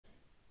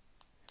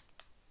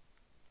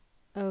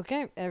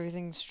Okay,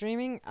 everything's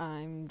streaming.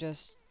 I'm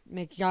just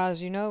making,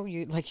 as you know,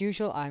 like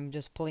usual, I'm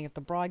just pulling up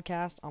the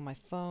broadcast on my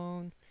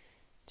phone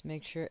to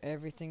make sure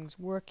everything's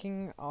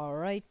working. All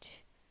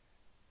right.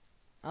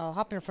 I'll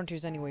hop into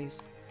Frontiers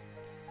anyways.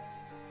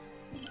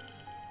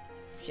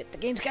 Shit, the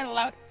game's kind of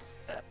loud.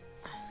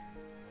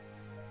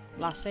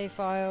 Last save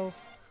file.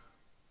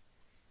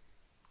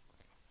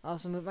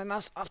 Also move my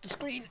mouse off the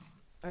screen.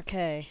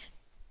 Okay.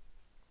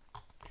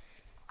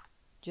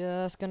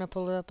 Just gonna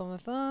pull it up on my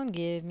phone.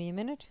 Give me a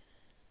minute.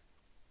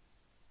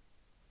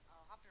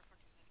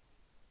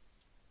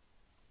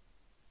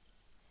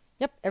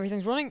 Yep,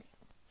 everything's running.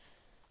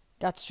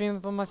 Got the stream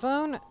up on my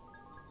phone.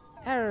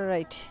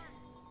 Alright.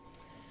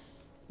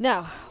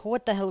 Now,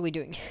 what the hell are we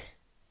doing?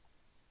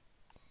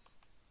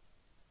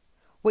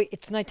 Wait,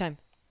 it's nighttime.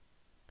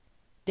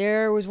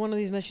 There was one of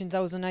these missions that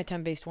was a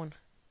nighttime based one.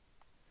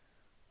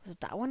 Was it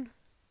that one?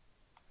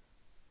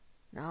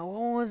 No,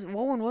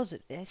 what one was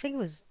it? I think it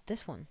was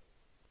this one.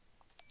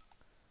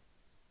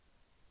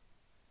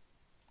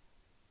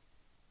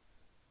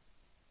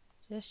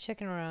 Just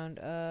checking around.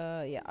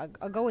 Yeah,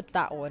 I'll go with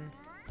that one.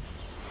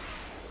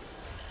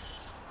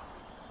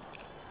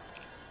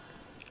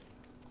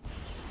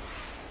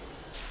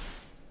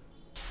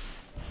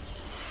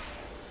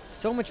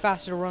 So much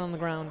faster to run on the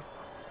ground.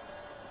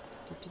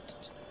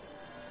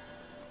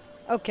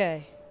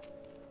 Okay.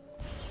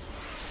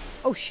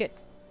 Oh shit.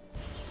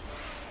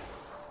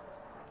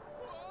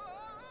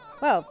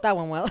 Well, that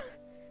went well.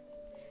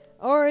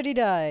 Already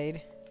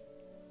died.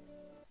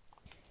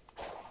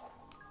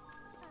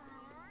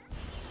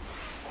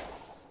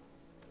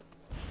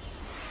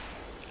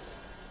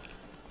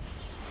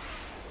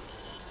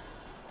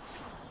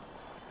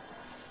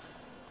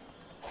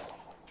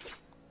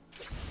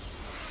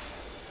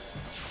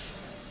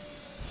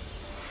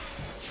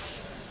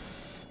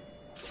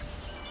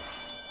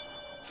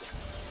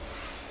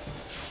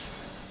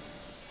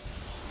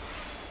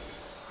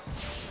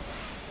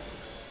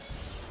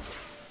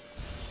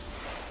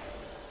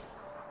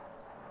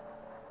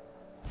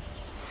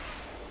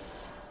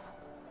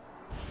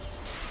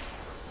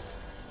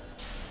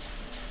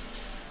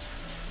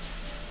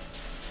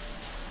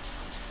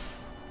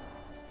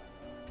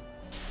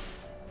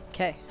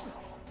 Okay.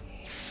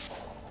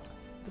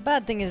 The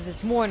bad thing is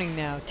it's morning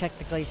now,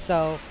 technically,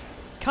 so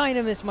kind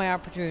of missed my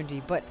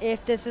opportunity. But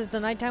if this is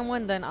the nighttime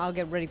one, then I'll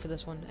get ready for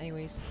this one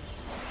anyways.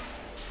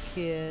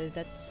 Because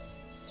that's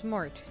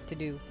smart to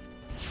do.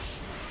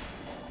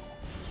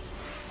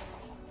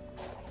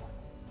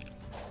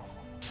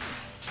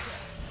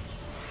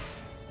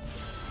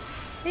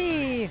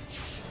 Hey!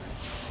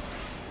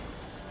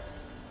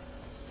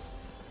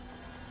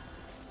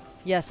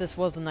 Yes, this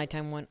was the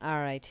nighttime one.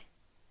 Alright.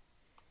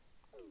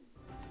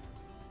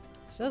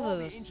 Of all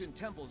the ancient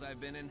temples I've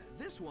been in,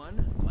 this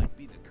one might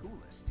be the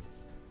coolest.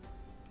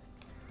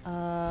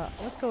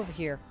 Let's go over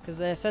here, because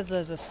it says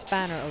there's a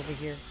spanner over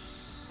here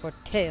for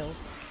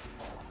tails.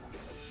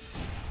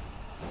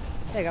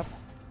 There you go.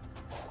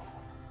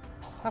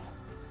 Hop.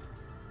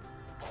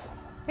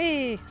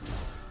 Hey!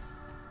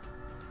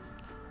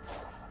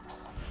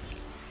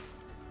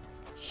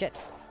 Shit.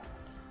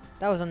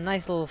 That was a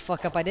nice little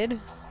fuck up I did.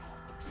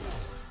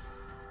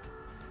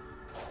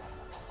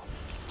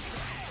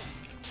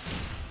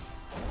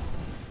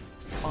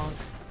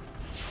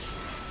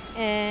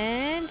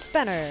 And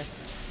spanner.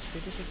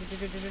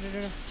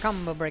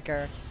 Combo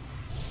breaker.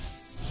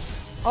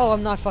 Oh,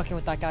 I'm not fucking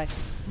with that guy.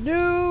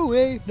 No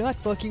way, not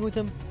fucking with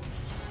him.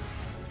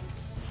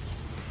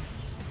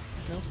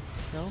 No,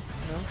 no,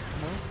 no,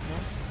 no, no.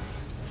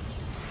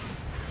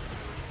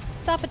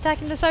 Stop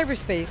attacking the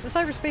cyberspace. The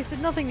cyberspace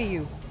did nothing to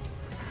you.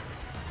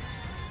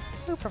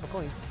 Ooh, purple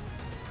coins.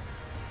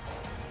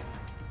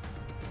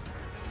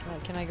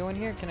 Can I go in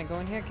here? Can I go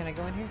in here? Can I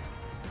go in here?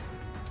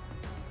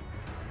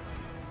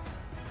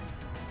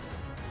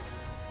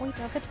 Wait,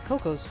 I'll get the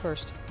Cocos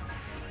first.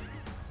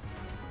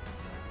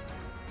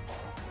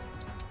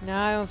 No,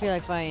 I don't feel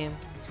like fighting him.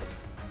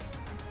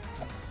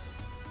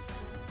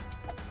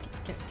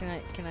 Can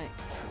I?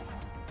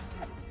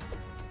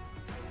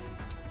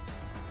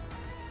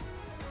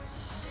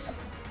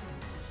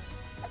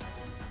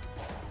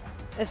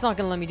 It's not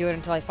gonna let me do it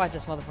until I fight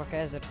this motherfucker,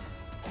 is it?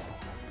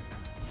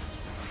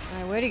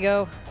 Alright, where'd he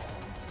go?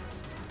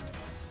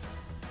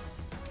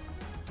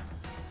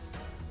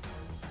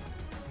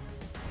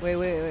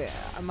 Wait.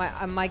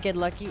 I might get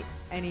lucky,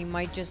 and he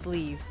might just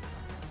leave.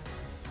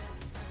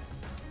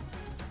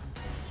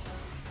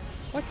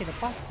 Fortunately, the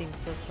boss team's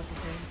still fucking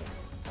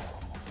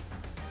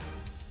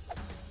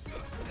turning.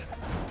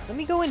 Let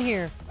me go in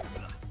here.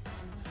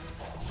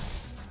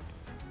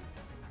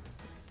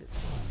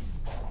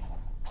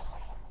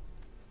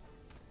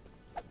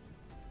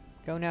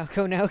 Go now,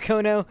 go now, go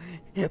now.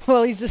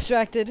 While he's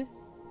distracted.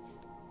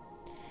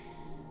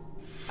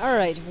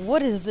 Alright,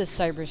 what is this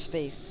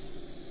cyberspace?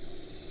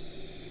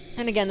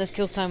 And again, this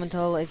kills time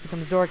until it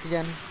becomes dark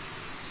again.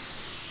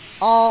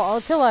 I'll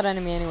kill that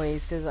enemy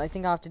anyways, because I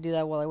think I'll have to do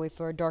that while I wait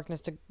for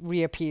darkness to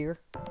reappear.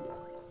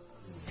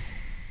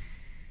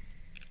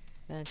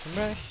 Phantom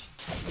Rush.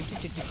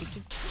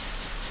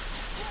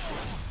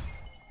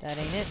 That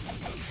ain't it.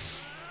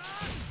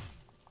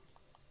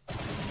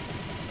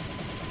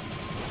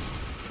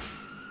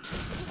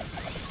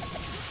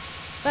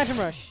 Phantom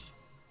Rush.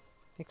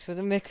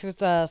 Mix with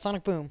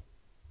Sonic Boom.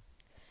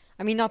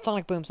 I mean, not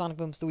Sonic Boom. Sonic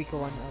Boom's the weaker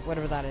one, or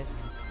whatever that is.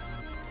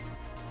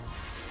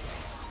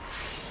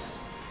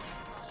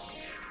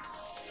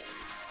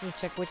 Let me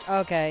check which.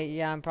 Okay,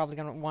 yeah, I'm probably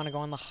gonna want to go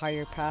on the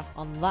higher path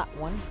on that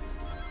one.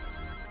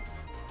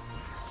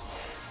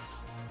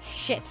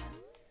 Shit.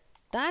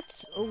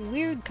 That's a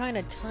weird kind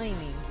of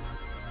timing.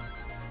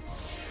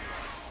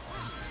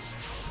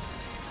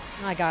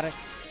 I got it.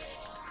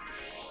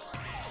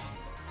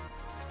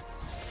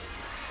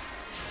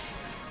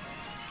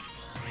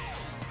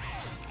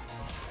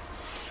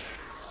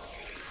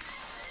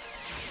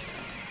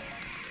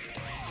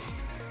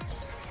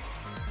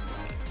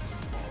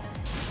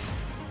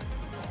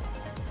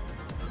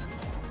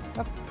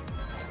 Up.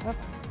 Up.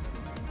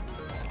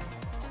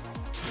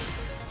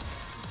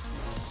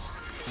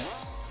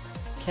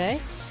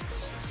 Okay.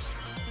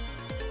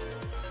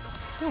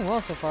 Doing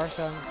well so far,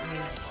 so I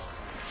mean,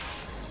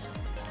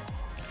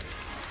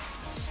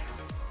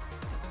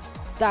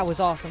 that was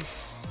awesome.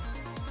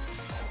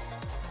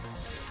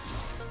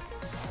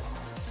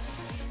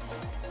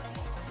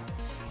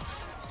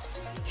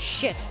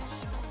 Shit.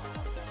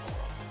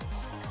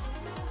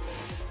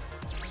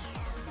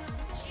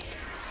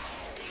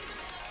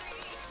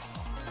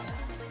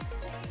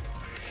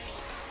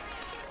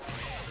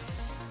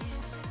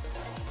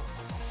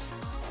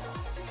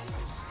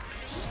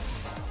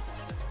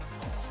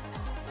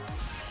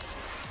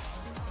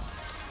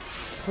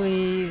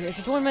 Please, if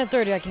it's 1 minute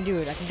 30, I can do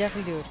it. I can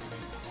definitely do it.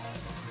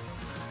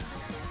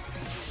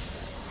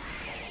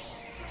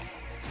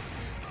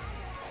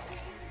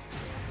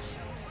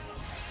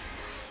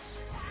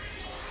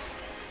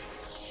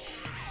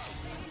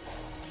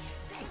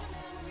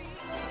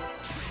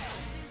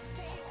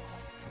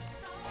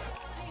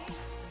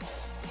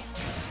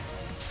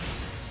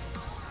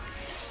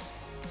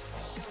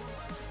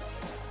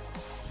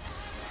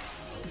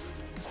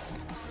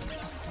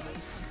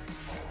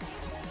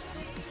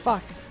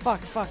 Fuck. I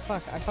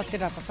fucked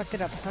it up.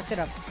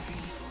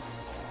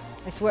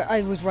 I swear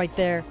I was right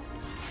there.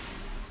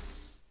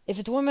 If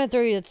it's 1 minute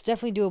 30, it's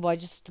definitely doable. I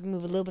just have to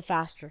move a little bit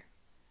faster.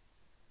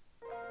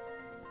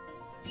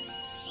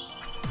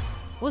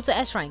 What's the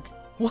S rank?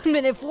 1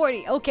 minute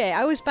 40. Okay,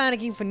 I was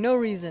panicking for no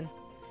reason.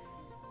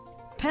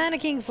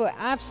 Panicking for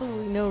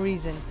absolutely no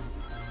reason.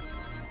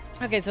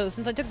 Okay, so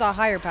since I took the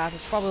higher path,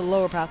 it's probably the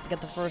lower path to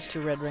get the first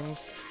 2 red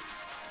rings.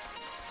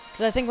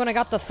 Because I think when I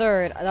got the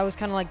third, that was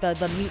kind of like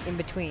the meat in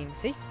between.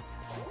 See?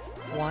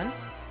 1.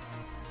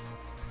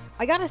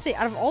 I gotta say,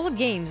 out of all the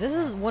games, this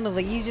is one of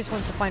the easiest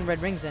ones to find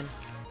red rings in.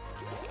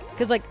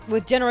 Because, like,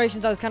 with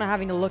Generations, I was kind of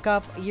having to look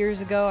up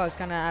years ago. I was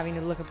kind of having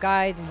to look up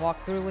guides and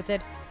walk through with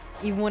it.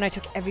 Even when I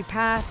took every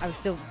path, I was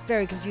still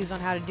very confused on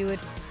how to do it.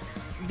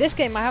 This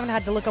game, I haven't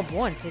had to look up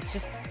once. It's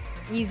just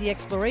easy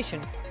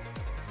exploration.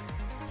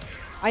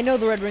 I know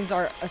the red rings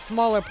are a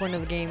smaller point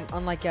of the game,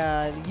 unlike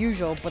the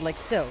usual, but, like,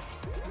 still.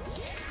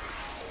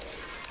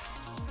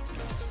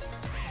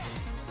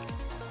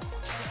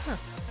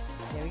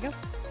 There we go.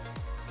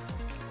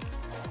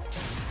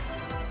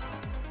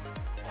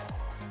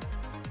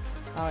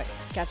 Alright,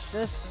 catch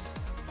this.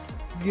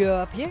 Go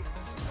up here.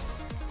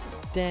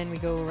 Then we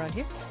go around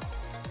here.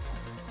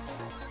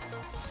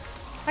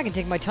 I can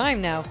take my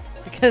time now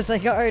because I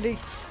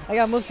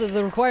got most of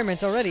the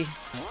requirements already.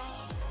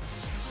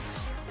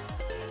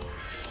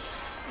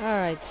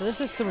 Alright, so this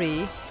is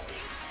 3.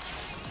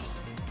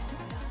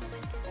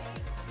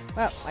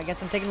 Well, I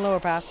guess I'm taking the lower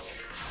path.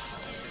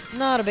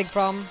 Not a big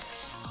problem.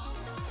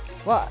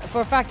 Well, for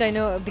a fact I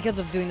know, because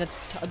of doing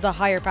the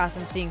higher path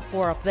and seeing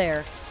 4 up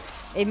there,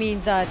 it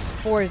means that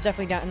 4 is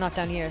definitely not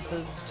down here, so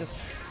this is just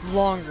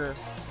longer.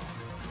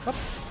 Up.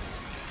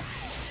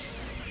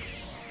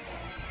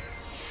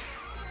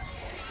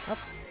 Up.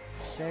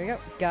 There we go.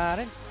 Got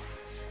it.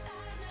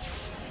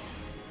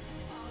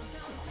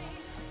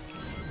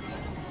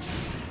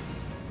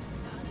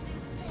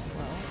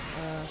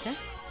 Well, okay.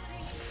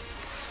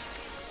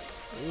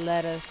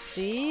 Let us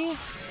see.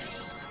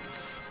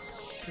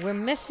 We're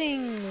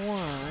missing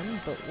 1,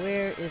 but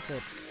where is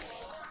it?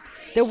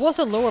 There was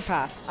a lower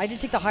path. I did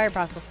take the higher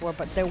path before,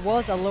 but there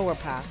was a lower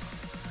path.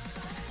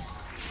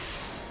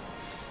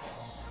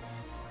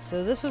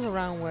 So this was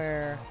around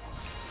where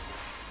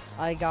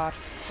I got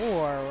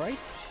 4, right?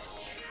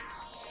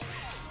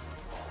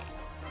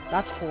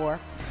 That's 4.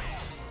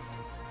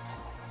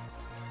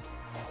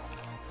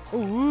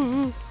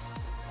 Ooh.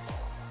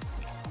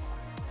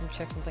 Let me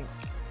check something.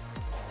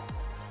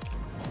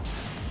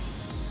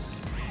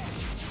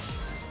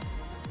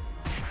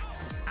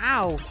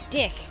 Ow,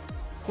 dick.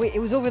 Wait, it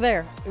was over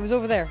there. It was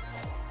over there.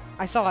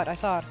 I saw it.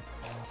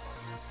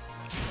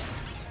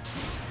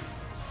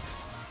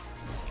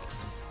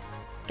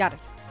 Got it.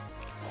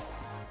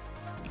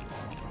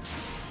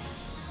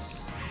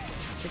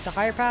 Take the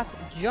higher path.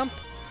 Jump.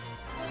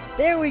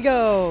 There we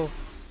go.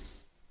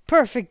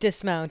 Perfect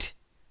dismount.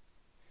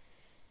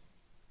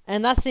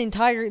 And that's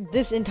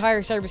this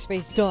entire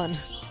cyberspace done.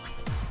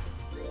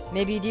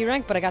 Maybe D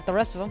rank, but I got the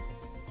rest of them.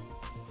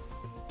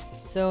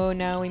 So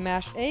now we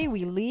mash A,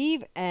 we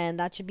leave, and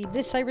that should be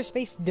this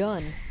cyberspace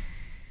done.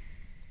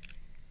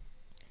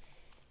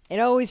 It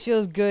always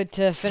feels good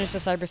to finish the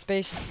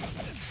cyberspace.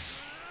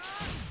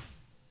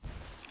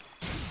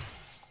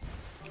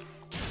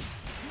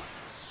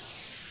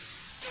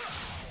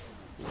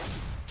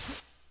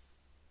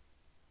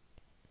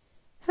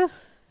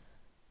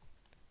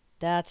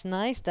 That's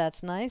nice,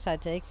 that's nice. I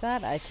take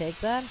that, I take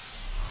that.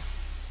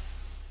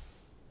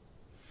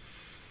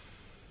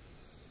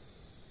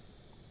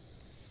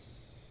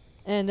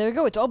 And there we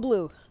go, it's all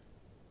blue.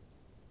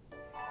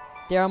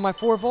 There are my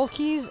 4 vault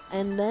keys,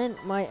 and then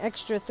my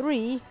extra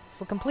 3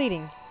 for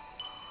completing.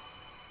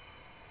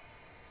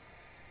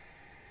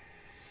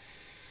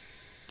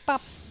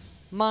 Pop.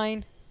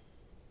 Mine.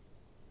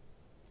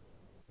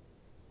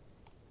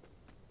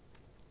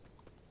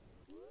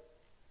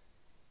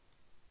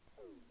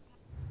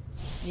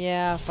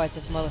 Yeah, fight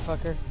this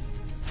motherfucker.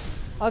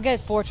 I'll get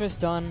Fortress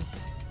done.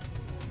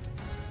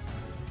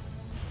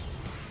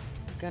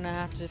 Gonna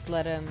have to just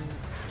let him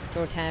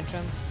throw a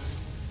tantrum.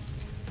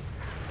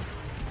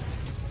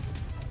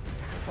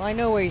 Well, I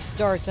know where he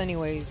starts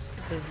anyways,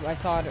 because I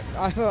saw it.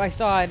 I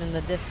saw it in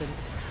the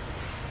distance.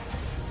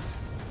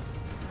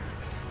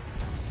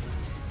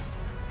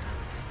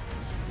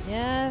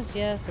 Yes,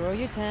 yes, throw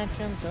your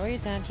tantrum,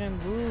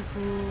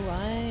 boo-hoo,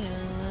 I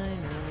know,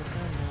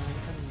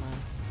 come on.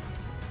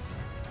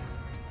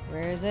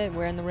 Where is it?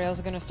 Where in the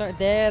rails are gonna start?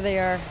 There they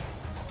are.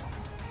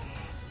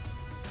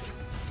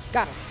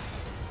 Got him.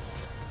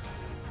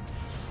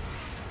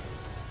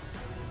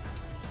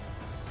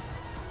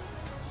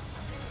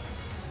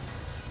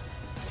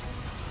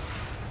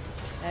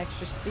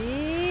 Extra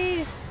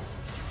speed.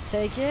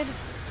 Take it.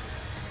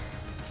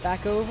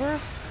 Back over.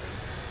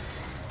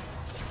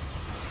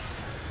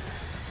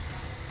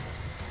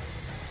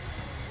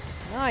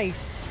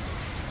 Nice.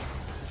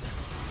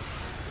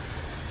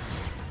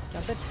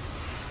 Jump it.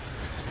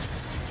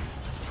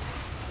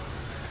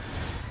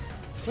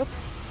 Whoop.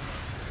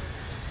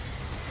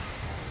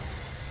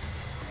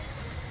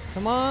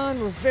 Come on,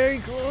 we're very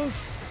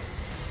close.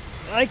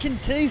 I can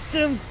taste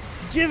him.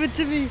 Give it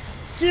to me.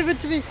 Give it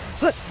to me.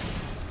 Huh.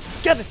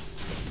 Get it.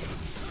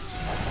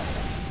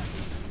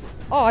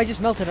 Oh, I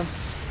just melted him.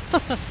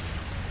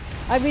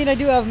 I mean, I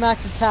do have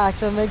max attack,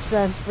 so it makes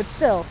sense, but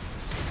still.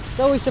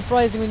 It's always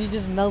surprising when you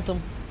just melt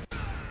them.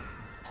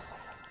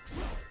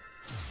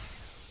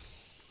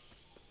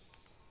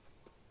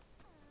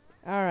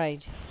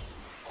 Alright.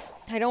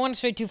 I don't want to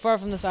stray too far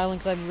from this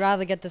island because I'd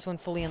rather get this one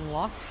fully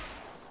unlocked.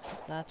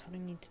 That's what I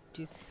need to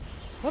do.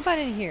 What about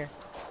in here?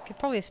 There's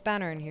probably a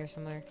spanner in here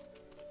somewhere.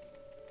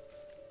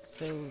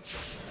 So,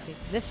 take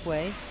this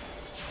way.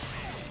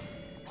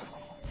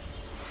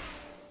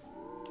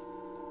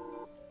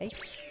 Hey.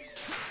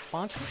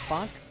 Bonk,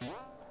 bonk.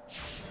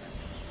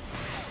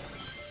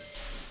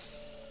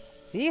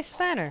 See a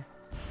spanner.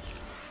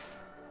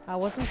 I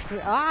wasn't.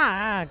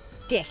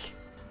 Dick.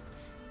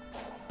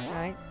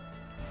 Alright.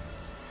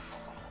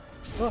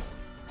 Oh.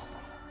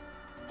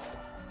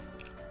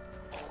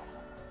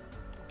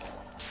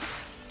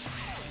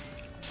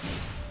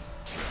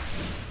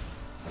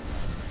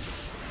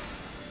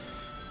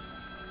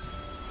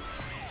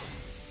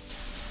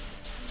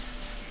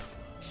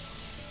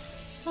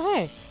 Oh,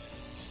 hey.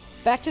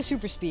 Back to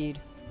super speed.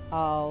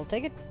 I'll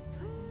take it.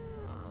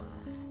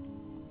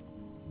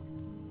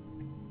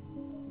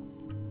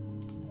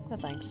 No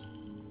thanks.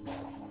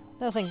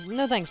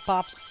 No thanks,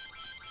 Pops.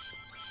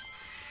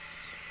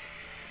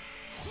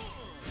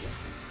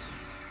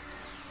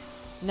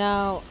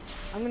 Now,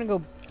 I'm gonna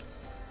go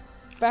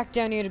back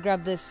down here to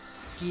grab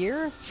this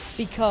gear,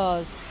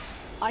 because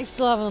I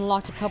still haven't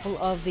unlocked a couple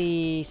of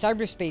the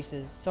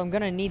cyberspaces, so I'm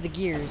gonna need the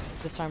gears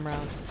this time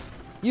around.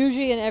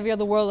 Usually in every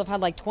other world I've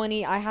had like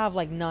 20, I have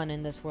like none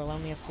in this world, I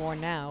only have 4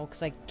 now,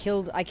 because I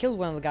killed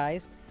one of the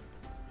guys.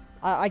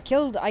 I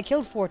killed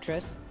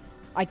Fortress.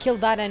 I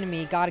killed that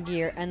enemy, got a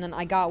gear, and then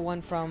I got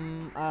one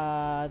from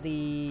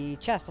the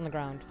chest on the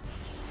ground.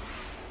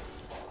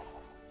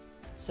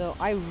 So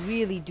I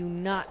really do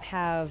not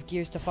have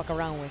gears to fuck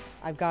around with.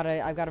 I've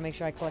gotta make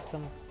sure I collect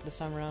some this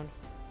time around.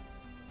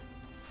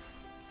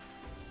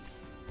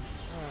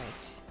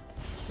 Alright.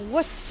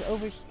 What's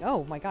over here?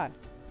 Oh my god.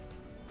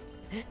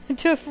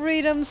 To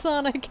freedom,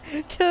 Sonic!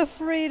 To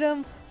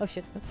freedom! Oh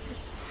shit.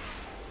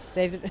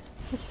 Saved it.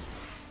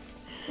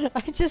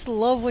 I just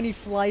love when he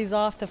flies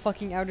off to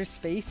fucking outer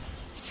space.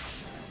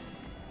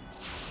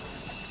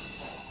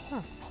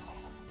 Huh.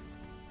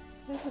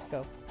 Where does this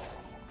go?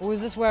 Or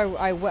was this where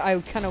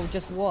I kind of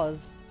just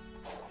was?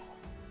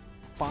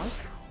 Bonk.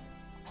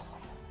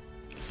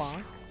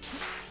 Bonk.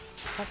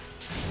 Hop,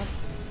 hop.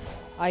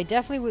 I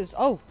definitely was.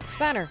 Oh,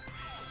 spanner.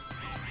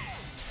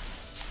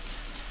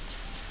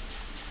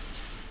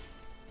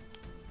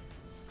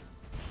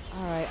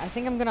 Alright, I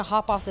think I'm gonna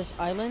hop off this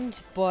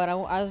island, but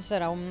as I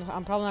said,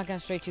 I'm probably not gonna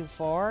stray too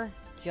far,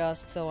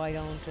 just so I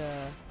don't,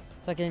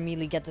 so I can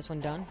immediately get this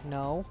one done.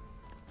 No.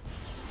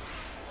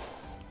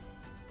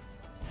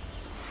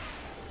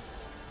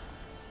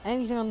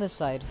 Anything on this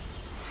side?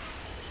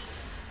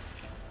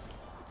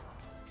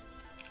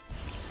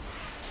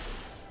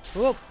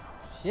 Whoop!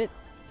 Shit.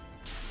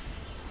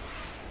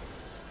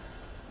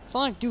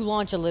 Sonic do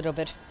launch a little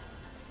bit.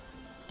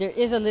 There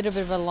is a little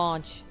bit of a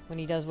launch when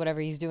he does whatever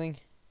he's doing.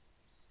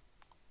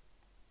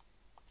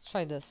 Let's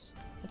try this.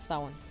 What's that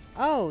one?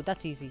 Oh,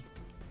 that's easy.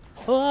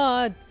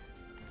 What?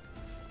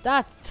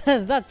 That's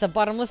a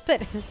bottomless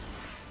pit.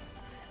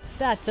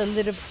 That's a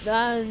little.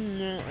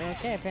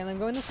 Okay, apparently I'm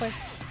going this way.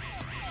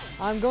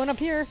 I'm going up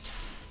here.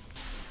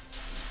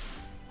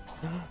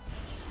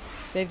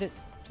 Saved it.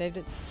 Saved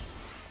it.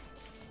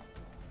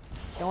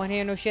 Don't want to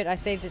hear no shit. I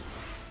saved it.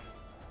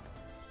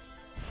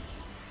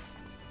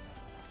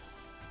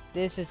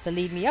 This is to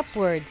lead me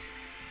upwards.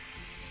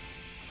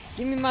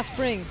 Give me my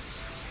spring.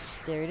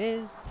 There it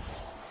is.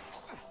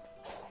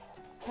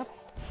 Up.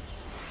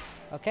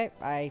 Okay,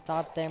 I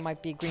thought there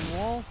might be a green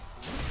wall.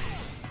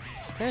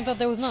 Turns out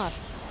there was not.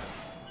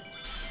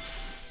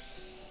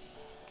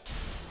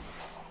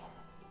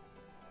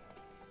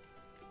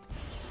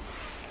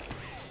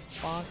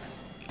 Bonk.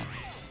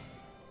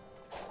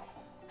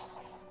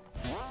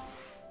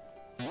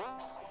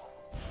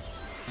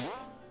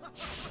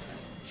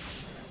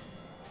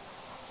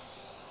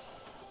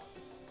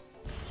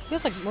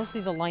 Feels like most of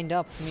these are lined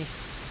up for me.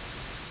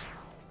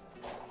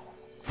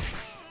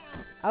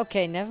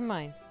 Okay, never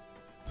mind.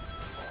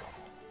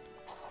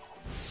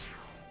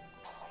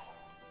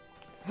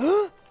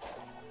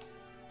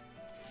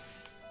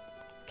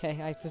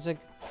 Okay, I was like,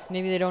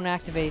 maybe they don't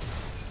activate.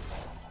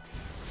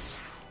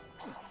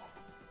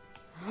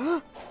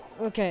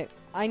 Okay,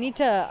 I need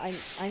to,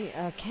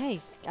 okay,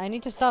 I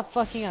need to stop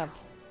fucking up.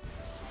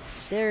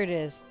 There it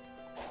is.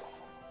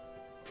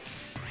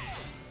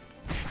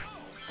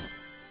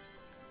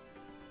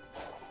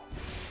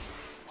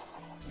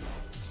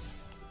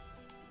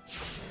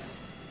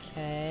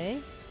 Okay.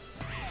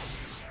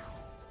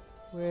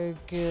 We're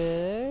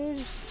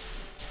good.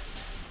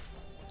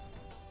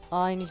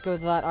 I need to go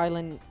to that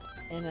island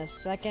in a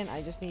second.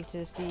 I just need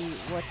to see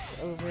what's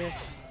over.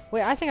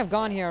 Wait, I think I've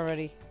gone here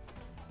already.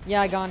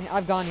 Yeah,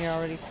 I've gone here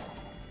already.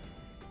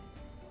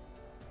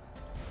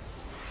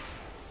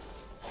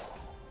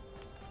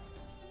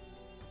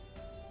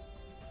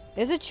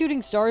 Is it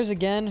shooting stars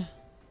again?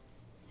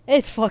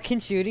 It's fucking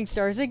shooting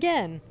stars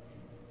again.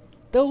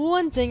 The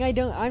one thing I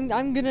don't,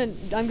 I'm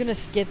gonna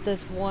skip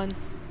this one.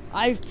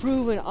 I've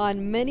proven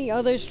on many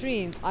other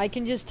streams I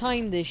can just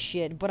time this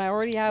shit, but I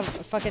already have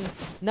fucking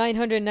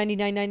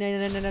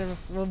 999,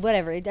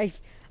 whatever.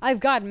 I've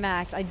got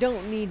max. I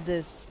don't need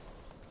this.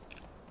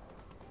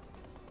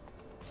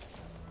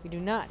 We do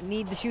not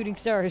need the shooting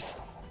stars.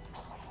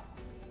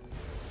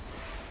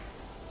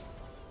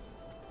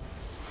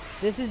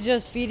 This is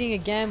just feeding a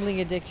gambling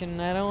addiction,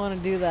 and I don't want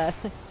to do that.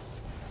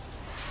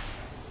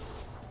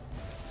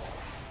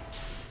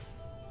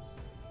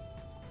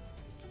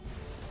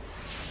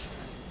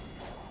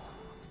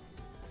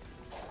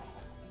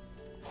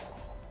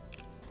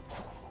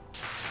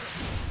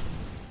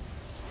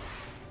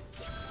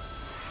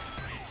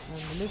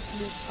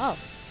 Oh.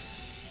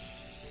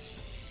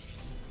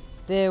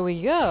 There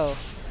we go.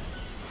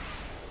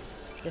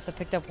 Guess I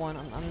picked up one.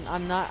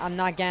 I'm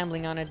not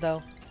gambling on it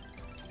though.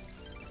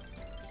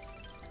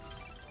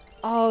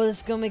 Oh, this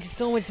is gonna make it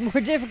so much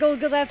more difficult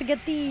because I have to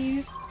get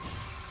these.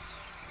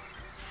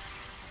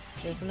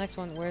 Where's the next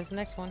one? Where's the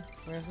next one?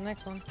 Where's the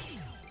next one?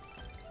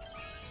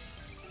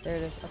 There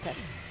it is. Okay.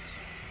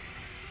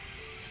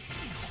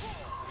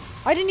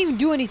 I didn't even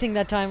do anything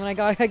that time when I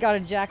got a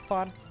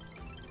jackpot.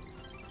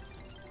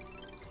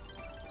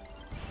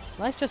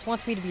 Life just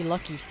wants me to be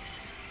lucky.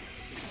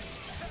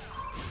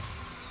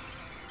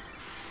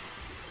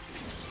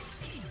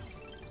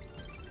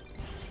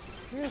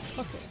 Where the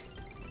fuck?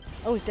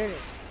 Oh, there it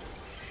is.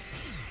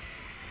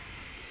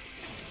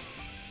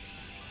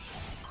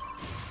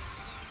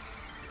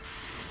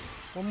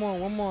 One more,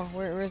 one more.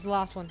 Where's the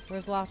last one?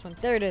 Where's the last one?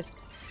 There it is.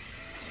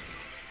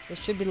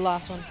 This should be the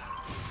last one.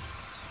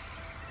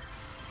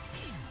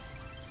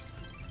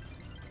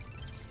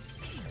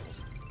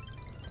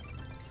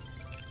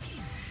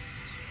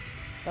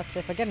 That's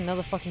if I get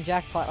another fucking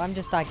jackpot, I'm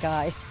just that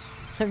guy.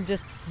 I'm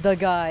just the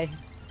guy.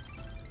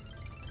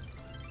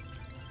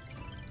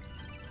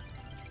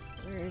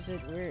 Where is it?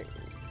 Where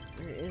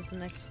is the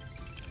next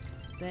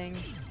thing?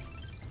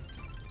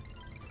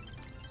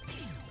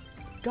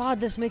 God,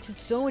 this makes it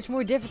so much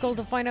more difficult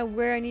to find out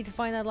where I need to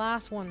find that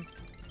last one.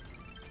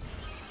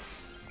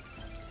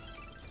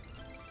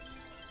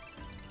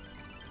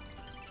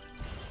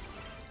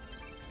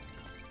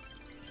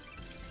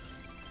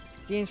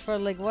 Games for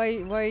like, why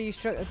are you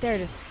struggling? There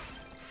it is.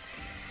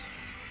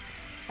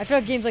 I feel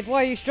like games like,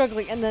 why are you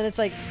struggling? And then it's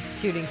like,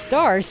 shooting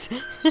stars.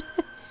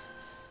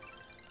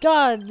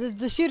 God,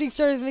 the shooting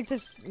stars make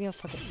this, you know,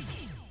 fuck it.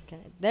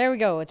 Okay, there we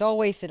go. It's all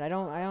wasted. I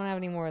don't have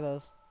any more of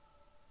those.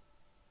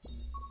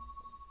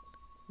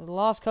 The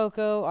Lost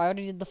Coco. I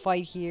already did the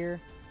fight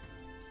here.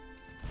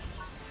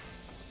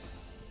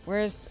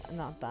 Where's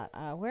not that?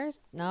 Where's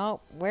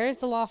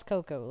the Lost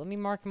Coco? Let me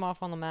mark him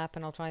off on the map,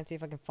 and I'll try and see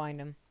if I can find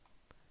him.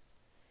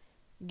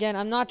 Again,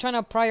 I'm not trying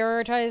to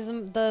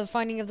prioritize the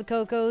finding of the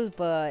Cocos,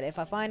 but if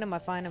I find them, I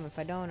find them. If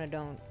I don't, I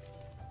don't.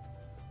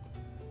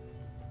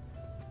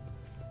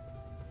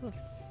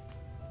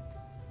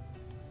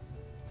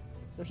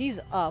 So he's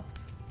up.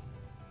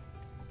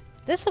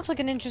 This looks like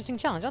an interesting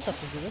challenge. I'll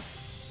definitely do this.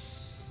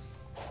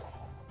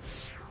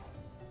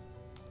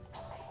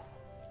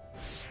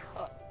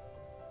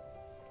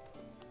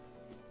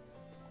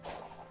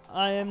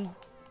 I am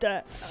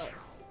that.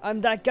 I'm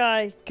that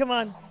guy. Come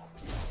on.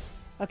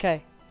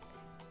 Okay.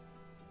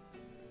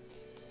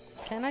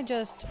 Can I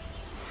just...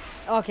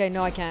 Okay,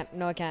 no I can't.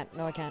 No I can't.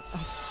 No I can't.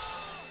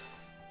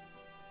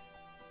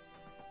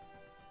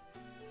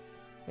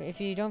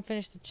 If you don't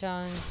finish the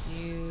challenge,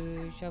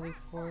 you shall be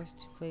forced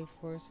to play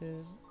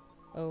forces.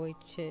 Oh wait,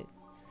 shit.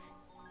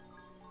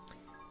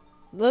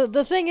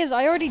 The thing is,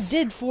 I already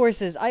did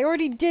forces. I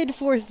already did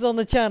forces on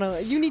the channel.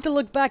 You need to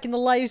look back in the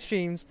live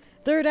streams.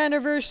 3rd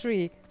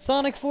anniversary.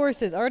 Sonic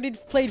Forces. I already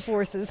played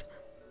forces.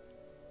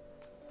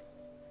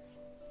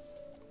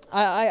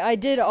 I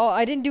did all.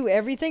 I didn't do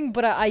everything,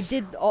 but I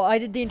did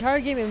the entire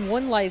game in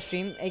one live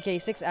stream, aka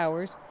 6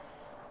 hours.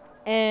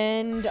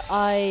 And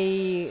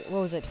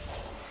what was it?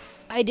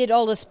 I did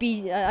all the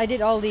speed. I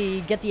did all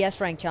the get the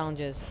S rank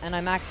challenges, and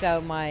I maxed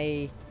out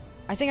my.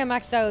 I think I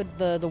maxed out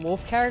the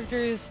wolf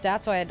character's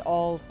stats, so I had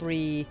all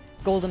 3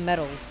 golden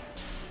medals.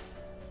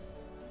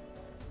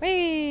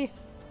 Hey,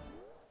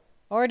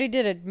 already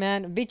did it,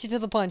 man. Beat you to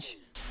the punch.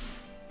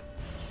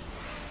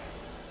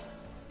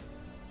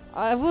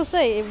 I will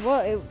say,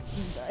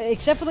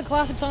 except for the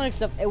classic Sonic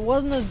stuff, it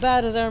wasn't as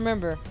bad as I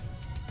remember.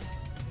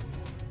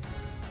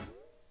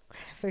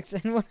 Graphics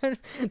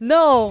and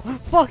no,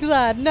 fuck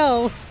that,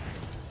 no.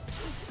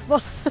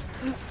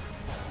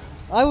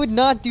 I would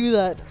not do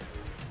that.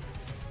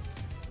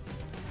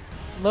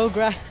 Low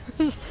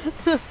graphics,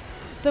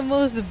 the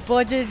most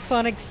budget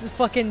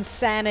fucking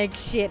Sonic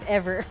shit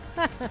ever.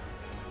 I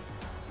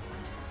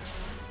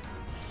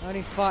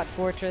already fought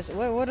Fortress.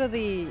 What are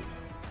the?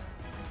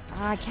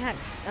 I can't.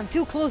 I'm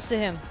too close to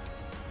him.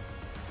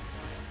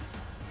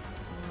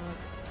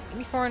 Get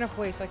me far enough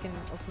away so I can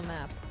open the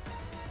map.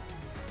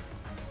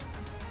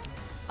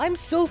 I'm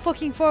so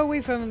fucking far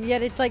away from him,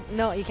 yet it's like,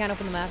 no, you can't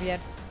open the map yet.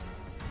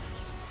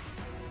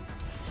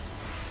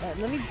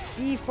 Let me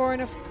be far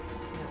enough. No.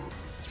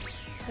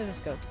 Where does this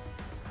go?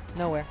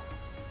 Nowhere.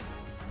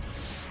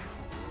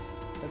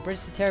 The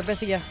bridge to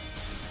Terabithia.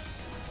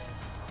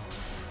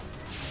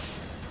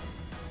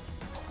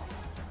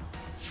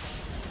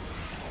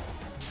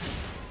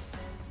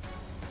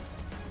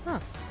 Huh.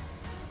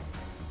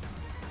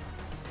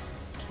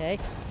 Okay.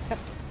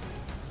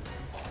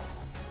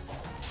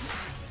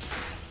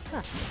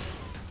 Huh.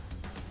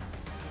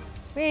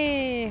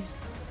 Whee!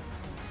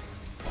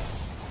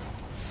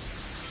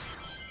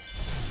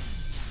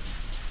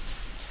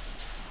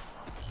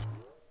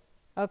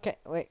 Okay,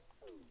 wait.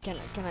 Can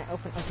I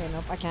open? Okay,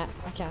 nope, I can't.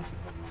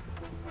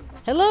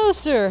 Hello,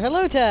 sir.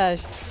 Hello,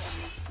 Taj.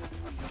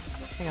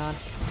 Hang on.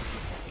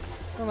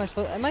 What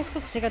am I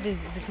supposed to take out this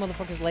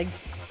motherfucker's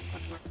legs?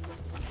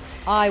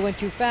 I went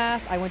too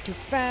fast. I went too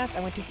fast.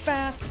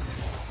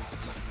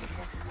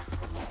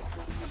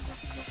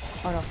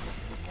 Oh no.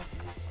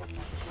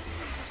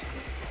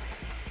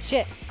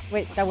 Shit.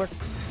 Wait, that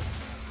works.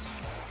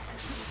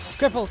 It's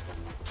crippled.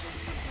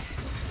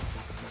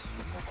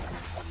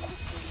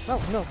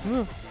 Oh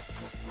no.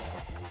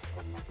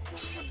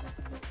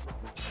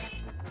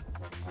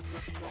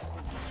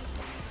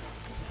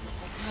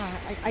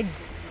 I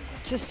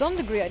to some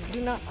degree I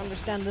do not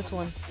understand this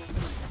one.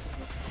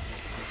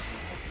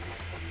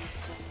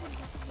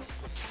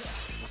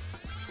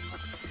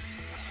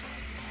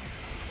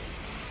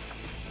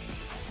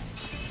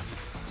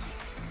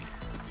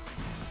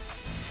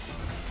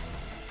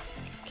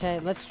 Okay,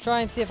 let's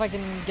try and see if I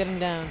can get him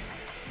down.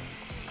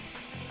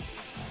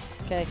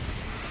 Okay.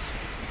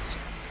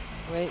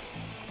 Wait.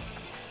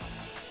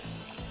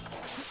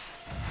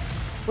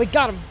 Wait,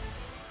 got him!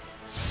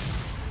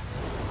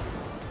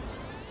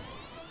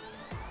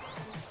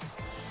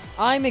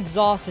 I'm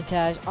exhausted,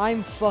 Taj.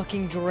 I'm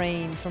fucking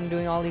drained from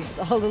doing all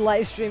the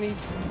live streaming.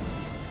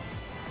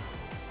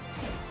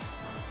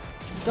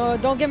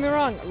 Don't get me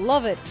wrong,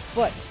 love it,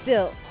 but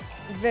still,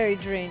 very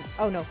drained.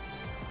 Oh no.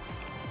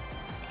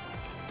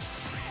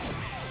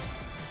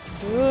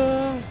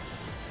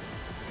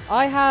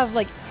 I have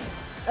like,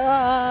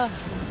 I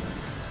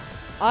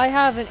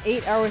have an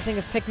 8-hour thing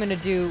of Pikmin to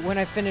do when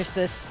I finish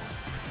this.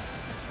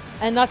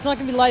 And that's not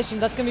gonna be live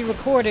streamed, that's gonna be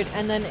recorded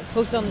and then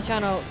posted on the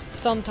channel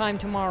sometime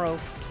tomorrow.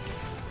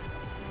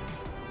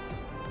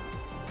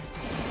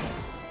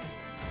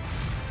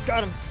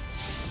 Got him.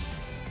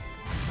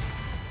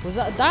 Was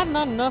that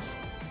not enough?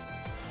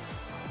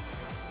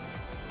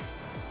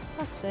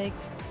 Fuck's sake.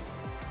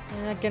 Did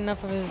I not get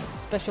enough of his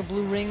special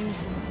blue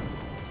rings?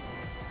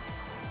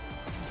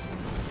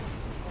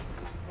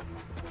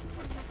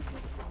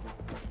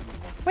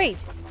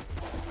 Wait!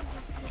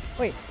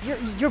 Wait,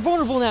 you're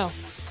vulnerable now!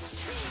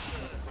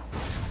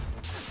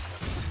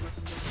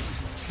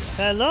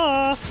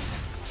 Hello?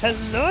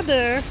 Hello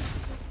there!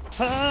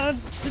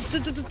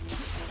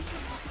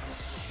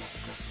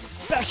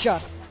 Back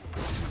shot!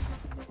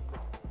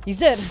 He's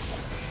dead!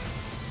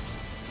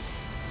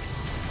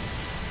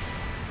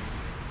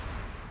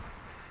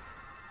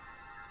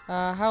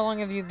 How long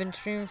have you been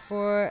streaming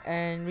for?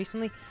 And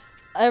recently?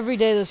 Every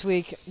day this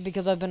week,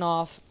 because I've been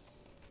off.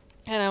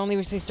 And I only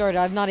recently started.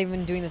 I'm not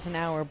even doing this an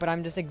hour, but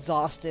I'm just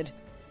exhausted.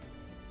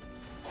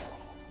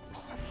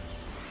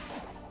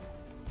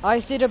 I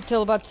stayed up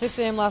till about 6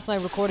 a.m. last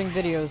night recording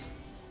videos.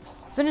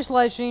 Finished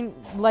live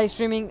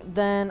streaming,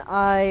 then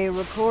I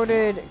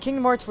recorded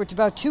Kingdom Hearts for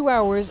about 2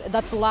 hours.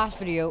 That's the last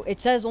video. It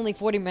says only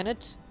 40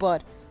 minutes,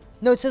 but...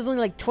 No, it says only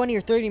like 20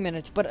 or 30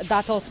 minutes, but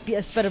that's all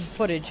sped up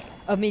footage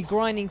of me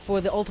grinding for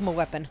the ultimate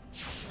weapon.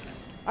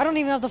 I don't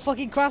even have the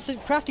fucking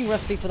crafting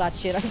recipe for that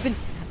shit.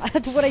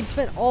 That's what I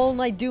spent all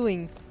night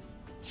doing.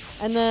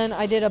 And then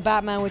I did a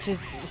Batman, which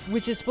is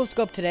supposed to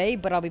go up today,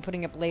 but I'll be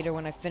putting up later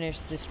when I finish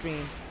the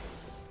stream.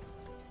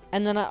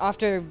 And then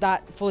after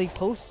that fully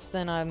posts,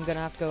 then I'm gonna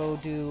have to go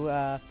do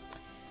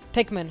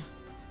Pikmin.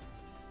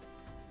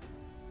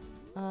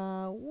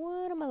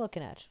 What am I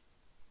looking at?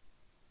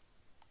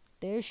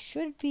 There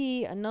should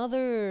be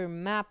another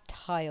map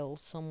tile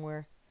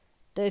somewhere.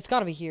 It's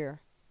gotta be here.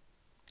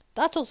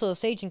 That's also a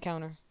sage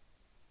encounter.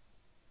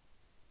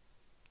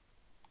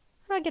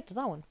 How do I get to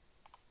that one?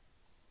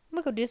 I'm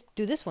gonna go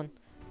do this one.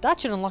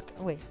 That should unlock...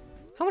 Wait.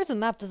 How much of the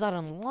map does that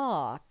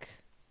unlock?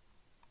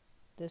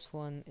 This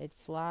one. It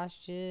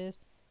flashes.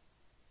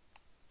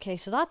 Okay,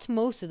 so that's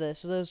most of this.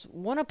 So there's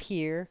one up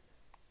here.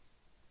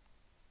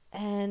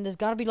 And there's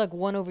gotta be like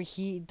one over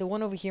here. The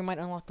one over here might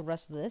unlock the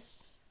rest of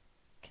this.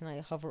 Can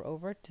I hover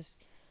over to...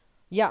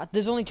 Yeah,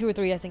 there's only 2 or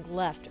 3, I think,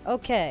 left.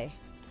 Okay.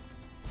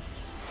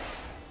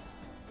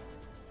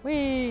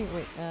 Wait,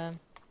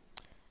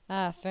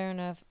 fair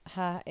enough.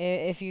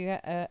 If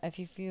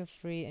you feel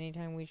free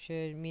anytime, we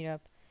should meet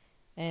up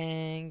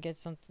and get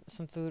some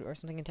food or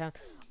something in town.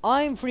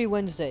 I'm free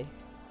Wednesday.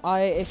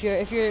 If you're,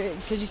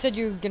 because you said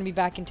you're gonna be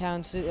back in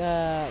town. So,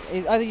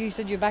 either you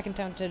said you're back in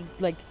town to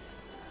like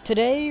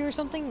today or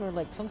something, or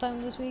like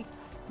sometime this week.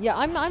 Yeah,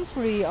 I'm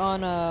free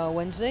on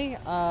Wednesday.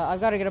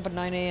 I've got to get up at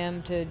 9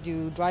 a.m. to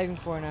do driving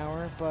for an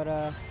hour,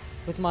 but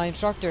with my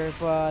instructor.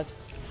 But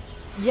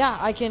yeah,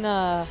 I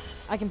can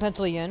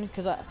pencil you in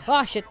because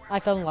shit, I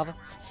fell in lava.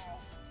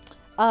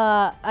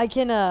 I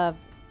can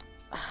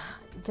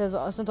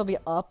because since I'll be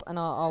up and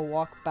I'll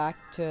walk back.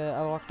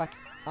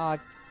 Fuck.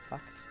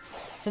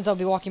 Since I'll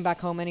be walking back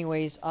home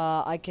anyways,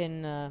 I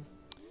can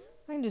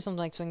do something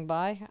like swing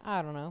by.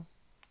 I don't know.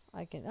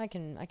 I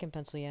can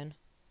pencil you in.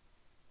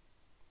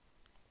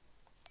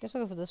 Guess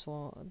I'll go for this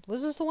one.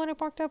 Was this the one I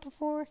marked out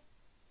before?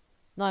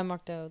 No, I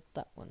marked out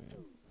that one.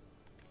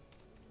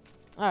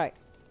 Alright.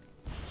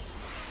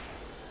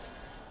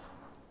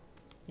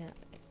 Yeah,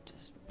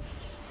 just...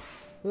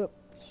 Whoop,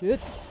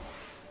 shit.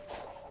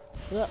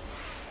 Whoop.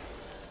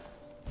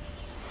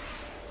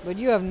 But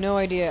you have no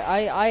idea.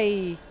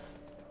 I've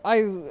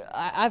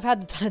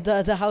had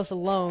the house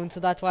alone, so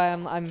that's why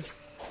I'm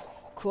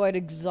quite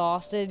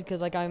exhausted,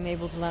 because like I'm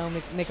able to now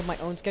make up my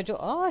own schedule.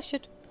 Oh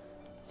shit.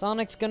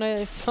 Sonic's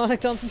on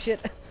some shit.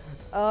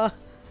 But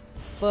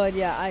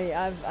yeah, I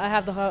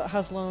have the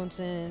house alone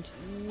since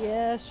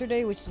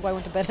yesterday, which is why I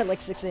went to bed at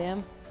like 6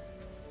 a.m.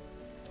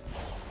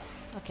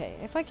 Okay,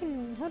 if I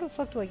can, how the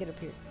fuck do I get up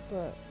here?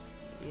 But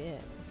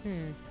yeah,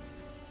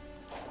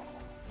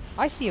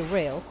 I see a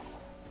rail,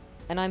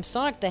 and I'm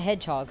Sonic the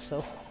Hedgehog,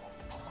 so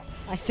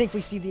I think we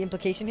see the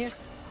implication here.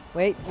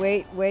 Wait,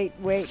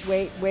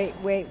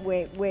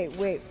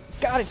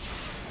 got it.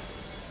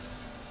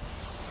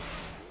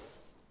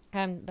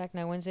 I'm back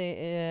now.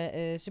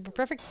 Wednesday is super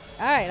perfect.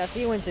 Alright, I'll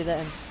see you Wednesday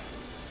then.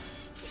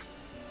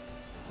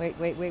 Wait.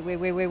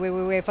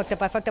 Fucked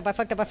up.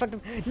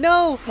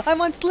 No!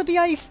 I'm on slippy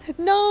ice!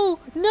 No!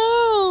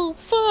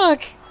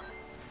 Fuck!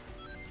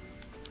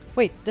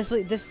 Wait,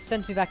 this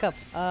sends me back up.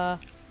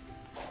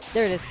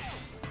 There it is.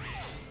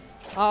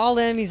 All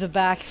the enemies are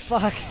back.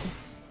 Fuck.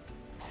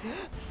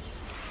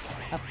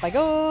 Up I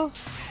go.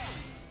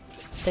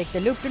 Take the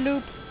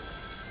loop-de-loop.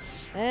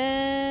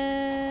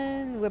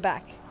 And we're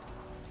back.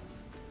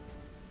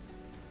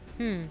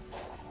 Don't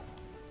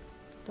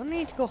I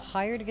need to go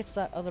higher to get to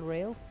that other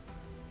rail?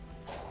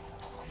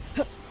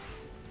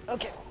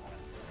 Okay.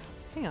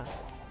 Hang on.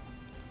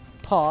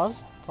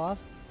 Pause.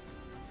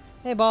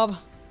 Hey, Bob.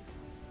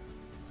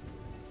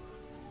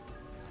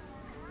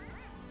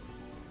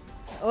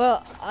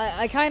 Well,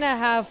 I kind of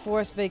have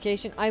forced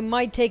vacation. I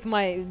might take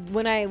my...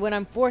 When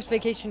I'm forced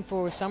vacation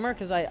for summer,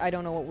 because I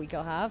don't know what week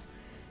I'll have.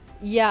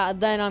 Yeah,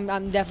 then I'm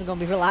definitely going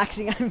to be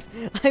relaxing.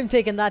 I'm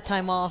taking that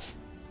time off.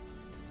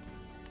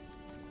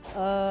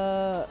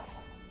 Yeah.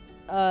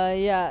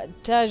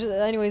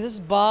 Anyways, this is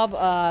Bob.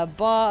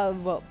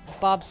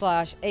 Bob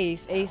slash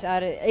Ace. Ace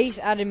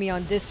added me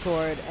on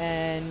Discord,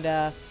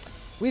 and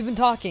we've been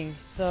talking.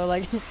 So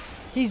like,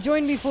 he's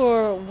joined me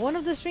for one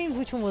of the streams.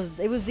 Which one was?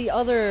 It was the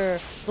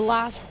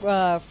last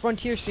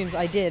Frontier streams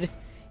I did.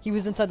 He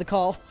was inside the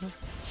call.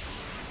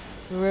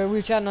 we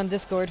were chatting on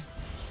Discord.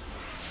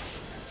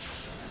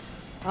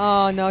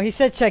 Oh no, he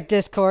said check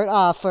Discord.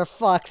 Ah, for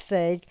fuck's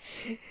sake.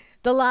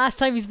 The last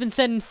time he's been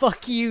sending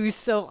fuck yous,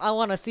 so I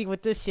want to see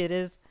what this shit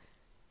is.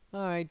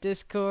 Alright,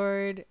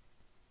 Discord.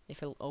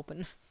 If it'll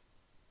open.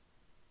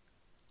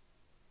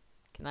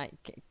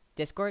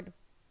 Discord?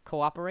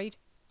 cooperate.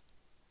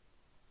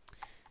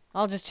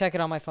 I'll just check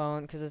it on my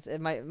phone because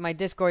my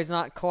Discord's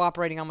not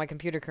cooperating on my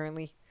computer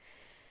currently.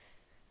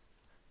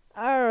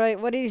 All right,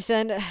 what did he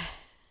send?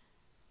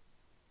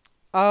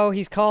 Oh,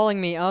 he's calling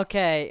me.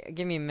 Okay,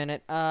 give me a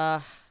minute.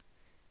 There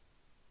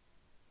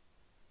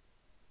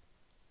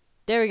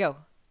we go.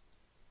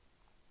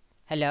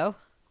 Hello?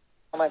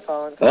 On my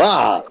phone.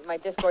 My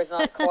Discord's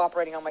not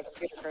cooperating on my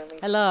computer currently.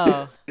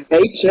 Hello.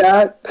 Hey,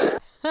 chat.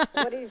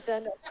 What did he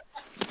send?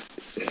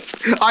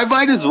 I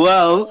might as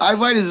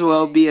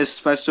well be a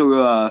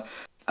special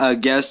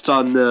guest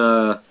on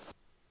the.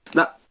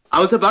 I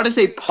was about to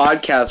say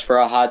podcast for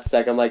a hot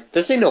second. I'm like,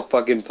 this ain't no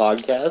fucking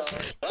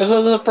podcast. This is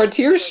a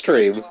Frontier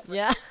stream.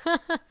 Yeah.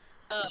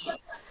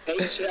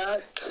 Hey,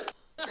 chat.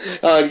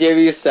 Give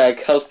me a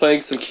sec. I was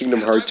playing some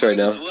Kingdom Hearts right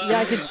now. Yeah,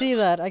 I could see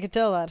that. I could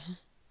tell that.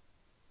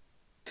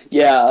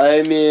 Yeah,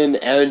 I'm in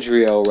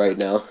Andrio right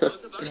now.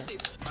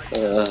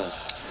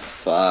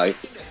 Fuck.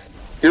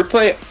 You're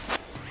playing.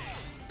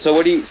 So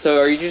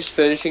are you just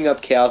finishing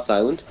up Chaos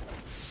Island?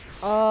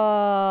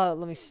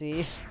 Let me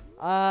see.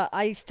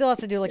 I still have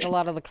to do like a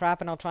lot of the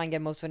crap, and I'll try and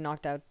get most of it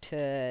knocked out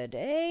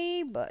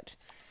today. But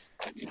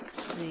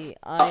let's see,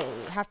 I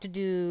have to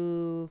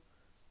do.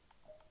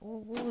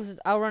 What was it?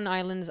 Outrun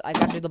Islands. I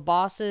got to do the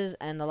bosses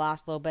and the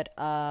last little bit.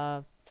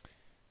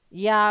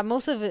 Yeah,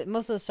 most of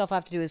the stuff I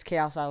have to do is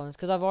Chaos Islands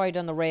because I've already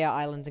done the Rhea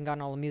Islands and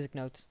gotten all the music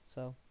notes.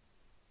 So.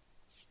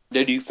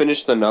 Did you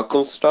finish the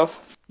Knuckles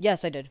stuff?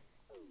 Yes, I did.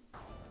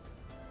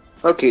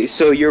 Okay,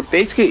 so you're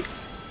basically.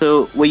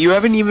 So, well, you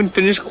haven't even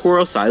finished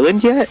Chorus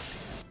Island yet?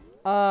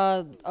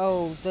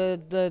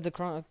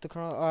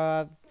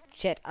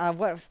 Shit.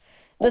 What?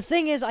 The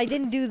thing is, I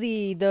didn't do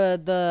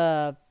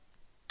the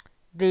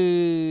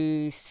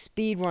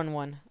speedrun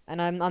one,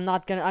 and I'm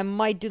not gonna. I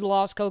might do the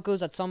Lost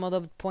Cocos at some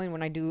other point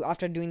when I do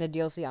after doing the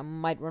DLC. I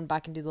might run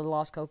back and do the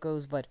Lost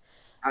Cocos, but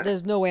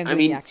there's no way I'm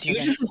doing the action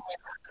events.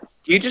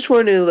 You just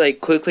want to like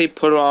quickly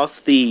put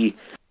off the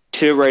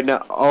shit right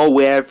now. Oh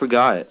wait, I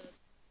forgot.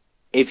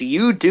 If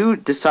you do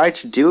decide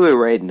to do it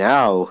right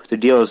now, the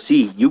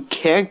DLC, you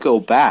can't go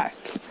back.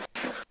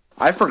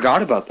 I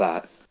forgot about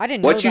that. I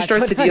didn't know Once you that,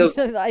 start the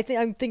DLC, I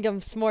think I'm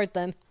smart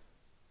then.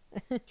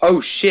 Oh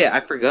shit,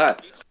 I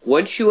forgot.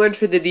 Once you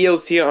enter the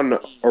DLC on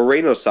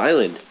Orenos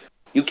Island,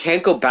 you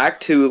can't go back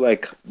to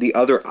like the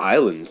other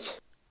islands.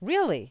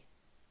 Really?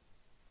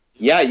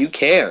 Yeah, you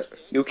can't.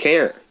 You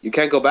can't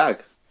go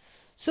back.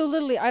 So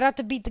literally, I'd have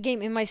to beat the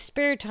game in my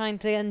spare time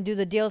to then do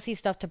the DLC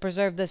stuff to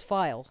preserve this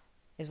file,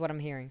 is what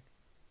I'm hearing.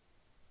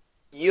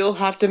 You'll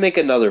have to make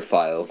another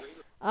file.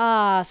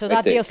 Ah, so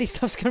that DLC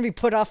stuff's gonna be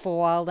put off for a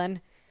while then.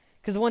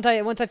 Because once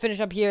I finish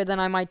up here, then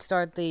I might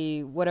start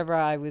the whatever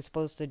I was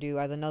supposed to do,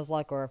 either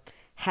Nuzlocke or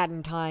Hat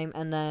in Time,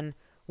 and then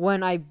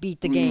when I beat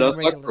the game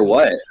Nuzlocke for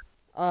what?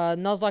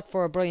 Nuzlocke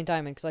for a Brilliant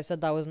Diamond, because I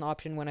said that was an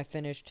option when I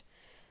finished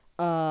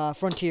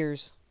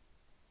Frontiers.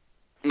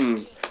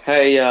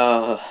 Hey,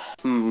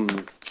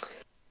 do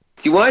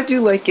you want to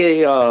do like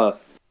a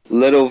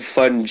little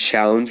fun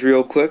challenge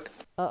real quick?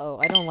 Uh-oh,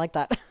 I don't like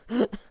that.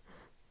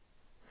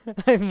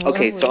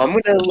 Okay, so I'm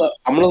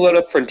gonna load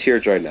up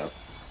Frontiers right now.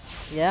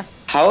 Yeah.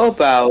 How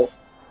about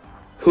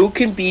who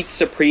can beat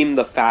Supreme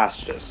the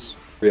fastest?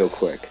 Real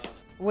quick.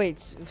 Wait,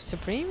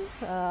 Supreme?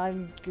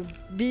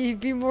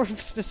 Be more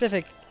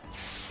specific.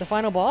 The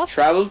final boss?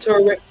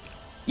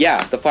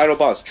 Yeah, the final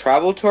boss.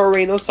 Travel to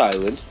Orenos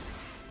Island,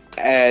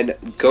 and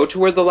go to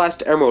where the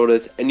last emerald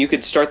is, and you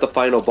can start the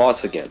final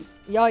boss again.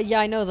 Yeah,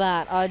 I know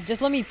that.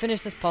 Just let me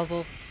finish this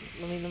puzzle.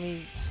 Let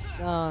me.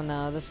 Oh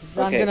no, Okay.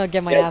 I'm gonna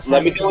get my ass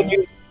handed to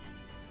me.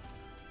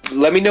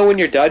 Let me know when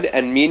you're done,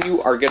 and me and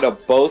you are gonna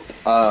both,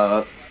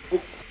 because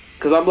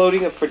I'm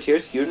loading up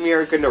Frontiers, you and me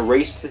are gonna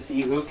race to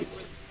see who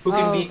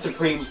can beat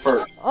Supreme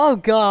first. Oh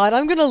god,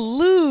 I'm gonna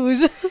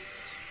lose!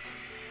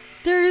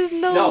 There's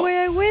no way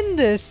I win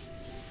this!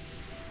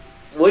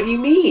 What do you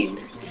mean?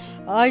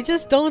 I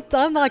just don't,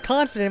 I'm not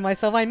confident in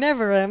myself, I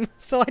never am,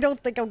 so I don't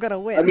think I'm gonna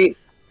win. I mean,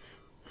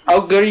 how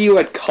good are you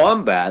at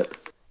combat?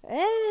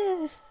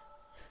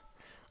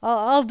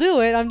 I'll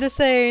do it, I'm just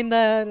saying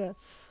that...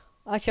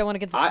 Actually, I want to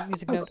get this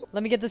music note.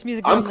 Let me get this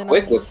music note. I'm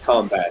quick with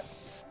combat.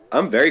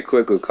 I'm very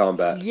quick with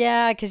combat.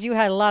 Yeah, because you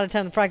had a lot of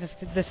time to practice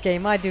this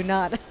game. I do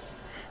not.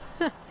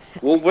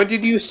 Well, when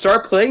did you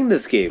start playing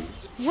this game?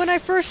 When I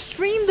first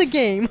streamed the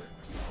game.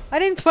 I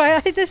didn't play.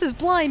 This is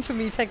blind for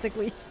me,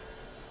 technically.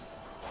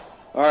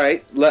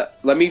 Alright,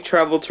 let me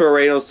travel to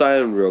Orenos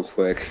Island real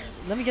quick.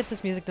 Let me get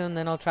this music done,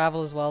 then I'll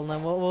travel as well, and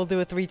then we'll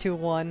do a 3, 2,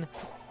 1.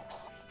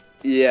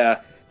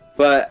 Yeah,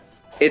 but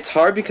it's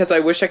hard because I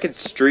wish I could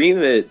stream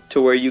it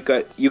to where you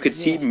could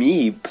see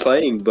me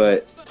playing,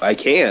 but I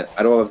can't.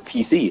 I don't have a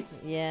PC.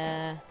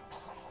 Yeah.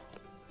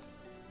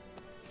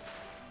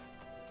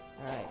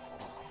 Alright.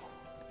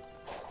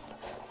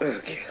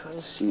 Okay,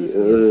 let's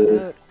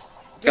see.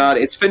 God,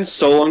 it's been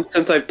so long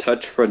since I've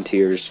touched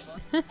Frontiers.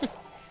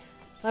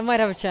 I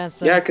might have a chance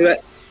then. Yeah, cause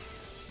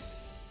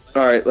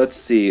Alright, let's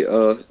see.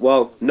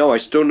 Well, no, I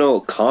still know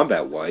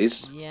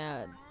combat-wise.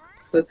 Yeah.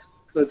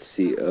 Let's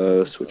see.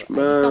 Switch I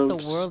just got the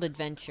maps. World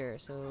Adventure,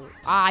 so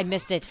I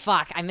missed it.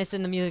 Fuck, I missed it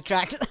in the music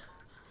tracks.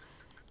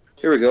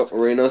 Here we go.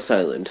 Reynos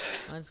Island.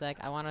 One sec,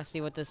 I want to see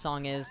what this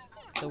song is.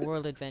 The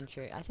World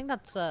Adventure. I think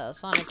that's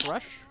Sonic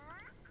Rush,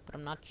 but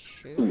I'm not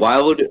sure.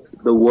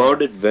 The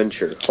World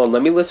Adventure. Hold on,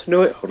 let me listen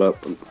to it. Hold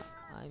up.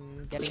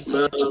 I'm getting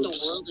to it.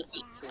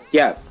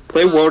 Yeah,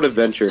 play World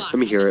Adventure. Let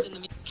me hear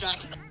it.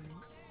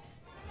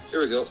 Here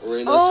we go.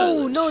 Reynos Oh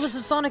Island. no, this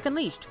is Sonic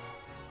Unleashed.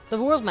 The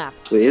world map.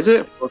 Wait, is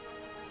it?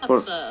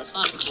 That's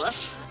Sonic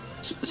Rush.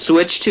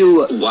 Switch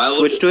to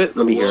Switch to it.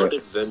 Let me hear it.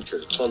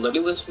 Adventure. Hold on, let me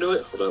listen to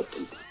it. Hold up.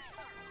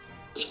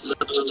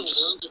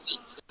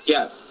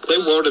 Yeah, play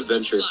World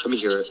Adventure. Let me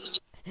hear it.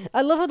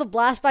 I love how the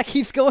blast back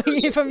keeps going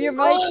in from your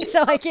mic,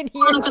 so I can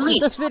hear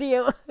the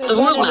video again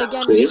and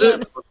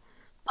again.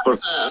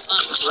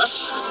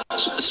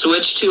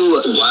 Switch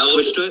to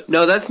Switch to it.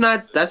 No, that's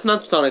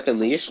not Sonic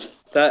Unleashed.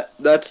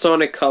 That's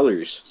Sonic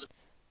Colors.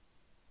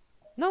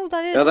 No,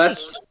 that is. No,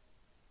 that's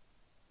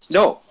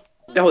no.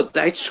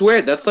 I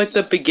swear that's like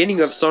the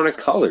beginning of Sonic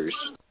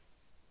Colors.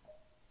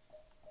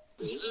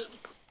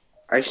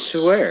 I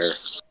swear.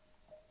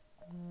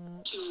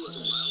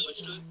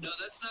 No,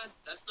 that's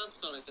not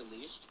Sonic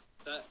Unleashed.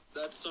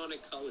 That's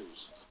Sonic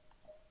Colors.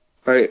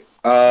 Alright,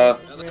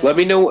 let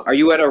me know, are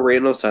you at a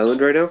Reynos Island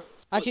right now?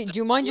 Actually, do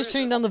you mind just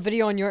turning down the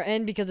video on your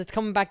end because it's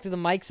coming back to the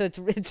mic, so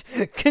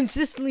it's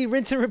consistently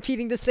rinse and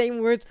repeating the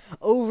same words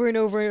over and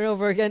over and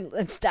over again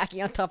and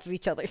stacking on top of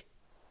each other.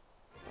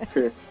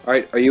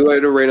 Alright, are you at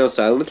a Reynos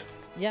Island?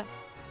 Yeah.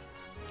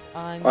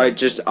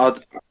 Alright,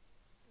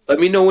 let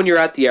me know when you're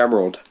at the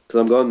Emerald, because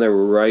I'm going there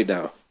right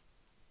now.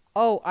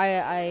 Oh,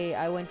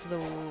 I went to the...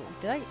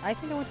 I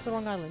think I went to the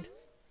wrong island.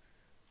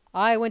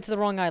 I went to the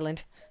wrong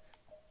island.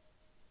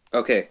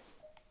 Okay.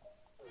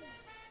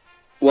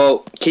 Well,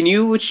 can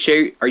you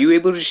share... Are you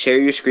able to share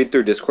your screen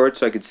through Discord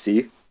so I could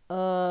see?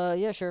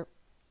 Yeah, sure.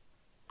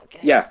 Okay.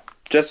 Yeah,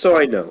 just so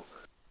I know.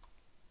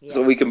 Yeah.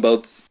 So we can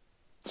both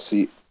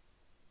see.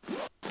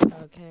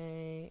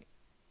 Okay.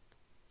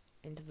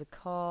 Into the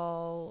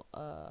call.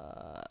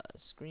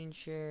 Screen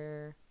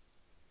share.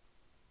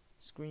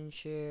 Screen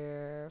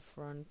share.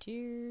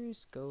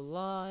 Frontiers. Go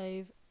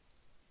live.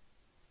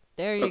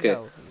 There you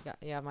go. You got,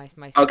 yeah, my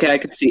Okay, I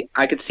can see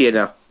it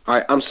now.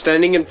 Alright, I'm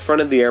standing in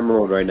front of the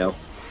Emerald right now.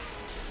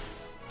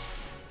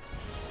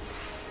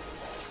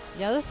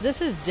 Yeah,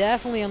 this is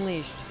definitely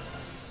Unleashed.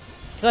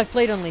 Because I've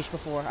played Unleashed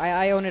before.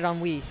 I own it on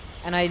Wii.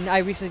 And I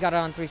recently got it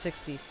on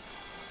 360.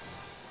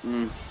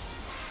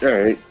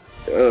 Alright.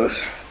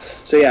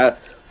 So yeah.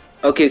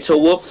 Okay, so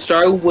we'll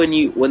start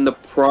when the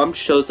prompt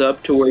shows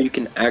up to where you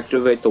can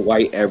activate the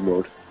white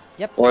emerald.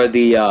 Yep. Or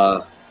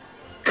the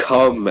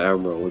cum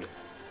emerald.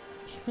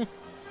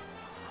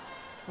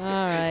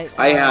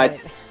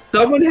 Alright.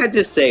 Someone had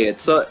to say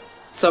it, so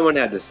someone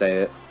had to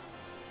say it.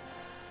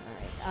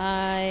 Alright.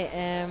 I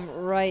am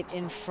right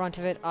in front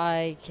of it.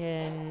 I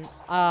can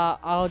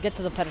I'll get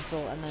to the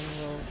pedestal and then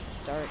we'll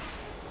start.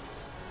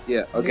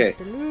 Yeah, okay.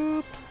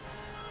 Loop.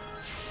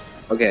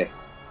 Okay.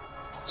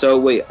 So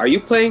wait, are you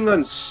playing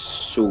on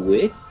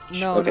Switch?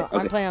 No, okay, no, okay.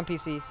 I'm playing on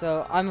PC,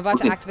 so I'm about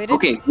to activate it.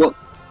 Okay, well,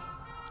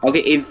 okay,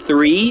 in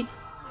 3,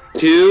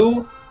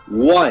 2,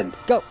 1.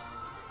 Go.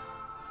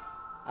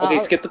 Okay,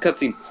 skip the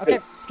cutscene. Okay,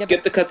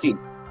 skip the cutscene.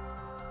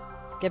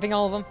 Skipping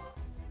all of them.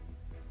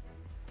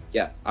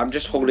 Yeah, I'm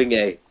just holding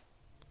A.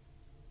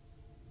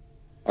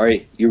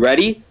 Alright, you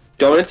ready?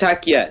 Don't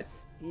attack yet.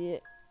 Yeah.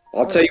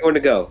 I'll tell you when to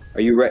go.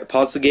 Are you ready?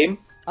 Pause the game?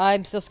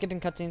 I'm still skipping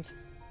cutscenes.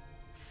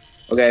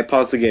 Okay,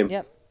 pause the game.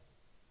 Yep.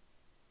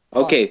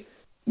 Okay,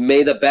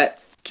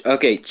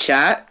 Okay,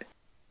 chat.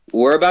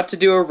 We're about to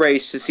do a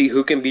race to see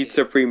who can beat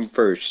Supreme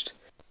first.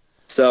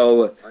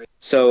 So,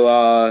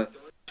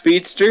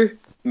 Speedster,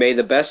 may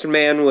the best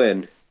man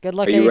win. Good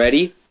luck, Are you Ace.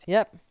 ready?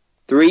 Yep.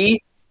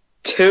 3,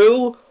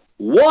 2,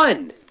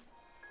 1.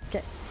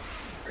 Okay.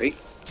 Ready?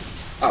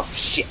 Oh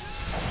shit.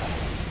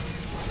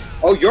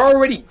 Oh, you're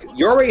already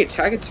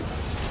attacking.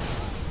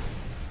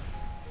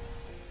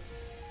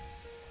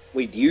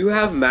 Wait, do you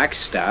have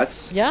max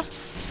stats? Yeah.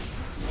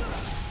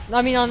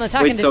 I mean, on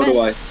attack and so defense.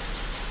 do I.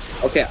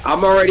 Okay,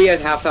 I'm already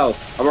at half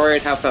health.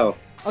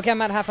 Okay,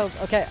 I'm at half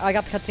health. Okay, I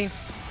got the cutscene.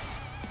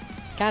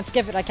 Can't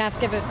skip it. I can't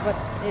skip it, but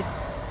it.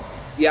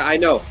 Yeah, I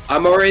know.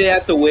 I'm already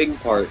at the wing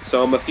part,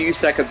 so I'm a few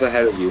seconds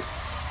ahead of you.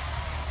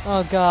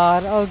 Oh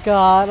god! Oh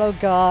god! Oh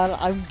god!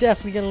 I'm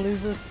definitely gonna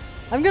lose this.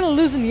 I'm gonna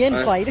lose in the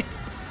end fight.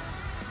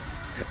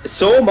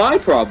 So am I,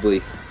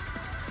 probably.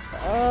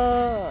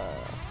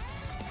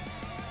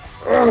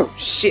 Oh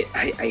shit!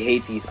 I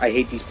hate these. I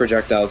hate these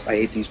projectiles. I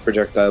hate these.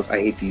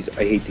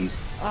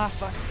 Ah,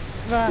 fuck.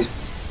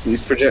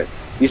 These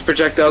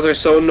projectiles are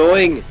so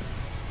annoying.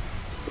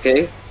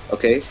 Okay.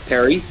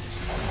 Parry.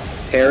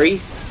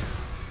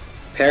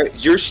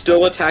 You're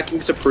still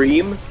attacking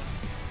Supreme?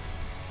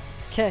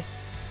 Okay.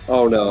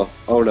 Oh no,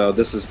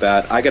 this is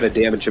bad. I gotta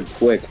damage him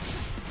quick.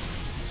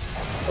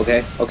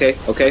 Okay.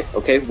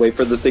 Wait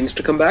for the things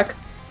to come back.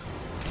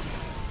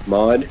 Come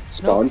on.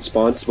 Spawn.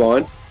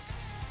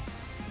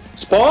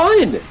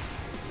 Spawn!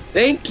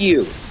 Thank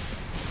you!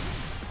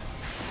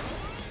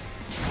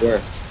 Where?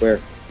 Where?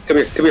 Come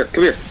here, come here,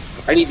 come here.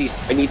 I need these.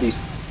 I need these.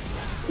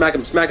 Smack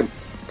him, smack him.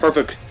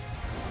 Perfect.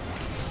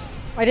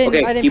 I didn't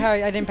Okay,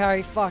 parry, I didn't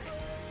parry, fuck.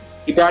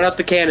 He brought out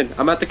the cannon.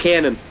 I'm at the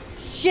cannon.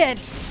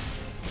 Shit!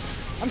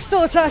 I'm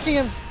still attacking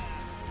him!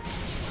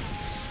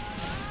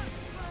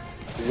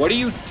 What are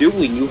you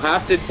doing? You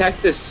have to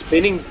attack the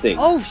spinning thing.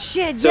 Oh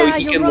shit, so yeah,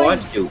 he you're can right!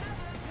 launch you.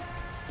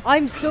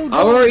 I'm so dumb.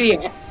 I'm already...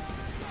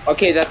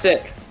 Okay, that's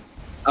it.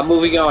 I'm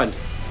moving on.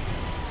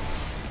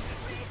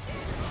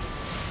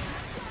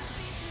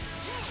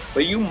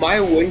 But you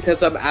might win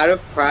because I'm out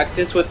of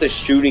practice with the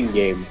shooting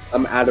game.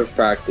 I'm out of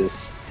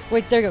practice.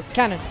 Wait, there you go,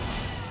 cannon.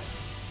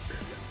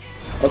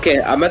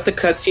 Okay, I'm at the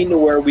cutscene to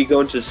where we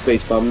go into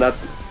space, but I'm not...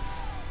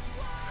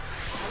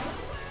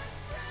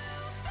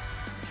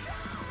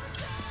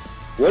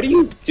 What are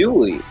you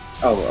doing?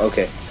 Oh,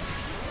 okay.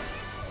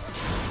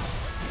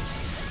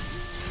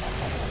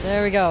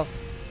 There we go.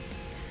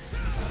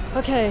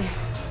 Okay.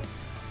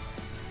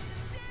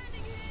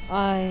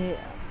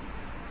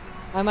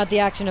 I'm at the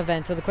action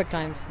event, so the quick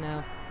times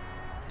now.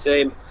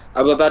 Same.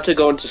 I'm about to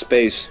go into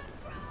space.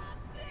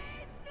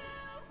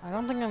 I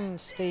don't think I'm in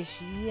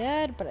space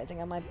yet, but I think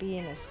I might be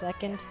in a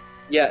second.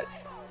 Yeah,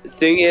 the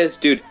thing is,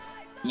 dude,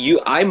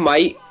 I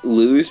might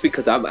lose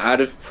because I'm out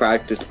of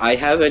practice. I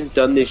haven't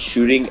done this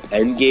shooting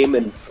endgame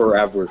in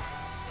forever.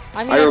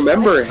 I mean, I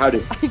remember how to...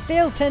 I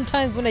failed 10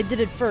 times when I did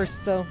it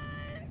first, so...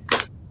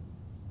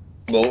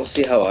 Well, we'll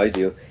see how I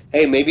do.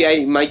 Hey, maybe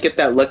I might get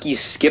that lucky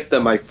skip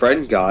that my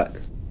friend got.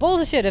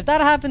 Bullshit, if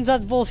that happens,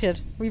 that's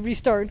bullshit. We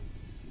restart.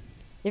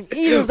 If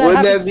either of that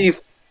Wouldn't happens... that be...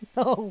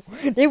 No,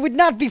 it would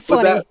not be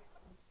funny.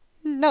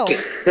 No.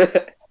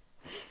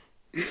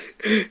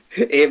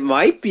 It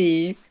might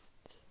be.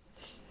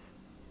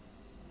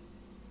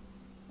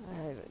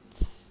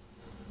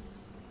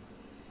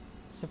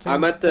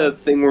 I'm at the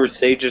thing where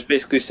Sage is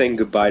basically saying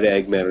goodbye to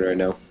Eggman right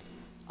now.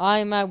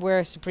 I'm at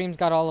where Supreme's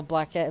got all the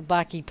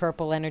blacky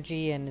purple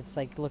energy, and it's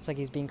like looks like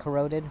he's being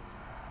corroded.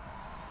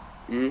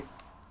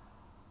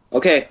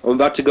 Okay, I'm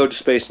about to go to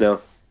space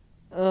now.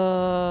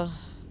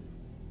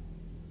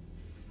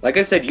 Like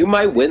I said, you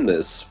might win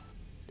this.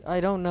 I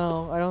don't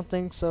know. I don't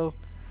think so.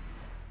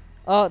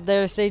 Oh,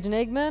 there's Sage and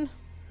Eggman?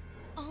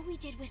 All we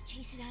did was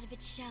chase it out of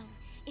its shell.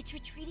 It's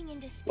retreating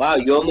into space. Wow,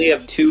 you only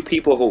have 2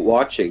 people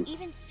watching.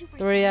 Even Super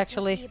 3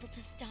 actually. Be able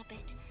to stop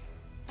it.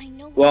 I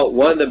know. Well,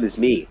 one of them is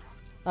me.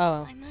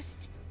 Oh. I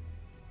must. So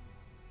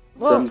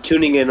Well, I'm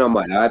tuning in on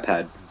my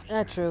iPad.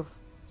 that's true.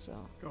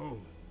 So.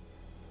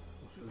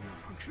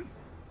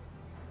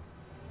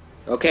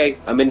 Okay,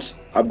 I'm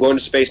going to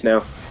space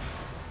now.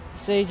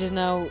 Sage is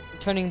now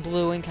turning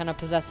blue and kind of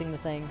possessing the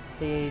thing,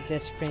 the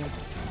Supreme.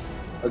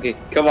 Okay,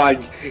 come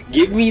on,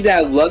 give me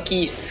that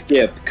lucky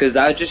skip, cause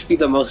that'd just be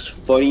the most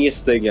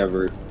funniest thing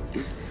ever.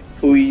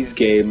 Please,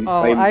 game.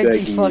 Oh, I'm I'd be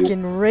begging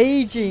fucking you.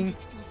 raging.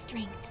 Its full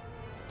strength.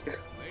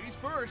 Ladies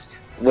first.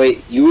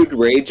 Wait, you would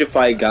rage if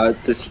I got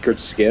the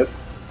secret skip?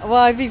 Well,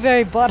 I'd be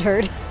very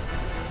butthurt.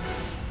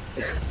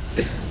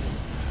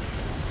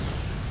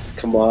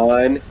 Come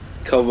on.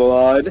 Come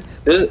on.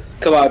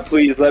 Come on,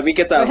 please, let me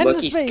get that We're heading to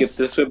lucky space. skip.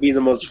 This would be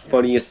the most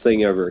funniest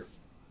thing ever.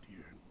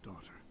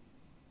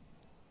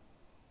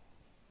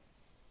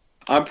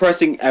 I'm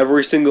pressing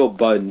every single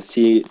button,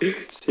 see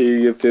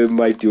if it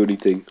might do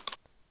anything.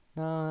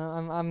 No,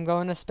 I'm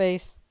going to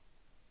space.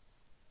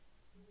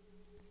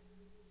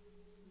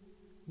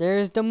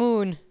 There's the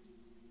moon.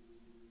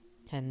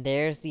 And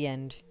there's the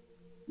end.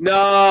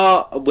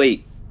 No,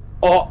 wait.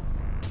 Oh,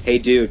 hey,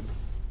 dude.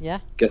 Yeah?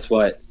 Guess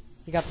what?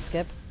 You got the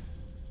skip?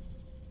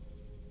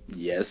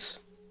 Yes.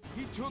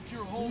 He took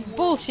your whole world.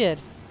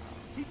 Bullshit.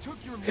 He took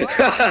your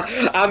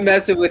life. I'm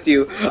messing with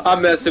you.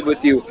 I'm messing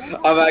with you.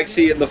 I'm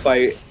actually in the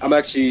fight. I'm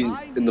actually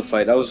in the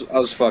fight. I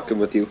was fucking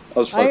with you. I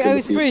was fucking I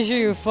was with pretty sure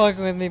you were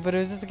fucking with me, but it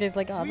was just a case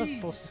like, oh,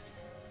 that's bullshit.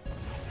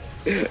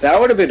 you. That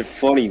would have been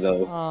funny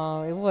though.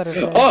 Oh, it would have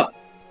been. Oh.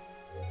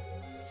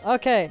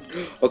 Okay.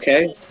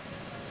 Okay.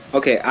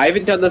 Okay. I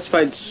haven't done this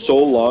fight in so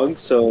long,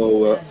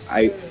 so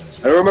I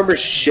don't remember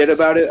shit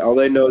about it. All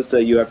I know is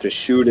that you have to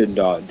shoot and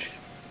dodge.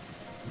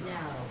 Now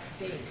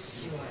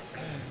face your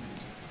end.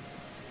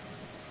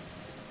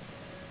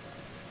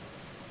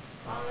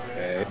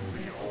 Okay.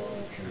 The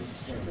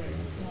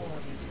all-consuming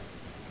void.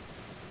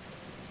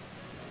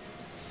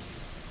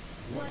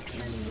 What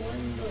can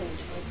one bolt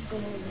of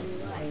golden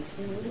light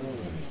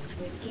illuminate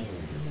within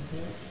the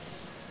abyss?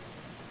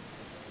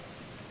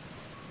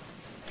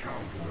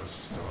 Countless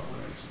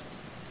stars,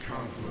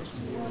 countless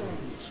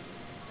worlds,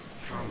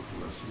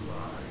 countless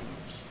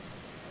lives.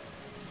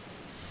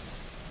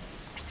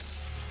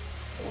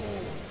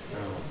 All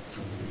fell to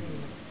me,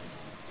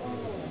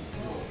 all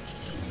brought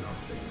to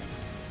nothing.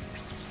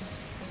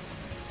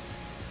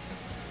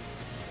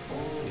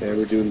 Okay,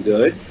 we're doing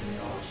good.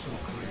 Chaos of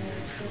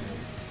creation.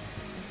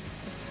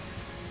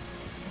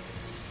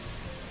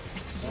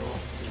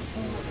 Brought to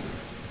order,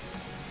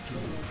 to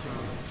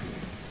neutrality,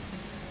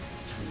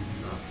 to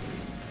nothing.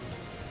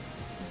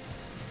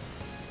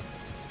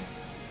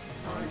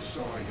 I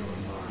saw your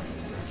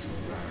mind as you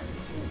ran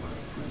through my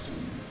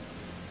prison.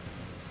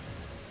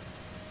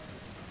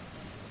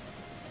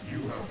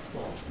 have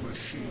fought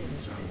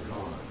machines and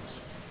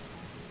gods.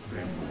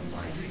 They were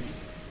mighty.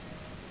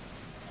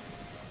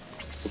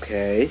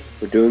 Okay,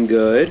 we're doing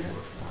good. They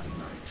were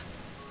finite.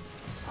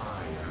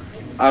 I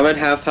am I'm at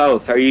half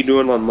health. How are you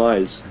doing on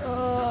lives?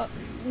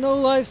 No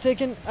lives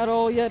taken at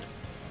all yet.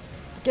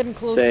 Getting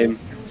close. Same.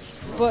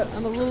 But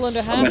I'm a little under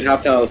I'm at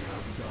half. half health.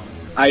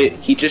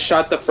 He just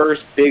shot the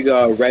first big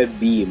red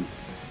beam.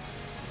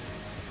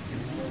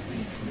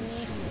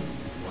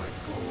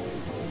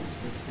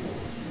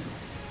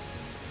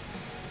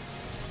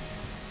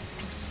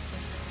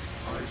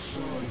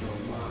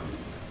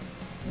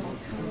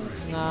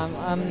 Nah,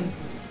 I'm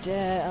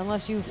dead.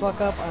 Unless you fuck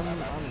up, I'm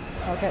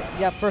okay.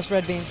 Yeah, first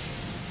red beam.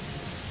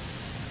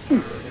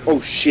 Oh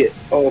shit!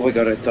 Oh my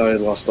god! I thought I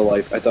lost a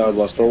life. I thought I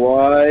lost a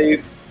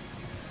life.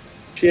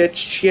 Shit!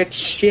 Shit!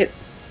 Shit!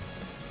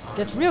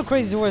 Gets real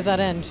crazy towards that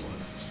end.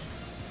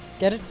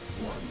 Get it?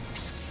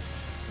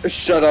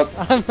 Shut up!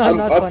 I'm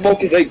not funny.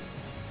 focusing.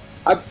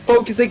 I'm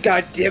focusing.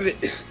 God damn it!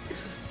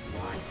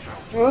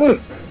 Ugh.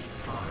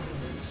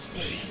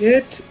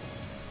 Shit!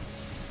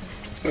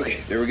 Okay,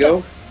 there we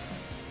go.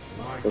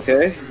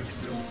 Okay.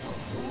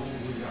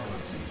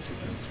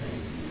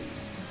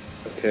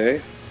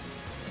 Okay.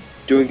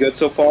 Doing good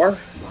so far?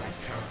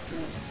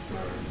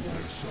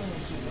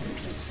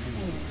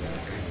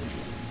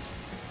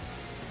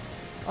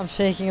 I'm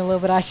shaking a little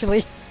bit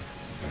actually.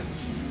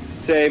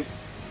 Same.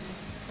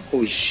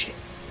 Holy shit.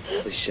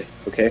 Holy shit.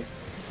 Okay.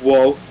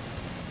 Whoa.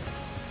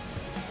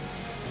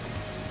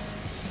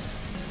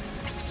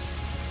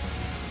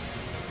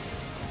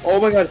 Oh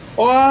my god.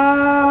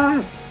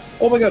 Ah!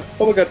 Oh my god.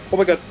 Oh my god. Oh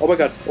my god. Oh my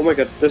god. Oh my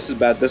god. This is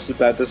bad. This is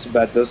bad. This is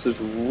bad. This is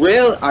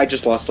real. I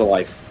just lost a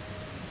life.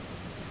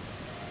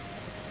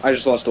 I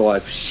just lost a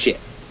life. Shit.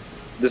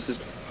 This is...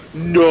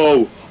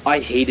 No! I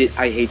hate it.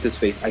 I hate this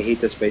face. I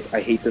hate this face. I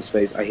hate this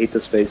face. I hate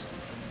this face.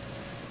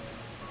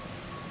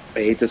 I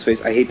hate this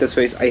face. I hate this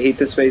face. I hate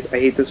this face. I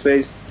hate this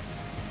face.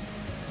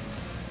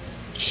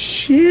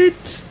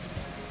 Shit!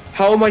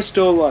 How am I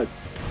still alive?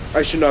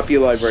 I should not be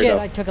alive right Shit,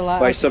 now. I took a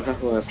lot. But I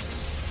somehow alive.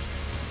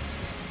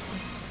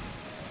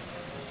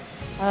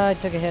 I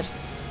took a hit.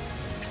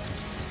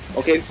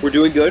 Okay, we're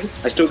doing good.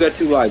 I still got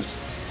 2 lives.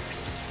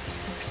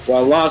 Well,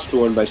 I lost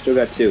 1, but I still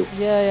got 2.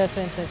 Yeah,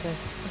 same.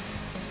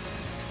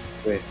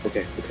 Wait,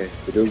 okay.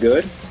 We're doing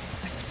good.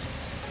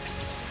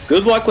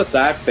 Good luck with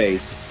that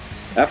face.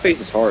 That face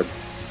is hard.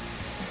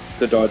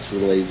 The dodge for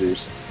the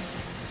lasers.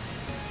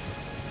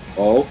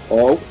 Oh.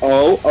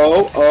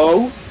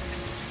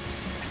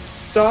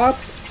 Stop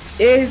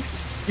it,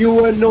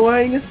 you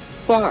annoying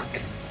fuck.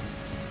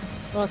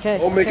 Okay.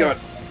 Oh my okay. god.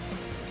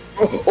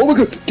 Oh my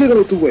god, get out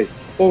of the way.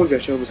 Oh my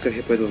gosh, I almost got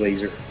hit by the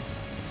laser.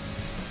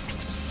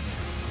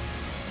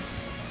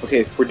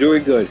 Okay, we're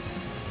doing good.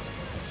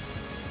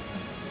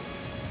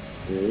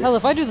 Hell,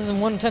 if I do this in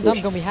one attempt,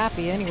 I'm gonna be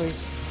happy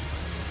anyways.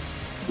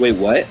 Wait,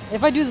 what?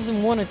 If I do this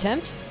in one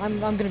attempt, I'm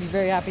gonna be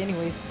very happy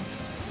anyways.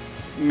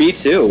 Me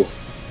too.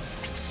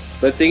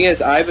 But the thing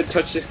is, I haven't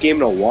touched this game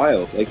in a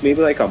while. Like,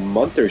 maybe like a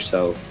month or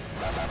so.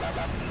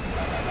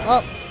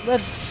 Oh,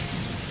 red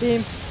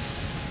beam.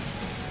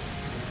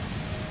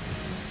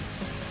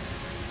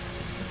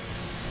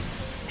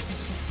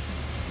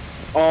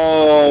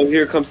 Oh,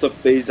 here comes the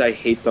phase I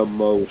hate the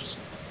most.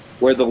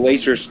 Where the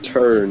lasers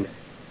turn.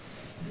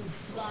 You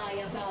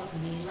fly about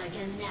me like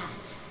a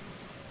gnat.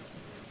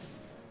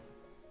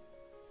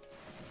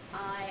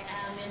 I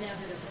am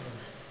inevitable.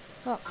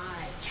 Oh.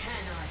 I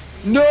cannot.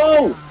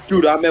 No!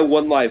 Dude, I'm at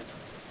 1 life.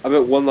 I'm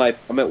at 1 life.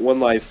 I'm at 1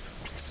 life.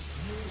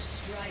 You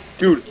strike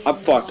Dude, the I'm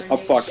fucked. I'm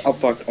fucked. I'm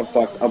fucked. I'm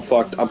fucked. I'm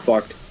fucked. I'm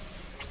fucked. It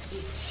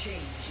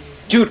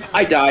changes. Dude,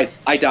 I died.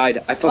 I died.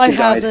 I I fucking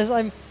have died. this.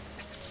 I'm.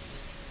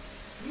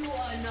 You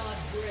are not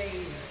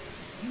brave.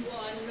 You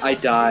are not I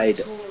died.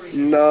 victorious.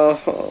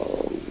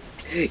 No.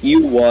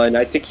 You won.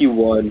 I think you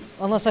won.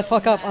 Unless I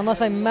fuck up.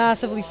 Unless I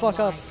massively fuck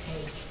up.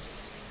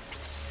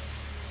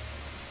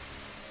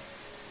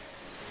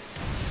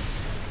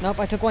 Nope,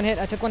 I took 1 hit.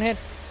 I took 1 hit.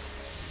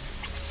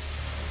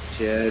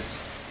 Shit.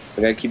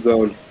 I gotta keep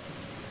going.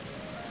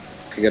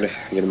 I gotta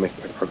make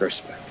my progress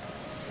back.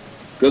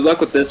 Good luck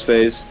with this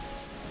phase.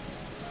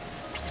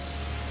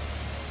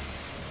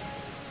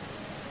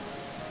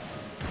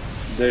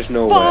 There's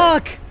no way.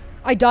 Fuck!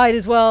 I died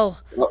as well.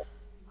 Oh.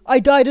 I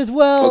died as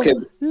well. Okay.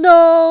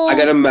 No. I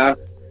got a map.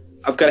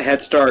 I've got a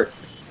head start.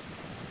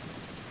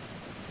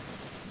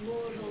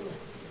 Mortal,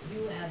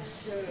 you have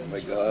served Oh my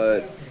your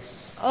god.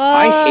 purpose.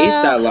 I hate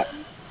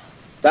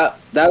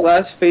that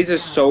last phase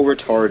is so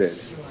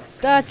retarded.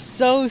 That's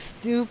so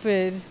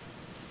stupid.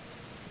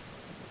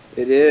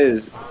 It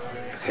is.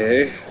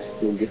 Okay.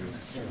 We'll get-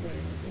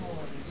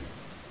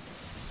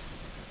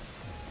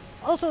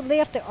 Also, lay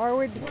off the R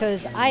word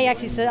because I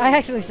actually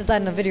said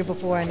that in a video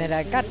before and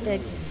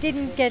it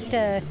didn't get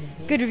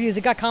good reviews.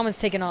 It got comments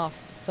taken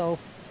off. So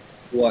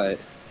What?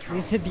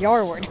 they did the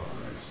R word.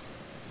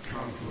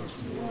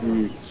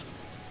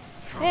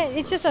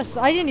 It's just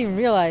I didn't even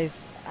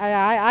realize.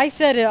 I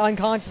said it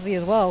unconsciously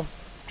as well.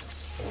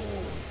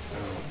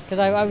 Because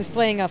I was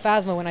playing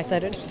Phasma when I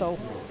said it, so.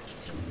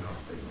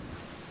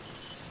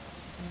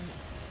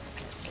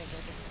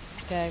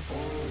 Okay.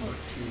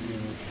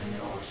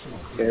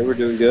 Okay, we're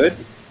doing good.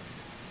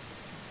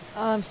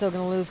 I'm still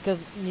gonna lose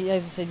because, as I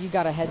said, you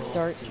got a head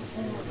start.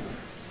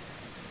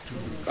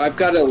 I've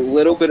got a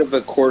little bit of a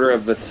quarter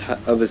of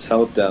his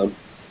health down.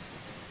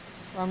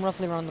 I'm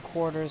roughly around the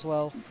quarter as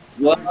well.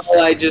 Well,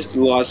 I just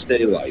lost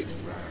a life.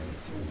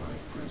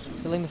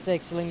 Silly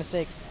mistakes, silly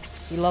mistakes.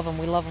 We love them,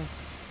 we love them.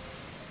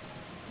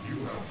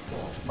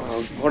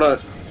 Hold on.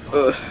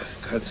 Ugh,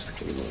 God, this is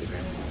getting annoying.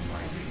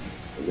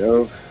 There we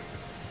go.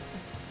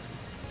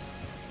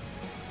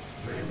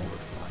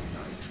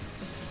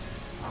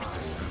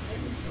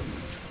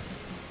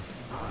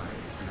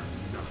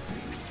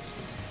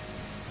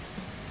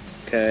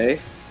 Okay.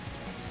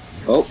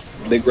 Oh,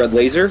 big red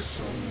laser.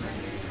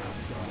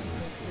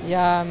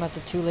 Yeah, I'm at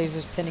the 2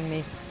 lasers pinning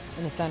me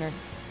in the center.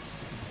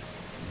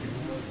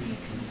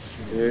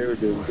 Okay, we're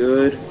doing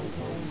good.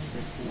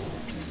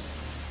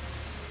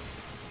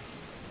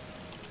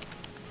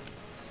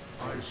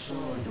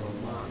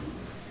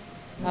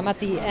 I'm at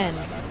the end.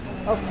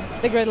 Oh,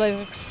 big red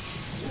laser.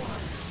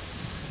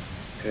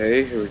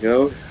 Okay, here we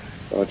go.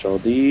 Dodge all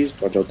these,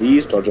 dodge all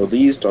these, dodge all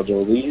these, dodge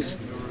all these.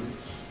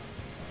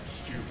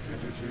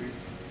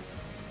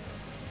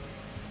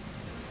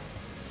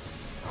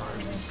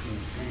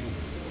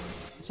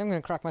 So I'm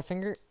gonna crack my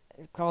finger.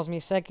 It calls me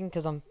a second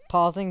because I'm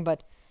pausing,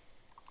 but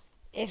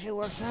if it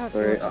works out,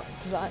 Alright,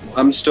 because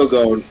I'm still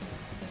going.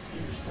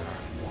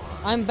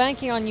 I'm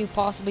banking on you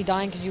possibly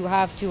dying because you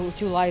have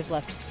two lives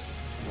left.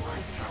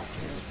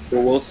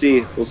 Well, we'll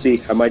see. We'll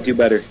see. I might do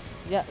better.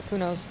 Yeah, who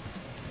knows?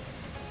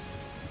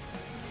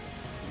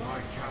 My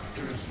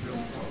captors built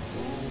a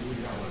whole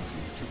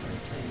reality to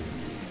contain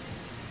me.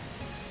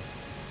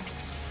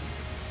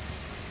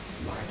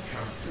 My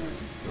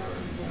captors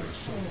burned their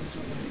souls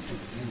away to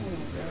fuel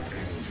their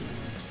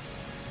engines.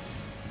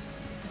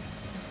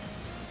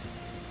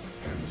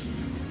 And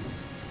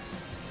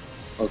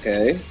you?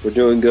 Okay, we're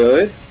doing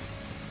good.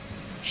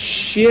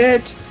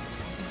 Shit!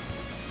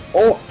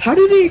 Oh, how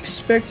do they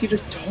expect you to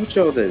dodge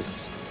all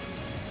this?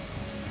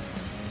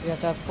 So you have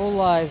to have full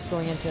lives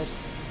going into it.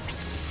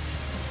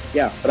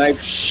 Yeah, but I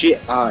have shit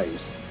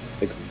eyes.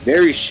 Like,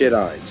 very shit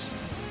eyes.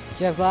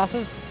 Do you have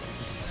glasses?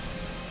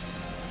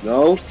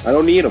 No, I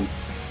don't need them.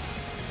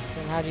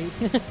 Then how do you...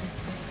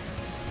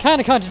 It's kind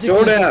of contradicting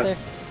Don't yourself ask.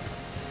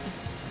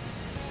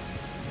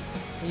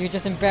 there. You're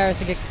just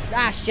embarrassed to get...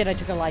 Ah, shit, I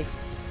took a life.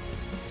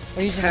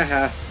 Are you just...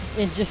 Haha.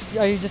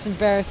 Are you just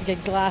embarrassed to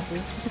get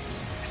glasses?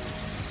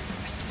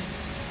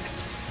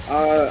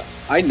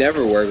 I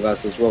never wear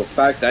glasses. Well, in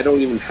fact, I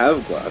don't even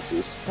have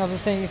glasses. I was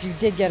saying if you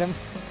did get them.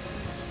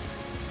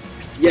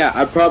 Yeah,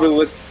 I probably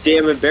look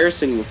damn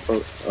embarrassing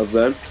of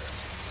them.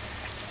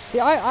 See,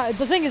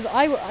 the thing is,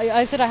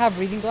 I said I have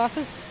reading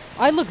glasses.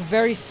 I look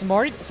very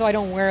smart, so I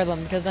don't wear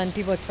them, because then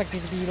people expect me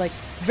to be, like,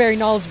 very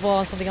knowledgeable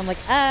on something. I'm like,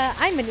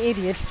 I'm an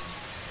idiot.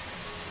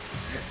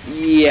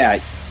 Yeah,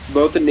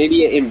 both an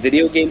idiot in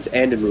video games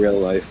and in real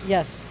life.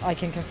 Yes, I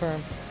can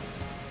confirm.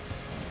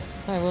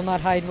 I will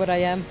not hide what I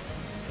am.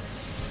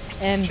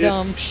 And,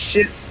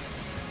 Shit.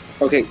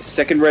 Okay,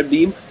 second red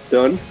beam,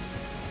 done.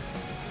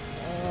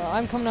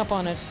 I'm coming up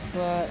on it,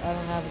 but I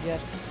don't have it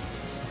yet.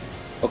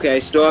 Okay, I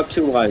still have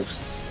 2 lives.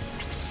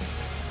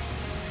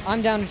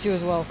 I'm down to 2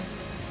 as well.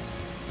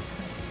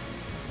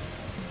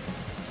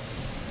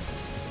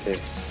 Okay.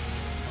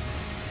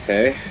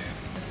 Okay.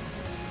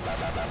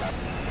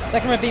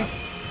 Second red beam.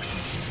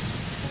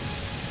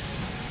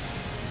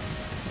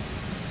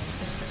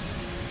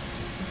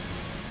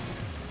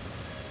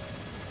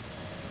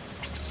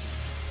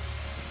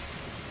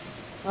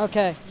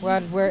 Okay, we're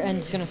at where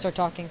End's gonna start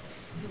talking.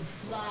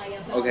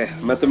 Okay,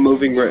 I'm at the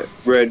moving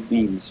red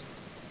beams.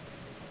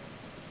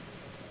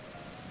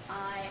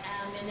 I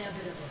am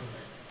inevitable.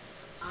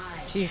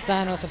 She's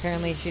Thanos,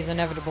 apparently. She's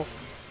inevitable.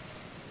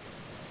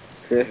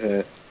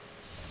 You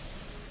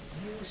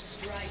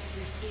strike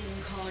this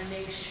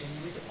incarnation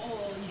with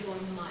all your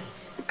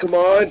might. Come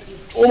on.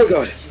 Oh my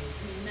god.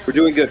 We're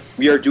doing good.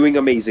 We are doing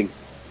amazing.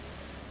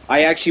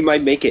 I actually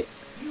might make it.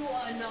 You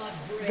are not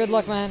brave. Good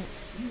luck, man.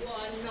 You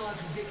are not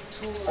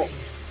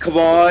victorious. Come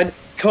on.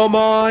 Come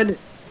on.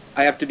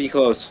 I have to be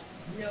close.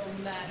 No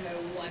matter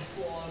what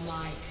form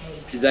I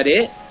take. Is that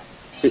it?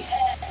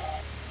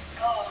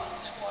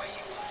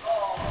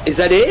 Is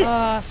that it?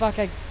 Fuck,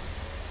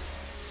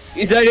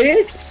 Is that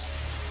it?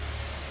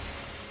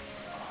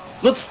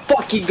 Let's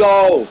fucking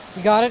go.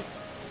 You got it?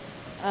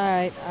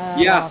 Alright,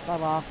 Yeah. I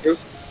lost.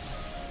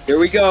 Here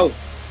we go.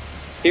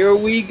 Here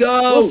we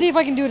go. We'll see if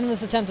I can do it in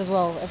this attempt as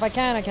well. If I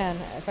can, I can.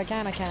 If I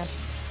can, I can.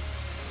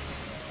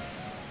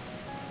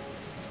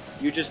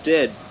 You just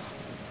did.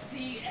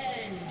 The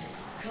end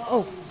comes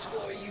Oh.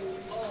 for you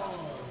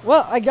all.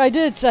 Well, I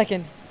did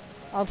second.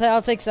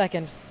 I'll take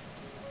second.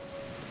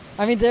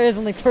 I mean, there is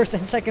only first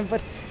and second,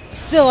 but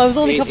still, I was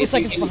only a couple If you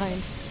seconds can-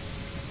 behind.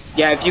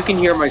 Yeah, if you can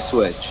hear my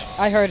switch.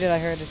 I heard it, I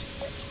heard it.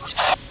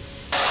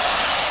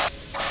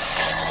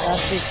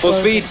 That's the Full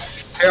explosion. speed.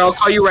 Here, I'll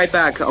call you right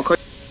back. I'll call.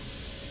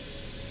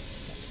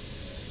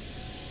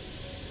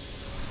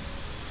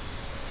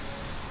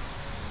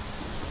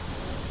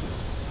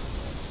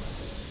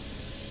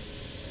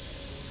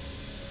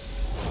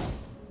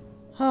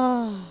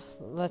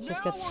 let's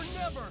just get. Now or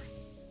never.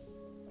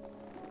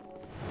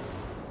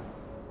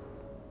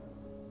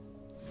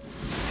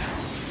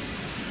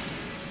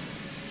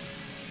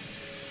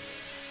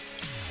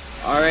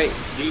 Alright,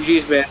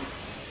 GG's, man.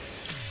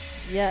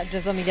 Yeah,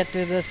 just let me get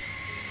through this.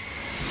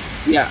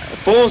 Yeah,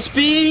 full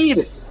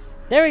speed!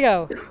 There we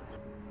go.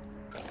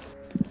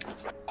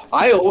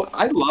 I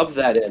love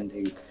that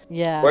ending.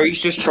 Yeah. Where he's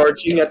just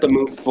charging at the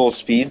moon full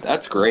speed.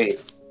 That's great.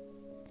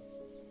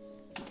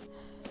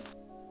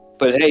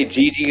 But hey,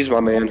 GG's,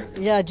 my man.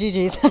 Yeah,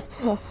 GG's.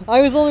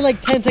 I was only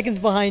like 10 seconds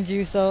behind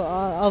you, so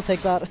I'll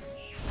take that.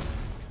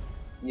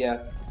 Yeah,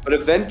 but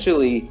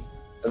eventually,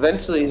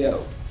 once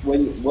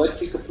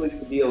you complete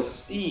the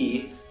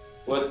DLC,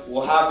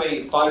 we'll have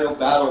a final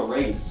battle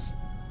race.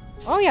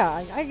 Oh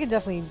yeah, I could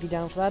definitely be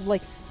down for that.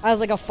 Like, as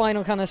like a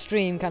final kind of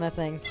stream kind of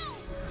thing.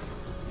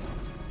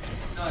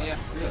 Oh yeah,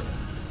 really.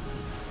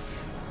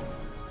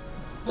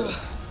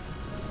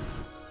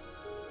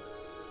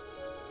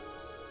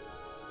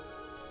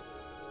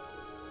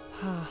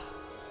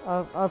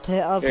 I'll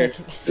take it.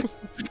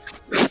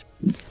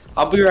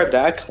 I'll be right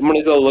back. I'm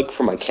gonna go look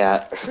for my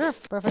cat. Sure,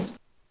 perfect.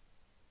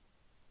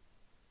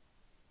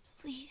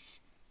 Please,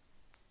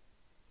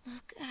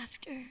 look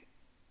after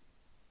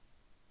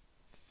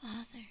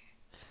Father.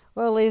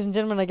 Well, ladies and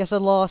gentlemen, I guess I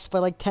lost by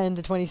like 10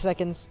 to 20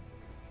 seconds.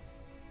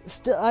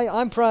 Still,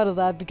 I'm proud of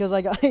that because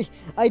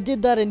I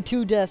did that in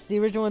 2 deaths. The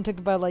original one took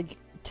about like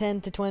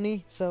 10 to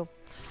 20, so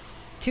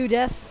 2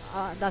 deaths.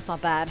 That's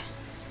not bad.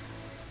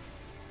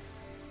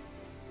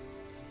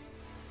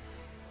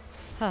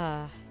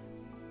 Ha.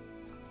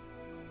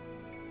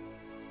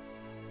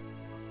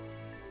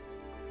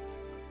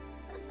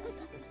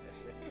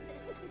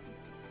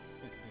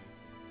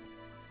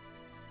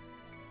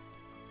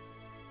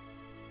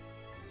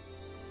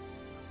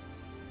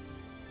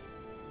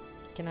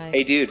 Can I?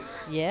 Hey, dude.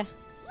 Yeah.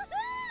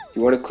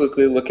 You want to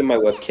quickly look at my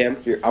webcam?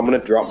 I'm gonna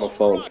drop my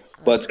phone,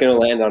 but it's gonna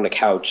land on the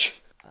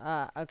couch.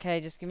 Okay,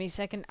 just give me a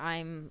second.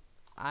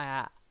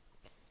 Let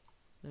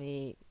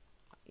me.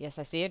 Yes,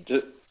 I see it.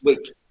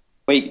 Wait.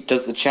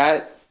 Does the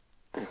chat?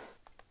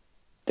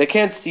 They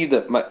can't see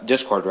my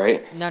Discord,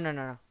 right?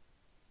 No.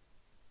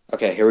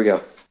 Okay, here we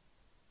go.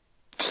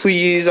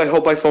 Please, I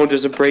hope my phone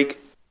doesn't break.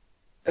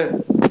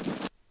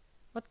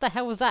 What the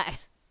hell was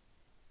that?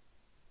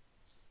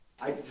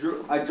 I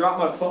dropped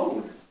my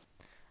phone.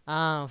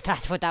 Oh,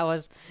 that's what that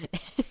was.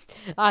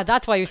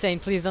 That's why you're saying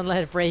please don't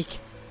let it break.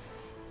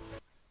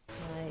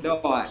 Nice. No,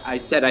 I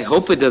said I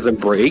hope it doesn't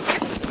break.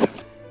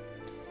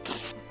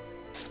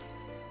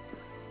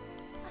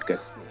 Good.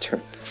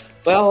 Turn.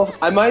 Well,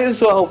 I might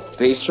as well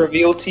face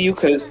reveal to you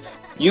because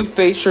you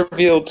face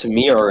revealed to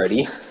me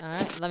already.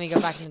 Alright, let me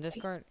go back into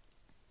Discord.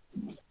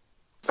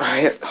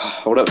 Alright,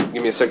 hold up.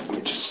 Give me a second. Let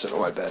me just sit on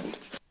my bed.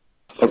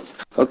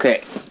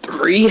 Okay,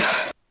 3,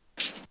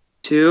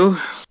 2.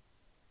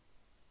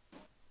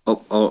 Oh,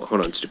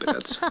 hold on, stupid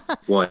nuts.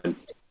 1.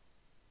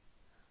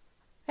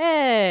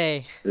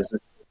 Hey!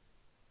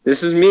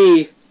 This is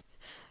me.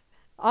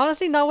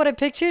 Honestly, not what I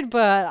pictured,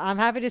 but I'm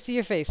happy to see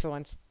your face for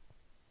once.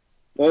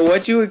 Well,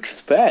 what'd you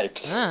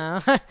expect?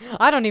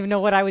 I don't even know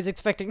what I was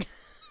expecting.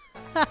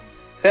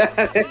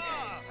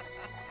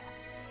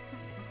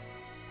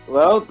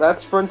 Well,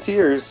 that's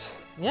Frontiers.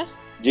 Yeah?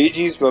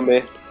 GG's, my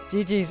man.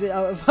 GG's.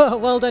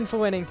 Well done for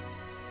winning.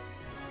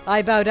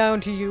 I bow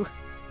down to you.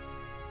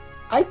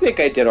 I think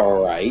I did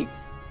alright.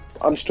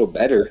 I'm still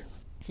better.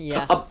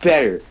 Yeah. I'm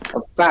better.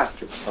 I'm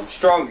faster. I'm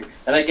stronger.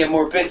 And I get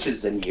more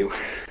bitches than you.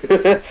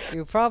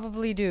 You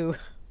probably do.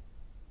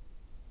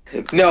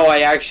 No,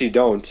 I actually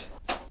don't.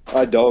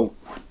 I don't.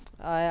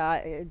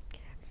 I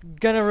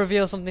gonna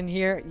reveal something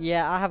here.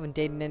 Yeah, I haven't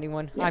dated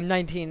anyone. I'm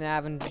 19 and I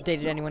haven't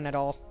dated anyone at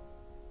all.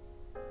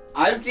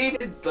 I've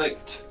dated like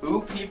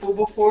 2 people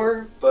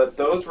before, but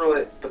those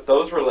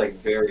were like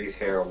very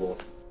terrible.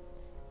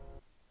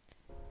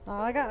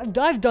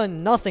 I've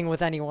done nothing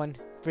with anyone,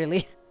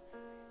 really.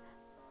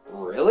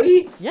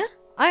 Really? Yeah,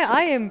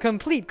 I am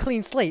complete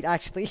clean slate,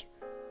 actually.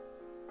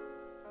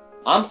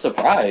 I'm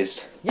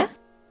surprised. Yeah,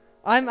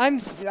 I'm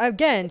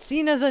again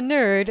seen as a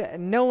nerd.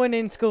 No one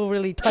in school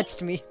really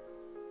touched me.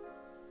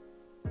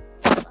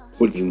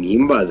 What do you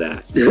mean by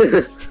that?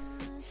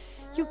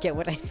 You get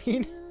what I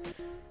mean.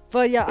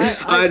 But yeah,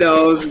 I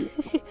know.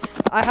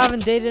 I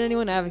haven't dated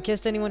anyone. I haven't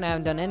kissed anyone. I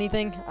haven't done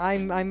anything.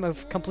 I'm a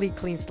complete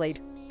clean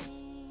slate.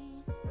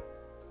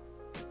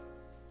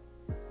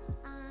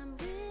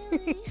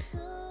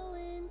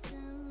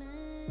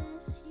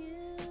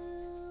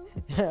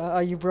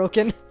 Are you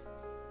broken?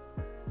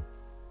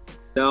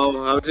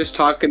 No, I'm just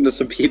talking to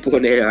some people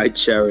in AI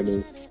chat right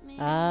now.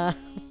 Ah.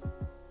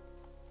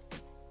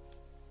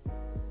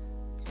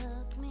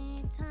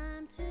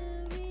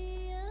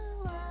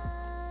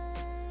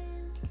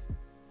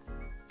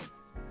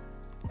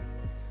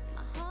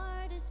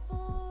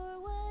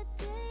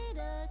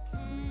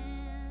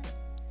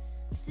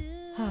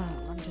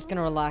 I'm just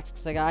gonna relax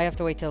because I have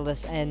to wait till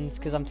this ends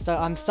because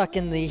I'm stuck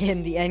in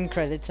the end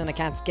credits and I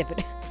can't skip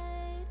it.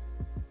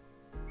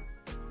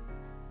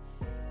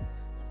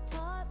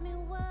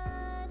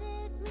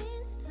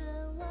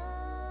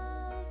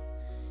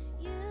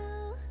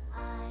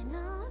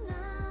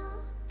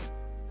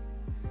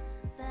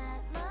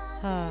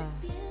 God,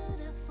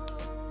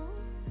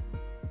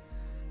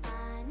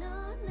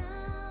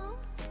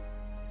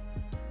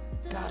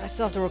 I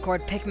still have to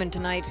record Pikmin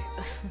tonight.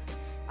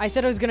 I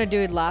said I was gonna do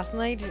it last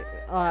night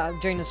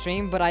during the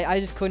stream, but I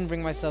just couldn't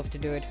bring myself to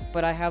do it.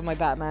 But I have my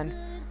Batman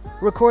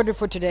recorded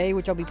for today,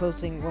 which I'll be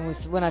posting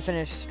when I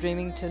finish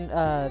streaming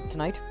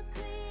tonight.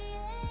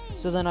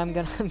 So then I'm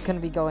gonna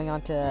be going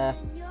on to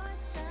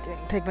doing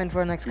Pikmin for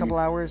the next couple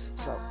hours.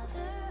 So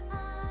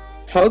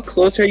How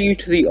close are you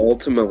to the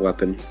ultimate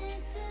weapon?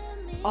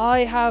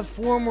 I have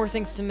 4 more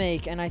things to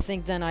make, and I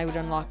think then I would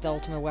unlock the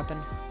ultimate weapon.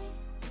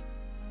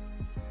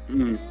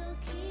 Hmm.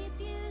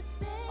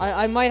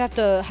 I might have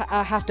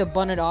to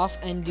bun it off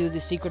and do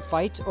the secret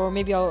fights, or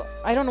maybe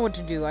I don't know what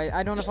to do.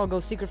 I don't know if I'll go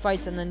secret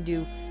fights and then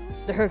do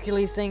the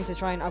Hercules thing to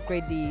try and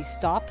upgrade the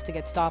stop to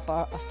get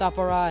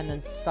Stopara and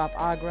then stop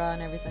Agra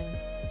and everything.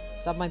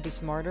 So that might be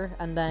smarter,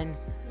 and then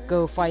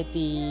go fight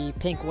the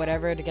pink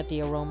whatever to get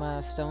the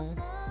Aroma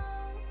Stone.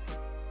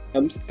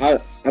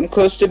 I'm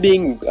close to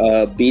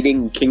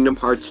beating Kingdom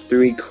Hearts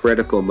 3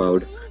 critical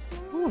mode.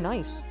 Ooh,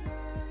 nice.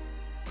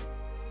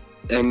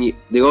 And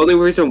the only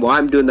reason why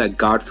I'm doing that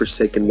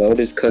godforsaken mode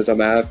is because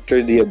I'm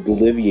after the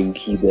Oblivion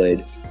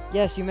Keyblade.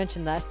 Yes, you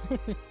mentioned that.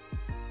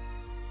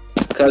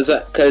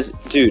 Cause,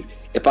 dude,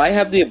 if I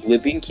have the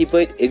Oblivion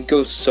Keyblade, it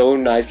goes so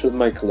nice with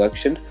my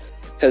collection.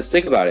 Cause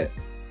think about it,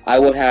 I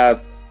would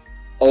have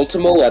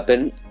Ultima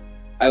Weapon,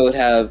 I would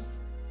have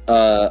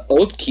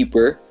Old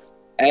Keeper,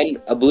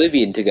 and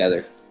Oblivion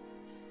together.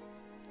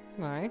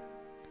 Alright.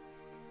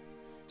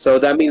 So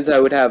that means I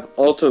would have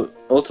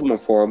Ultima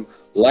Form,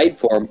 Light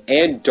Form,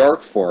 and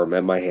Dark Form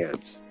at my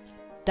hands.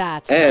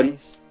 That's And-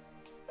 nice.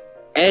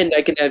 And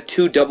I can have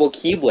 2 double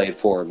Keyblade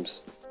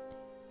forms.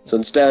 So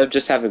instead of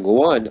just having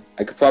 1,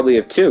 I could probably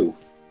have 2.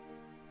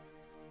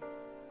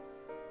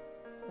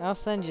 I'll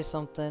send you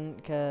something,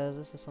 because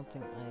this is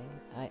something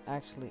I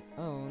actually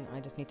own. I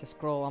just need to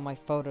scroll on my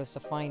photos to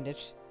find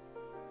it.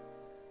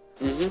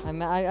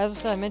 Mm-hmm. As I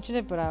said, I mentioned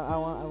it, but I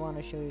want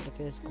to show you the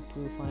physical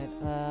proof on it.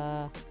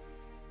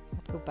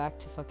 Let's go back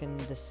to fucking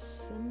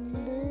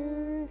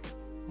December,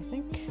 I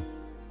think.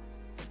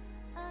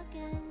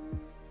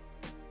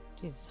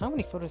 Jesus, how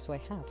many photos do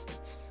I have?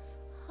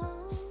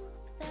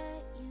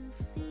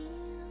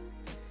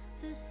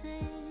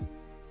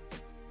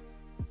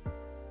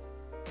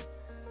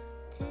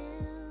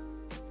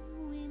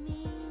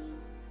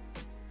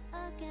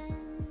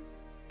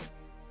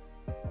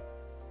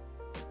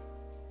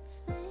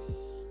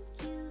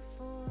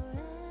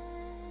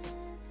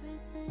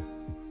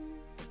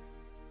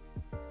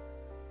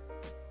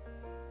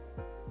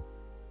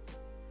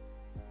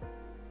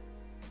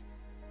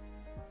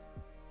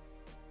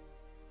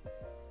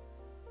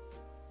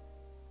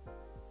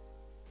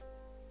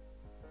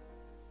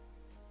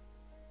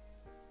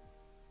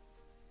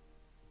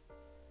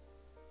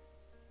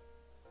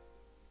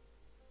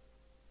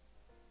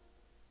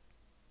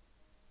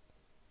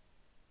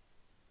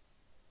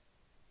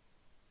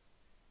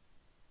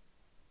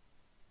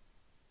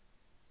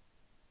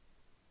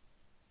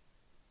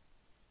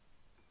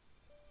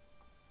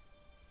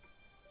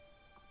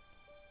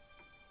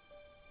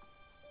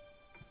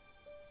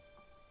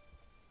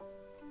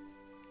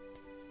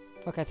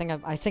 Fuck, I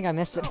think I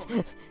missed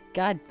it.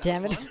 God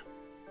damn it.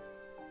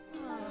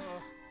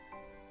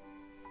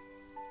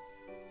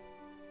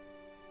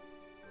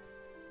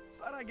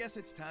 But I guess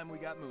it's time we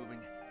got moving.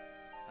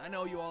 I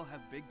know you all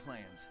have big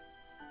plans.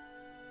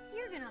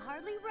 You're gonna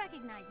hardly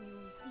recognize me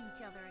when we see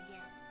each other again.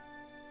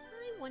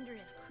 I wonder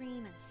if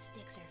cream and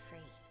sticks are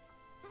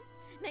free.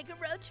 Make a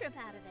road trip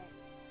out of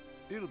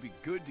it. It'll be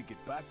good to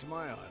get back to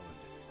my island.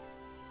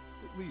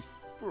 At least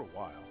for a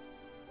while.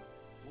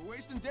 We're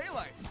wasting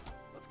daylight.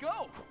 Let's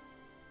go.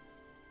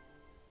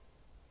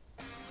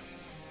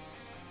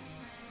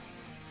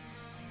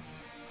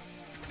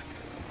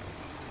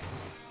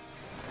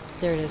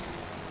 There it is.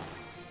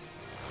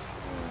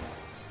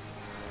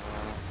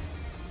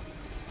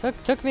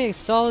 Took me a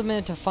solid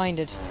minute to find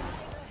it.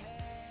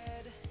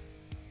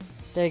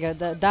 There you go.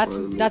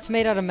 That's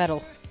made out of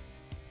metal.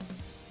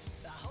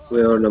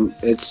 Well,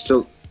 it's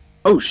still.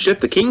 Oh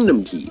shit! The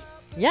Kingdom Key.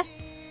 Yeah,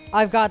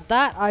 I've got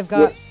that. I've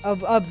got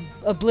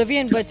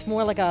Oblivion, but it's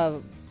more like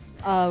a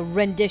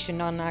rendition,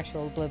 not an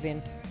actual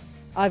Oblivion.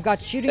 I've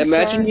got Shooting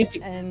Imagine Star you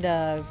can-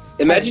 and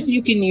Imagine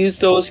you can use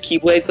those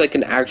Keyblades like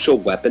an actual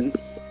weapon.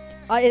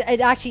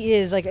 It actually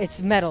is like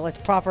it's metal. It's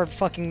proper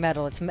fucking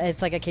metal. It's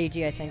like a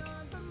kg, I think.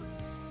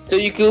 So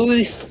you can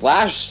literally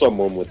slash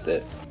someone with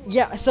it.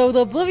 Yeah. So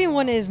the Oblivion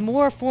one is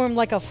more formed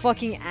like a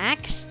fucking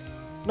axe,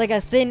 like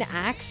a thin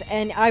axe.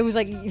 And I was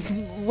like,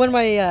 one of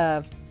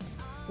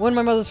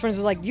my mother's friends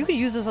was like, you could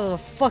use this as a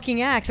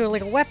fucking axe or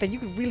like a weapon. You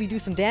could really do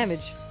some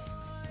damage.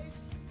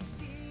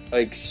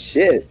 Like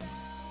shit.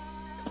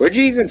 Where'd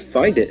you even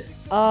find it?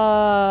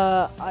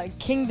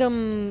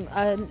 Kingdom.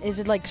 Is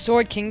it like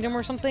Sword Kingdom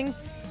or something?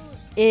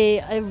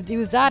 It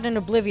was that and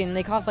Oblivion.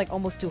 They cost like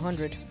almost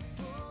 200.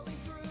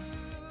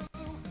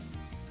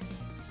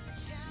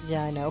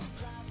 Yeah, I know.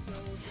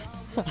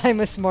 I'm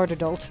a smart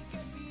adult.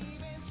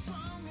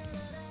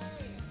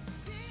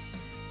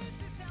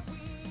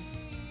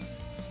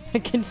 I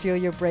can feel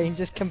your brain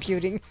just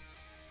computing.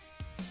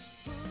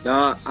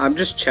 No, I'm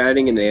just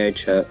chatting in AI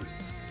chat.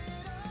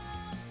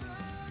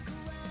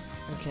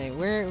 Okay,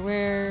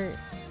 where...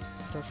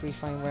 If we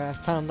find where I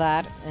found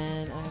that,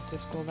 and I have to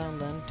scroll down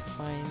then to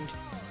find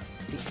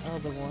the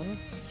other one.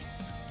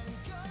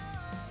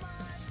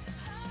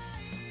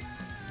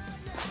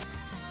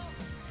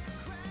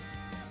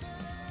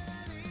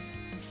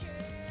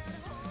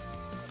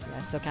 Yeah,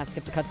 I still can't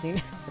skip the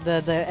cutscene.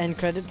 the end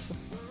credits.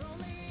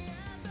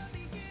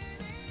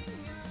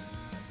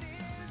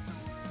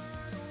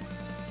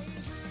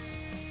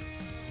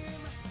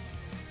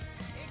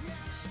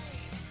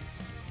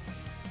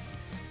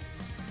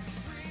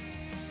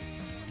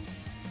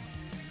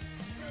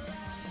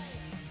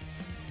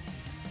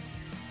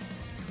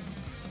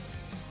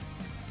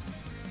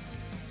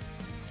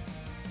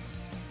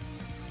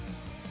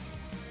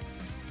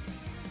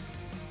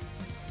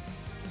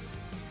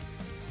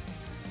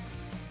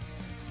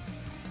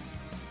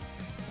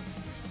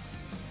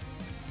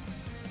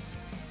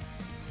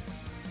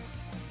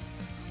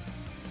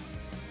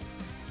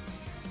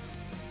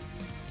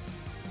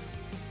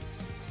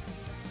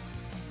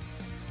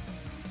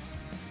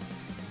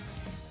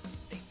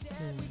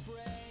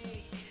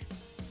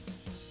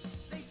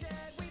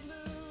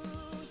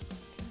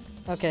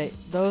 Okay,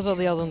 those are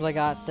the other ones I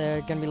got.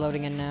 They're gonna be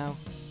loading in now.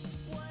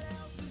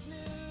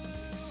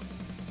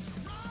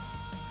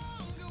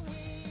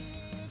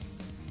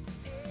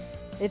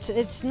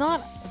 It's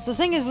not, the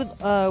thing is with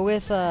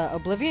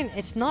Oblivion,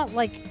 it's not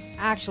like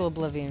actual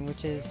Oblivion,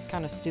 which is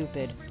kind of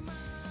stupid.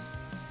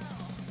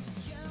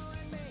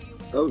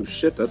 Oh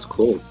shit, that's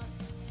cool.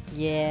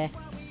 Yeah.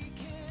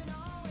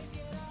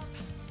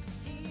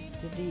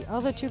 Did the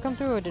other two come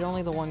through, or did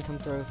only the one come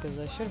through? Because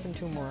there should have been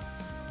two more.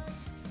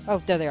 Oh,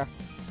 there they are.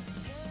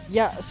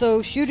 Yeah,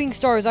 so Shooting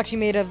Star is actually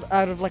made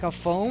out of like a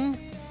foam,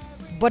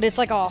 but it's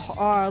like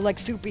a like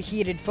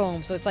superheated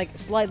foam, so it's like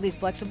slightly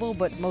flexible,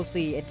 but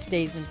mostly it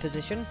stays in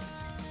position.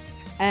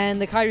 And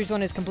the Kyrie's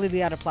one is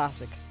completely out of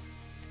plastic.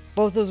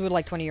 Both those were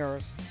like 20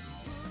 euros.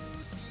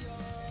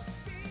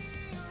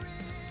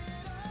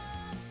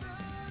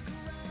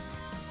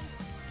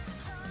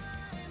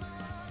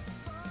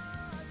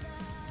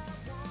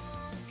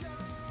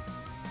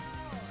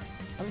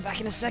 I'll be back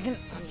in a second.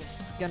 I'm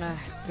just gonna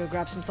go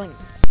grab some sling.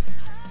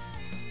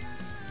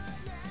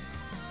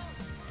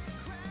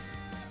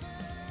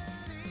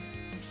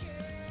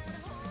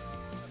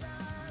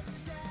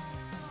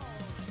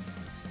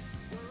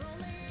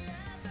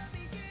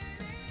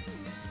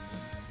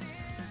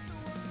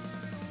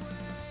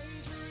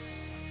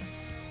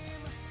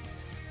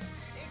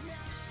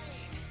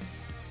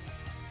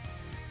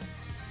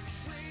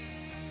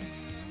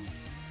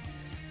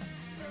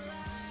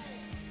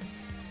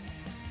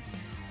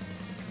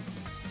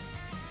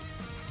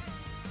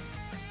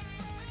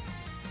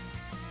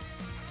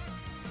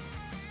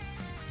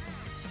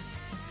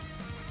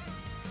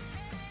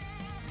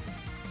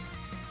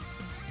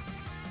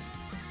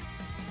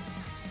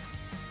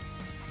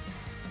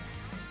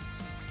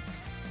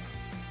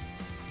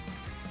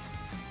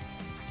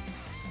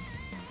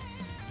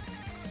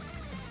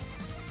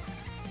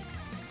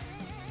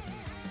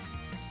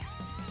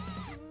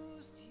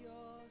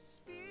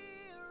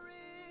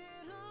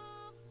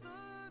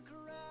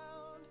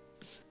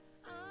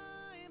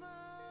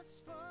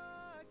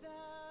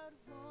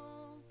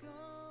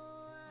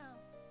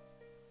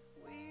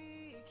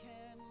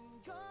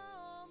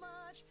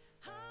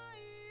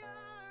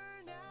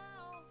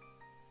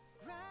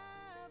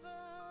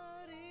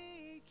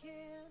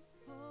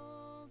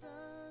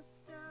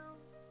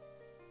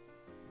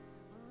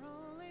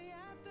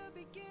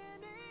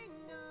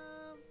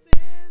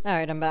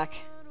 Alright, I'm back.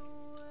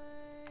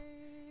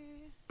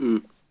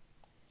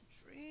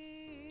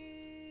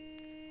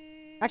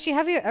 Actually,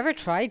 have you ever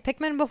tried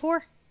Pikmin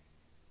before?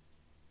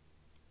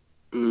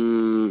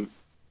 No.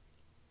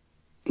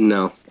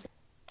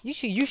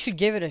 You should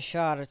give it a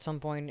shot at some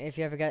point if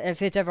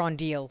it's ever on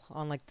deal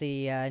on like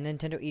the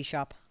Nintendo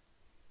eShop.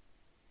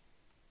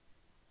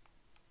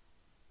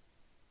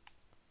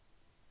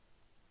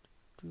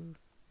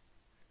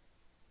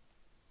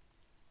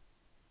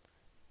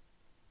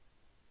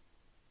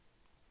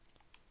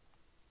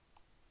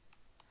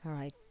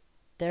 Alright,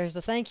 there's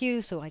the thank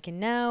you, so I can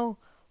now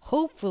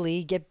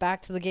hopefully get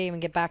back to the game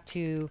and get back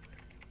to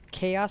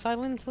Chaos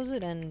Islands, was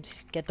it?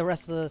 And get the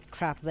rest of the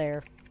crap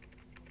there.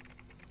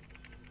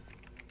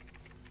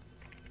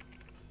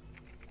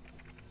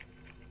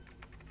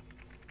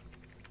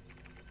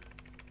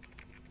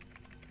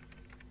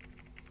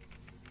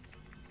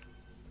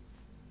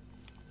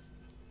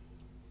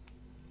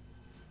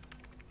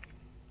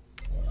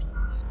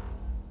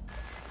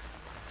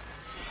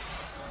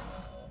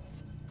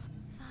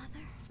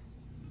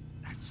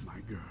 That's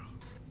my girl.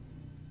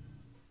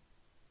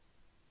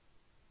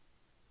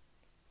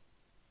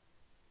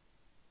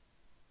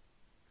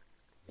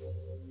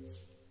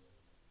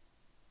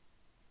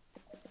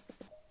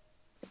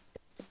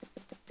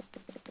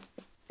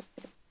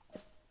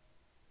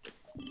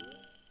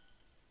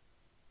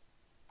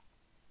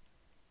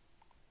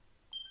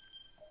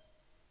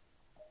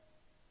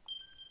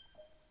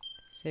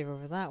 Save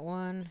over that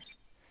one.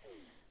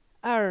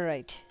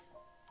 Alright.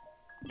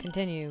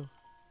 Continue.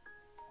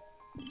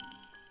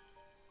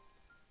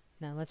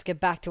 Now let's get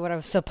back to what I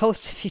was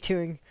supposed to be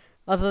doing,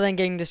 other than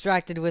getting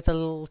distracted with a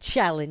little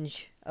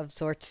challenge of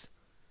sorts.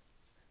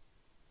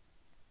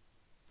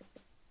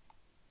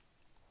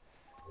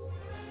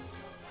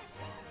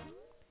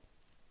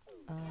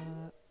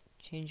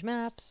 Change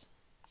maps.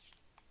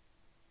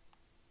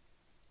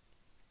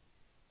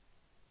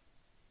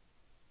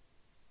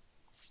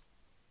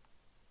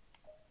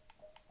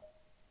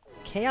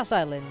 Chaos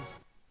Islands.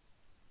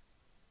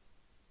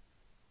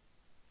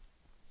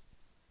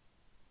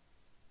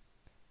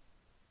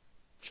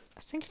 I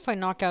think if I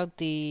knock out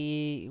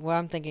the... What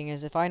I'm thinking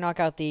is if I knock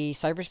out the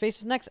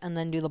cyberspaces next and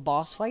then do the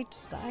boss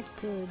fights,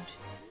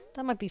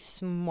 that might be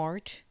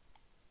smart.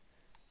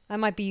 I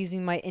might be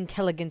using my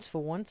intelligence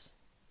for once.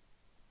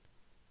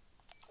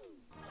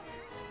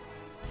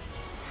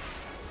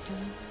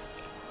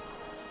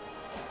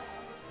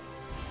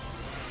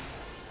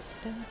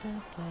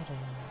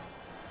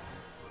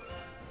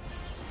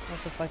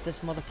 Also fight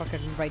this motherfucker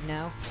right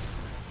now.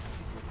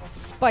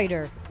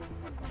 Spider.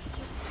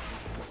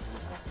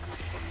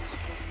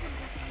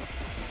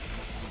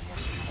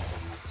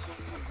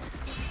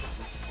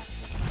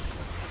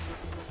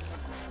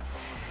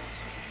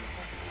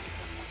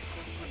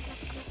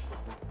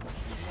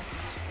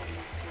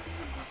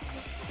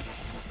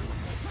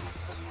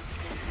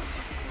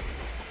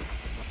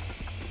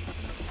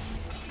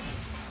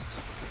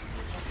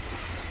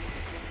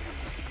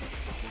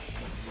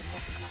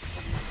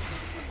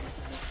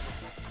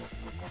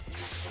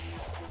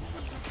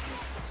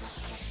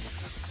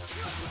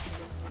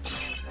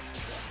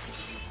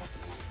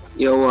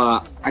 Yo,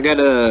 I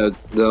gotta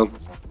go.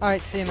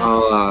 Alright, see you, man.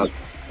 I'll,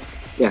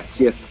 yeah,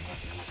 see ya.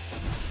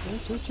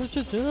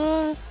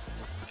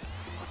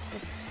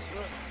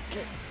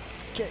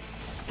 Get,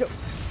 go.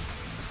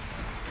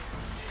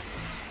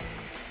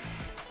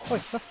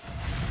 Wait,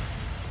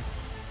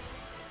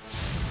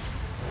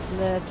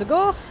 let's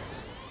go.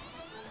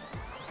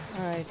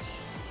 Alright.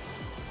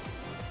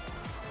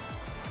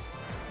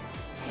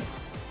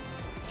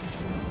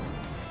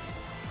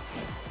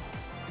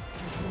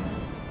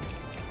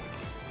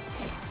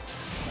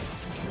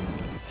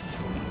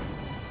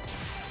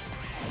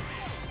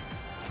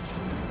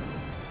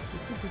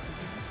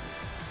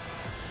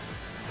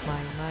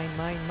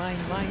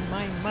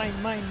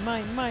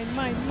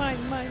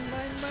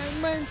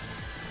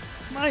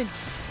 Mine.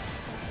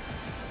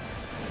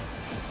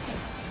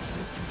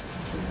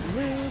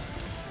 Loop.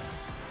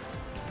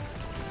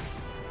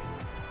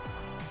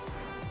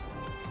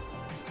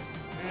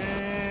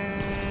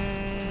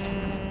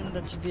 And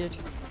that should be it.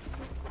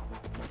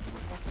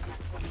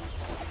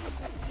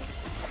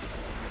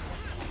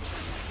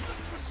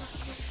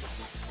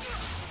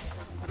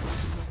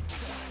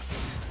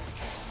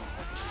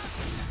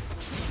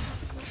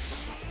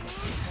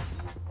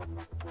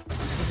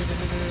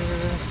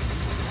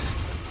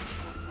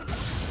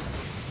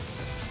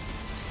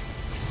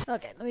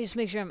 Okay, let me just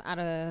make sure I'm out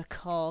of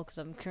call, because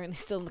I'm currently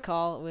still in the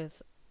call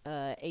with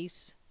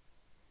Ace.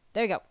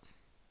 There you go.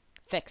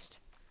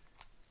 Fixed.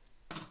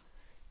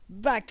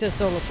 Back to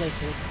solo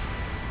playthrough.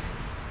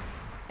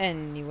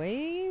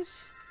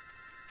 Anyways.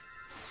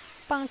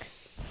 Bonk.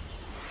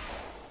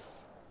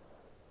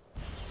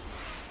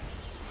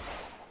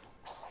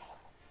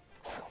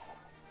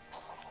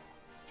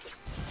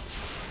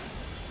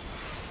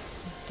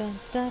 Dun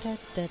da da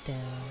da da.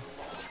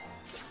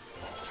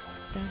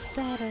 Da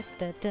da da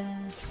da da.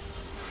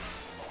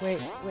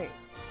 Wait.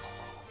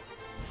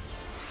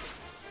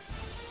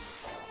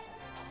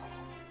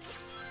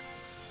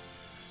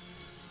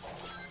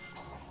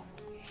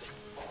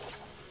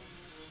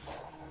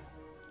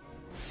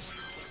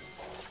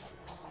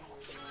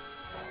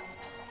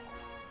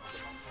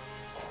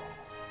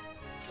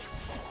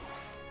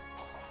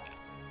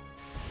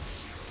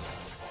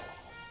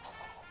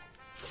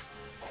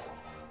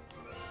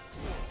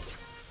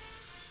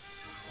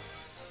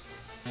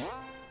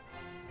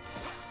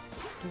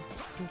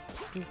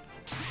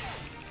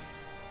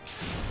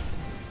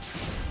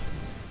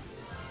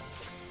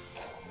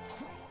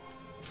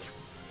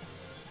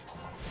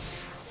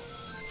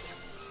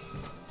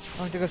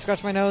 I went to go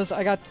scratch my nose.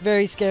 I got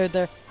very scared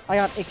there. I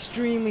got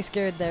extremely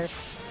scared there.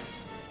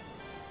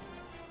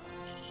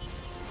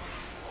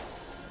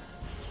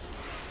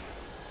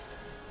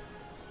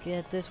 Let's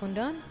get this one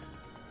done.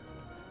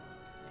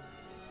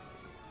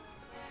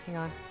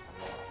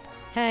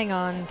 Hang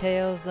on,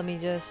 Tails. Let me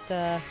just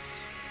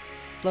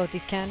blow out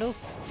these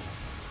candles.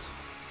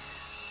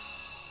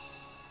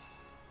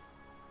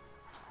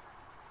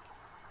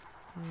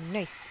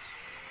 Nice.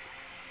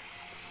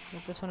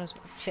 But this one is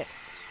shit.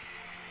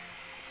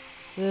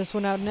 This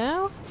one out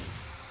now.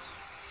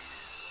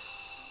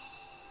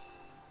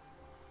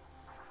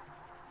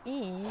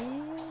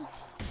 And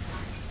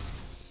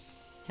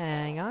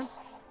hang on.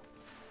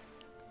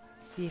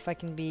 See if I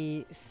can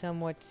be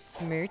somewhat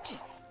smart.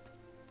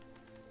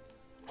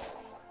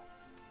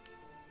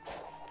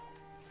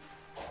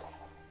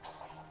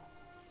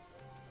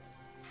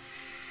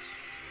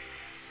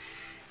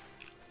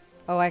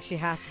 Oh, I actually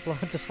have to blow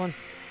up this one.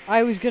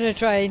 I was gonna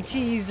try and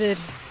cheese it.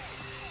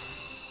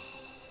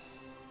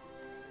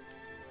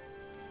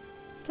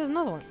 There's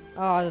another one.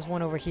 Oh, there's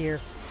one over here.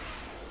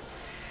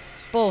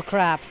 Bull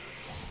crap.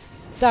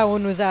 That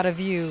one was out of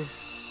view.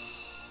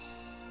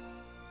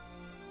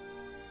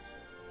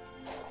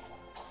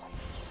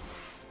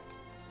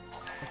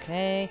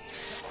 Okay.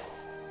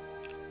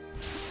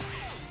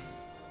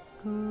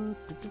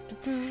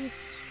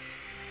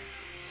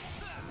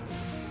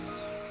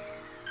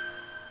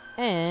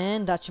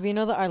 And that should be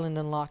another island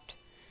unlocked.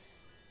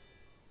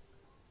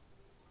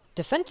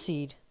 Defense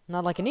seed.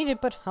 Not like I need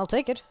it, but I'll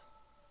take it.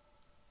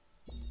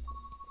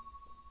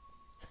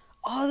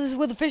 Oh, this is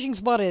where the fishing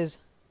spot is.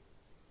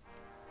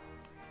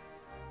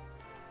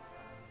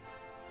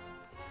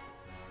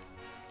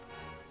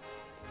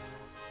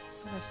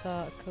 I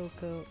saw a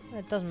Coco.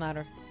 It doesn't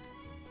matter.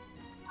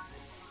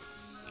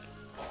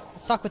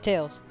 Let's talk with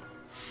Tails.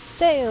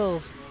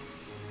 Tails!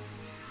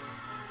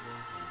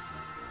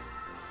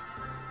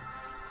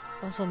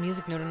 Also, a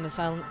music note on this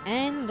island,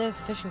 and there's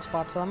the fishing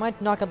spot, so I might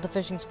knock out the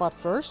fishing spot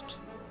first.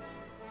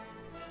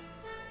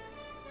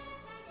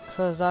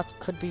 Because that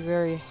could be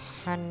very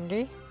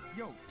handy.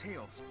 Yo,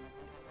 Tails.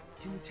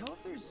 Can you tell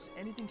if there's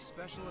anything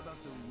special about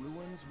the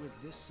ruins with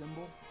this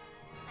symbol?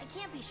 I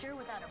can't be sure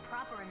without a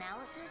proper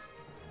analysis,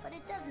 but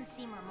it doesn't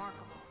seem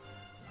remarkable.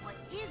 What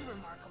is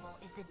remarkable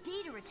is the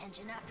data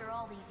retention after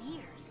all these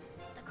years.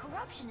 The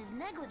corruption is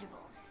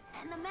negligible,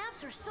 and the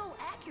maps are so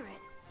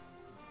accurate.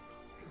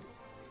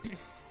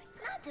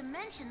 Not to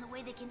mention the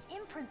way they can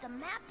imprint the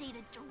map data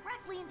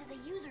directly into the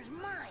user's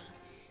mind.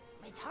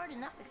 It's hard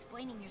enough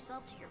explaining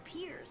yourself to your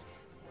peers,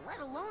 let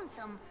alone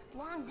some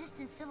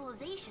long-distance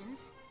civilizations.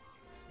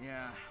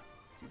 Yeah,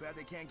 too bad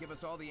they can't give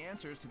us all the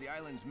answers to the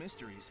island's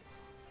mysteries.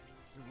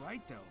 You're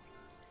right, though.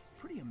 It's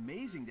pretty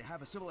amazing to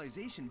have a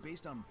civilization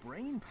based on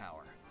brain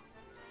power.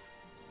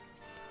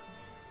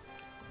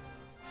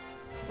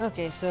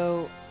 Okay,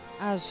 so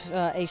as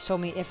Ace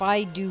told me, if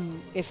I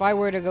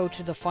were to go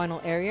to the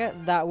final area,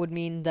 that would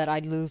mean that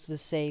I'd lose the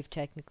save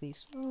technically.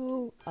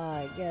 So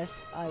I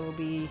guess I will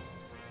be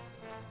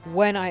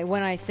when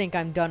I think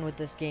I'm done with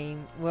this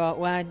game. Well,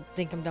 when I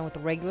think I'm done with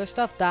the regular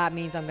stuff, that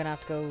means I'm gonna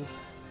have to go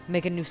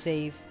make a new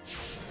save.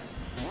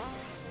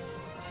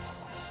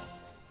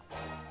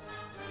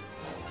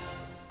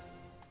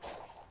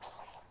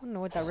 I don't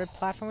know what that red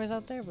platform is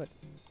out there, but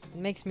it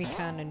makes me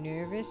kind of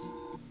nervous.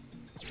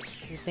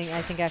 I think I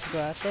have to go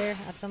out there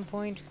at some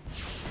point.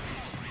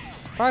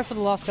 Probably for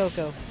the Lost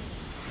Coco.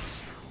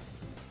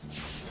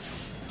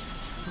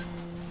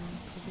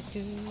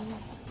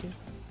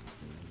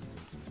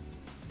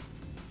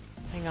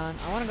 Hang on,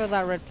 I want to go to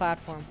that red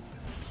platform.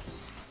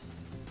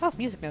 Oh,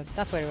 music note.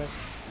 That's what it was.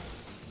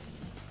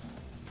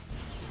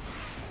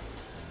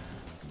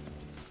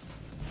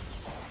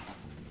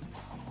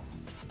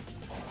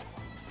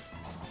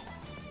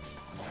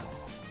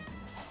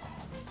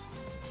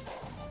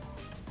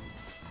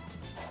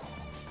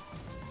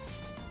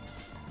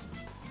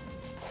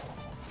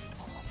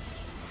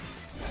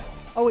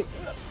 Oh wait.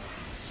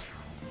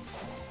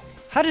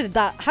 How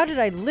did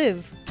I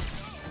live?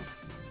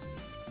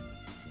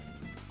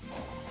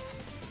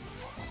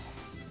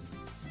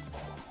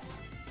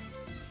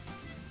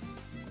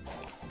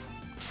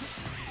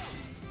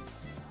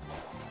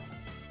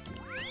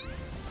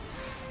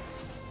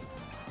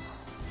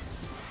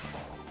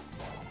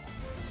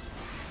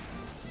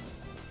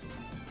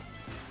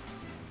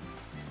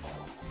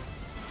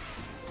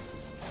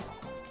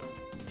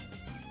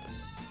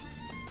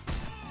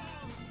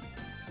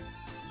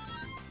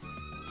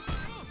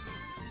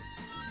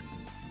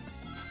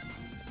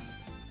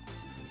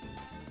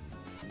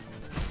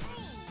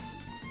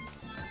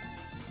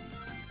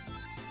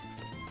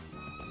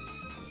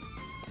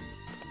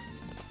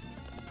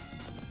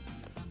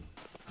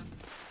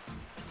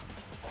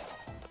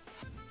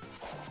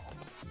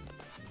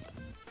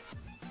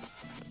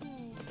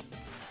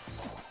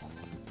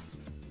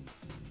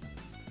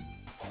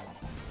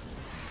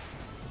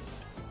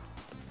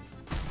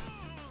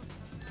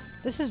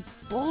 This is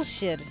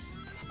bullshit.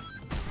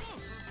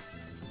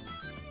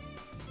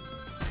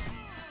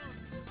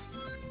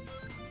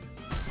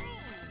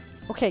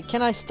 Okay,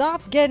 can I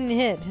stop getting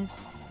hit?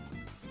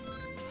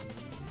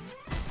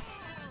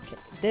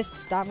 Okay,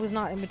 that was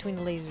not in between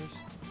the lasers.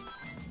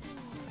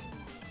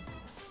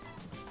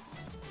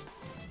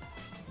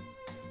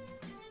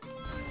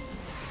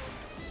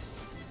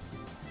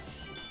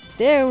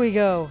 There we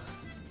go.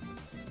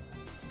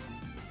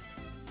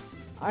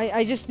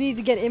 I just need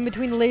to get in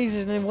between the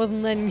lasers and it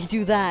wasn't letting me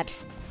do that.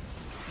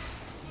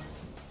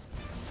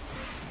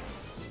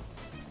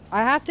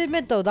 I have to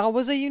admit though, that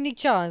was a unique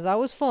challenge. That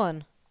was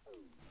fun.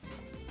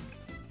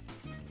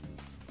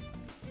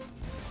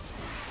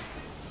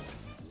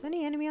 Is there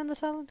any enemy on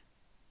this island?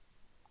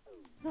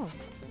 No.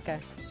 Okay.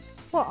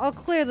 Well, I'll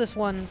clear this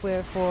one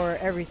for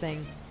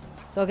everything.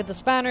 So I'll get the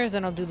spanners,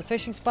 then I'll do the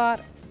fishing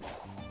spot.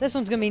 This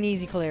one's gonna be an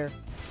easy clear.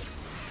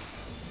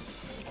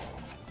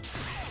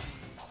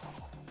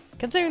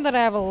 Considering that I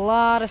have a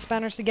lot of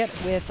spanners to get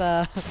with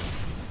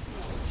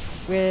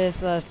with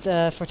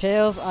for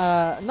Tails.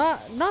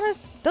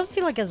 Doesn't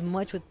feel like as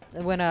much with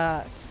when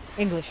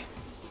English.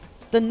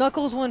 The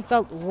Knuckles one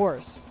felt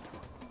worse.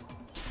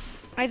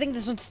 I think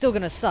this one's still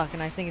gonna suck,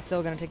 and I think it's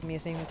still gonna take me the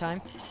same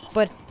time.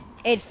 But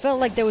it felt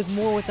like there was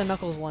more with the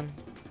Knuckles one.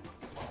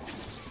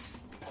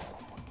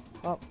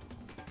 Oh.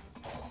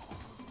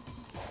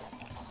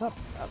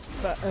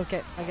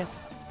 Okay, I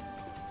guess.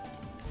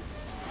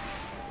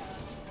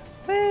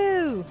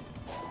 Woo!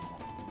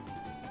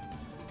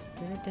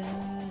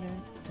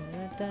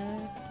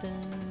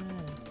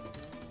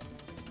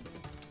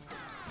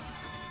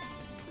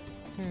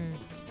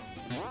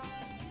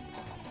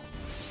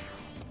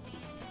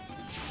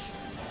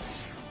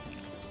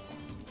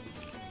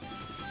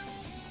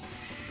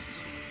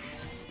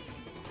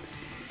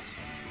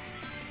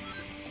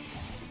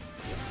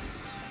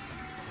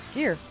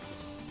 Here.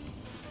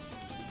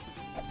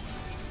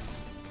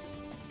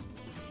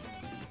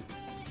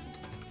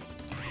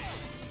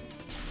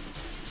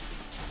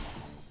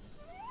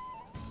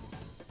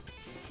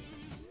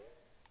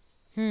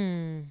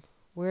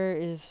 Where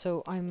is,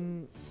 so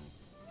I'm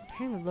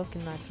apparently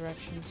looking that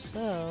direction,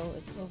 so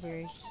it's over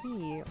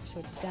here, so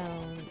it's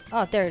down,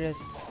 oh, there it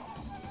is.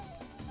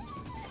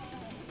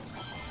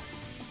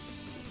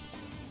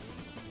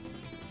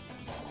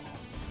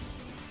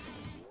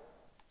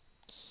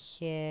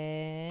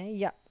 Okay,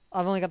 yeah,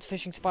 I've only got the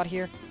fishing spot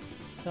here,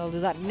 so I'll do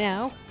that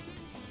now.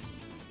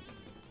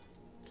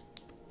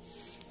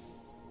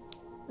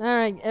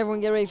 Alright,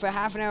 everyone get ready for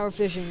half an hour of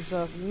fishing,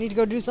 so if you need to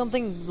go do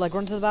something, like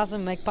run to the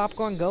bathroom, make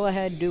popcorn, go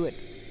ahead, do it.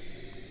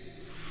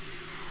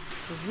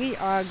 'Cause we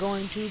are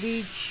going to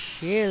be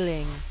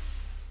chilling.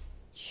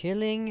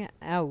 Chilling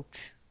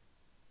out.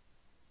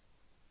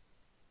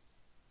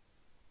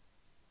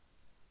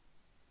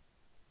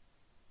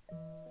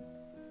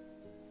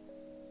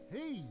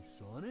 Hey,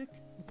 Sonic.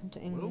 I come to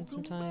England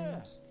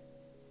sometimes.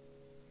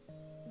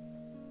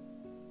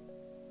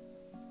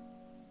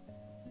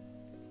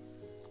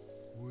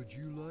 Would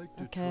you like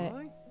to Okay.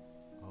 try?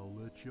 I'll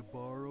let you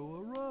borrow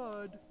a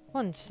rod.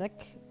 One sec.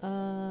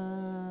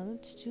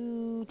 Let's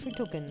do 3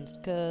 tokens,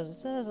 because it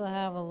says I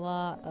have a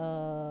lot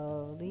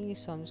of these,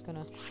 so I'm just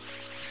gonna...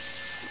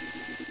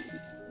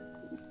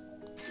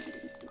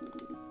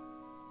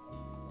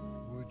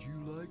 Would you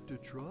like to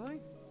try?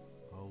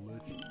 I'll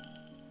let you.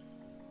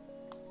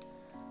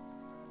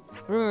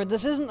 Remember,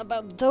 this isn't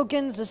about the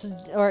tokens, this is...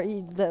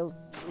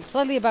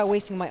 slightly about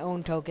wasting my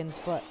own tokens,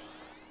 but...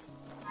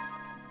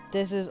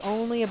 This is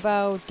only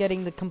about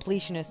getting the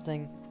completionist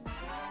thing.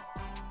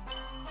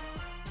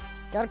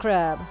 Got a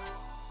crab.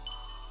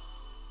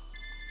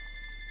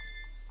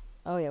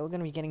 Oh yeah, we're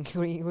gonna be getting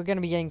green. We're gonna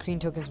be getting green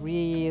tokens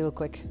real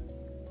quick.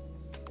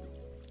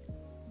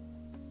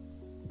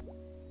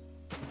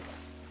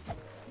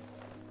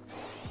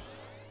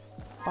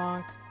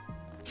 Bonk.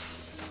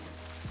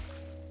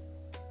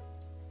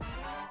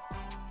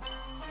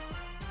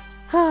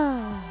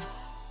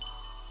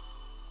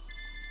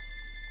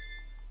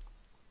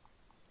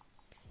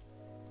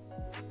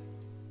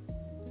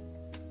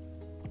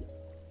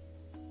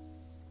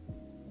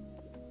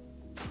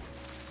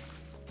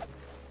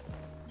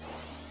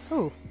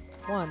 Ooh,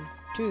 1,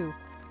 2.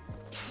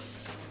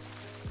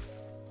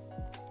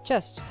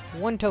 Chest,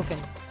 1 token.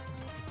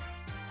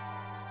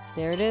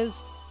 There it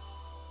is.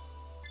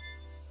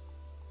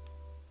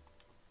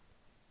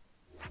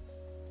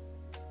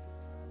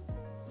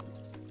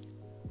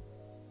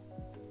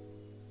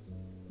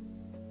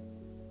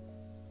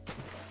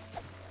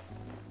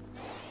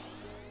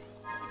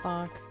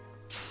 Bonk.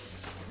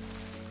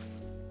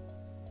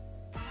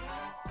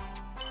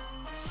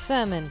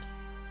 Salmon.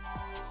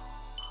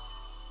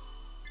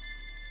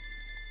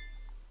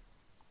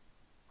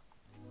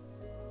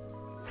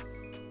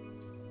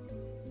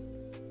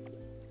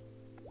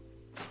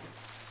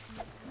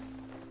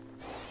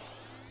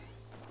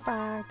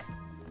 Back.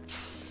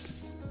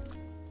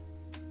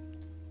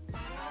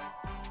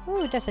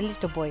 Ooh, that's a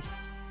little boy.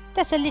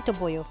 That's a little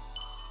boy.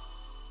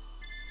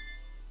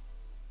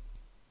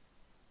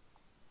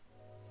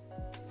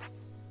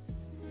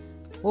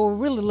 What we're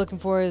really looking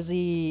for is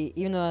the,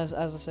 even though as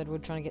I said we're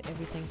trying to get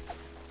everything,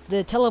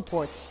 the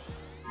teleports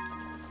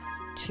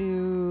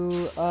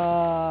to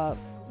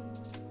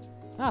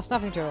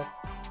snapping turtle.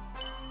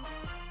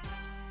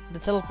 The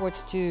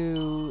teleports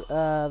to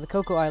the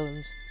Cocoa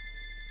Islands.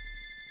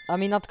 I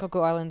mean, not the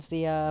Cocoa Islands,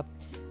 the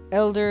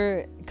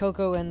Elder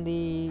Cocoa and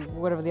the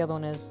whatever the other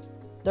one is,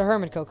 the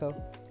Hermit Cocoa.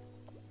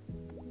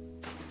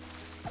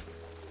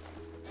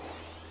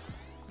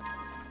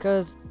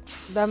 Because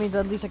that means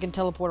at least I can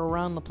teleport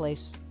around the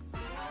place.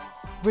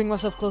 Bring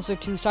myself closer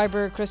to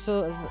Cyber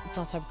Crystal, not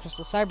Cyber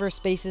Crystal, Cyber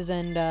Spaces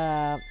and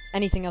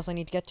anything else I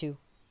need to get to.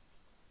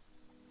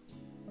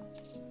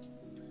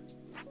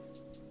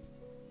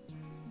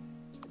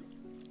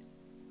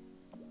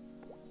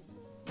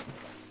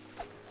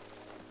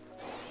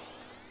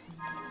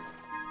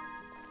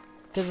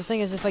 Because the thing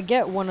is, if I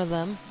get one of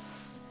them...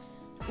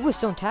 Ooh, a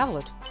stone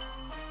tablet.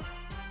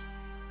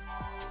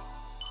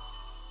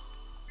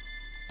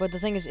 But the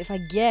thing is, if I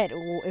get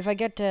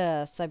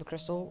Cyber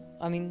Crystal,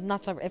 I mean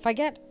not Cyber. If I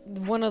get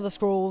one of the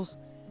scrolls,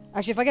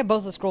 actually, if I get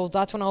both the scrolls,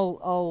 that's when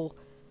I'll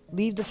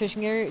leave the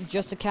fishing area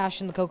just to cash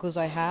in the cocos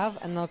I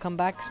have, and then I'll come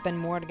back, spend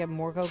more to get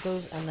more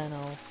cocos, and then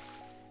I'll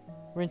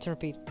rinse and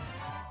repeat.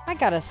 I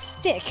got a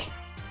stick.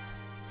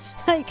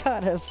 I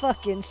got a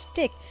fucking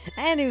stick,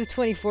 and it was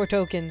 24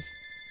 tokens.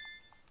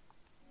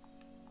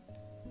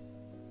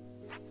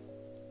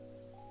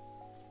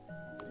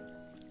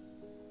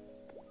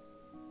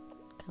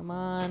 Come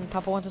on,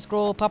 Papa wants a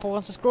scroll, Papa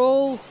wants a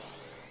scroll.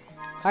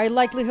 High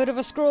likelihood of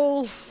a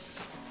scroll.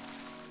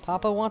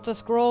 Papa wants a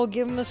scroll,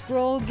 give him a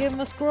scroll, give him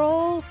a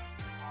scroll.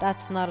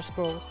 That's not a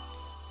scroll.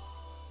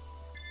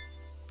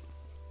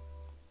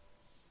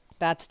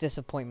 That's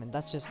disappointment.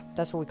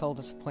 That's what we call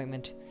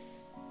disappointment.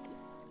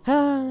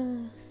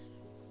 I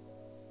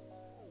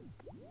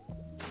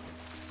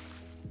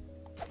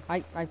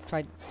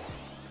tried.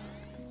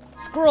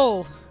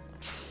 Scroll!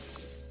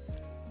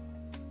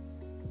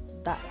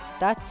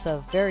 That's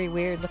a very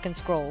weird looking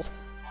scroll.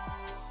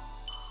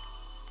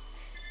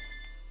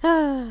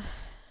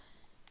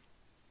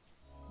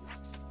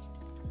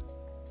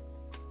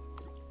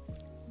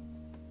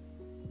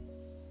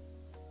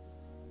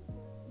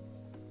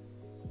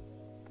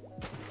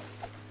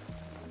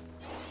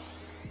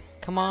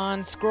 Come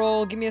on,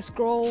 scroll, give me a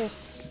scroll.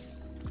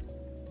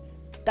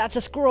 That's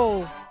a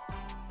scroll.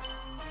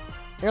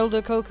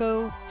 Elder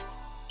Coco.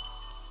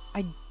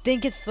 I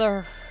think it's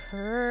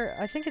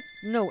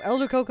no,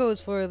 Elder Coco is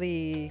for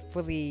the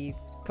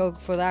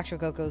actual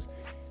cocos.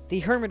 The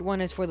Hermit one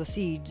is for the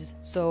seeds.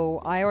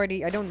 So I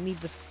don't need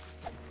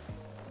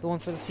the one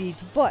for the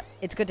seeds, but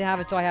it's good to have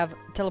it so I have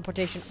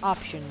teleportation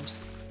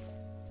options.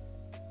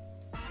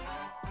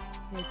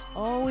 It's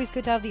always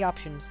good to have the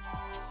options.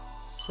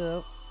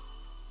 So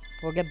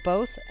we'll get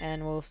both,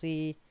 and we'll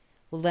see.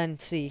 We'll then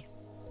see.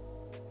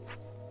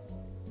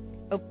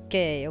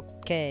 Okay,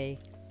 okay.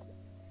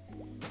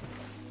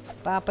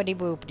 Boppity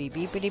boopity,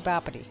 beepity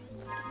boppity.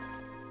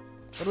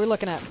 What are we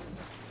looking at?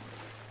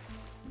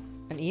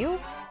 An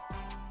eel?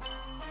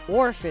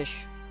 Or a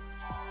fish?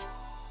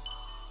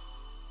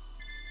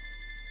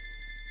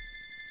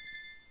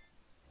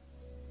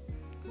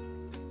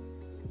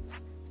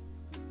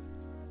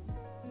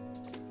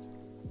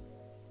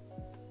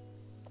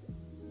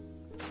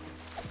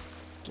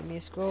 Give me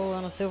a scroll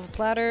on a silver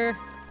platter.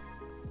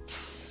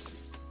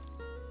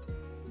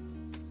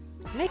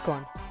 An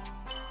acorn.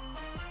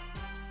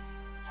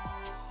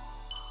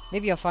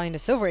 Maybe I'll find a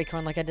silver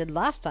acorn like I did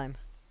last time.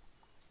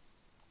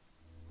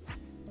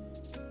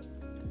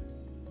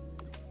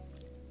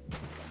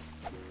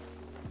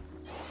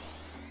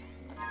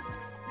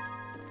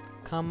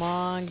 Come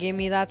on, give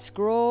me that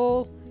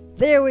scroll.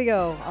 There we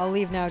go. I'll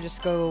leave now,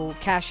 just go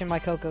cash in my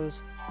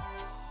cocos.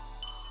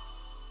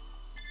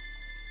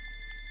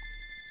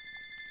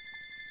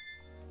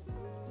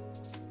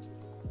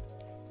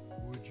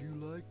 Would you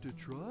like to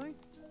try?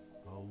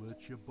 I'll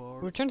let you borrow.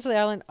 Return to the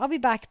island. I'll be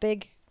back,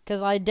 Big.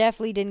 Because I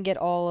definitely didn't get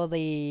all of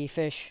the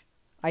fish.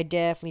 I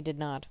definitely did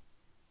not.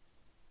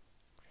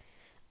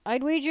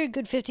 I'd wager a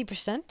good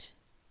 50%.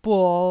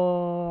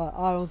 But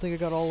I don't think I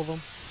got all of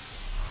them.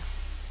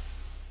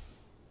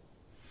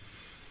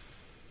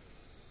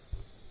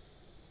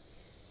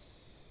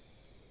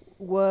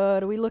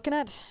 What are we looking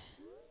at?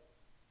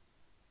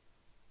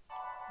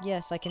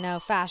 Yes, I can now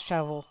fast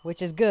travel,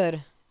 which is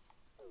good.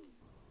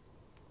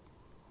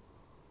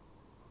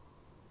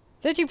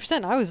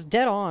 50%, I was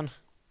dead on.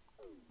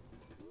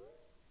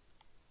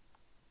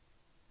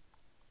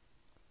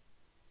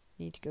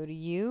 Need to go to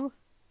you.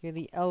 You're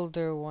the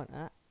elder one.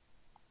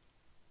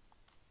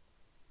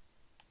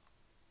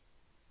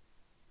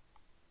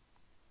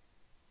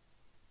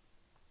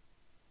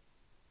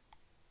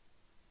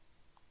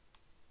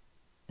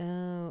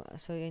 Oh,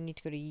 so I need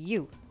to go to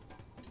you.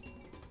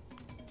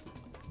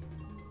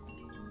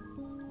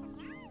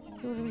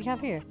 Who do we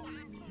have here?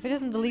 If it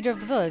isn't the leader of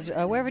the village,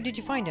 wherever did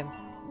you find him?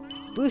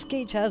 Boost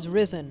gauge has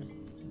risen.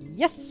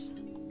 Yes!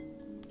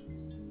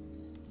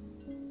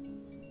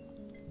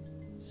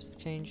 Let's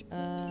change,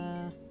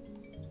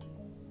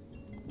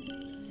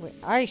 wait,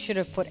 I should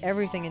have put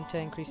everything into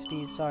increased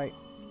speed, sorry.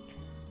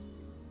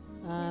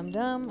 I'm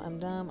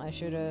dumb, I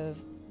should have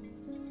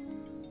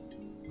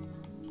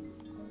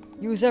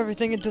used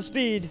everything into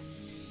speed.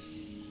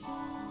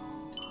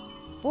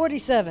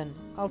 47,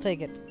 I'll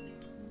take it.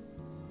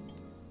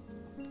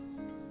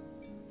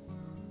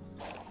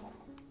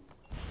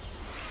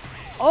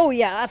 Oh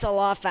yeah, that's a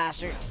lot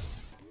faster.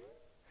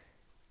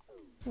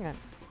 Hang on.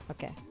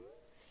 Okay.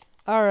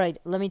 Alright,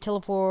 let me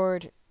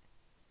teleport. If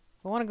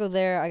I want to go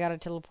there, I gotta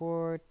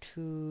teleport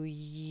to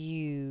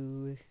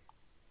you.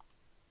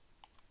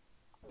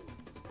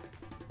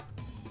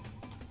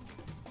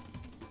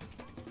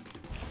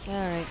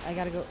 Alright, I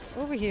gotta go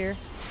over here.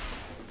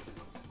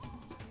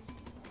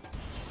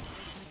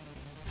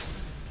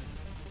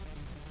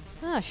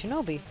 Ah,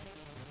 Shinobi.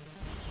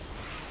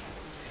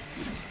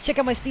 Check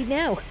out my speed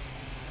now.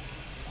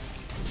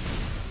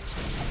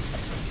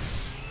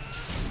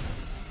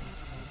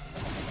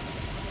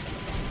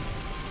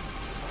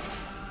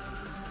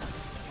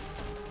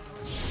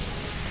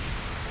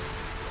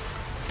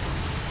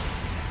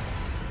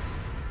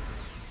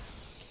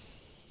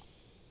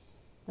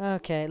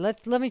 Okay,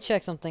 let me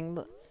check something.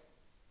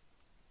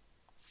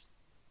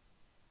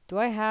 Do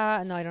I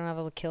have... No, I don't have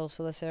all the kills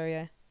for this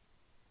area.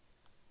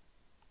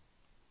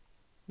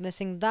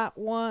 Missing that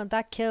one,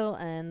 that kill,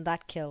 and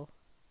that kill.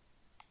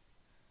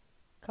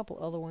 A couple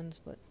other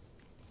ones, but...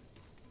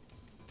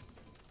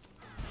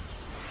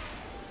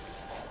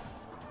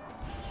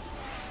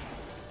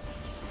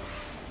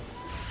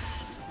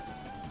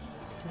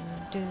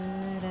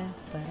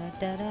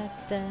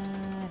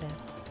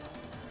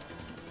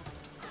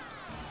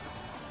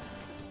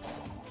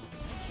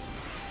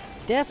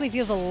 Definitely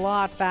feels a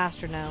lot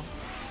faster now.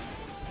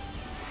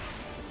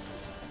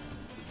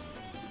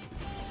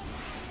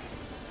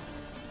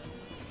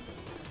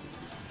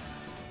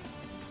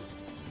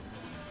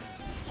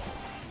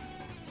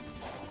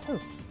 Ooh.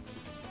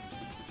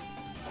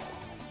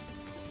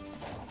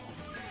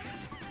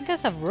 You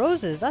guys have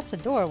roses. That's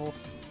adorable.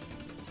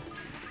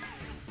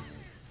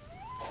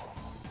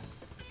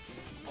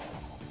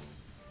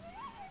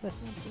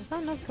 Is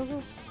that enough,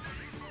 Coco?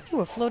 You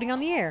were floating on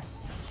the air.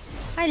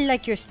 I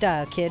like your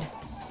style, kid.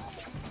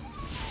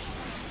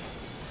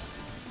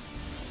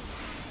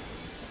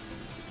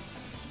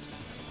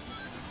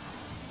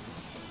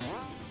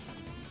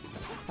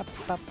 Up,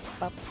 up,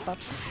 up, up.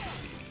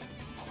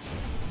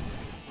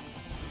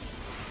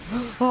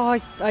 Oh,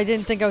 I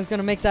didn't think I was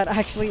gonna make that.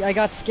 Actually, I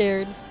got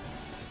scared.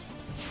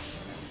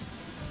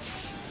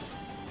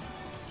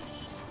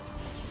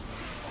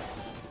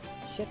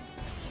 Shit.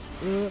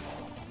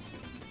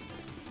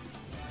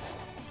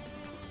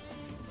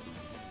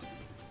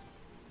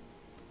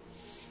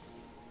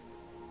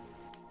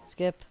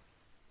 Skip.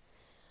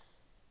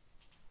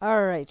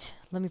 Alright,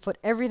 let me put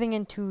everything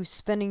into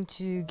spending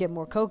to get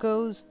more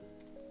Cocos.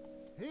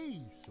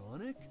 Hey,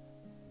 Sonic.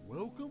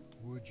 Welcome.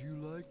 Would you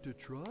like to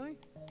try?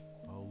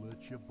 I'll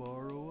let you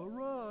borrow a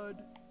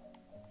rod.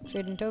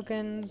 Trading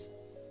tokens.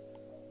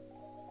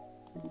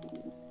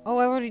 Oh,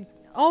 I already...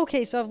 Oh,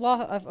 okay, so I've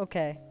lost...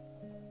 okay.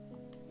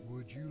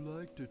 Would you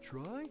like to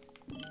try?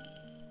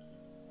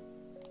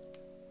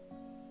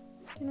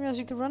 Didn't realize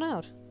you could run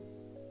out.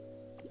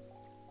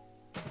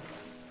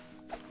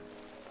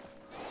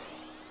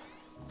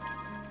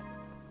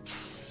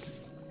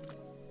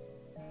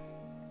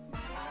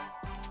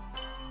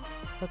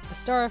 Hook the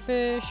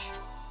starfish.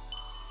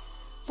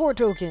 4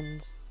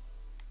 tokens.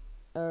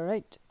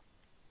 Alright.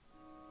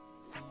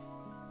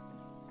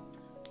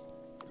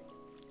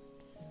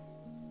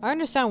 I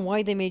understand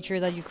why they made sure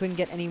that you couldn't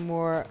get any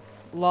more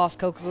lost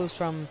Cocos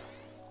from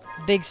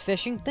Big's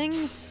fishing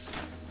thing.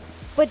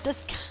 But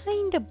that's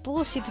kind of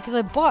bullshit because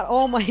I bought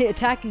all my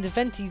attack and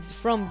defenses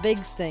from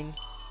Big's thing.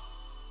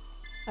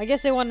 I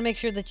guess they want to make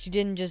sure that you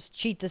didn't just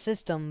cheat the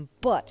system,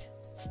 but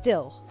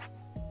still.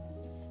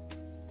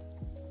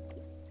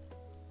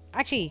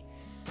 Actually,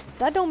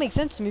 that don't make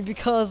sense to me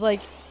because, like,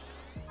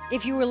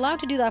 if you were allowed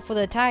to do that for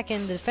the attack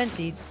and the defense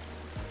seeds,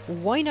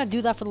 why not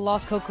do that for the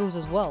lost Cocos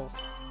as well?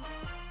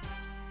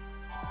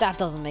 That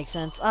doesn't make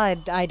sense.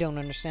 I don't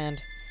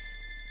understand.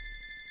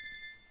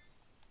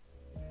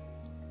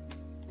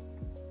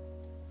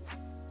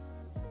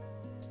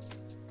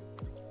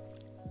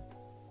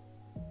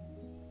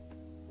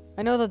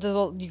 I know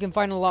that you can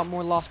find a lot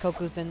more lost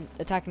Cocos than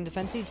attack and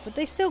defense seeds, but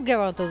they still give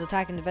out those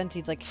attack and defense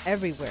seeds like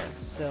everywhere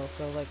still,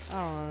 so like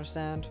I don't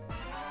understand.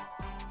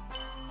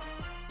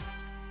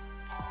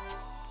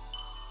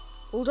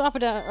 We'll drop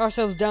it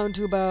ourselves down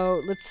to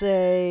about, let's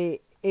say,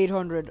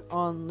 800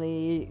 on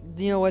the,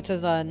 you know what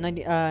says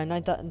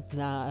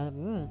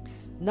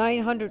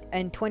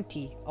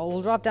 920.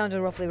 We'll drop down to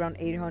roughly around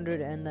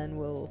 800, and then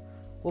we'll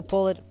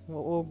pull it.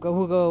 We'll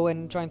go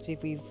and try and see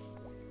if we've,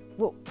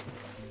 well,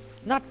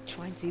 not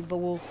try and see, but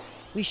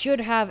we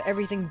should have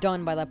everything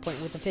done by that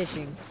point with the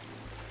fishing.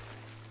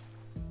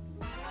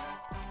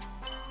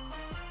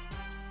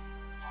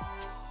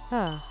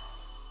 Ah.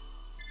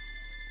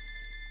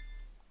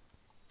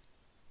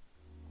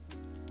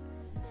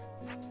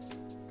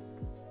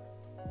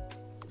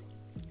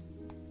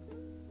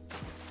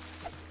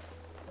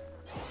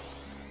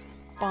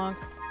 Bonk,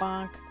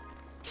 bonk.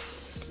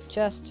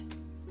 Chest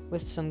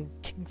with some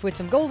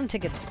golden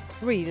tickets.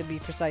 3 to be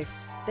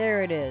precise.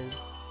 There it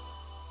is.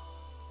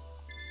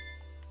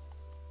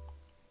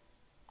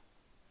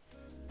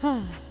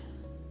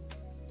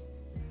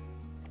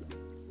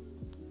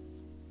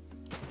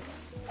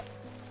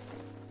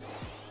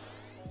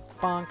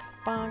 Bonk,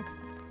 bonk.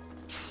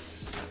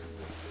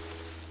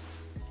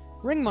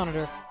 Ring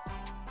monitor.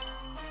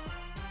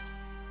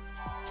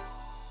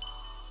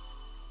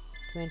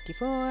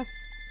 24.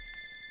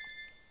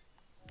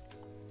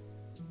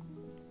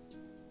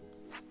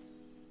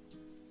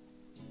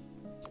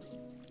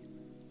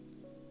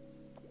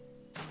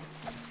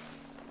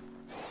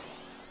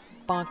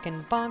 Bonk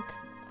and bonk.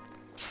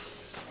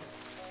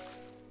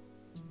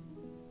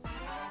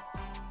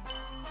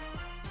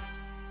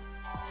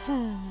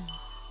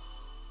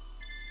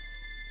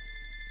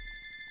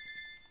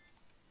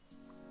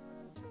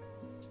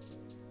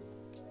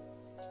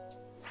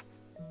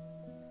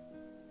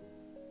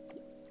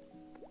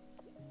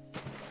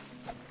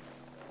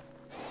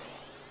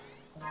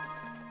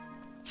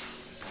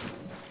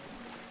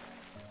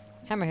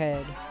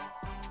 Hammerhead.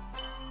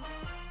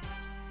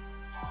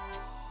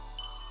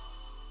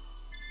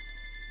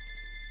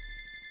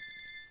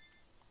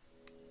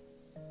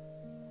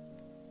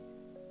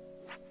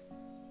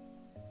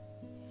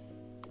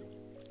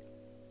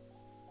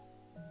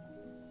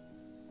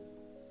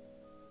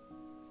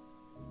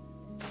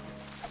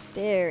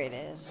 There it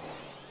is.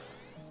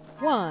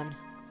 1.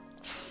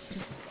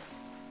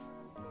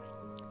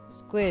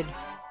 Squid.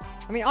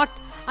 I mean,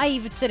 I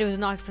even said it was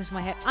an octopus in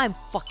my head. I'm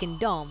fucking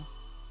dumb.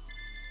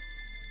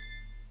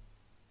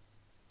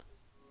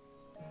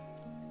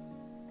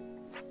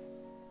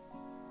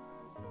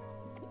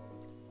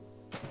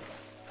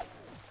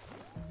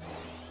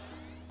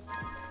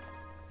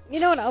 You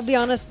know what? I'll be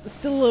honest.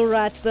 Still little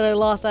rats that I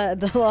lost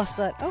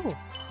that. Oh,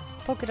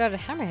 polka dotted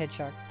hammerhead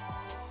shark.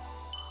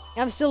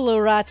 I'm still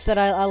little rats that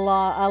I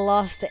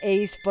lost the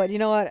ace, but you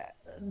know what?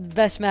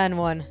 Best man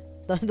won.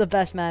 The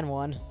best man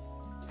won.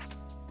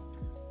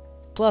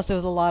 Plus, it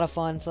was a lot of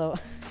fun, so.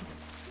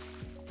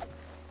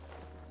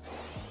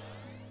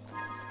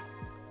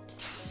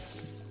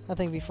 I think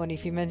it'd be funny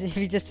if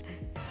you just.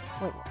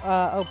 Wait,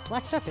 oh,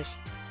 black starfish.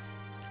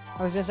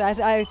 I was just.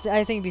 I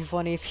think it'd be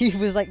funny if he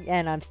was like,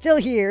 and I'm still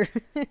here.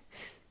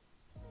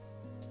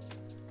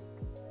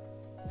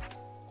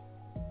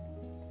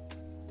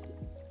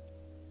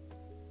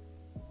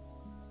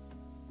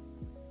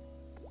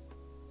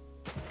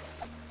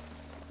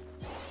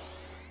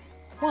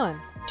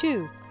 One,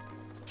 two.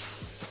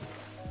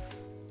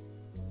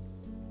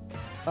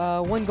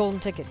 1 golden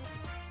ticket.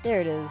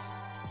 There it is.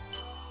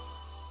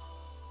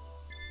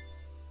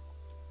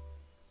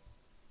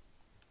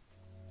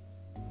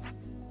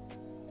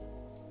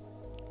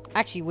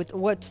 Actually, with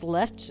what's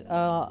left,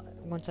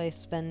 once I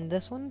spend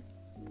this one,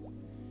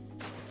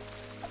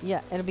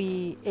 yeah, it'll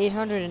be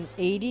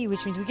 880,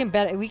 which means we can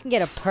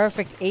get a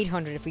perfect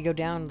 800 if we go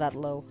down that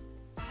low.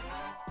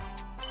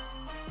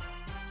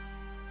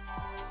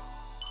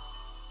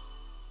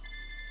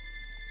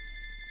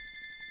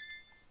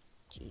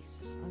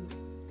 Jesus,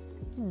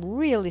 I'm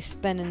really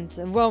spending.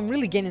 Well, I'm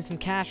really getting some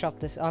cash off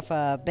this,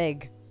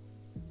 Big.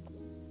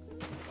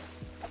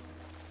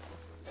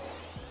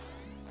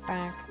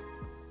 Back.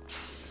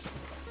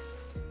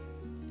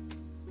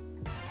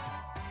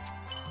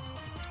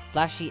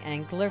 Flashy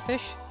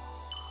anglerfish.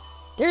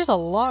 There's a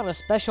lot of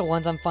special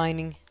ones I'm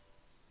finding.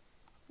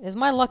 Is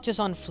my luck just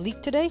on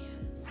fleek today?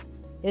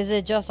 Is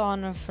it just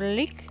on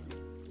fleek?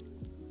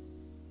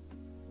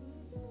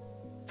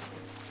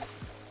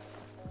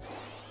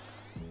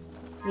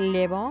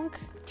 Lebonk.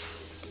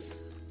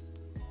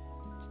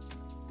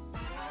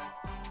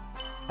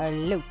 A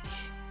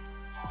loach.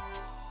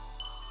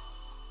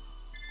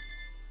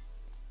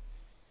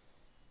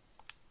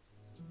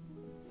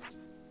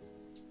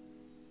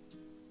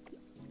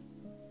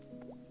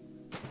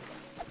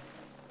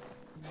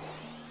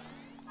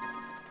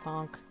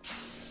 Bonk.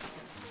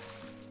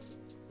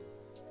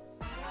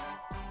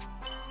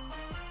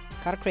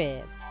 Caught a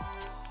crab.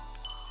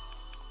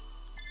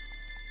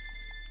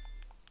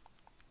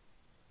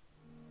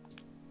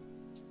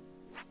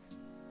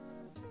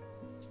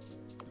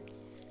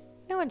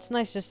 You know, it's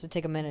nice just to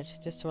take a minute,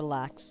 just to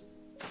relax.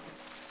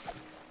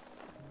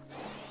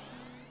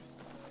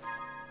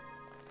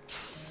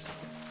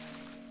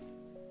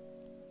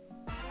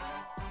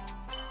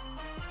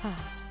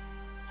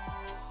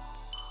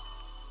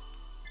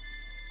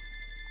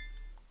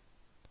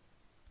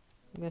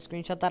 I'm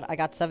gonna screenshot that. I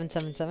got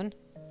 777.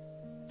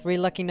 3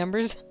 lucky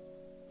numbers.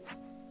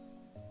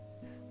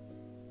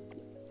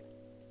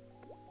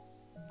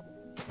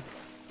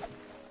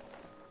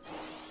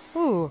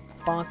 Ooh,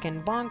 bonk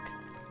and bonk.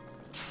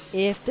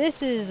 If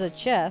this is a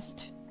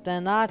chest,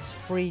 then that's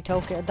free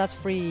token. That's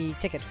free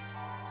ticket.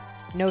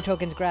 No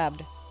tokens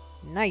grabbed.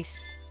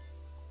 Nice.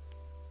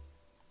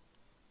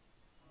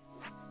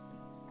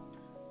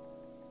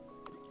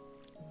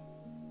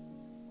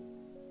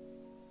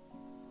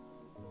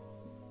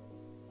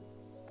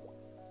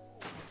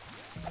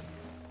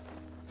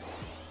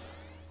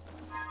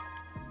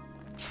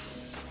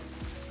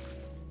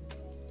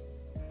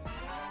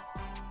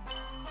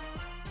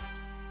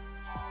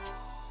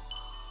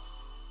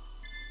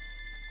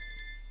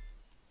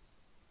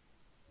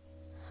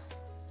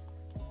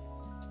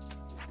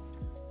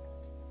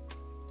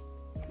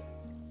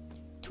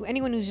 To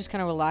anyone who's just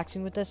kind of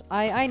relaxing with this,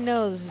 I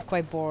know this is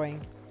quite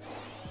boring,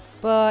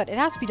 but it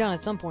has to be done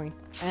at some point,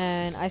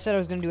 and I said I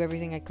was going to do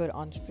everything I could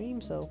on stream,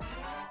 so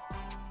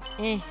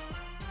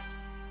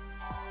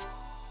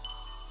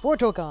 4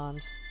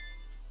 tokens,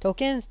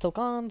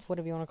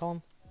 whatever you want to call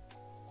them.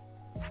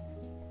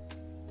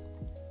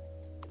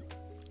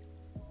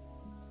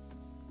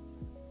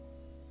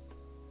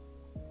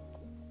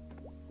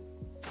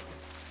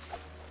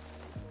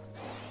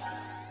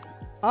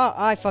 Oh,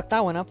 I fucked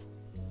that one up.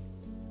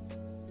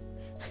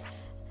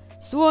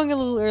 Swung a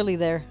little early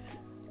there.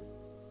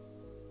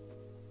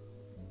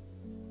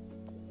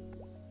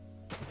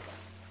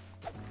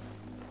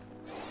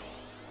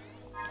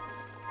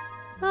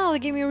 Oh, they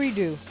gave me a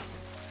redo.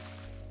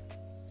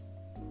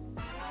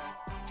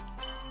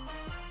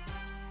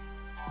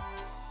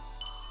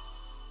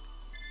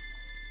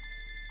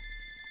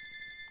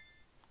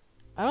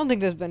 don't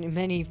think there's been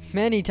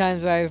many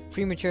times where I've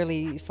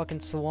prematurely fucking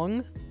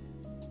swung.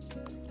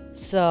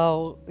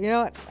 So, you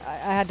know what?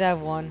 I had to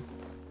have one.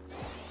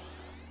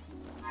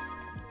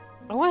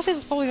 I want to say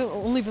this probably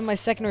only been my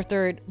second or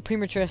third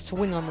premature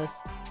swing on this,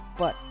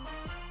 but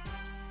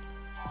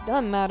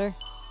doesn't matter.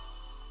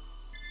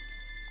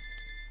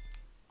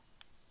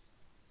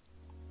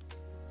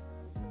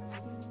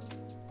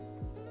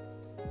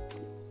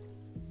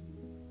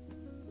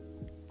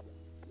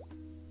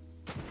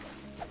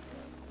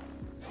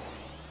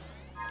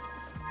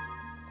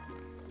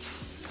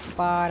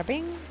 Bada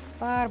bing,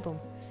 bada boom.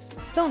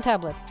 Stone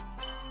tablet.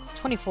 It's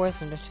 24,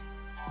 isn't it?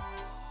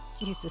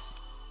 Jesus.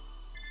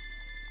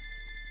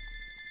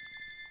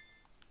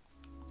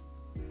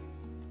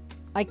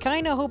 I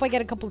kind of hope I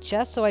get a couple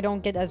chests so I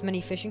don't get as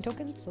many fishing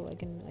tokens, so I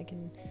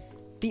can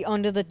be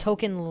under the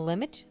token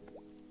limit.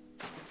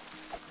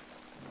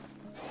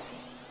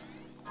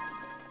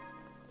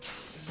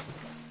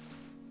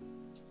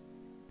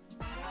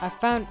 I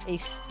found a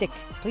stick.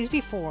 Please be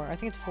 4. I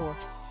think it's 4.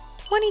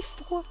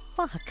 24?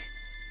 Fuck.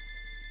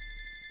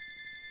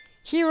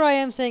 Here I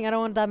am saying I don't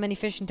want that many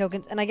fishing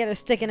tokens, and I get a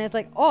stick, and it's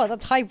like, oh,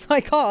 that's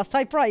high cost,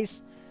 high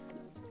price.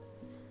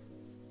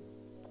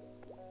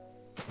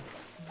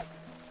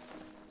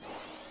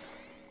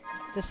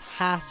 This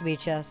has to be a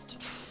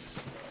chest.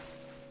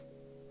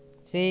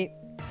 See?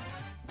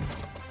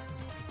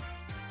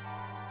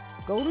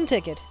 Golden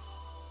ticket.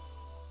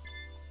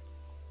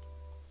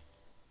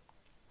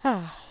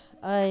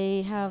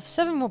 I have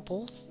 7 more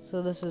pulls,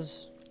 so this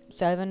is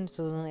 7,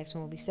 so the next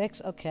one will be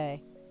 6.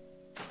 Okay.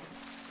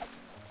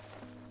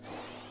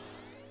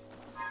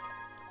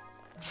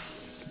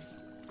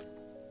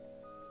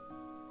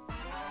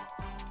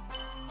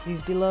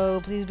 Please be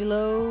low, please be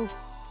low.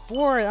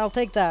 4, I'll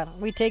take that.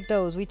 We take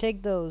those, we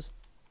take those.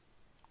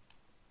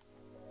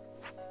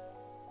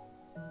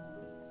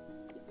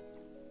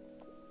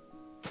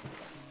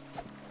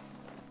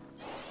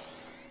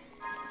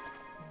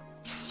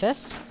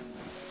 Chest?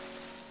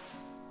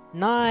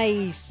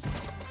 Nice!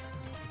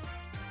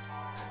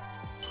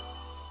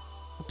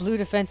 A blue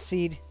defense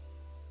seed.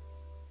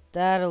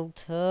 That'll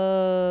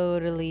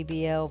totally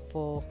be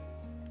helpful.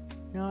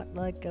 Not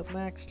like I've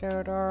maxed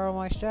out all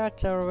my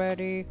stats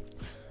already.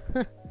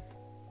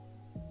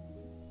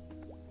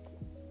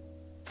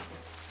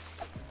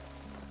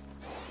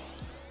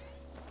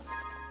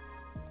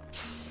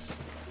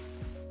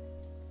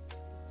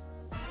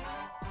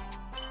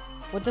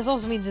 What this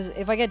also means is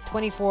if I get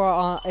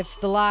 24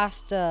 if the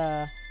last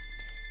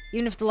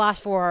even if the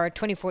last 4 are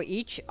 24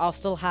 each, I'll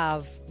still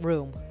have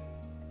room.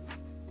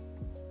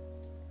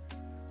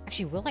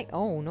 Actually, will I?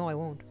 Oh, no, I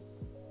won't.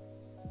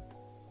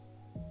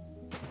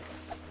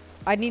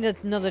 I'd need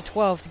another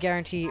 12 to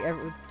guarantee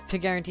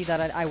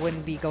that I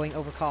wouldn't be going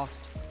over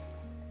cost.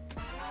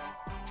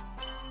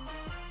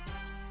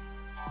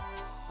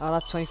 Oh,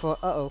 that's 24.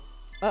 Uh-oh.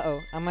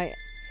 Uh-oh.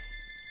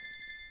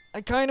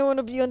 I kind of want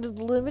to be under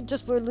the limit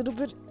just for a little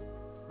bit.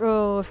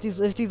 Oh, if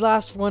these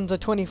last ones are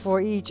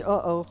 24 each.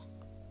 Uh-oh.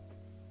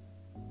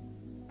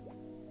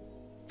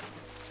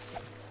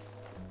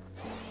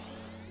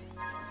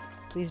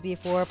 Please be a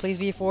 4. Please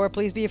be a 4.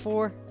 Please be a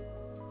 4.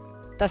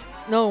 That's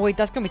no wait.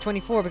 That's gonna be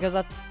 24 because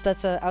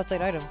that's a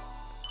outside item.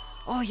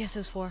 Oh yes, it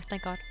was 4.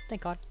 Thank God.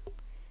 Thank God.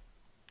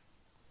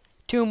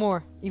 2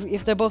 more.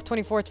 If they're both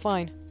 24, it's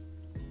fine.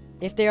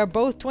 If they are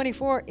both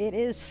 24, it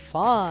is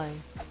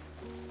fine.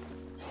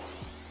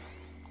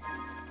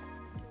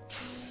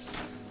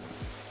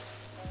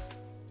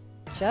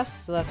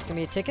 Chest. So that's gonna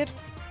be a ticket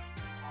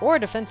or a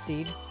defense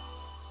seed.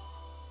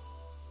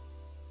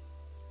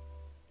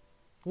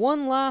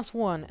 One last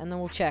one, and then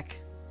we'll check.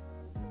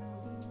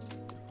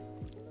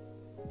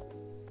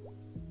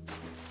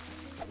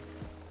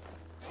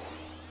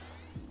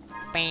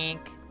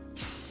 Bank.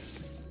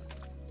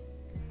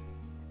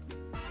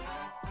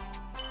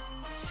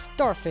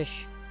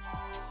 Starfish.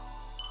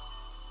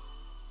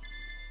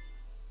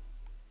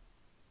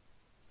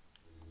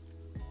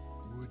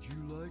 Would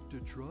you like to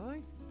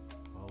try?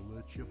 I'll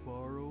let you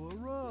borrow a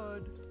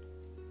rod.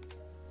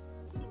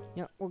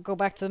 Yeah, we'll go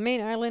back to the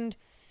main island.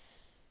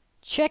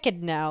 Check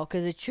it now,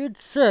 because it should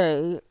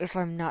say, if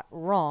I'm not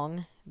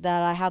wrong,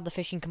 that I have the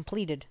fishing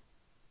completed.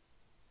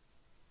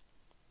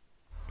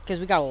 Because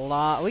we got a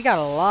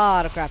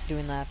lot of crap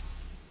doing that.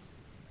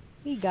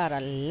 We got a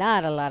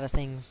lot of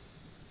things.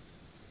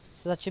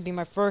 So that should be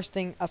my first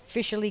thing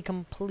officially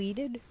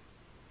completed.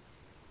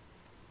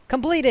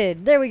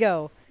 Completed! There we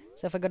go!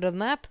 So if I go to the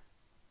map,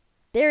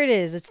 there it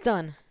is, it's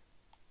done.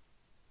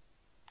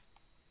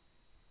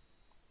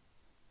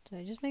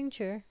 So just making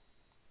sure.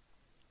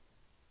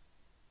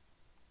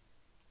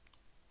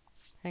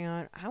 Hang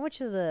on, how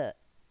much of the...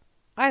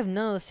 I have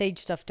none of the sage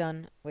stuff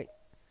done. Wait.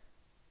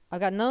 I've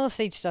got none of the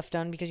sage stuff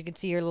done because you can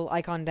see your little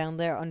icon down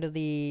there under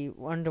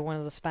one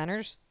of the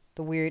spanners.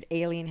 The weird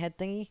alien head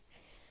thingy.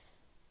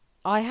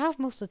 I have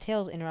most of the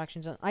Tails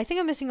interactions on. I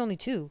think I'm missing only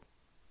 2.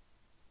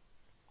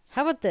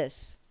 How about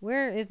this?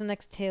 Where is the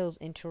next Tails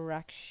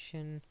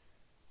interaction?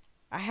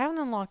 I haven't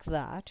unlocked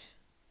that.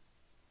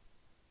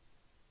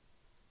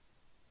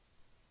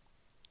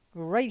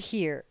 right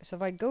here. So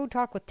if I go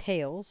talk with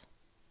Tails.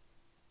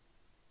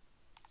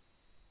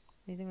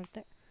 Anything right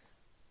there?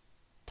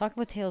 Talking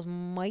with Tails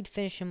might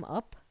finish him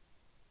up.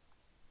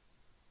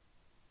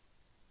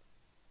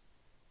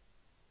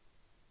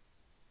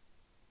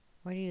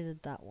 Why did you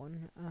did that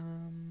one?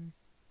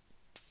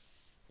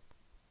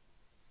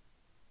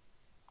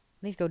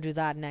 Need to go do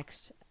that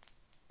next.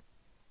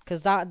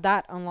 Cause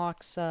that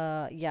unlocks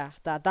yeah,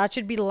 that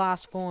should be the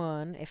last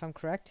one, if I'm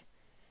correct.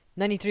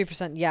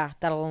 93%, yeah,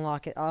 that'll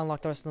unlock it. I'll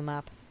unlock the rest of the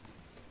map.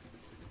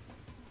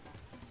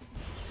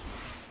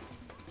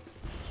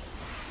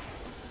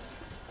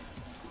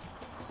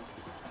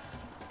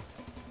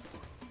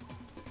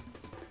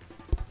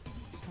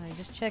 So I'm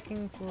just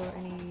checking for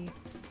any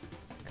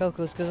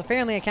Cocos, because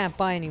apparently I can't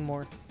buy any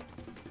more.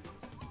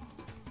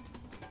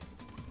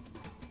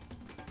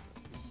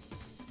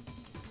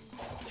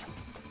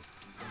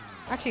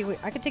 Actually, wait,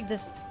 I could take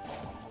this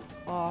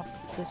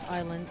off this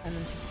island and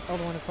then take the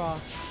other one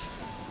across.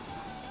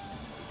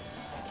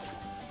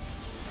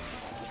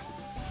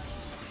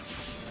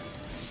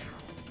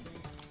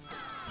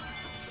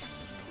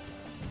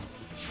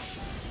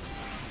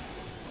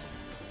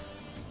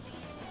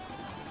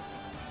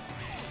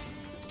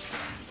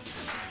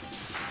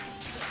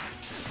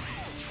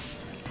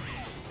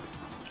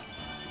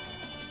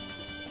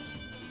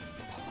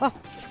 Huh.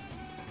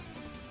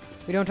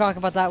 We don't talk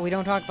about that. We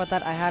don't talk about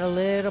that. I had a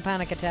little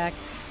panic attack.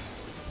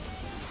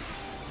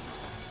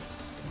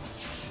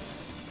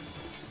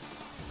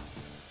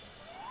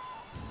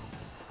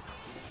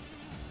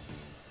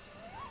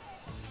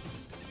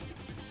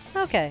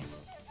 Okay.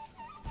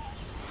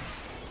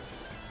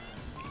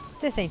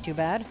 This ain't too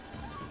bad.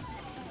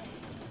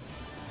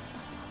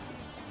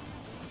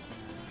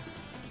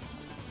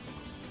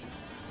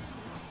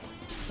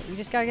 But we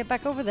just gotta get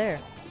back over there.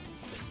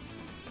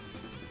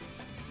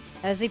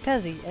 Ezzy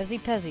Pezzy, Ezzy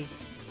Pezzy.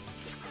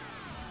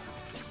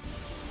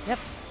 Yep.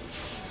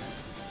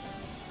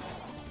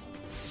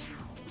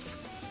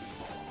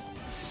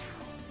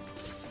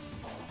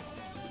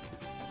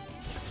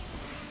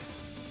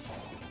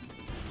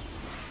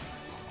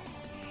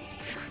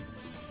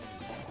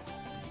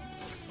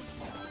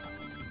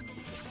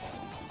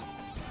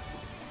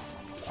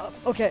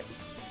 Okay.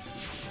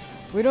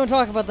 We don't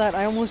talk about that.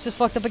 I almost just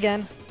fucked up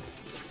again.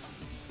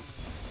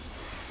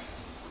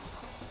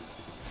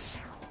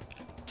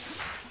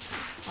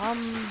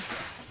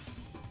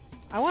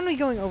 I want to be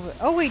going over...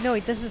 Oh, wait, no,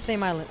 wait, this is the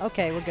same island.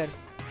 Okay, we're good.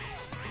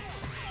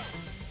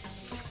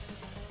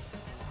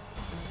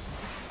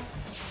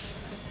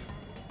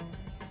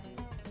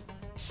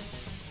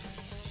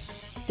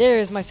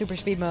 There's my super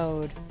speed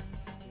mode.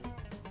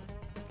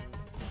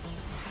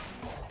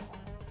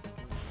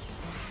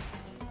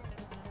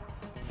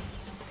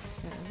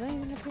 Is that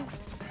anything up here?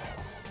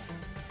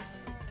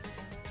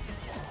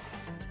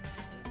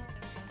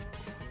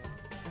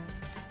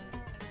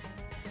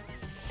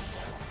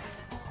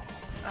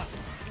 Oh,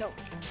 no.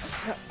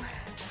 No.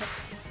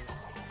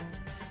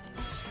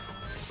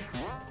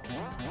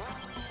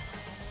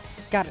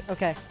 Got it,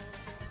 okay.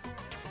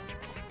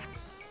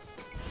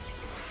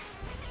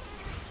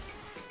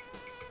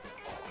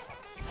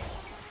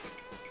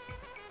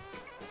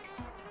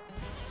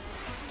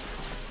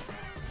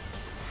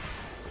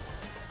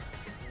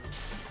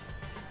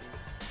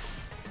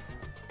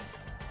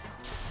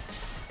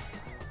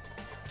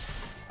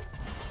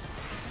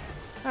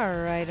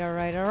 Alright,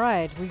 alright,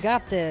 alright. We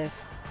got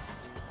this.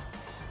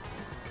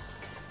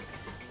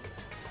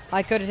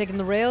 I could have taken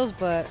the rails,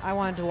 but I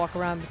wanted to walk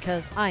around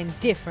because I'm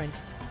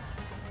different.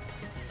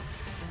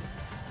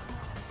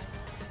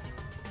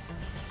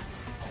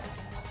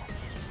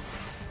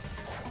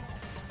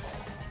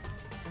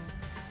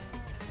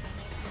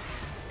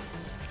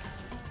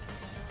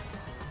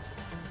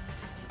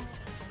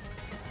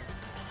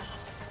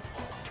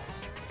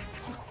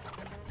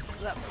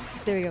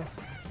 There we go.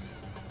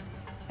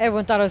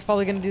 Everyone thought I was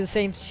probably gonna do the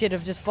same shit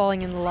of just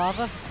falling in the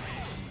lava.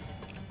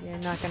 Yeah,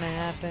 not gonna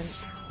happen.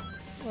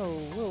 Whoa,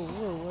 whoa,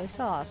 whoa, I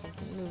saw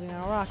something moving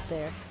on a rock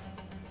there.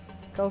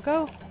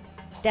 Coco?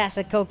 That's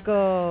a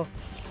Coco!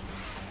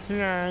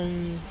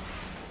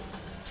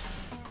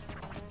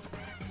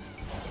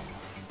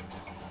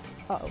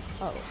 Uh-oh,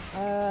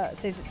 uh-oh.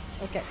 Saved it.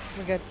 Okay,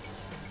 we're good.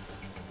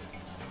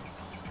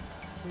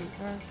 We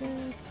are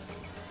good.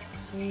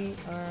 We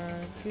are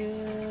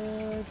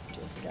good.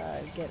 Just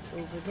gotta get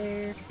over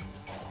there.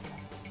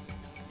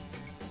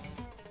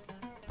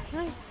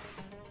 Right.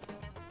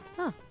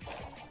 Huh.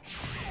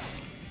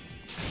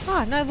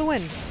 Ah, now the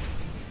wind.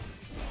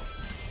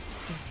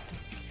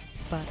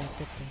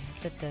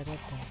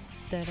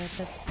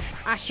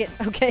 Ah, shit.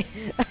 Okay.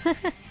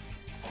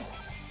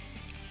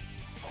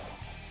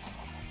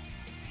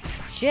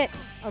 Shit.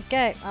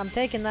 Okay, I'm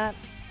taking that.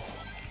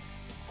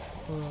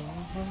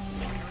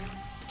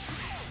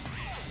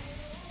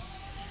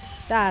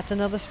 That's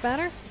another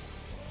spanner.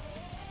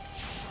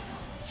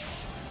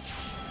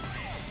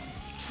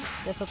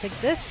 Guess I'll take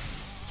this.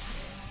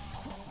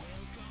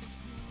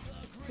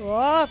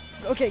 Oh,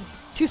 okay,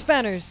 2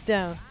 spanners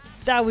down.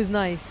 That was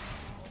nice.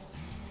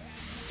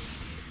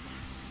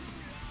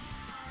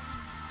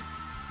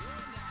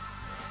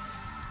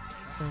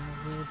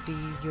 will be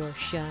your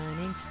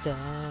shining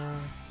star.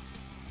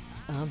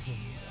 I'm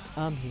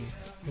here.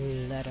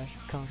 Let us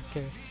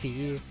conquer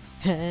fear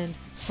and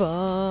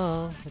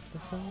fall with the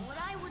sun. What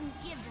I wouldn't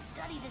give to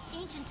study this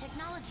ancient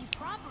technology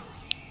properly.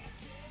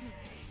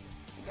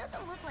 It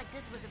doesn't look like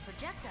this was a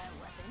projectile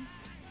weapon.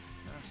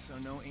 So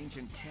no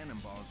ancient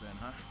cannonballs then,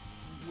 huh?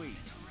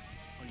 Wait,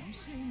 are you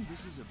saying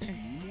this is a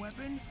beam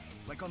weapon?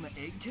 Like on the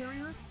egg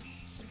carrier?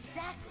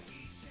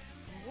 Exactly.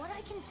 From what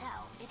I can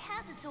tell, it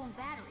has its own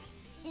battery,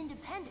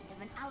 independent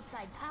of an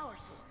outside power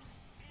source.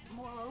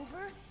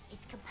 Moreover,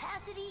 its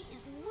capacity is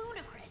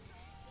ludicrous.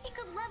 It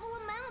could level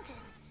a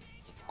mountain.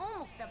 It's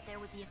almost up there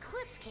with the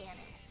Eclipse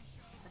cannon.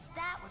 But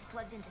that was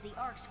plugged into the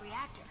Ark's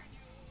reactor.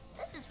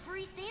 This is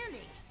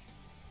freestanding.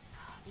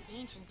 The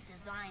Ancients'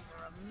 designs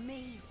are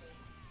amazing.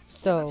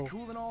 So, That's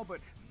cool and all,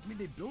 but I mean,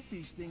 they built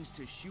these things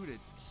to shoot at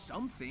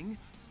something.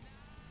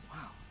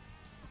 Wow,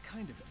 what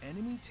kind of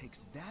enemy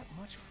takes that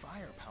much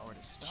firepower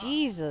to stop?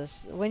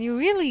 Jesus, when you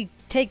really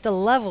take the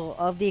level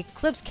of the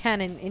Eclipse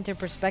cannon into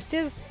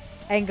perspective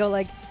and go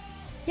like,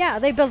 yeah,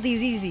 they built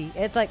these easy.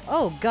 It's like,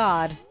 oh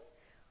god,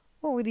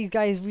 what were these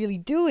guys really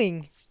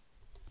doing?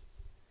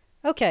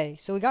 Okay,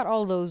 so we got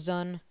all those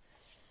done.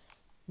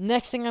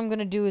 Next thing I'm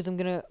gonna do is I'm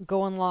gonna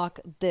go unlock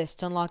this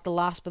to unlock the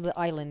last of the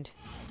island.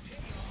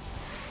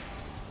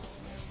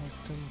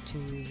 Welcome to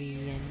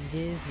the end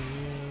is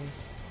near.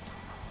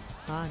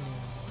 I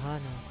know.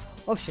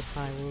 Oh shit,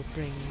 I will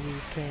bring you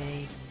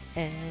pain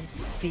and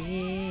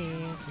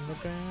fear from the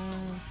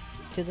ground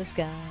to the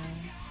sky.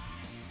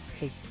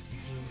 Facing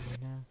you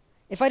now.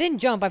 If I didn't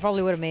jump, I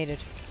probably would have made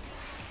it.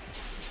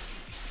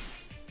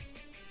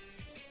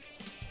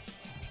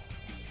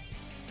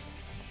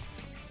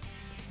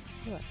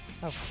 What?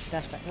 Oh,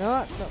 dash back.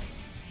 No.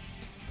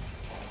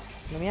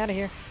 Let me out of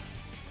here.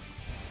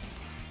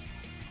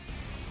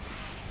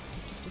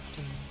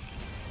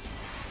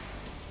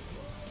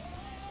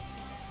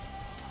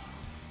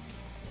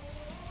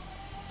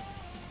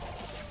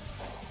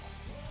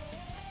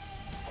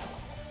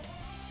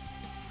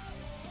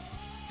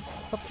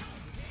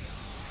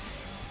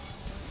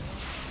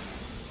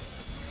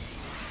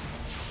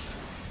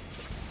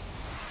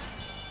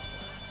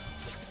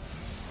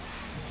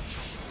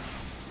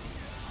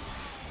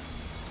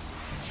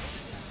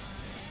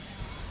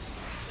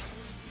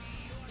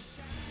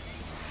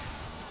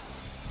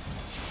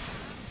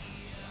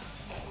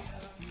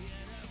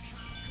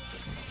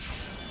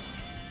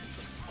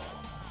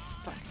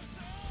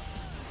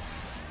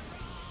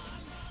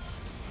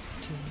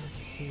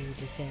 To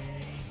this day,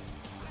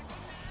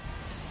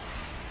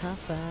 high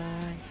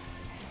five,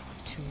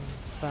 2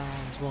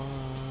 5's 1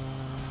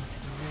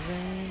 in the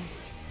rain.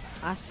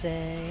 I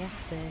say,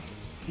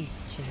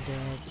 each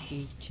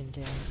and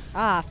every.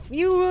 Ah,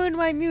 you ruined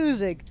my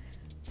music.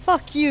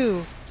 Fuck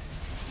you.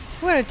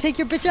 We're gonna take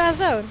your bitch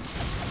ass out.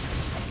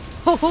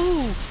 Ho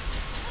ho.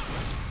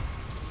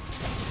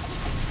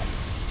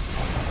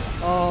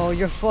 Oh,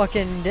 you're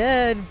fucking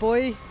dead,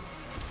 boy.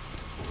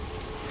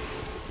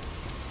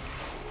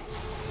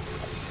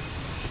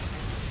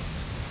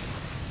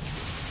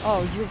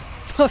 Oh, you're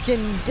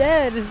fucking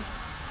dead!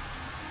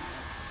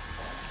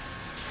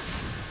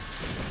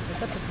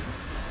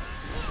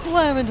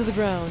 Slam into the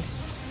ground!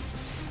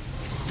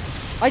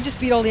 I just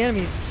beat all the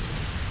enemies.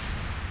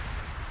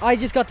 I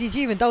just got the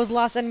achievement. That was the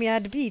last enemy I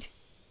had to beat.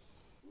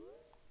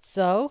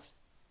 So?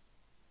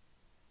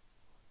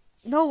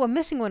 No, I'm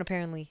missing one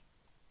apparently.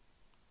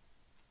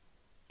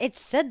 It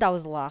said that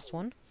was the last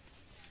one.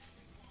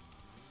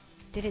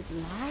 Did it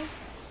lie?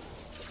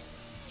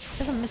 It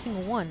says I'm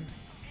missing one.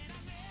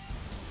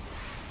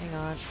 Hang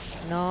on.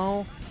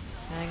 No.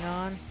 Hang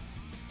on.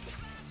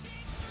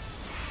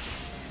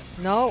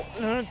 No.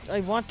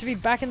 I want to be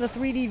back in the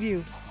 3D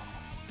view.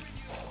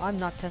 I'm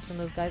not testing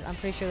those guys. I'm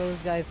pretty sure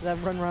those guys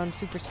that run around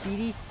super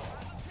speedy.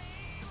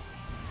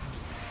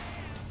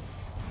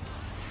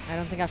 I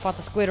don't think I fought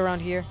the squid around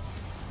here.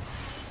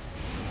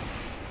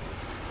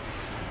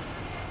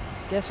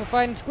 Guess we're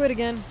fighting squid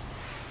again.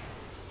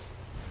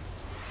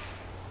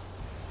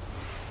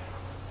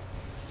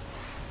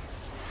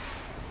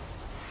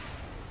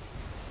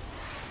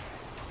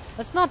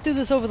 Let's not do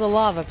this over the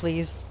lava,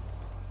 please.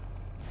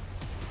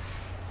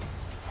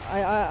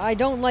 I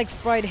don't like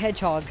fried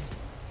hedgehog.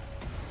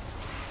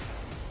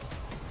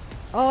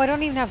 Oh, I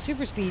don't even have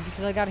super speed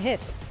because I got hit.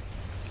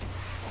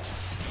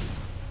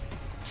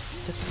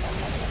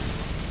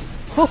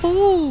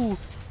 Ho-ho!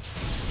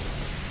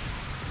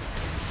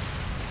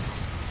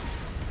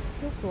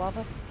 Over the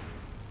lava.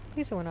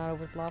 Please say we're not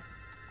over the lava.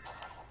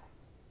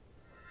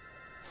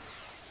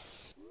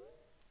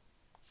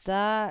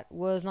 That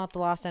was not the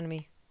last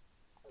enemy.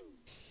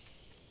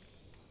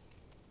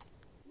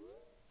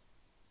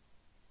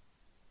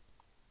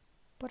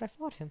 But I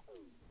fought him.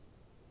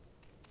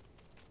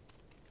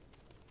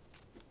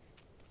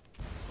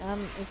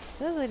 It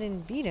says I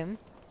didn't beat him.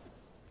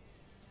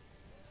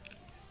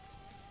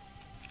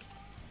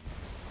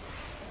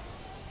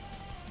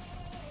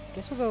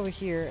 Guess we'll go over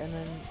here and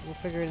then we'll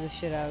figure this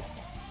shit out.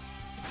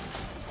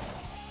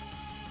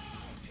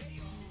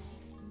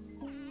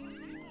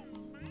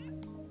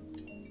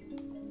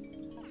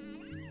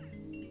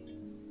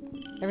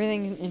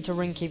 Everything into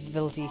ring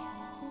capability.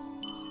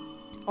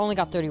 Only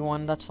got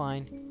 31, that's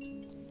fine.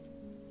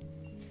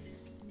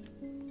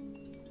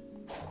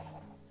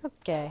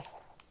 Okay.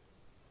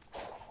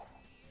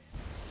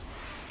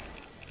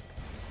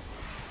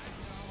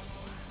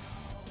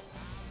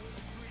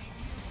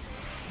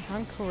 If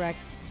I'm correct,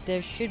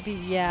 there should be,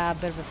 yeah, a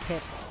bit of a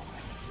pit.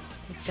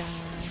 This guy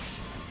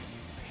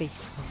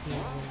faces a blue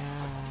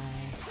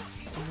eye.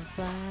 In a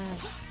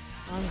flash,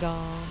 I'm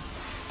gone.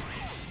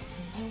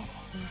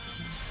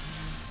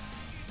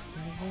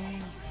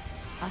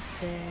 I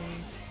say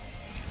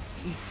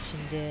each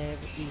and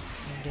every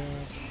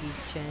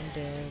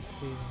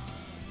one.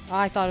 Oh,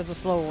 I thought it was a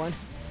slow one.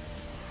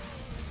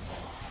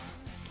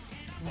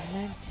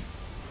 Meant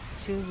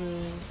to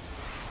rule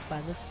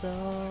by the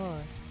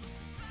sword,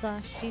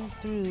 slashing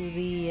through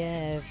the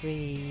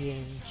every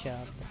inch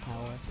of the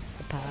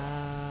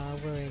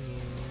power in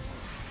you.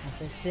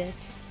 As I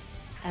sit,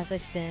 as I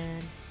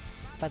stand,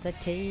 by the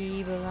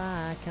table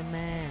I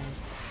command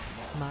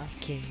my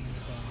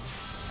kingdom.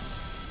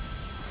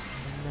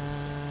 The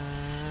night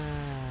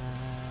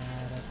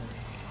of the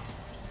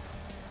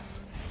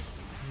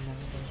night of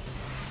the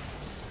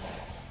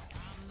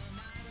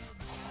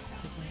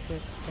as I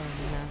grip down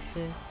the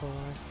master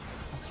force,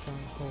 a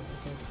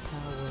stronghold of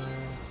power.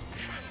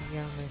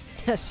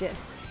 Youngest that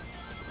shit.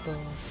 But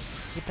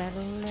you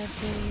battle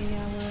every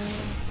hour.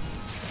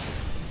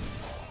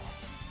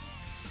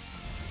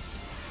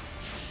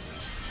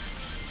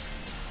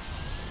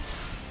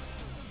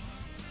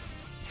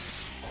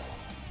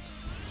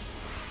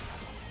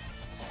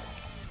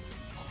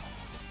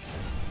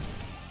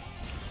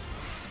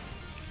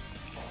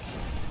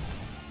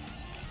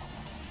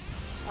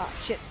 Ah,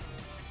 shit.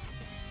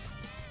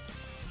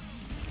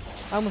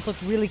 I almost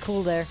looked really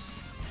cool there.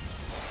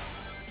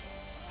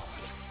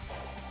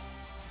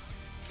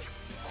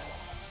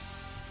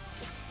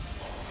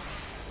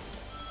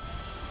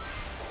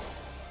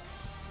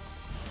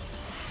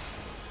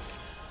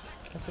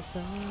 Got the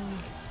sun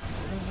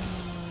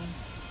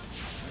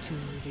to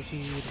the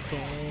heat of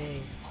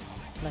day.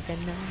 Like a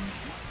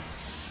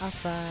knife, I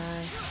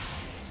fight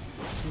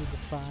to the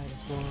fight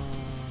is won.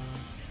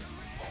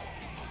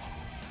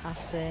 I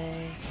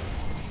say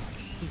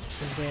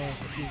each and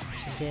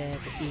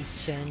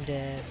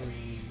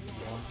every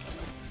one.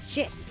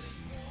 Shit!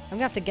 I'm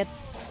gonna have to get...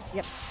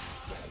 Yep.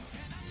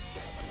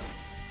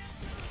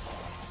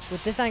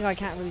 With this angle I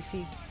can't really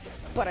see.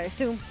 But I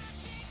assume...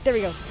 There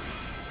we go.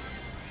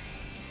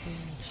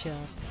 Inch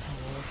of the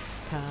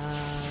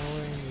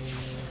power in you.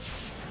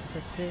 As I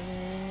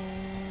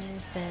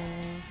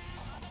stand,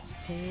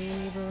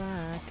 table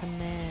I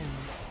command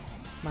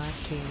my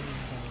kingdom.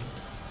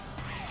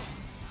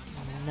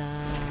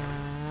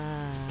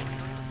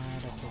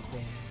 Night of the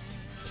wind.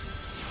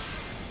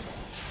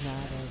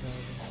 Night of the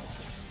wind.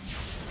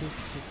 Do, do,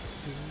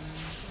 do.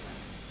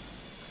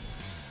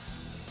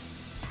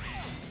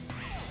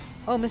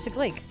 Oh, Mystic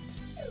Lake.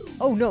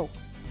 Oh no.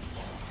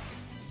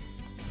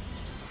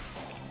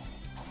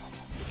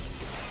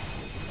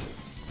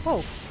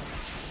 Whoa.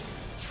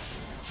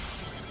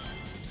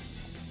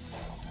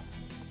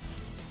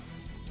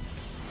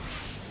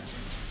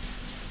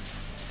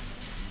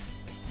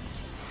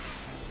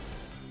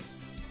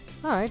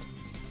 Alright.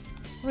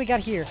 What do we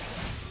got here?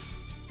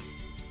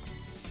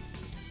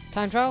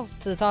 Time travel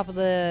to the top of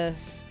the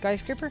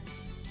skyscraper?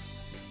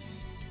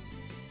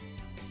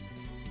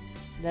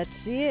 Let's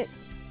see it.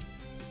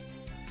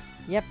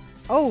 Yep.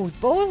 Oh,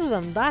 both of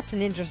them. That's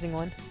an interesting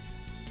one.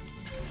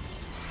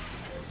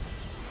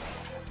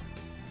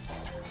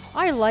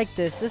 I like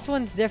this. This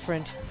one's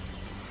different.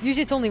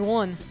 Usually it's only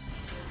one.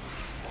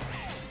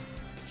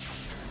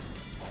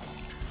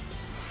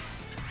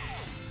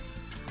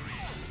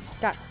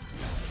 Got.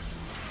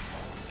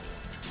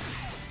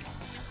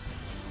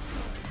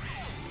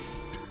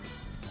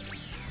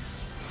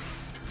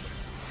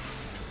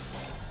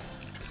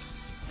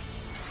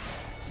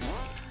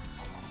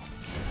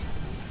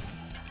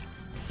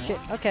 Shit.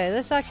 Okay,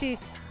 this is actually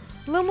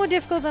a little more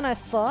difficult than I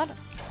thought.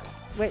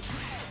 Wait.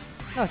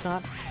 No, it's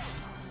not.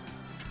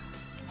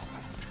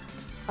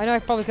 I know I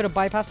probably could have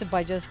bypassed it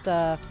by just,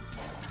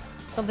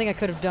 something I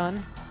could have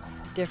done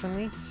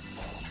differently.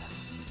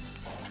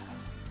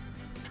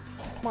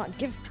 Come on,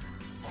 give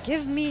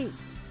me...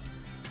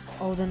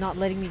 Oh, they're not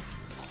letting me...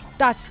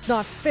 That's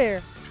not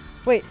fair!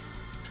 Wait.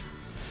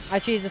 I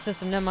cheated the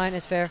system, never mind,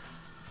 it's fair.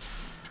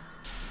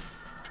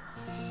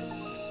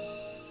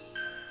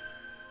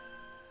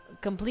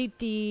 Complete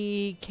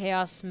the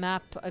Chaos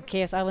map,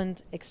 Chaos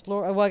Island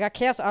Explorer. Well, I got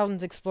Chaos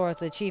Islands Explorer as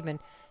the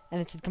achievement, and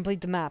it's to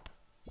complete the map.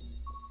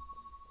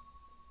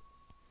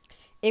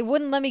 It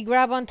wouldn't let me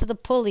grab onto the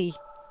pulley,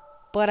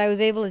 but I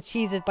was able to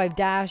cheese it by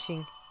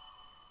dashing.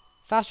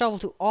 Fast travel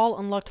to all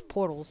unlocked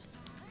portals.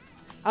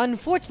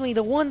 Unfortunately,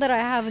 the one that I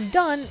haven't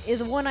done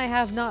is one I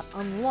have not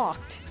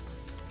unlocked.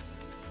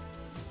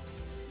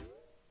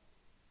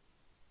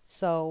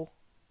 So,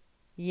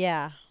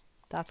 yeah,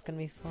 that's gonna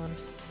be fun.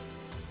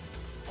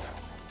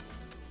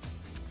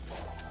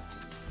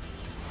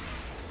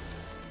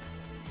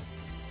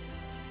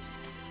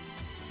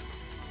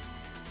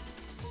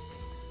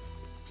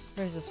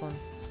 Where's this one?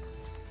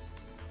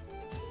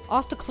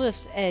 Off the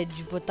cliff's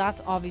edge, but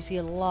that's obviously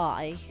a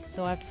lie.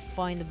 So I have to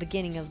find the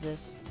beginning of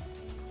this.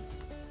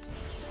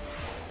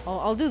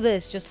 I'll do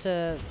this just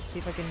to see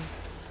if I can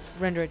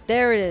render it.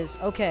 There it is.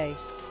 Okay.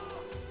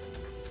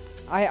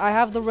 I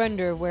have the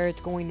render where it's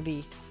going to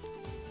be.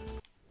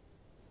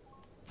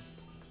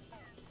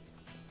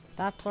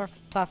 That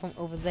platform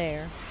over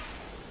there.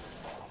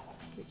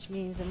 Which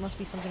means there must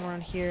be something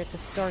around here to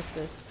start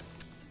this.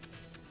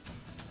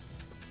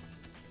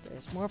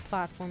 There's more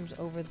platforms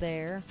over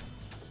there.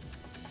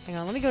 Hang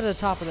on, let me go to the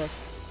top of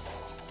this.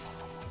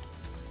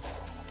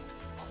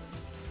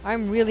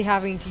 I'm really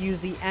having to use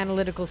the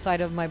analytical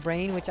side of my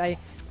brain, which I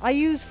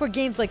use for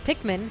games like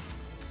Pikmin,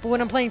 but when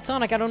I'm playing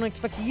Sonic, I don't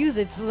expect to use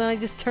it, so then I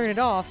just turn it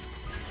off.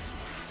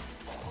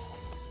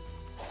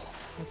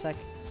 One sec.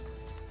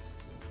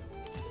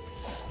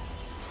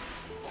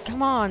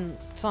 Come on,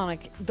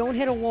 Sonic, don't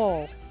hit a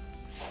wall.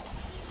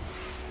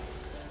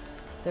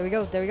 There we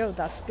go,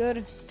 that's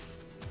good.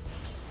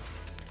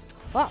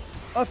 Ah,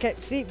 okay,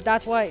 see,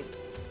 that's why.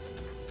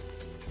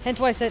 Hence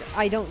why I said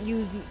I don't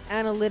use the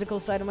analytical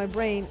side of my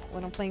brain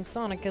when I'm playing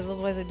Sonic, because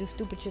otherwise I do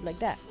stupid shit like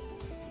that.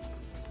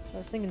 If I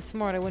was thinking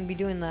smart, I wouldn't be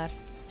doing that.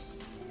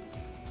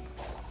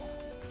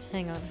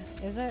 Hang on,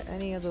 is there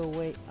any other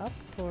way up,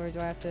 or do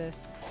I have to...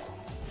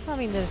 I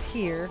mean, there's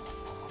here.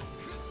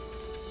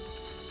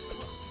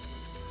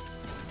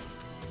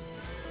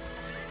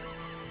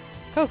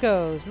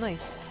 Coco's,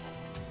 nice.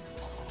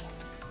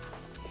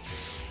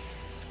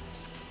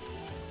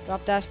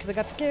 Drop dash because I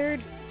got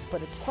scared,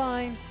 but it's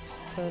fine,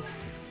 because...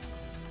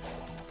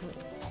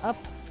 Up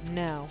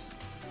now.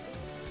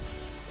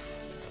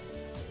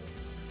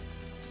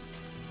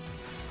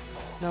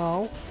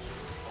 No.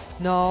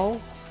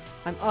 No.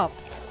 I'm up.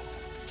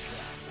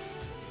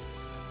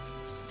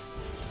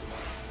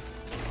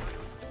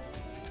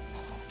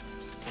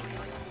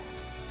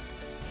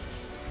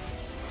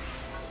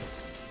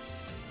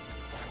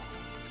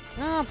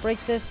 Ah,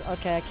 break this.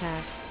 Okay, I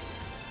can't.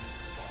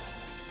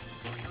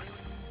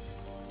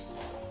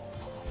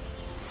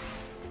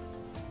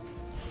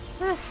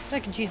 I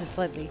can cheese it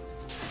slightly.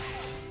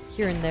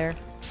 Here and there.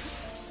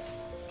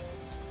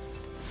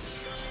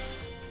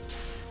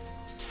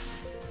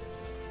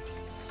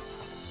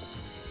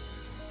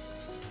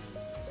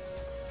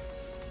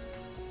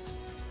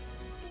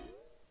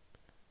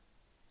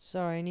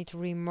 Sorry, I need to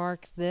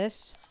remark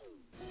this.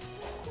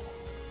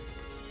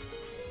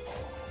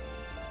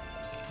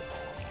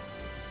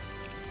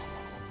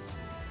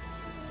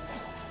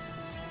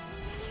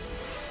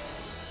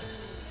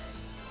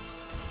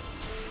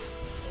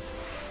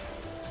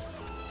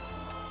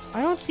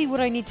 I don't see what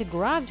I need to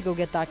grab to go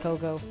get that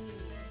Coco.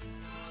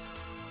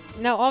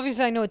 Now,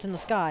 obviously I know it's in the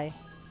sky.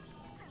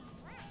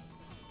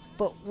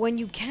 But when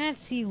you can't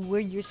see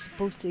where you're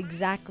supposed to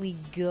exactly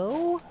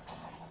go,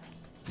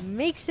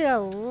 makes it a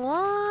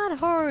lot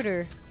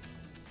harder.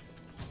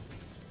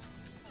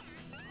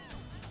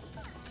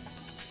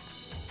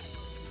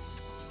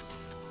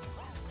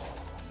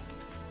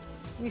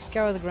 Let me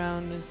scour the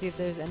ground and see if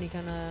there's any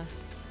kind of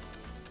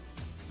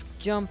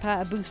jump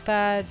pad, boost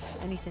pads,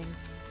 anything.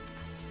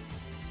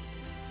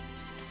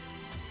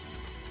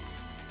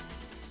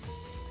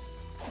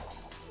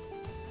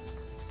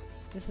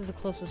 This is the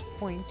closest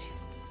point.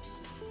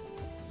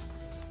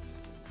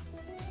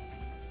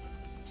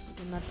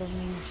 And that doesn't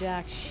mean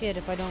jack shit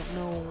if I don't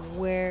know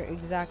where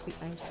exactly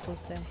I'm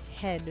supposed to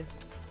head.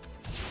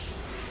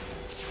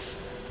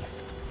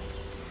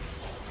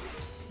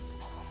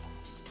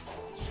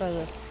 Let's try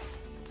this.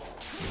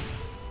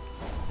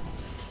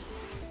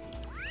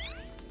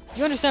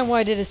 You understand why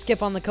I did a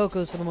skip on the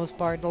Cocos for the most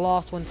part, the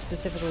lost ones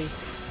specifically.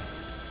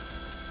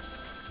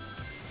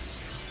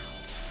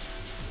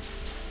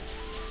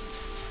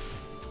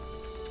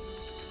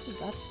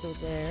 Let's go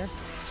there.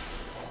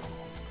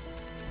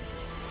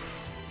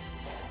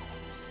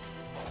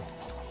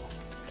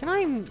 Can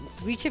I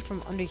reach it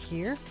from under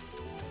here?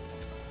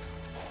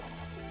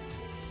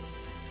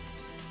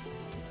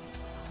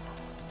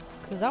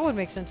 Because that would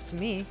make sense to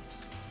me.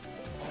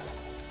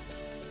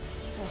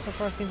 Well, so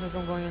far it seems like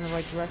I'm going in the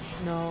right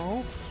direction.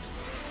 No.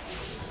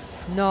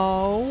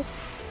 No.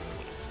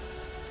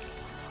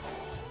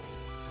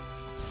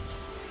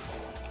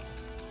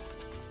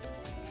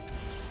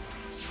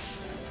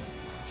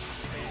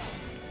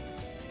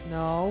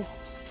 No.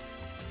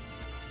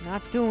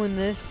 Not doing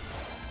this.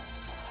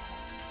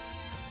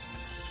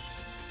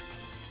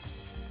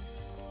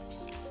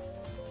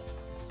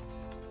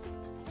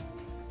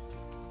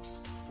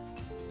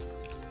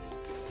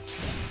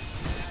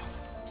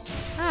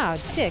 Ah,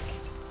 dick.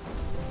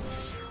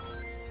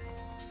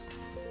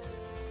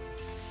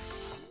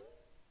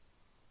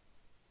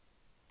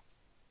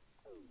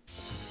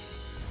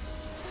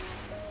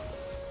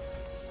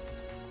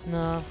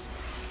 No.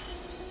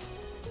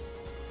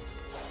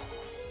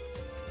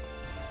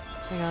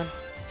 Hang on.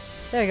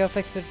 There you go,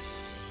 fixed it.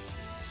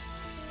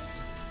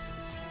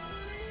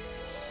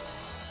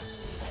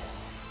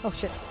 Oh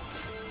shit.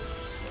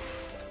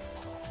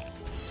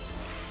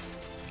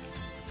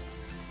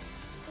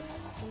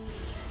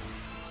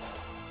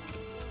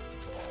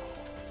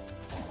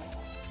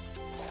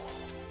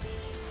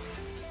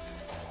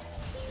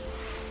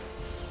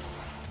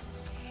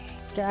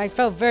 Okay, I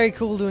felt very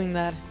cool doing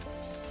that.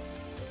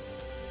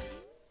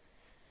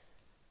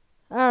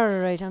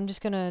 Alright, I'm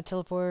just gonna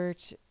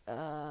teleport.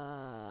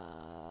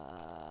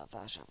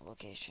 Fast travel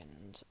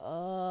locations.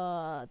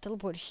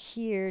 Teleport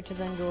here to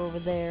then go over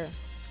there.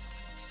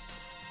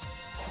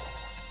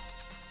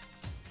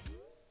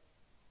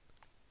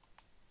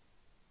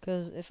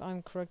 Because if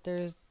I'm correct,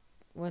 there's...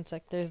 One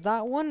sec, there's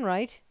that one,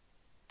 right?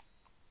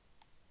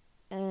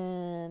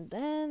 And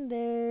then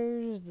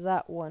there's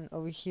that one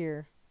over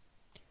here.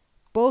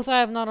 Both I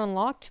have not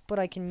unlocked, but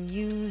I can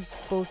use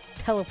both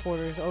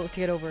teleporters to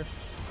get over.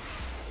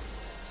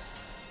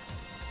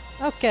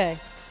 Okay.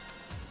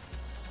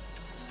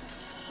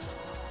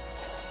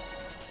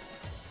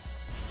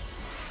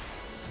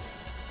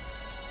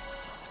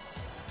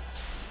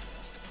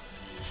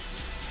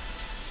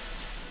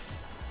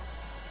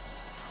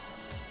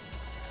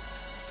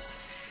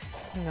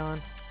 Hang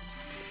on.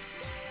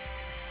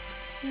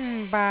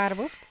 Bada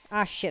boop.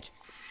 Ah, shit.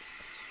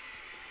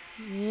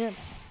 Yep.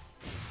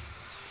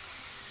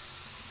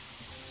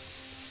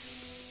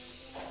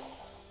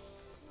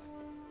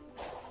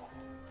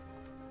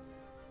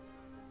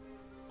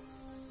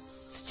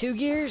 It's 2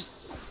 gears.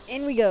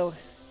 In we go.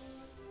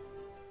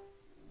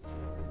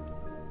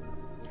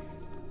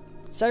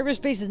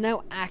 Cyberspace is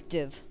now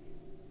active.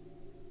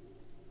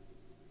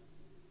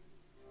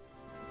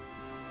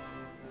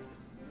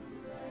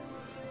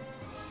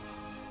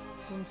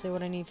 Doesn't say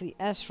what I need for the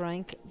S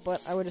rank,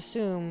 but I would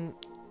assume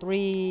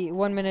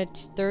 1 minute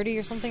 30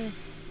 or something.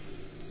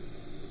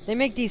 They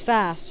make these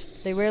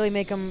fast. They rarely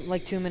make them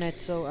like 2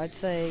 minutes, so I'd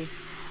say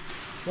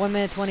 1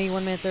 minute 20,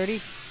 1 minute 30,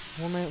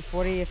 1 minute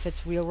 40 if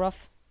it's real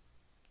rough.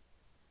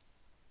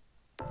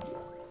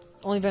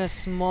 Only been a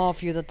small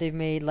few that they've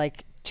made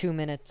like 2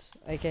 minutes,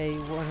 aka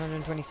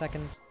 120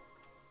 seconds.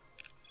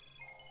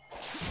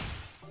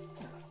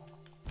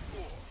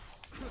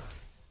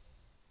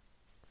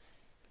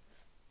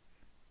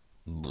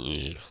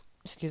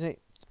 Excuse me,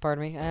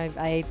 pardon me, I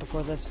ate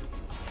before this.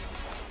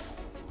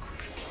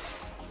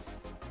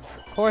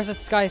 Of course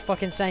it's Sky's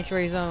fucking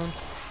Sanctuary Zone.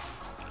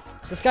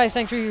 The Sky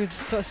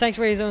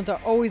Sanctuary Zones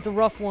are always the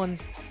rough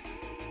ones.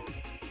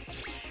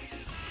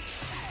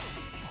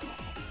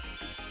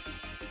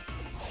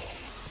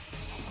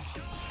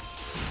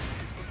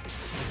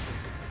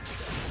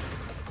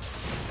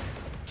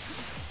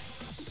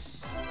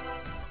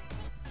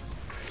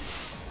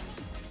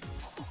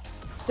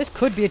 This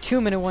could be a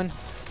 2-minute one.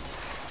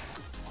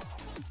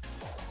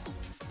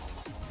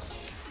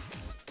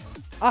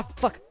 Ah,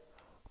 fuck.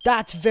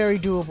 That's very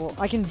doable.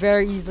 I can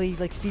very easily,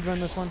 like, speedrun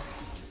this one.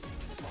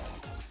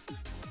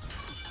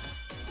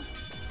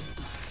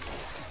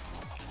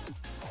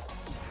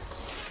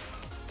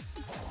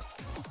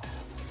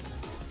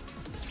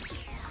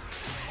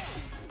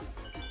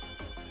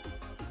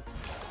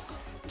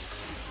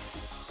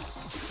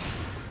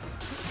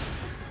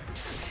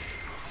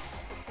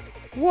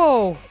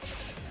 Whoa!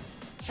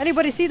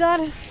 Anybody see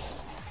that?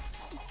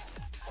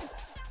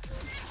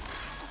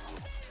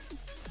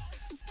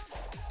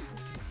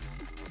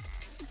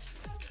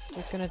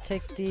 Just gonna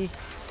take the...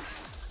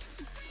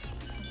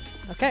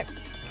 Okay.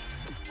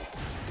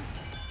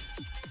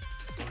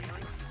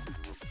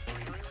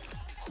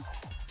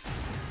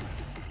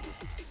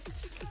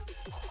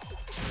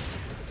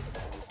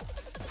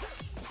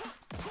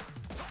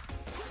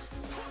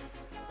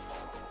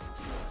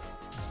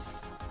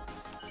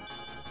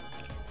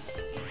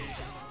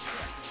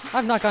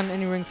 I've not gotten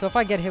any rings, so if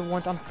I get hit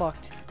once, I'm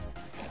fucked.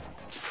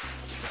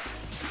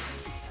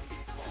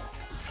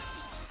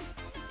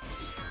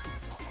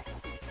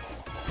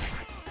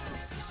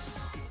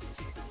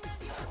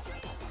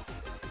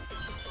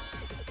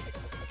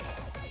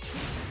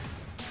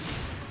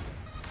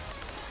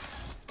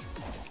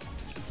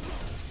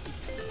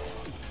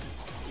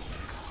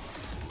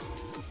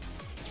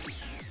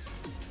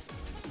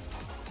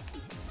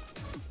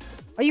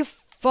 Are you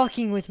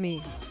fucking with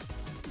me?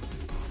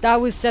 That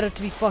was set up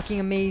to be fucking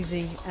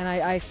amazing, and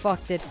I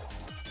fucked it.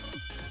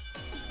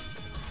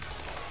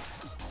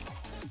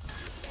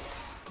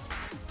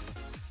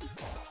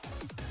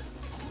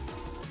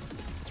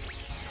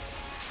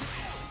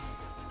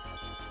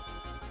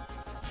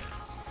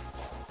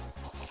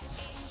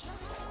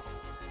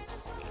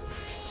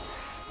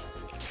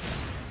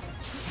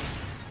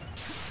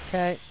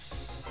 Okay.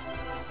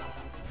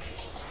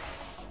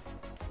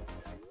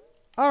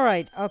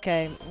 Alright,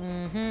 okay.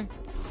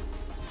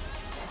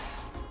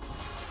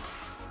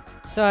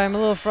 Sorry, I'm a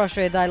little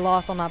frustrated that I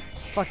lost on that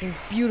fucking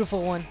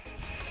beautiful one.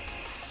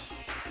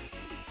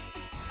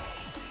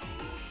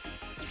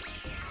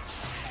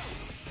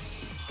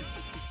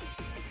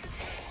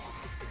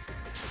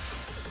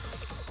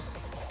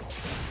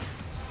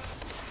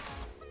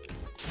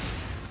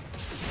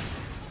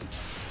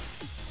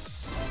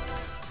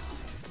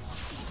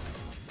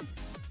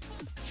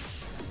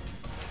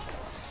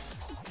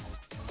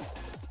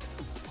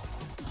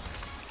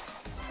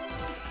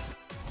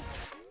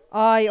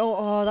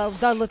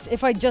 That looked.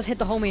 If I just hit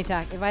the homing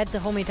attack, if I had the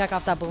homing attack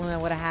off that balloon, I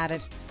would have had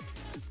it.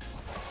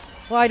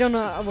 Well, I don't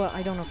know. Well,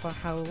 I don't know for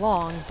how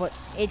long, but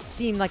it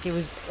seemed like it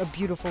was a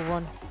beautiful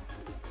run.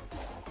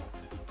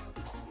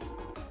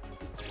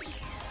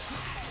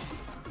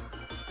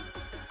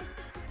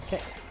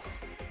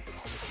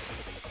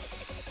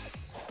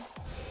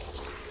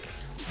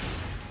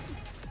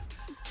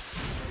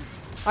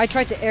 I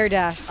tried to air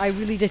dash. I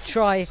really did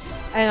try,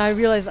 and I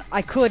realized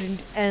I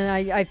couldn't, and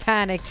I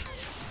panicked.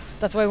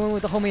 That's why I went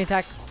with the homing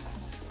attack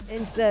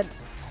instead.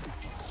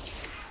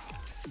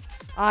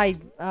 I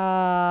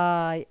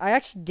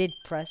actually did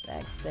press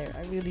X there.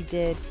 I really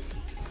did.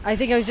 I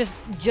think I was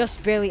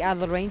just barely out of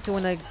the range, so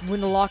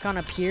when the lock-on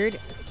appeared,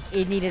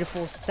 it needed a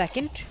full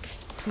second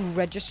to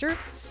register.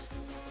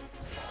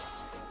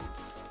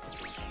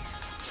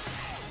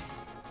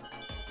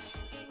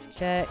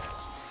 Okay.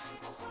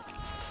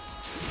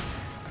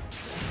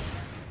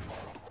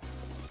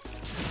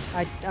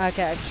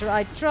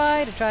 I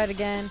tried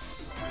again.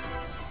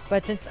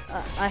 But since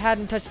I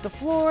hadn't touched the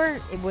floor,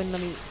 it wouldn't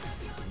let me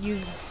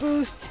use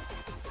boost.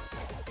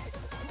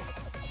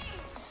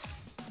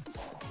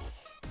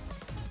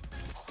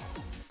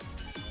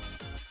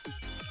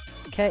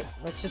 Okay,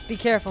 let's just be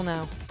careful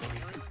now.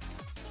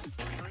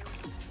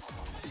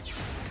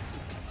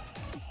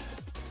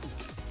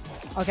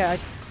 Okay,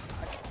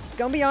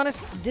 gonna be honest,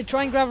 did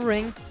try and grab a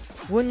ring.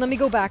 Wouldn't let me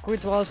go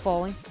backwards while I was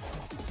falling.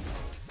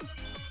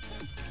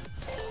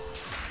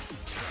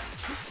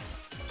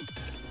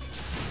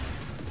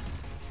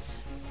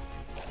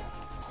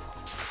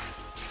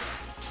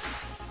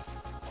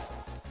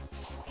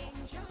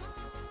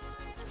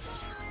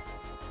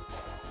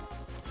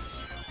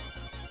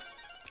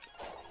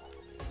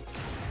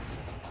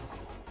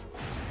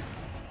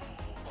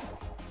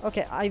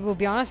 Okay, I will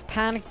be honest,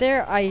 panicked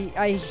there.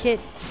 I hit...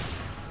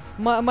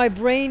 My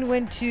brain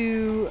went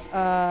to,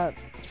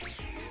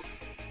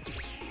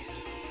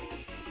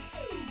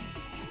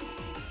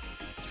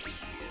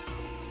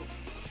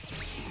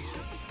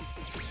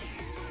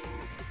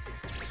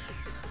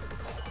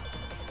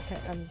 Okay,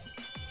 I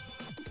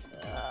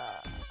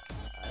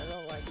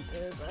don't like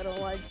this, I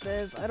don't like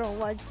this, I don't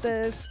like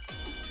this.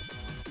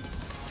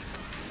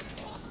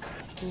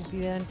 Please be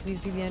the end, please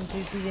be the end,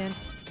 please be the end.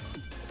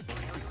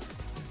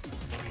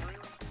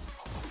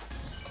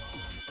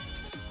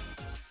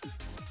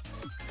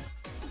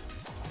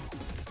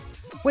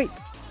 Wait,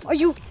 are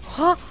you...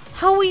 Huh?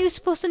 How are you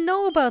supposed to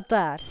know about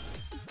that?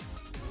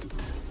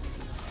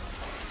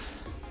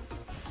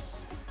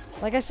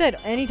 Like I said,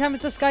 anytime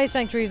it's a Sky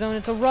Sanctuary zone,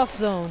 it's a rough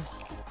zone.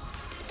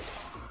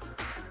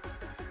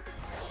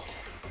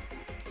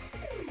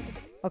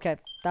 Okay,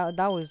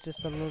 that was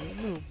just a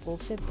little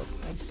bullshit, but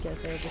I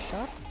guess I had a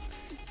shot.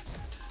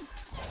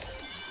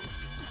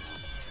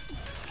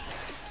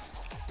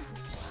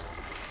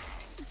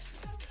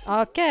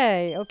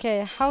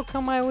 Okay, how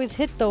come I always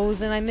hit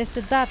those and I missed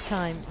it that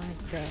time?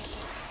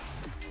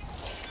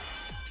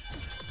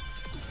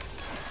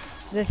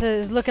 This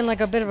is looking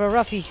like a bit of a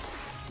roughie.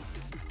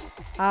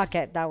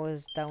 Okay, that one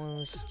was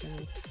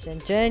just a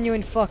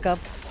genuine fuck up.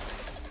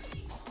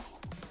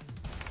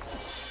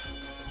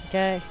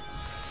 Okay.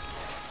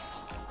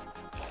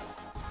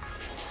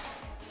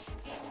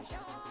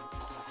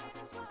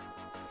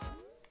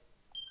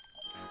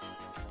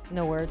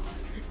 No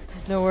words.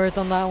 No words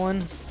on that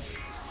one.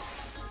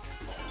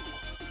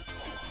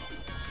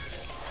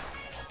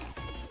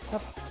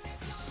 Up.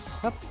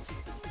 Up.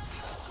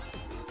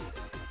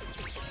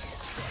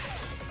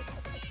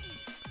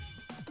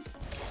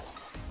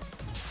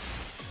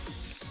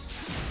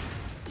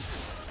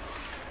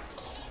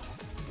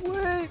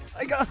 Wait,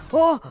 I got...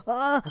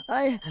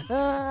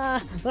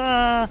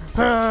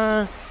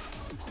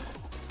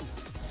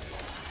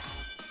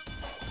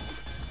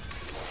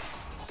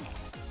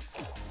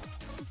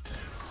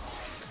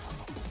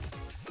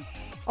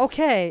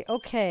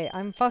 Okay,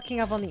 I'm fucking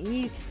up on the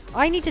ease.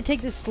 I need to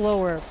take this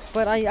slower,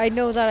 but I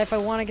know that if I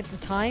want to get the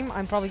time,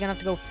 I'm probably gonna have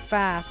to go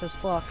fast as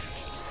fuck.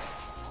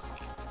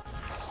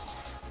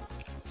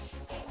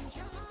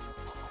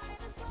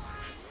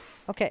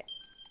 Okay.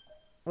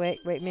 Wait,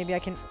 maybe I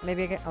can,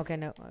 okay,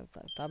 no, I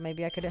thought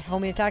maybe I could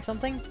help me attack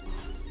something?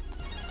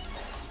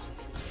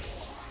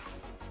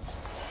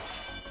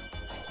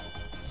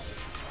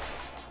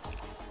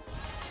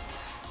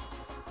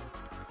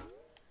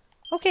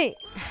 Okay.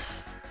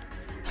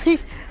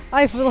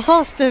 I've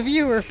lost a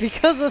viewer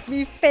because of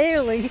me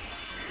failing.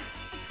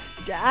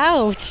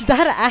 Ouch,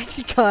 that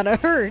actually kinda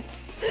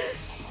hurts.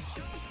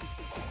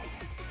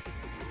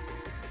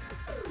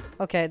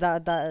 Okay,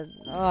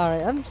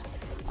 alright,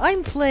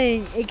 I'm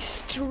playing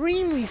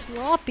extremely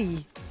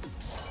sloppy.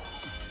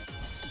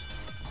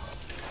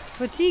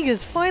 Fatigue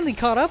has finally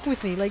caught up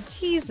with me, like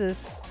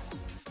Jesus.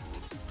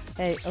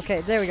 Hey,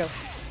 okay, there we go.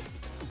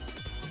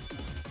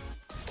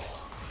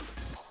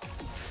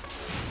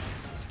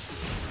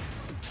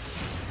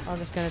 I'm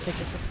just gonna take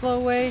this a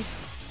slow way.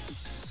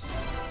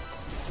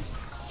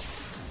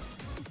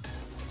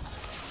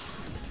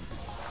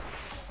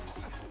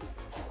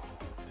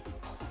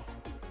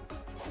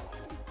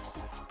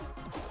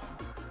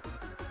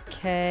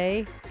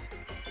 Okay.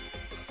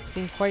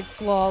 Seems quite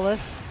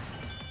flawless.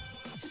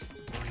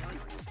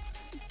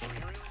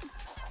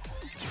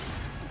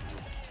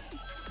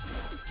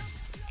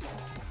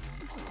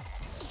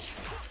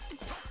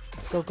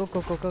 Go, go,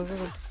 go, go, go, go,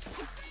 go.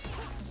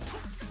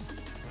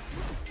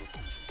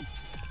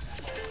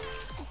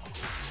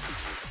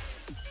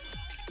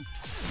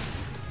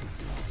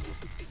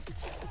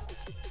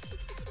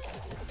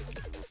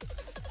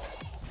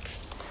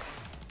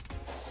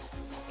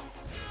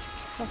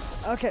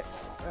 Okay.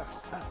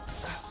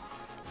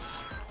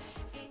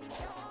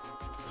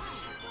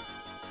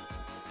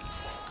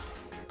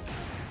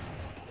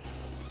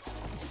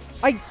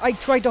 I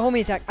tried to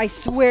homie attack. I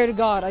swear to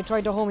God, I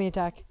tried to homie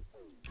attack.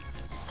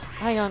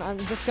 Hang on, I'm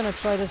just gonna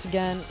try this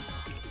again.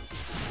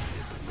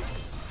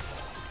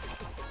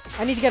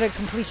 I need to get a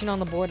completion on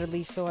the board at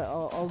least, so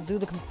I'll do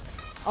the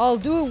I'll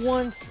do it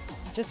once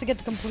just to get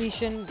the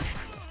completion.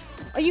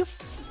 Are you?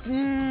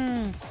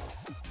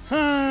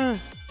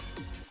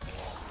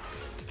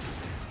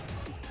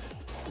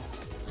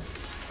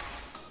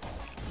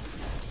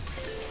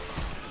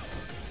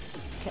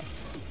 Okay.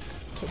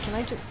 Can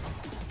I just?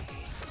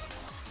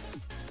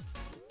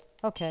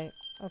 Okay.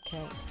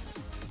 Okay.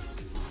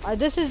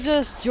 This is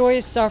just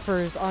Joyous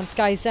Suffers on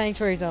Sky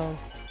Sanctuary Zone.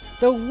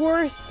 The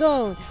worst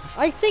zone.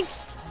 I think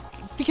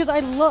because I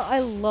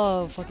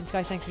love fucking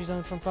Sky Sanctuary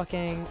Zone from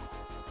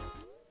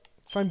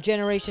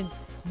Generations.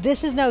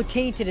 This has now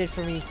tainted it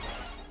for me.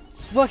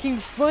 Fucking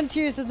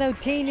Frontiers has now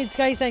tainted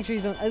Sky Sanctuary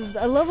Zone. As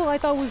a level I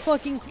thought was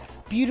fucking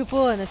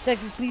beautiful and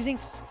aesthetically pleasing,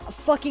 I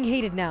fucking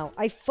hate it now.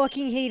 I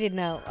fucking hate it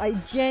now. I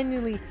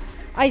genuinely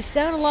I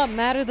sound a lot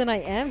madder than I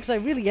am because I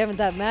really haven't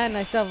that mad and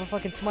I still have a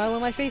fucking smile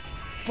on my face.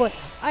 But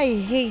I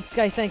hate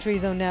Sky Sanctuary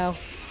Zone now.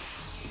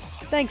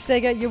 Thanks,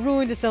 Sega. You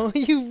ruined this one.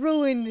 You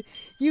ruined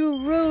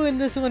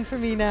this one for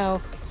me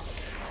now.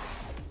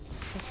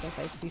 That's why if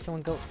I see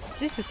someone go,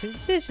 this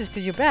is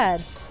because you're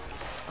bad.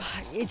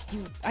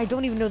 I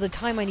don't even know the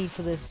time I need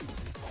for this,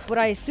 but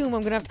I assume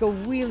I'm gonna have to go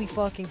really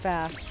fucking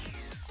fast.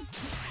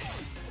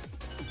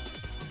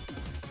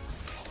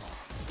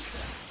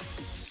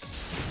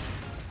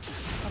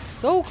 That's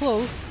so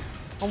close.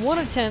 On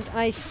 1/10, and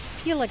I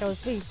feel like I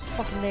was really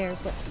fucking there,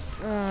 but.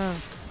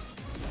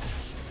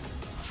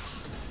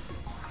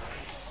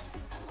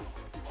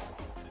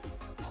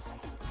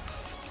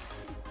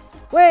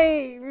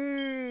 Wait!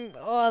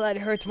 Oh, that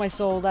hurts my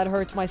soul. That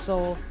hurts my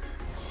soul.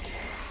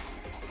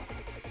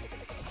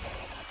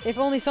 If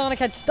only Sonic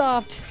had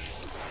stopped.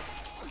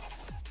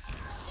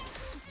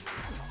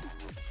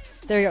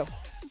 There you go.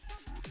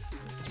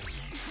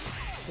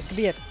 This could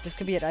be it. This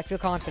could be it. I feel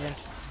confident.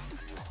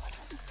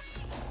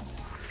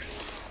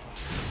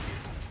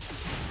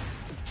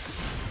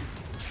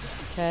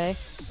 Okay.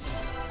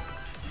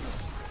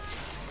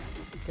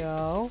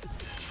 Go.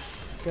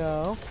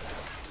 Go.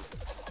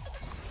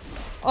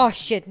 Oh,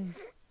 shit.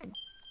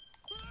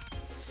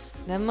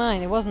 Never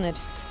mind, it wasn't it.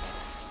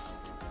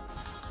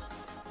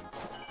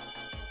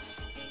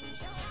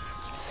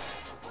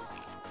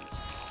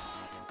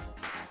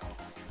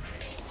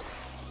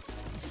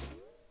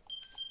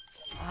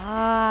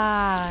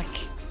 Fuck.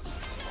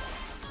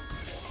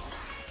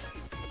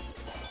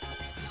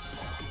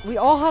 We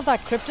all have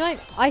that kryptonite?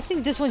 I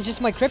think this one's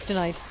just my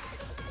kryptonite.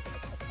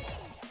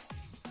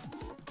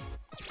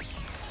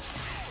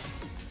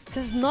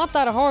 Because it's not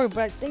that hard,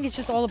 but I think it's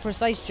just all the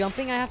precise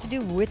jumping I have to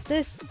do with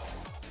this.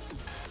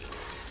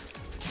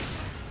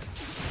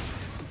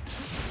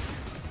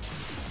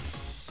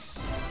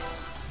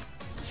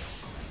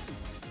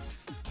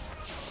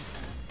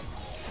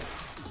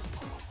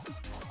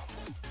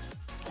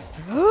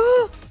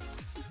 A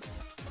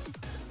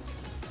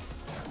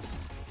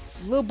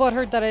little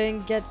butthurt that I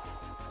didn't get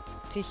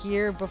to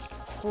hear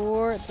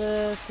before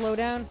the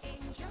slowdown.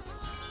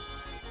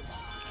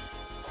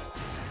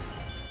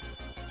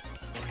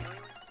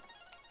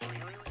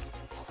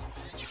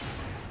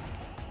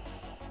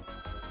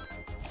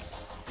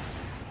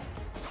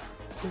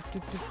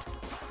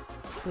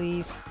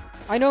 Please.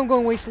 I know I'm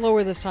going way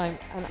slower this time,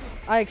 and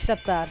I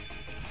accept that.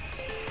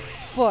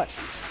 But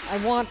I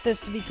want this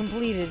to be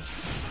completed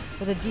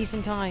with a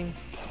decent time.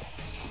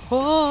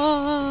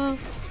 Ah!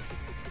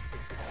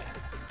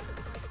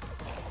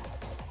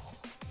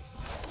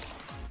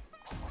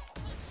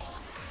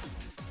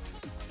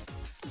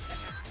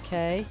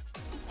 Okay.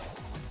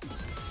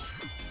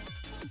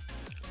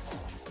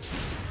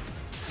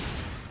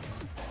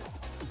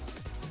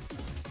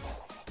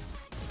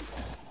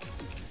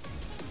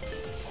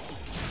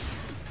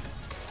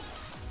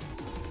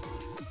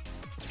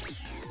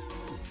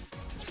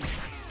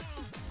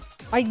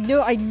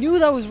 I knew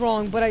that was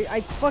wrong, but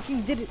I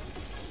fucking did it.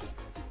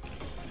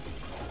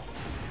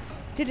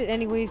 Did it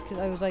anyways, because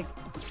I was like,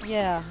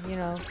 yeah, you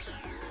know.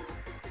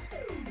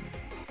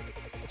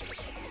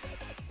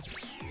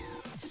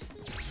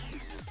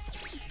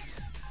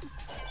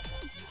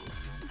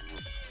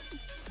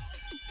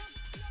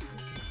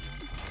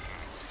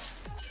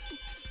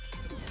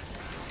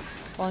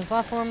 Falling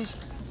platforms.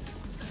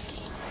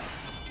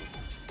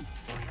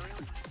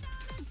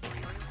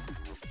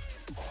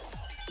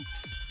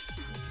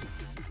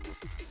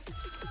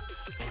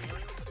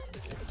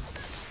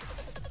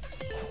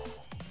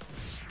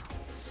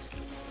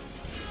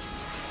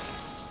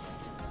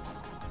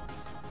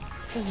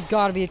 This has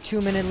got to be a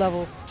 2-minute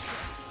level.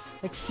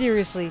 Like,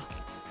 seriously.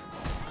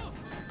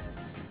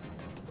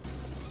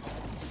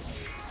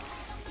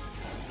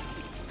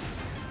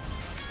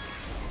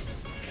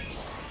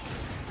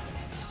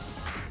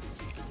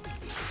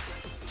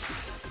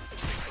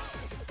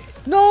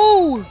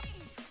 No!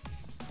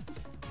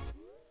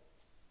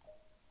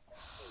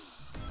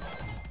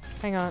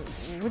 Hang on.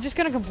 We're just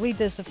gonna complete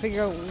this to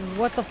figure out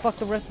what the fuck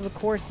the rest of the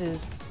course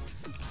is.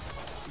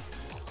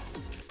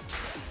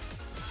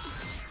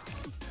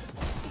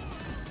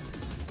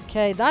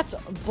 Okay, that's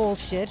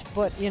bullshit,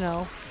 but, you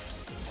know.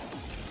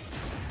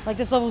 Like,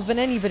 this level's been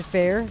any bit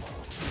fair.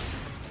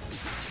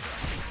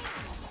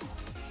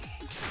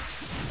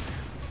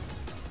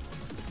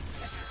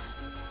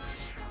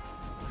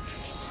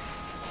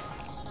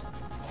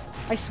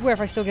 I swear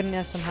if I still get an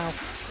S somehow.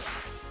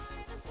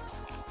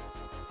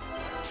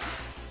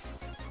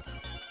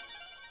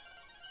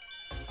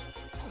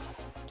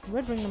 It's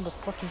red ring number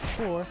fucking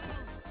 4.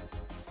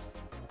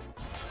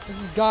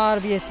 This has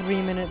gotta be a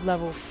 3-minute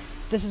level.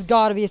 This has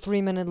gotta be a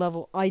 3-minute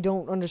level. I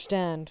don't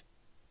understand.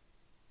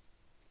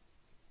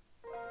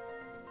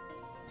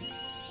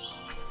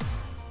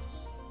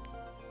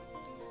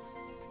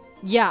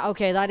 Yeah,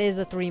 okay, that is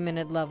a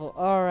 3-minute level.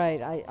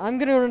 Alright, I'm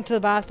gonna run to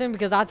the bathroom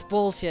because that's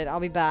bullshit. I'll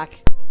be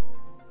back.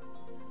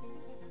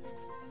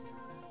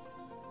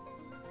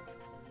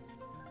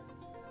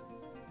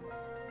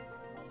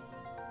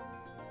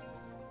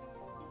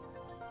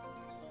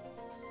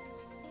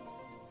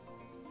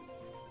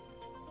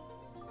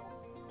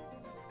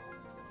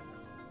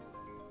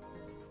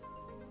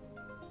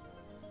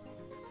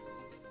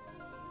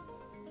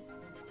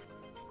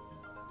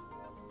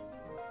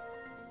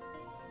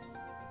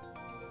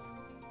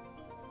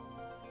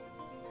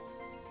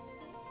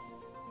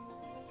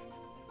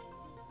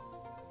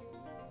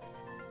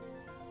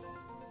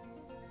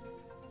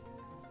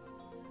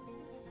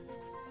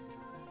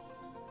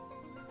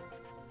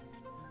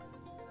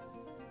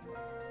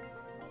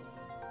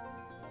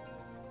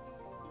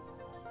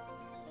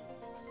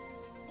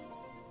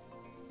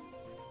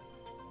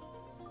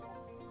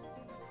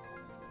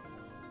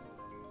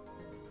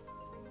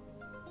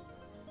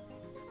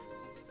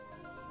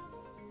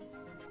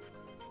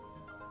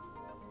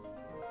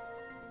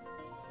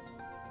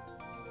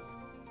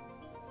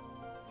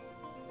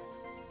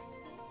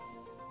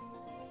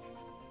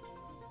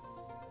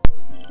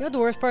 You know what the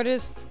worst part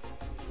is?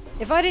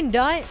 If I didn't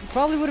die,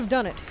 probably would have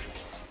done it.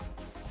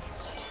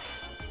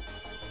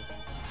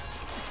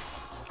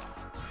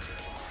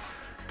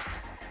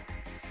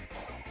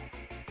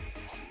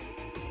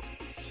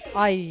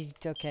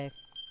 Okay.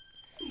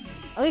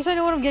 At least I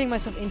know what I'm getting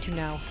myself into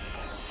now.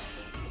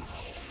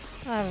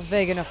 I have a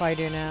vague enough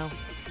idea now.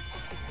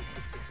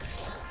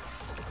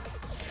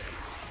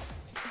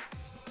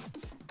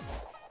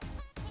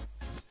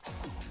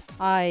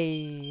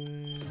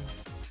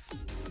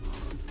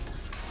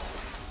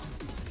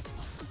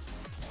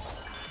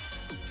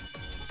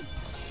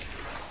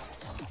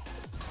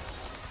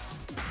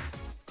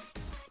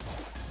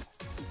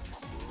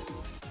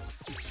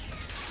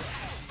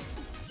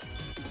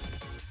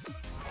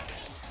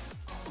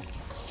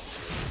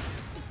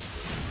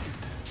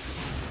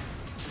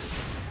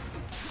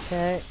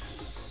 Okay.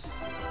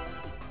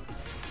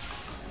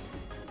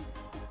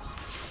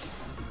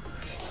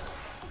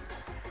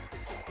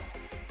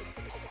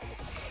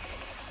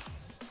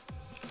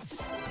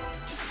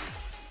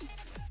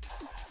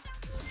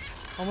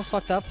 Almost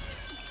fucked up.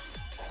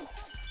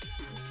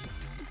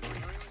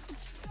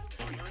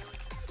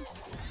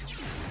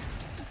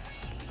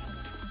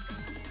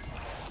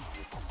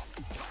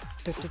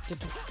 Good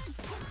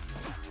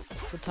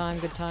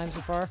time so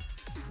far.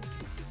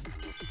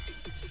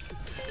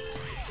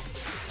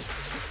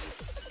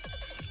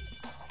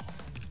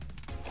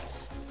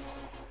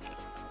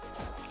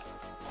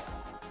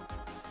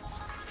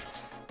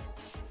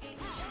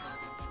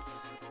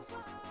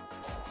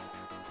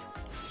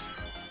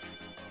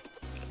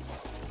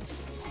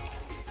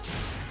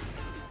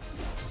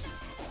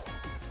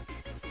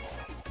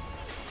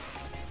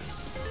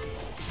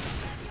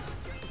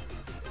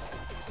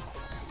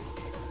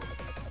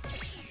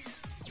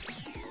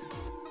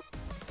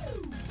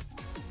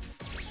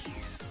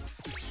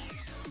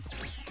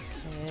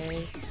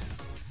 Okay.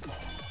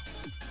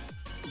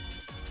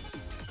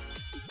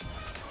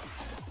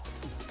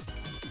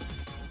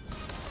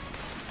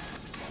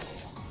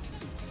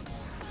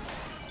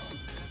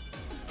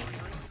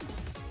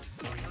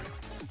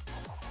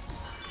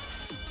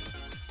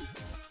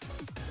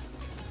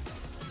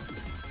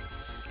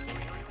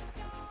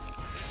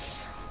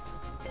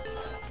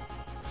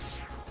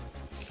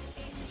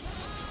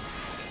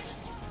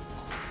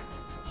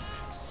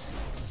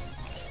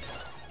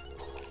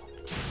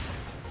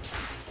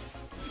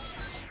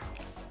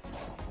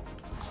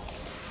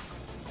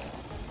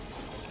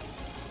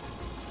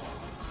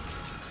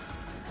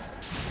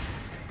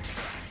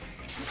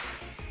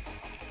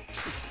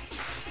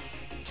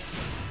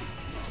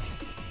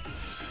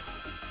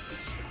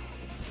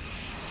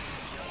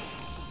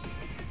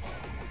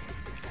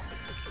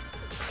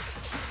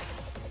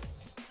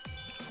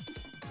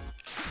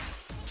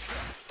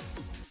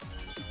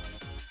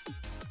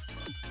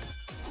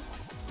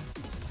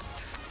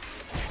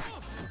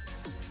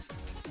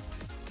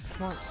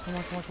 Come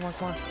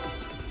on.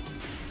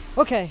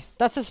 Okay,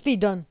 that's the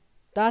speed done.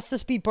 That's the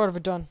speed part of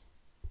it done.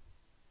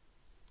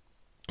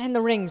 And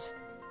the rings.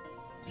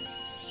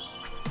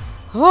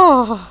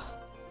 Oh,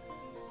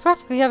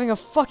 Practically having a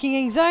fucking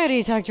anxiety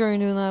attack during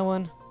doing that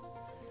one.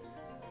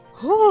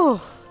 Whew.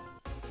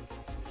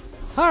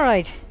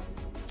 Alright.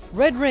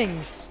 Red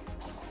rings.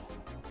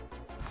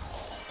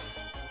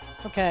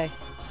 Okay.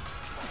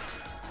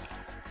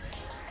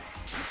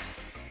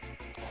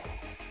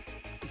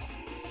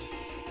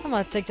 I'm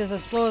gonna take this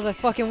as slow as I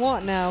fucking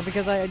want now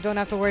because I don't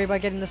have to worry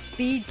about getting the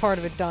speed part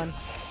of it done.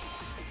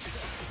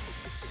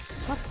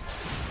 Up.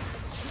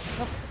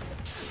 Up.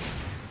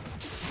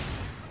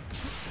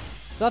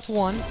 So that's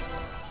one.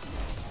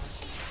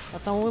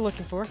 That's not what we're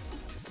looking for.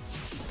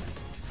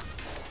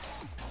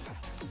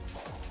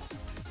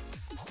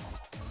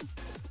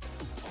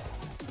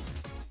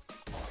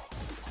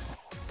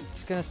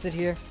 Just gonna sit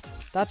here.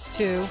 That's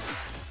two.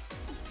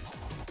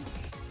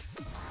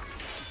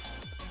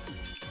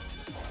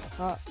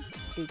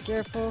 Be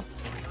careful.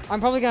 I'm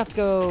probably gonna have to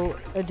go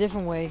a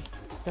different way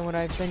than what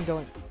I've been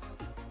going.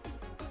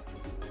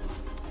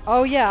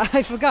 Oh yeah,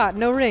 I forgot.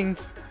 No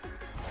rings.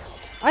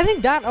 I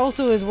think that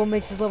also is what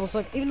makes this level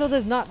suck. Even though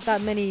there's not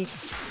that many...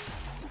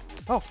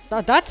 Oh,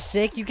 that's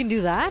sick. You can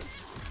do that?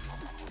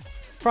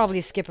 Probably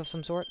a skip of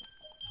some sort.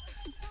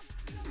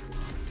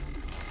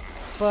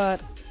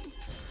 But...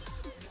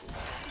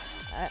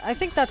 I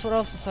think that's what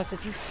also sucks.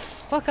 If you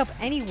fuck up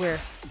anywhere...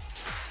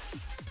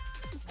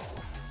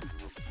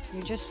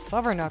 You're just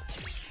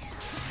flubbernucked.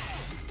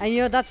 And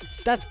you know,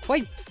 that's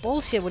quite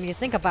bullshit when you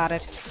think about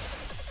it.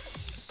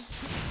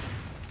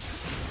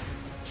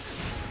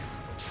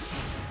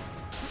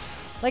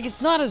 Like,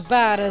 it's not as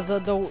bad as the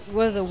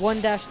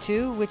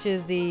 1-2, which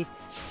is the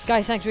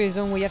Sky Sanctuary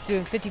Zone where you have to do it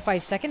in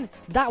 55 seconds.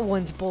 That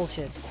one's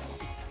bullshit.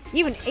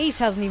 Even Ace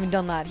hasn't even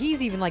done that.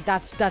 He's even like,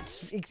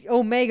 that's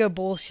Omega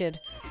bullshit.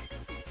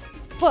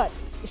 But,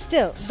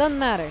 still, doesn't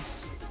matter.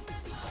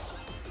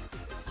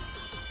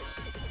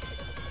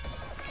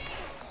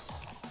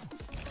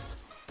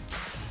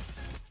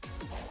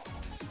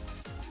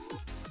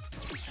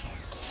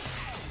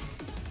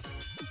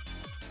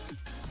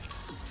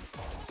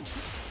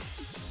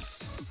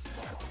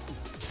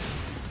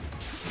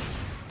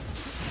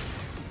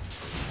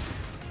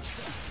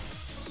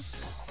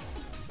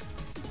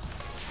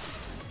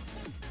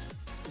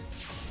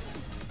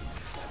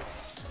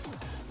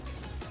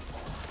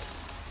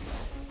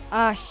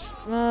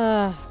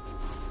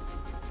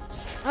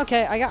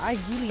 Okay, I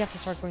really have to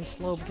start going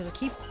slow because I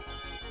keep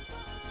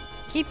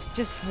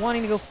just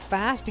wanting to go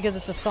fast because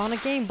it's a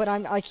Sonic game, but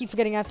I keep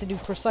forgetting I have to do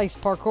precise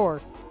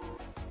parkour.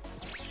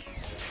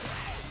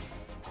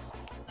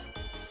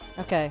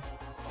 Okay.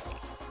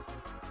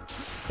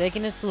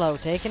 Taking it slow,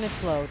 taking it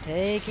slow,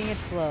 taking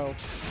it slow.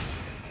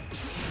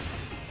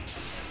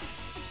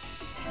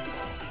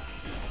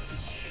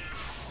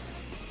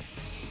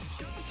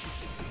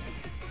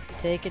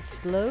 Take it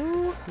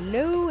slow,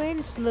 low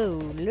and slow,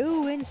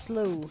 low and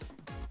slow.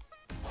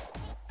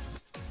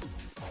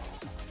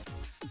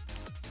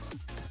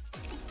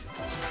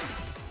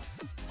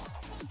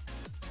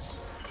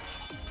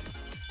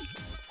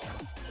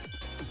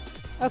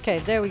 Okay,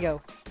 there we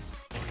go.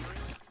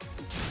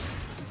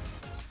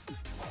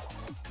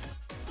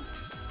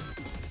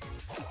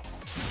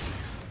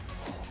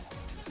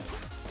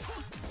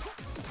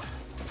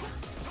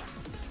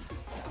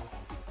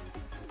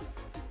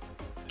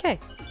 Okay.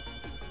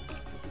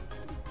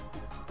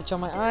 Itch on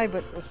my eye,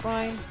 but we're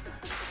fine.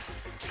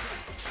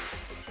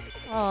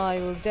 I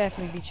will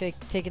definitely be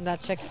taking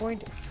that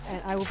checkpoint,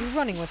 and I will be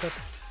running with it.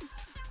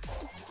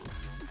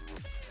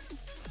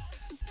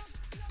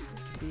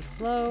 Be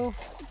slow.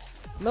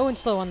 Low and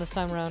slow on this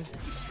time around.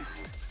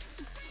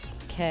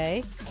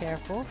 Okay,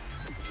 careful.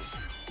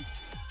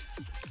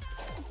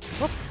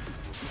 Whoop.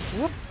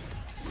 Whoop.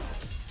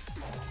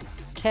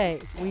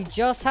 Okay, we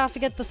just have to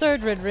get the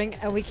third red ring,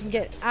 and we can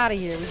get out of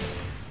here. We just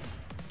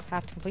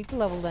have to complete the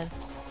level then.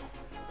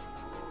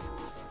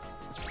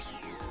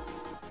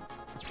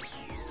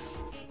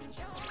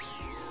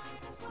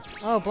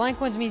 Oh,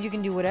 blank ones means you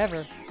can do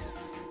whatever.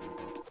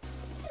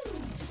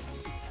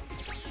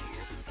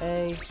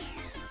 A,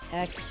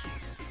 X,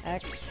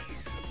 X.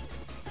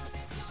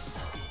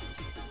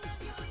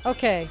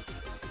 Okay,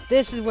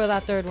 this is where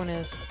that third one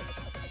is.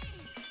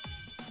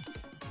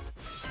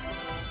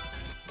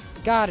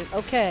 Got it,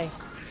 okay.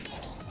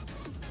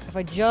 If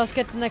I just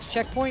get to the next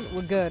checkpoint,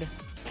 we're good.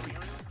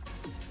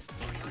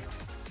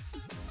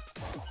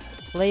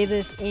 Play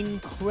this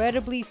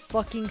incredibly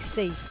fucking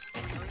safe.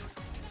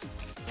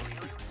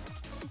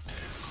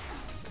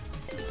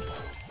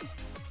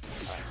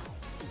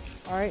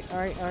 Alright,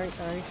 alright, alright,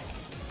 alright.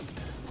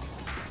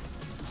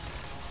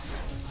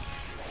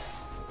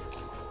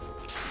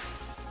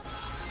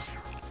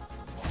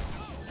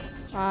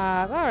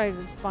 Alright,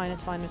 it's fine,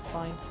 it's fine, it's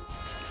fine.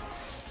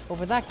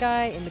 Over that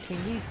guy, in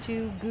between these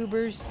two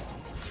goobers.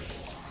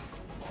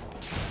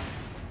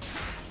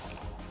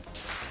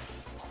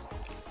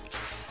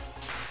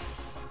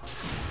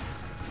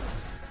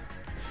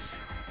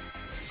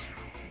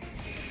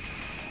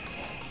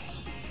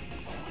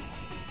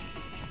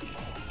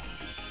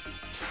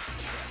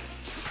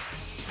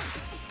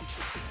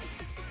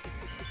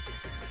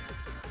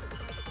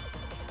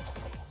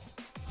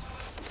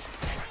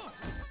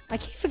 I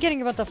keep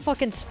forgetting about the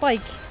fucking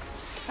spike.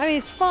 I mean,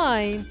 it's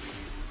fine,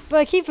 but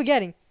I keep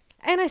forgetting.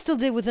 And I still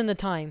did within the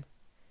time.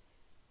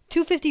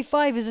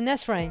 255 is an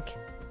S rank.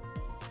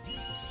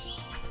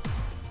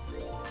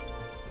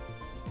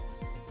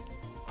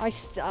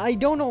 I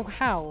don't know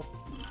how.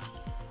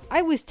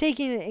 I was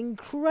taking it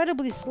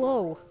incredibly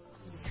slow.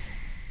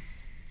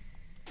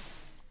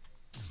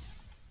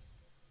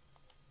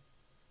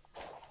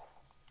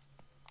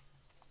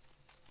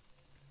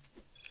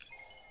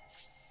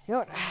 You know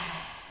what?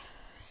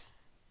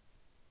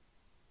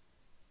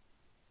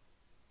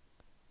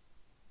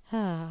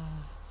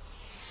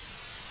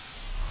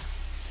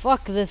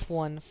 Fuck this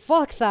one.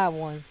 Fuck that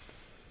one.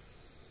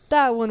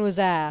 That one was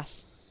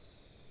ass.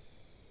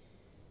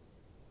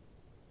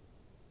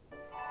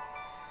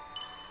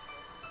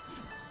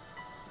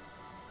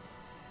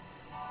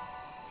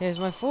 Here's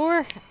my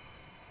 4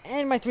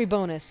 and my 3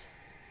 bonus.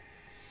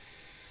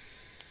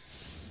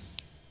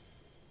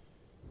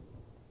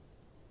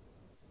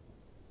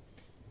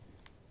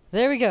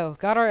 There we go.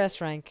 Got our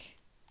S rank.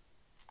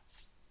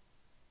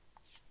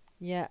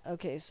 Yeah,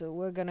 okay, so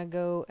we're gonna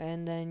go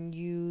and then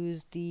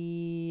use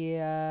the,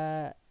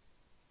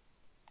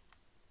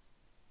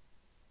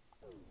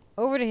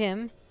 over to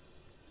him.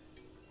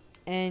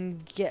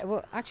 And get,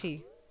 well,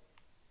 actually.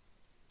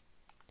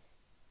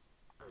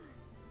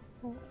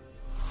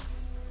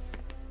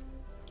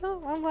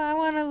 Oh, I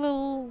want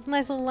a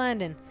nice little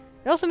landing.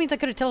 It also means I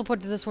could have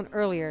teleported to this one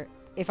earlier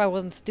if I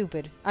wasn't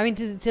stupid. I mean,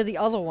 to the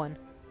other one.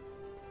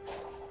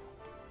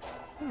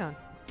 Hang on.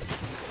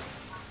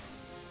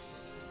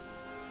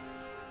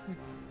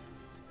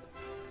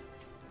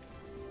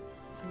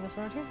 Anything else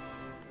around here?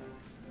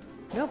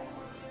 Nope.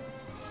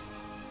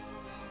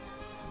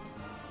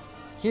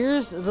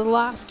 Here's the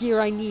last gear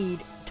I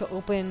need to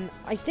open.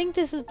 I think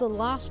this is the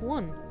last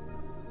one.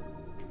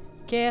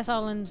 Chaos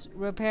Islands,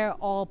 repair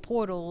all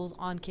portals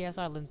on Chaos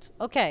Islands.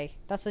 Okay,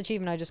 that's the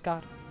achievement I just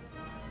got.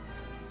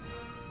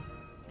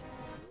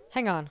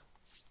 Hang on.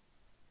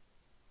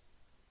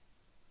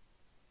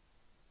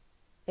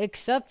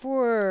 Except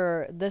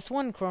for this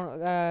one,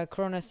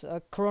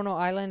 Chrono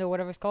Island or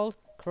whatever it's called,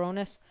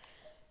 Cronus.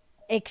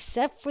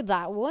 Except for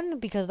that one,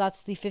 because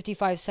that's the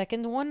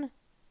 55-second one,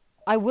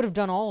 I would have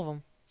done all of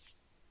them.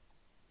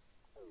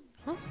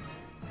 Huh?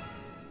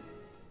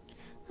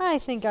 I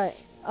think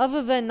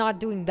other than not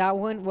doing that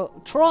one,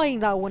 well, trying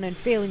that one and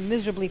failing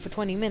miserably for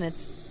 20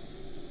 minutes,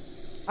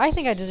 I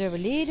think I deserve a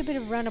little bit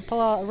of round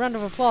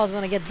of applause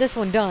when I get this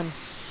one done.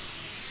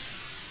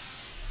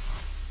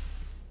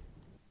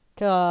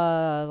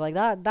 Cause, like,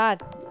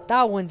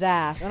 that one's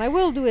ass. And I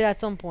will do it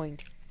at some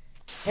point.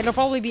 It'll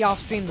probably be off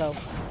stream, though.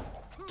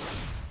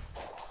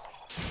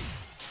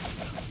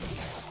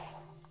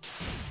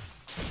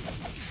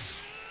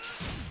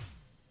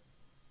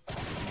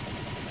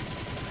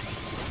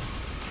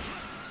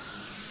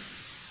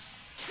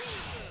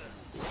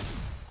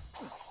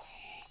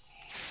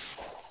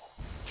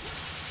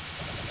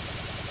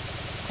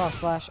 Cross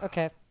slash,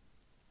 okay.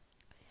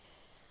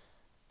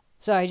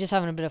 Sorry, just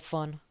having a bit of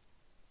fun.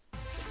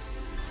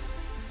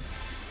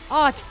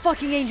 Oh, it's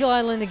fucking Angel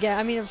Island again.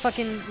 I mean,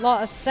 fucking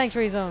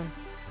Sanctuary Zone.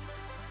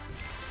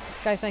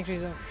 Sky Sanctuary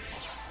Zone.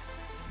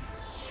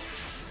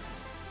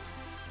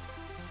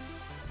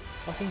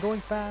 Fucking going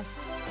fast.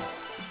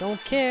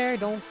 Don't care,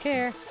 don't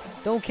care.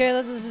 Don't care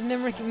that this is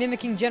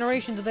mimicking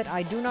generations of it.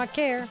 I do not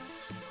care.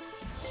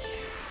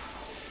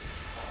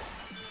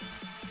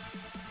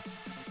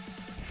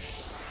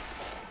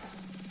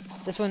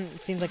 This one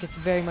seems like it's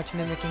very much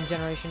mimicking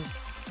generations.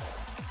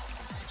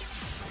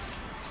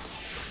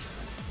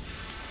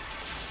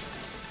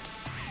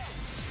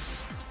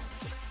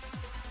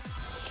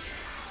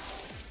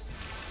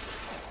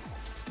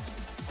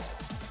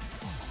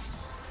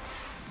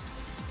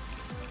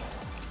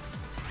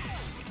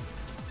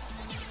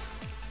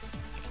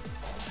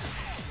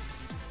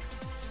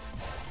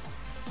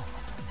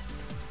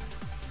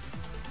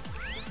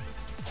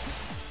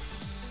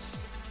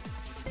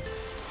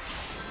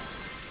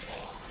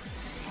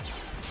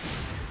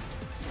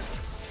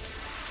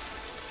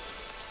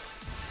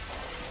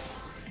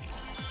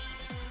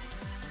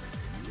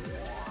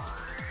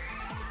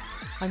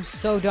 I'm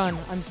so done.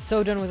 I'm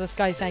so done with the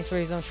Sky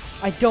Sanctuary Zone.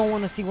 I don't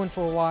want to see one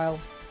for a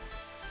while.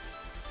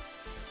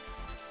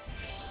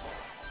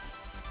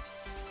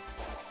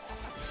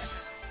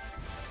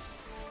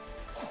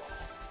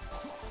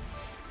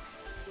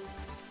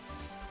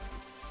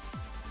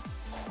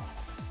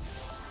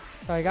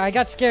 Sorry, I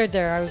got scared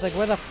there. I was like,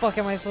 where the fuck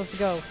am I supposed to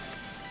go?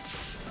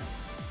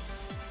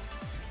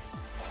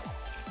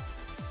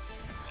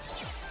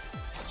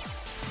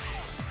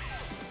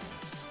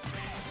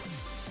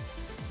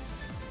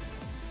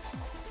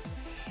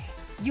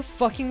 You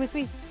fucking with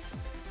me?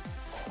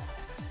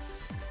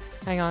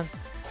 Hang on.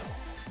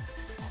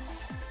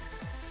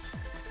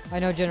 I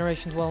know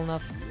Generations well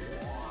enough.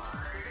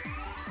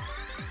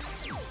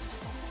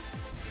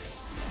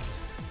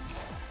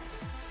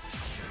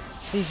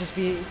 Please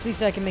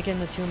say I can make it in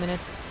the 2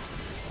 minutes.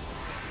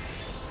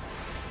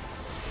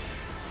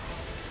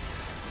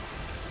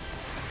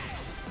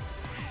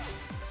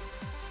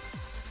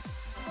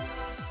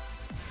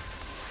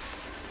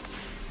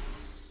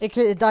 It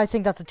could. I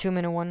think that's a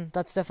 2-minute one.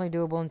 That's definitely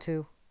doable in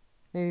 2.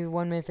 Maybe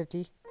 1 minute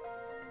 50.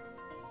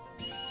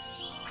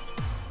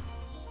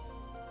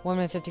 1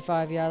 minute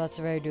 55. Yeah, that's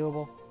very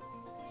doable.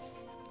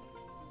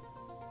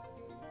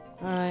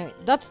 All right,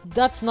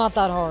 that's not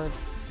that hard.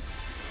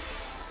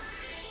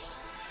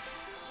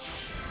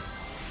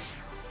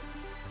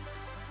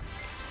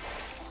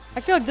 I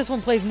feel like this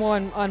one plays more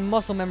on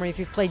muscle memory if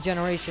you've played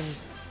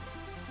Generations.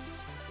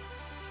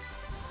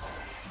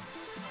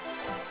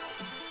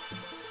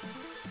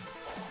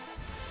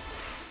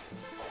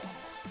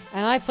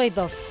 And I played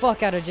the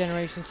fuck out of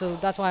Generations, so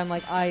that's why I'm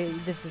like,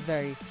 this is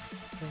very,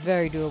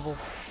 very doable.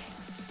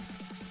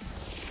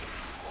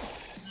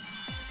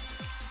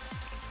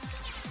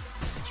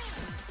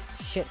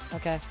 Shit,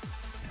 okay.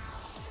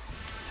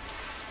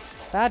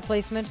 Bad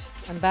placement,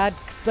 and bad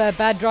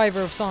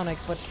driver of Sonic,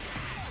 but...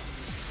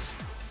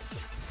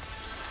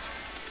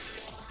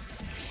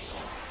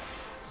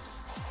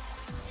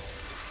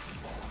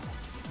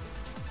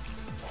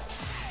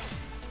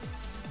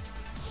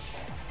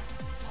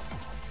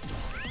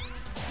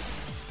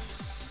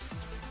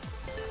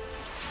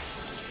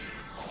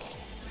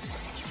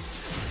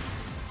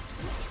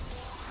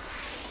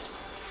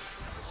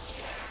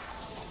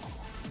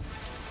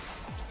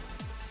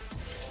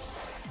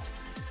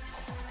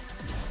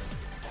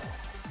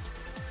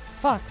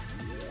 Fuck.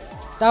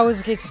 That was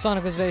the case of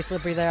Sonic was very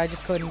slippery there. I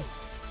just couldn't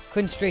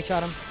straight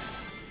shot him.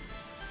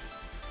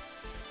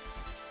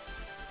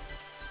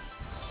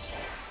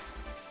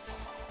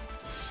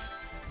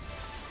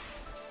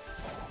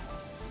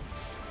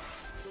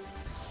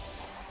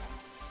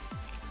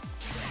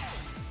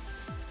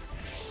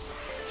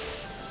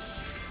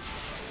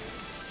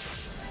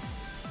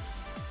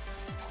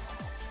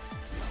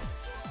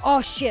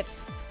 Oh shit.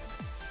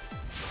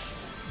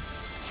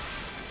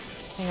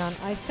 Hang on,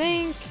 I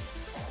think...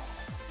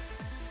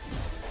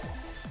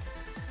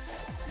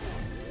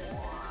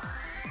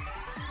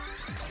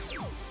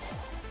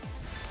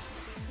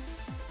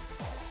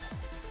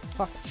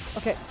 Fuck.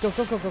 Okay, go.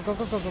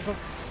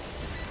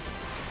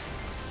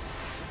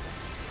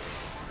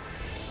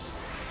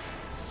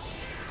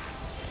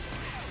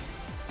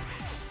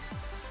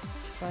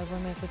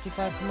 1 minute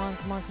 55, come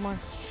on.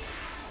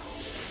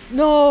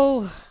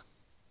 No!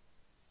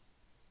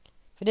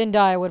 If I didn't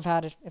die, I would have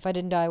had it. If I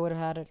didn't die, I would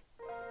have had it.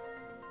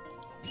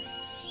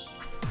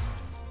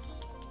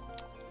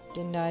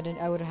 Didn't die,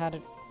 I would have had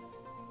it.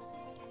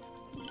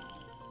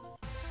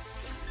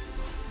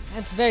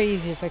 It's very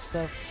easy to fix,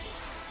 though.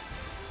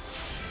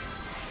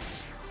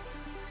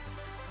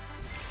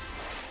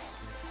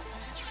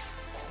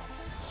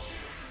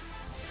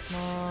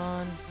 Come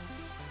on.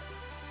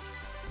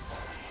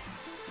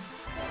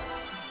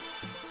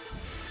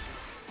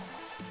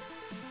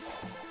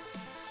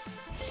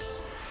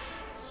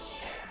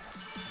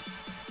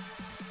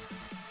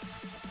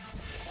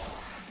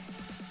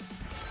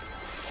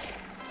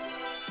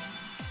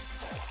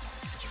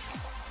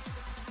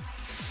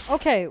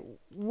 Okay,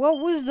 what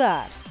was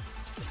that?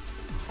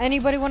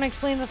 Anybody want to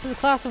explain that to the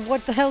class of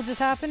what the hell just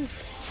happened?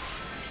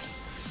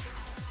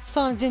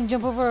 Sonic didn't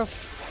jump over a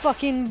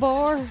fucking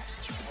bar?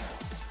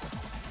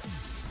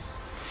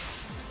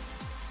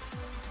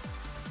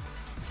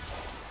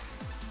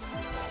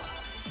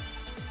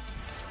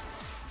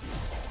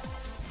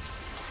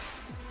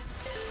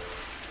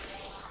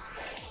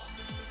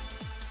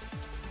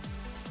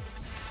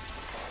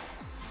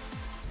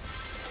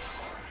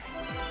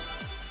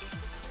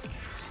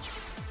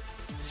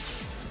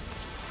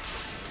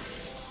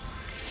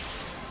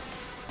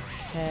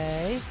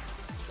 Okay.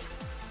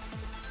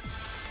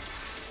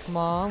 Come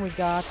on, we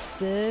got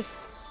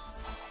this.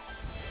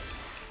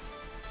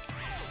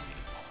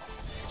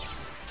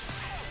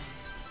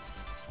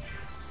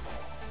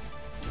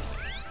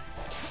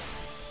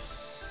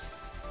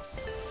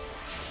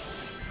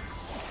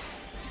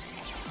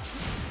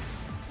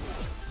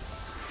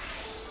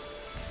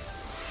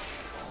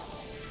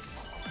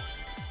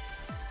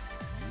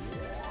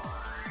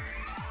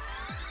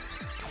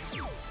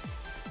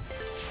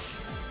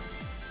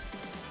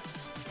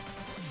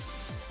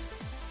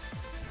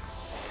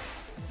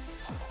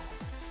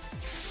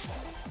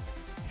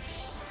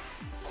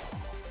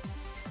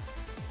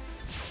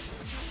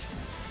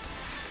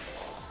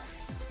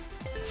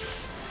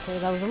 Okay,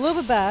 that was a little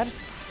bit bad.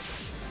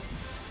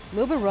 A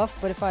little bit rough,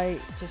 but if I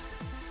just...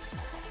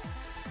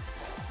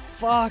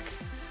 Fuck.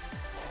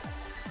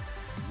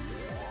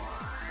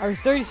 I was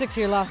 36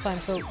 here last time,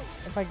 so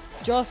if I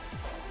just...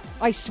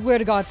 I swear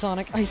to God,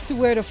 Sonic. I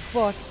swear to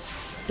fuck.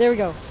 There we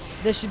go.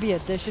 This should be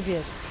it. This should be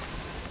it.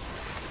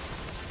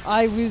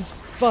 I was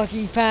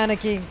fucking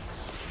panicking.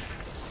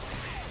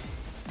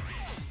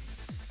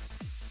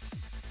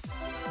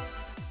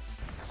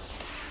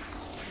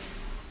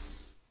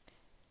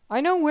 I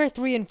know where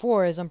 3 and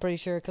 4 is, I'm pretty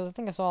sure, because I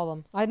think I saw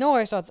them. I know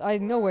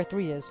where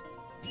 3 is.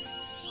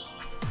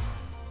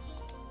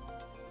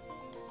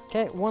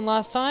 Okay, one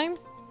last time.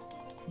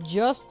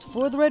 Just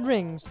for the red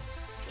rings.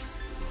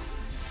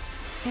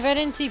 If I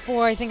didn't see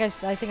 4, I think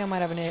I might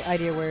have an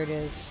idea where it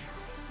is.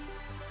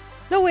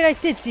 No, wait, I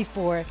did see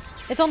 4.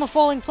 It's on the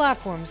falling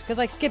platforms, because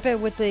I skip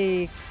it with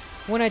the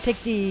when I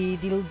take the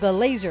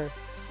laser.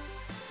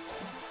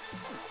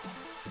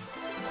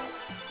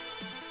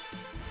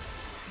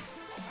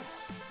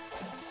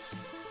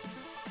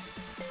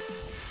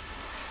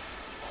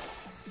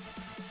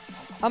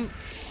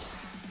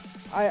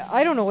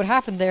 I don't know what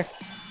happened there.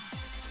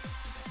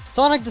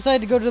 Sonic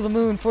decided to go to the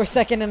moon for a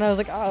second, and I was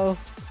like, uh-oh.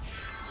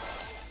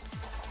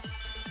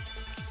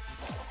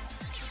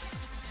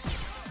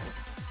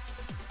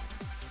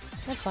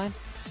 That's fine.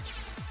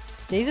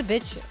 Dave's a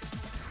bitch.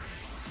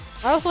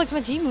 I also like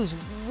my team moves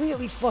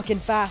really fucking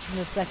fast in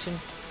this section.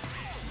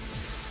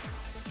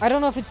 I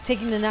don't know if it's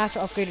taking the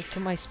natural upgrade to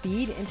my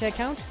speed into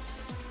account.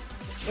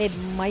 It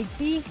might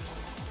be.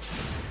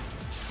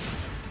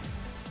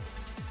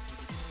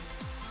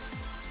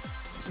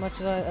 As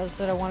much as I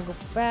said I want to go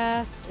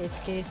fast, it's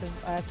a case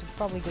of I have to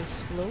probably go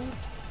slow.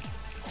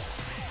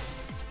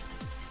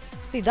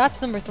 See,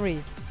 that's number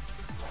 3.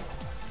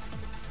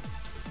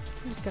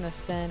 I'm just gonna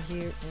stand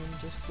here and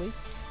just wait.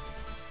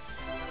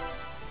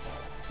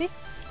 See?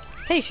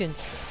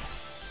 Patience.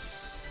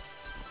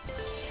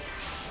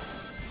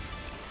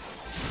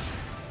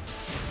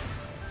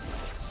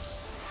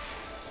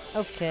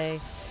 Okay.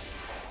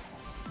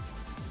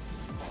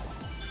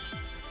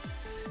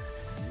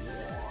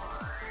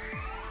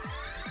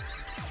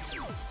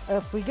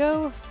 Up we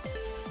go.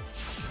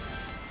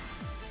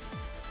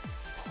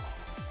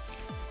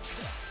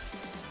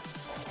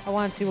 I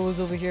want to see what was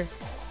over here.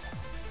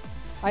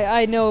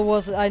 I know it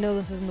was. I know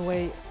this isn't the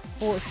way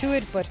to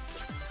it, but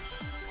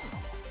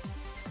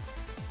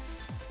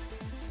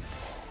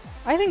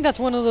I think that's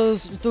one of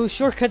those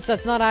shortcuts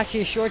that's not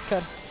actually a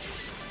shortcut.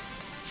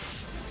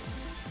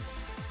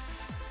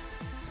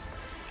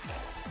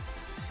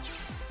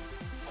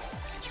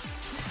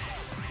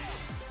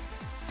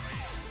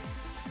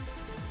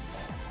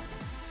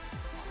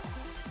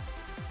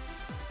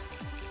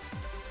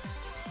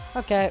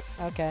 Okay,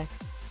 okay.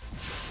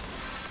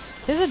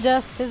 Tis a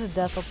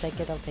death,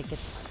 I'll take it.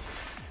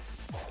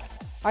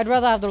 I'd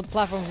rather have the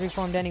platforms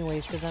reformed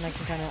anyways, because then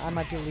I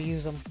might be able to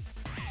use them.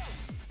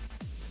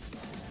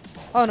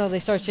 Oh no, they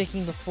start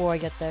shaking before I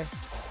get there.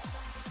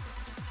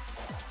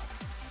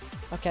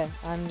 Okay,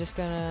 I'm just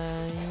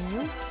gonna...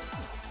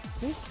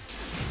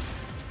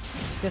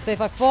 Because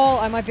if I fall,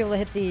 I might be able to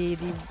hit the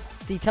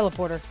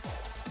teleporter.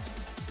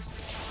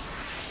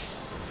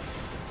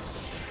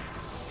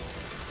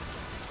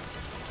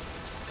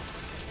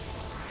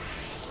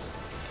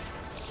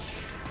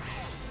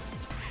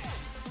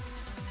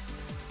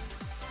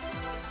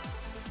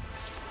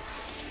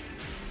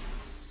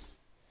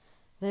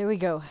 There we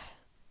go.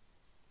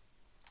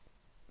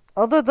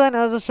 Other than,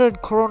 as I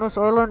said, Cronus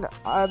Island,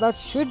 that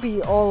should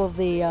be all of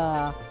the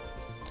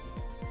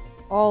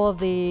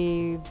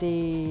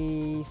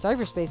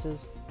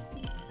cyberspaces.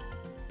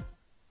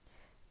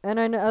 And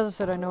I know, as I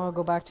said, I know I'll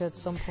go back to it at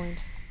some point.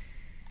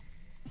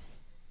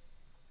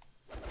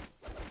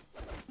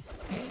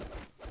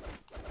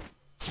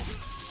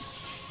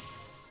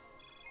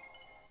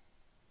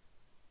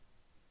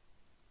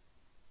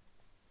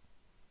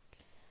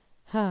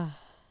 Huh.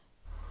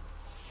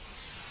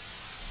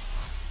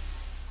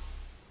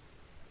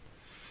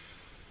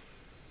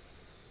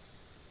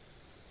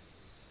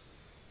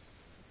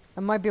 I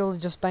might be able to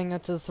just bang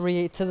out to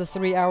the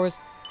 3 hours,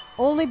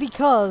 only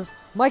because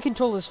my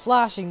controller's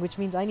flashing, which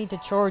means I need to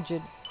charge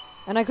it.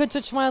 And I could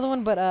switch my other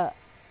one, but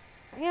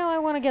you know, I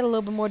want to get a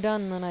little bit more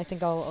done, and then I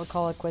think I'll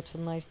call it quits for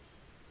the night.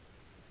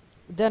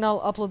 Then I'll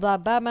upload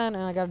that Batman,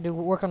 and I gotta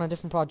work on a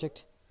different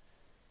project.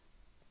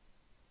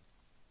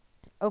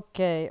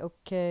 Okay,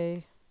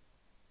 okay.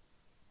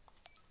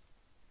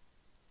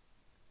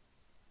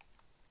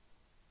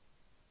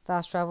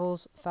 Fast travel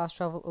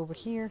over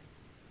here.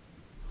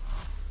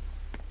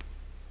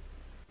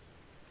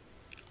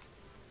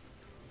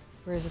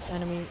 Where is this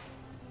enemy?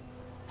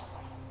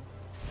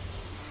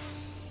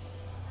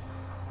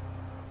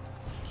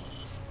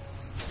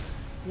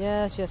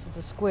 Yes, it's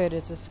a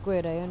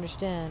squid, I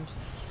understand.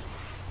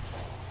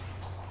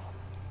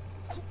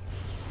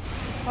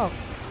 Oh.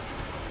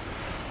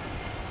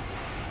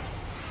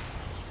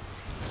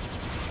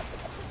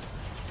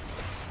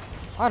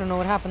 I don't know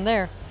what happened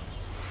there.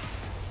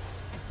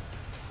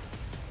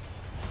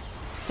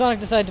 Sonic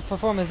decided to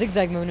perform a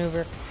zigzag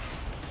maneuver.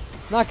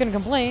 Not gonna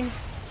complain.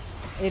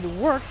 It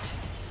worked.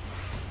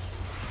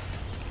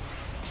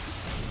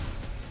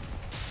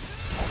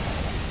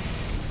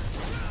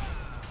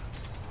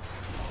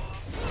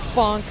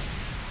 Bonk.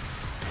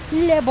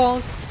 Le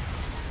bonk.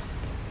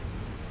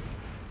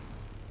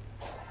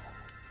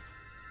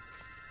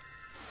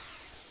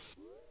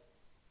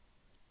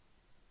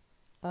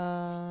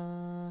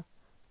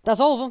 That's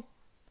all of them.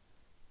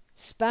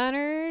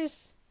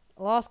 Spanners,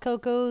 Lost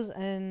Cocos,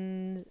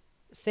 and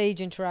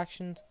Sage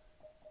interactions.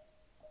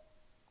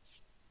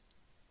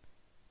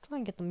 Try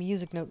and get the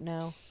music note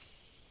now.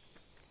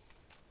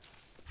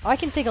 I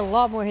can take a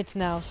lot more hits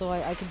now, so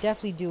I can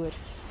definitely do it.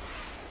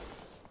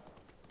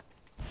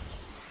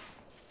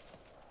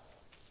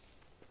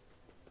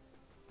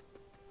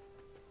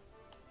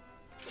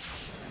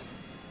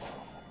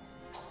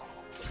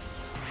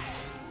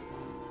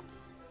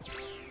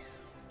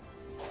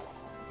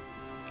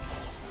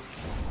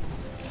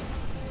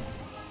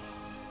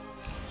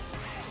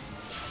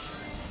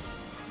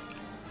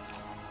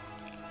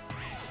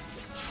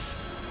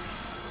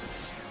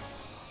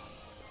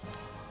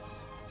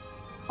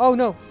 Oh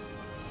no!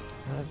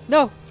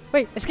 No!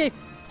 Wait, escape!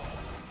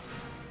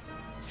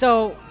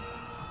 So,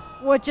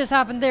 what just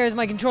happened there is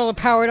my controller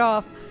powered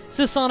off,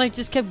 so Sonic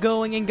just kept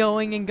going and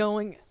going and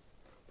going.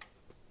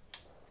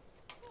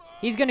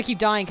 He's gonna keep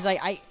dying because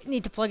I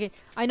need to plug it.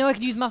 I know I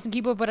could use mouse and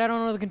keyboard, but I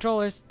don't know the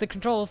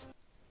controls.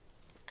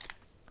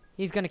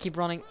 He's gonna keep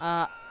running.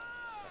 There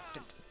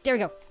we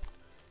go.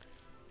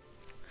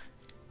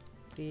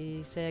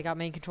 Please say I got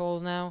main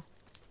controls now.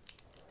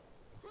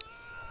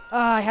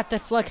 I have to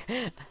plug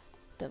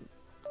them.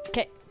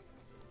 Okay.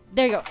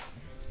 There you go.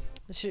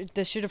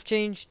 This should have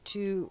changed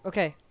to...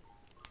 Okay.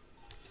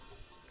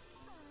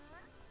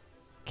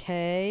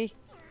 Okay.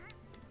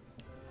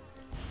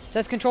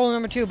 That's controller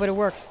number 2, but it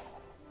works.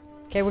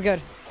 Okay, we're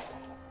good.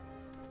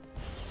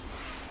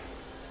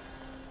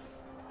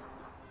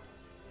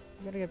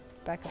 We gotta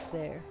get back up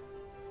there.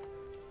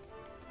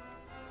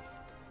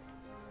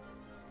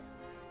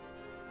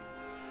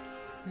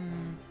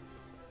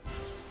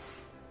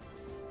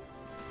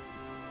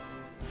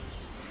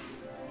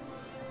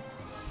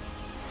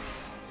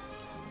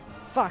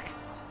 Fuck.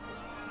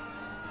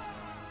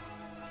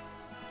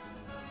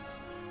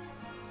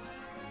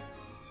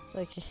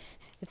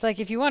 It's like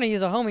if you want to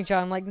use a homing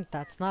shot, I'm like,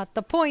 that's not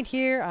the point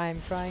here.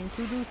 I'm trying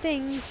to do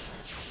things.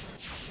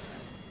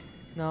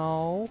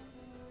 No.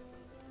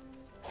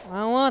 I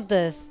don't want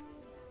this.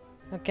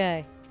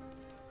 Okay.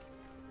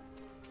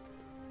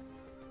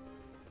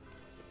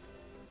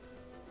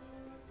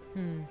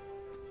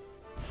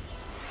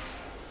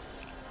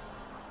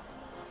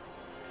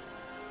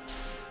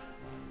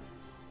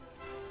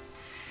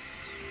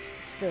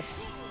 What's this?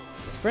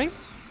 Spring?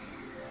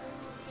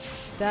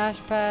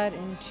 Dash pad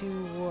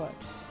into what?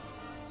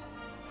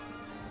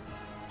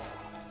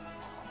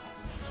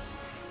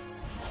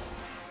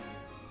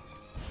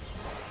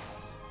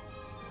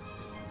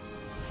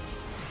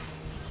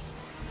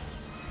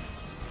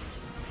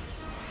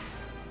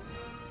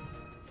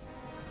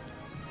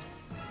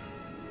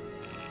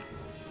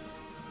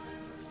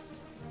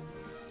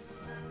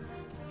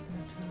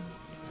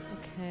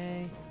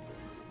 Okay.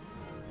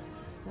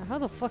 Now how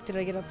the fuck did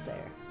I get up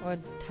there? Or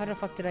how the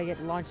fuck did I get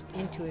launched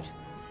into it?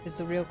 Is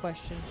the real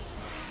question.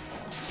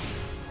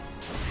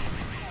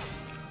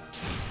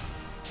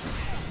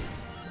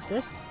 Is it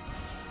this?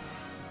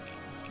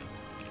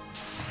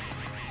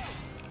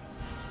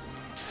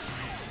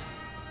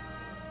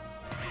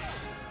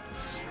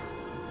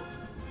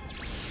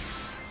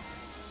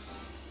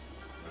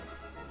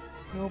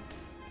 Nope.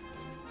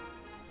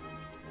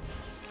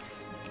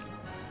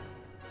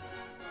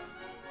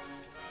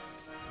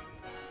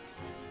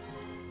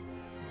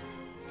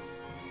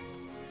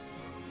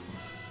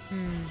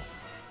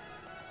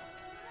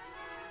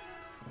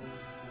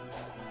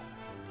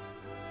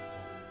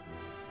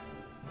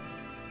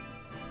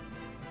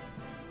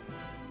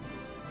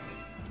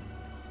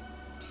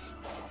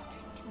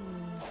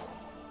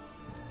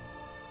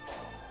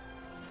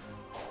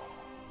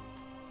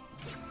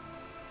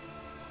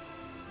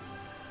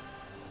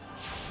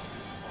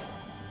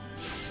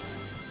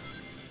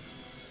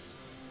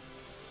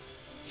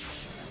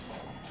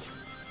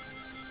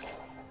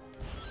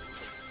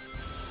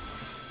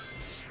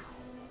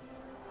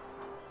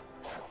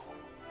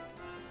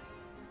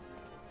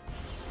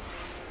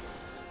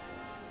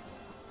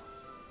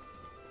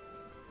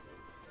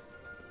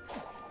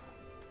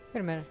 Wait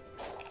a minute.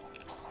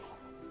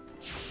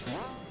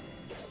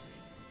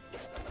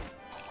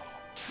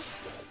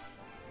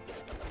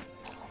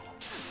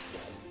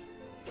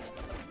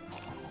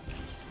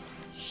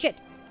 Shit!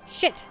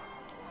 Shit!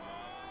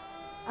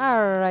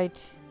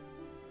 Alright.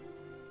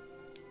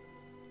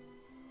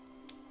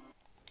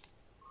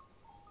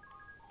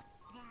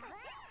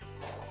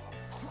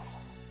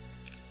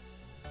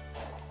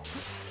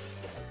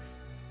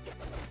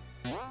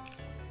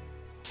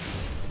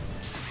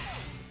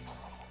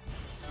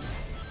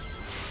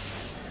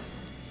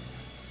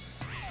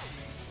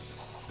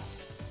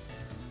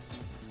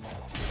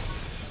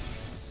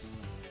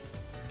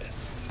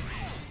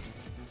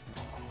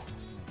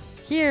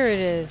 Here it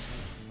is.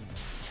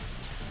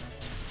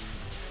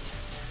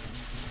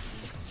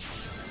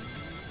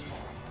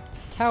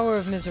 Tower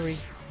of Misery.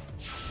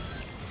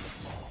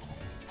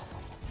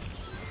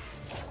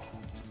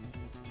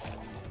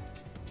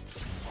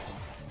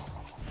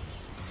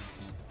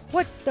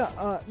 What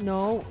the,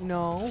 no,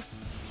 no.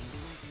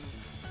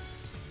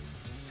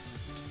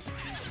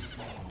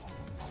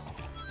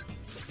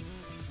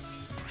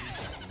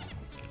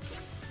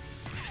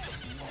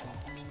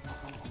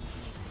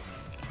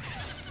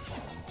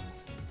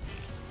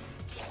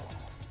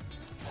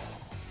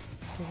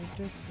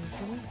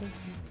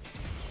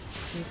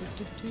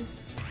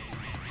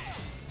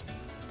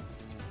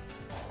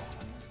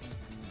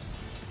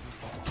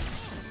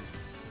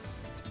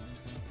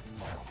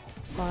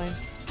 It's fine.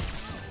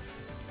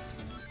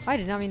 I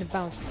did not mean to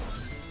bounce.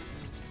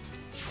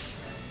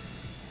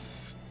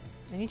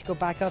 I need to go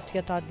back up to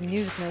get that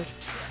music note.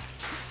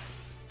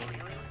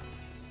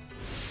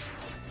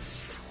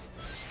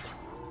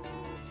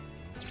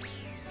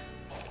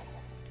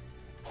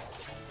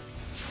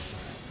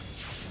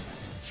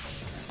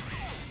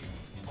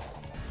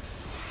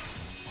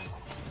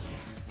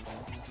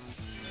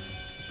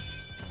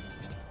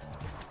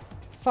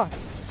 Fuck.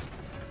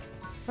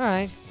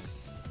 Alright.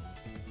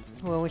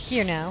 Well, we're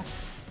here now.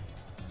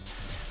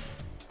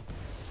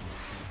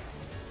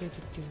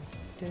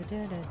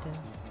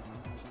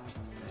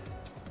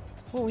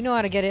 Well, we know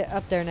how to get it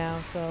up there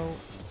now, so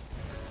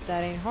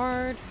that ain't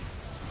hard.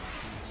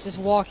 It's just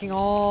walking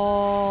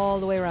all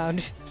the way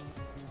around.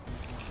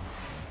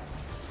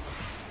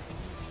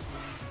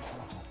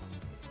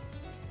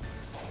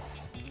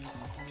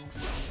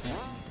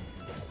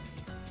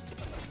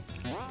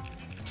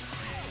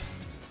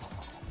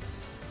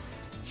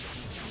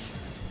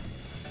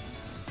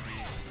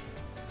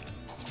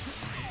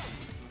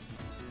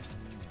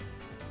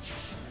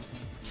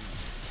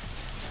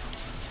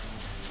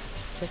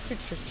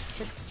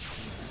 Trick.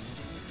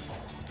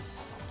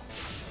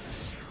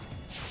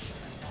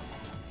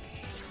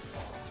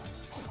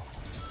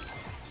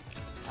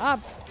 Ah,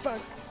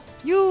 fuck.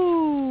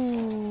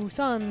 You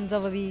sons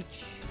of a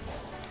beach.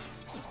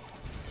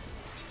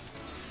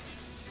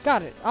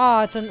 Got it.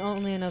 Ah, it's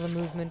only another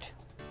movement.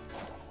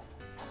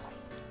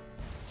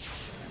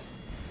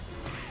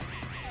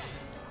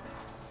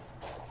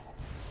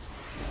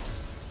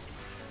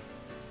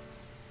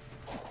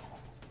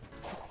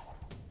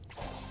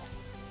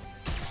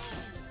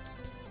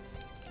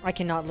 I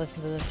cannot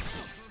listen to this.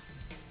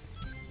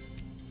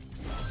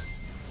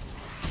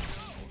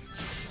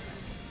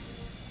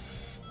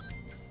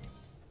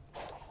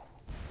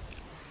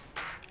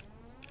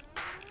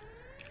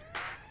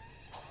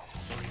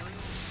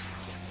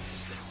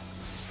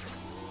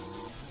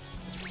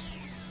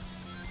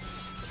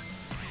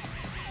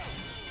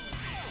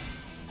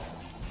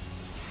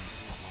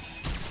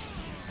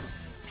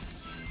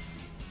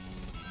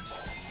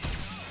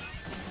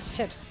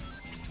 Shit.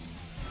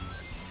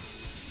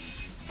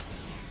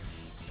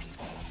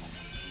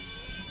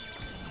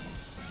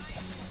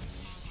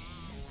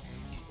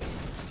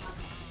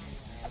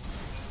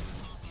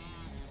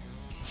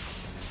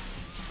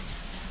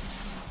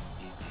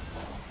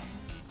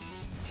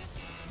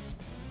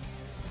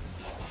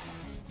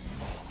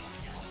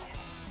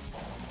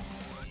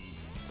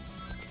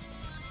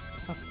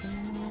 Up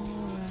and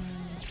around.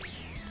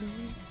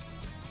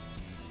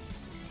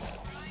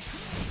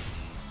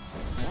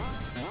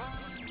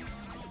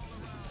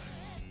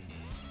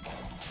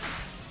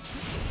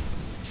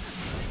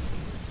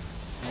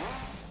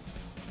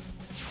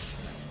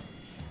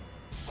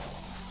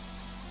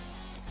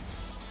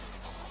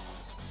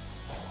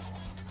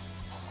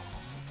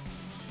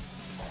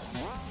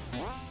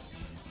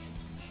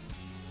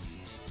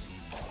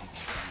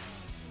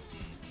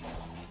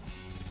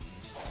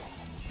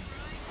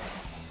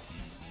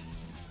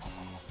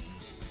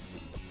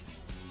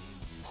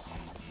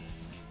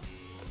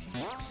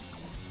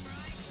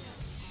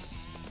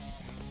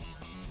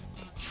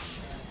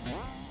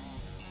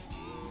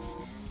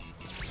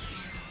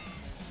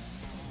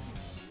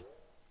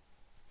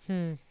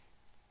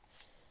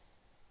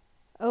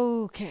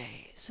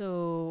 Okay,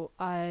 so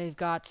I've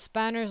got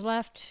spanners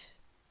left.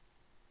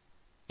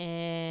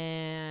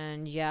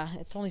 And yeah,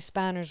 it's only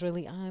spanners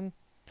really.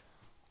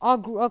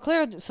 I'll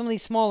clear some of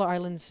these smaller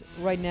islands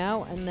right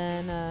now, and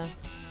then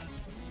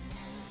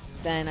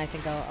I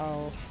think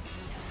I'll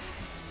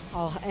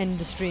end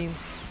the stream.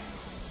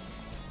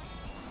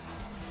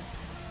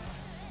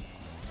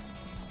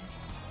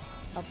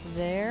 Up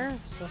there.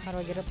 So how do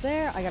I get up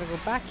there? I gotta go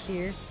back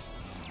here.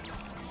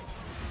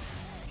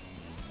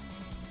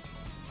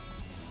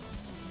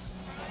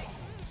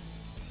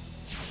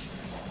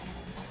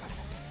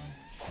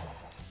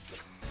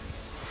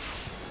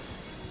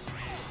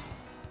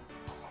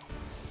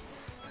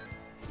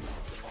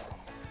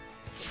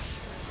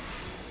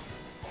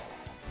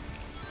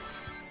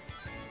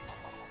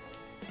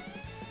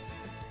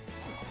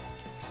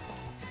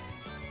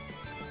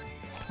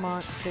 Come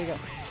on, there you go.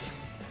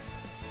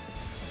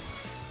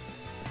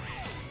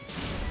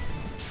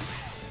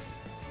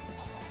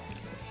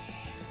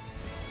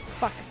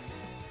 Fuck.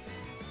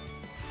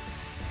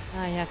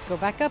 I have to go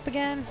back up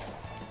again.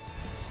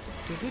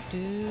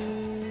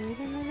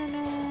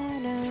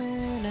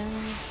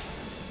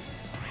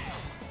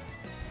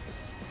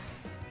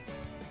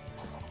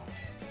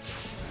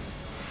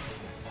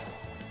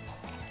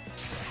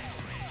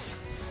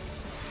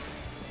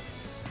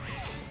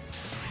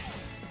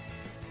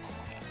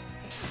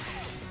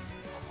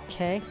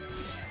 Okay.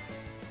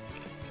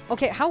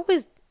 Okay, how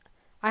is...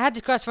 I had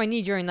to cross my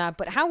knee during that,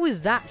 but how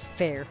is that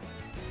fair?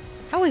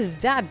 How is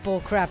that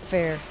bullcrap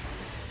fair?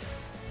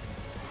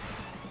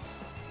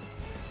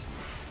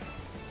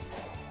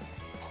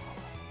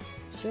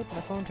 Shit, my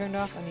phone turned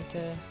off. I need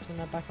to turn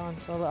that back on.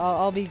 So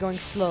I'll be going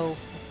slow.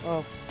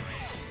 Oh.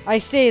 I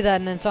say that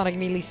and then Sonic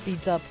immediately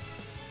speeds up.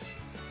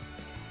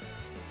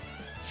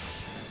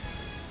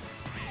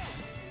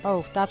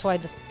 Oh, that's why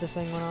this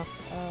thing went off.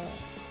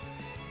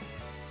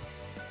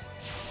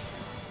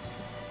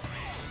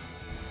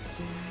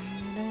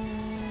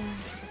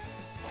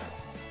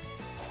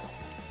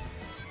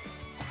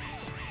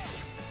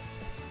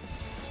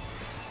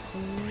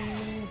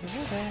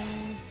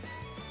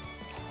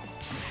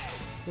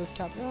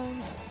 Rooftop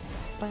run.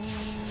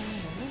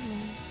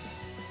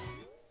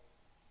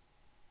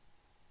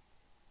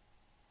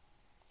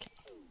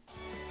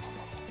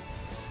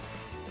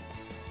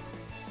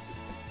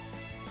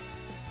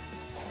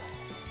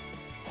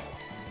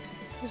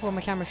 This is what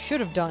my camera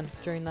should have done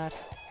during that.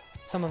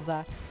 Some of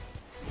that.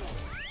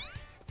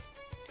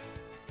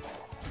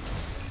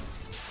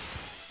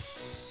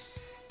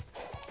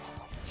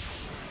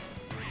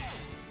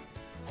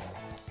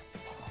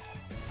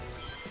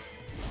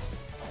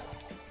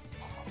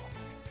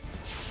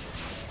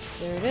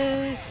 There it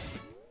is.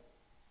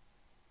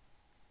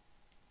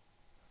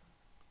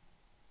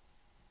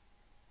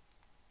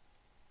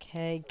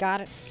 Okay,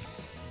 got it.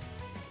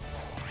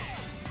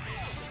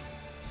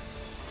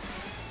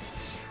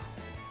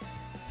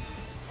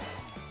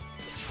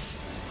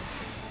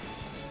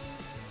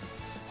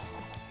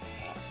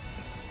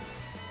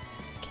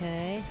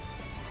 Okay.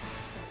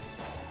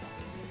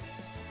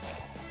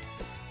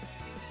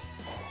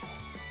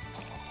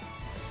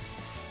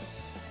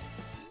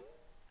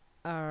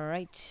 All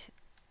right.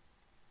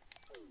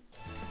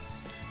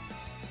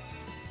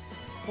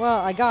 Well,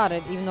 I got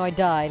it. Even though I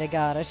died, I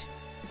got it.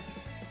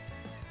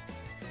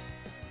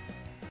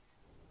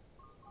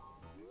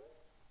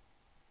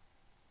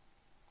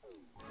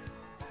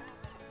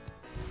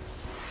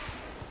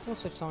 We'll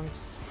switch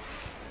songs.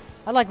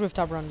 I like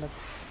Rooftop Run, but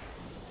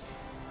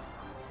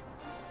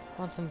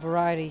I want some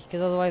variety, because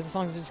otherwise the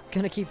songs are just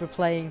gonna keep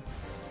replaying.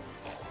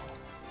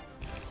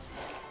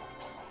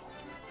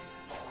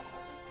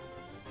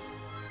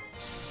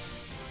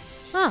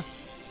 Huh.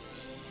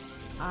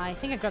 I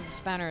think I grabbed the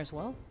spanner as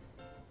well.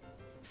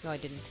 No, I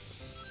didn't.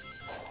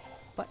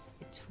 But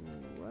it's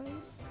right.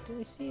 Did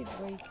I see it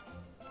right?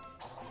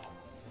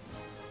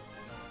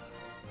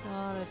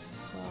 Thought I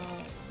saw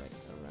it right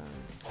around.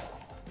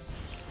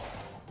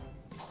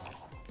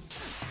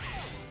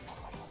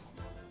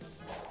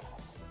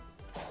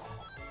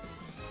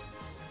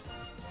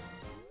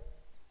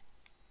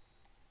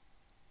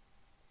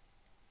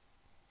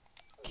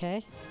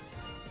 Okay.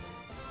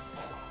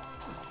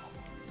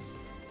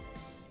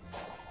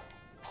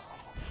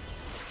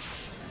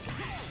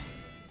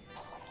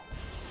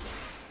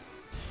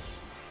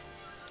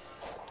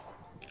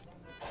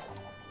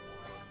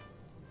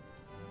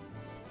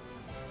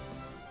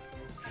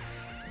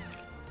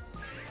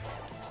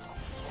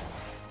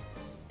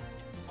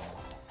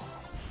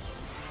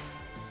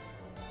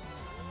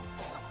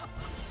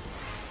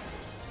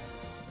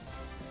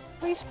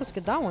 How are you supposed to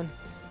get that one?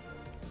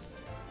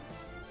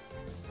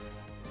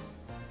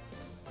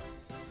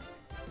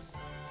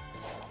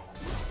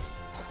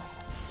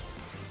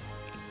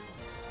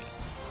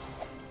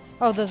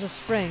 Oh, there's a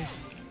spring.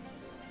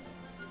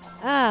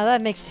 Ah,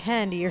 that makes it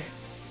handier.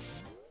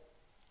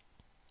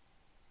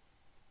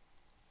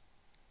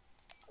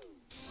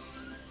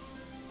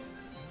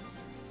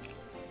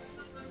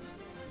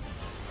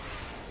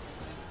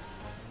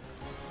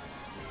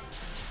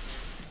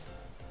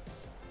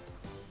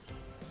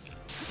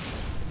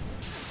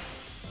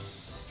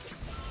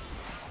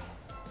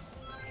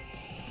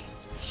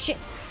 Shit.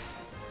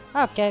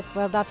 Okay,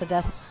 well, that's a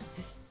death.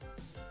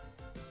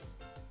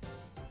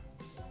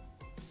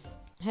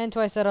 Hence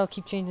why I said I'll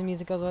keep changing the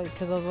music, because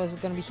otherwise we're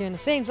going to be hearing the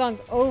same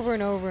songs over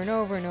and over and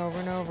over and over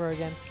and over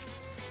again.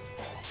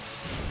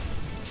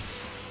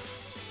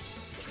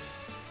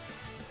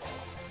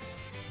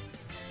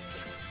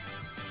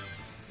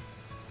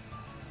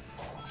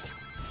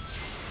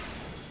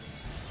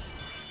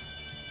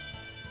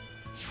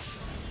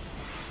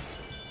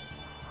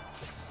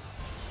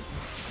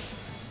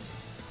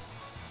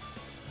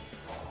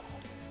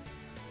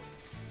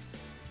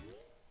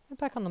 Am I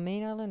back on the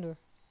main island, or?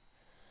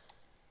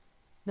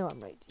 No,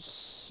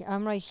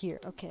 I'm right here.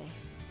 Okay.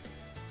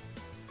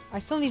 I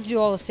still need to do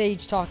all the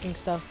sage talking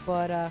stuff,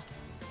 but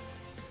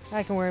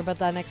I can worry about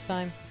that next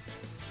time.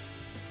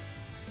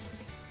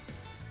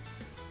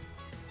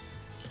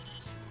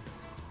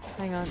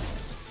 Hang on.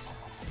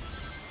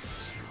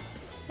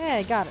 Hey,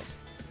 I got it.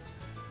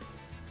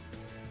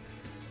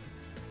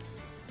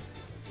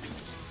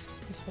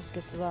 You're supposed to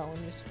get to that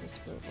one. You're supposed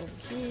to go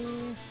over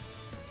here.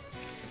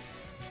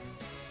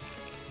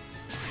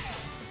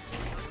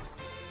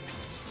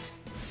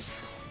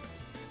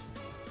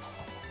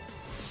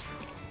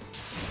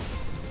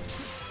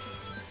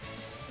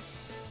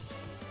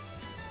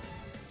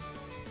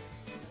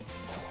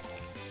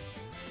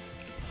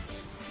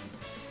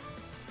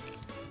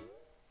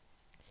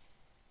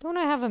 Don't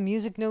I have a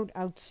music note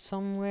out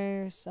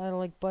somewhere? Out of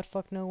like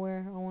buttfuck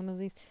nowhere on one of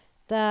these?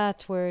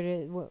 That's where it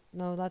is. What?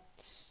 No,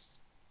 that's.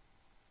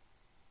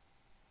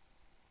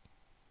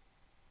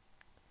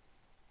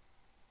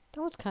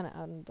 That was kind of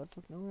out in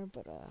buttfuck nowhere,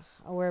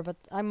 but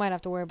I might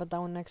have to worry about that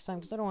one next time,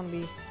 because I don't want to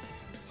be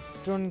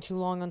droning too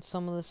long on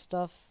some of this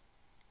stuff.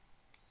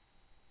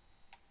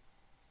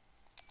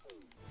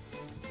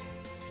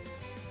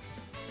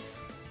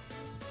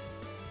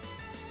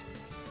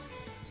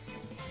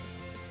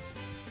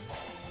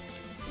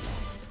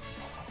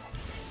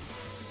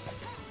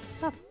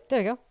 Ah,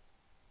 there you go.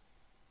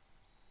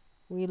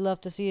 We love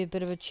to see a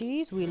bit of a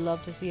cheese. We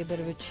love to see a bit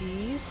of a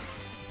cheese.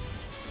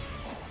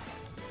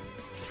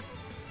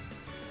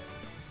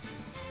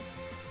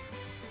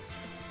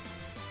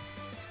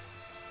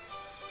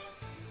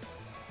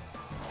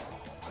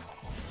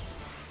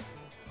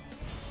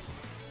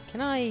 Can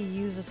I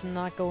use this and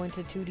not go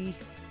into 2D?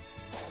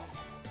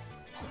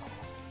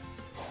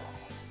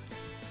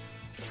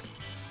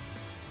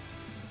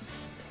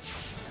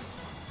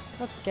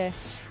 Okay.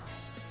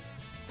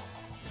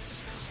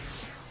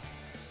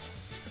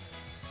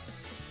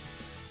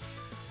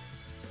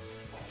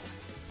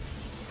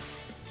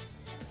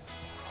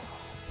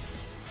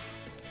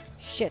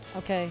 Shit,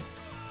 okay.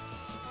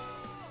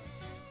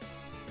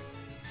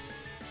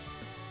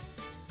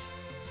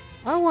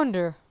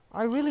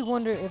 I really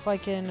wonder if I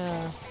can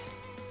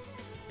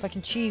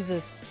cheese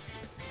this.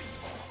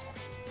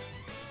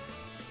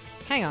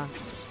 Hang on.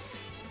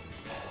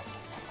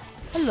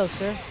 Hello,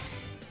 sir.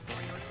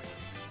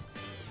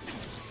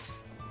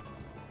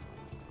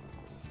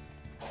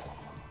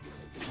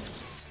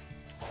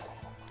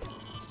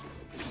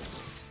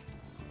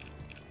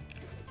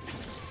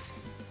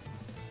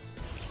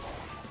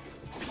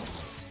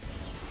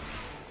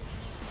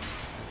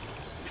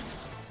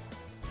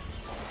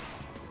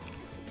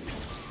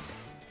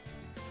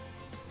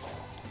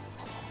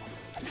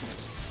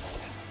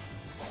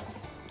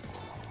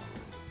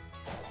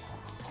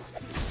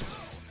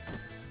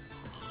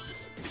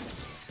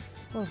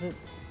 What was it?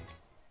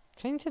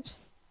 Training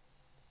tips?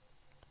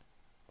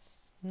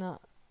 It's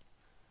not.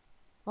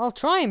 I'll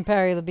try and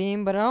parry the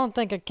beam, but I don't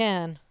think I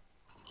can.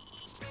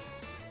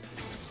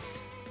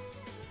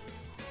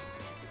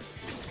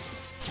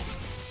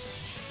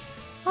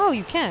 Oh,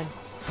 you can.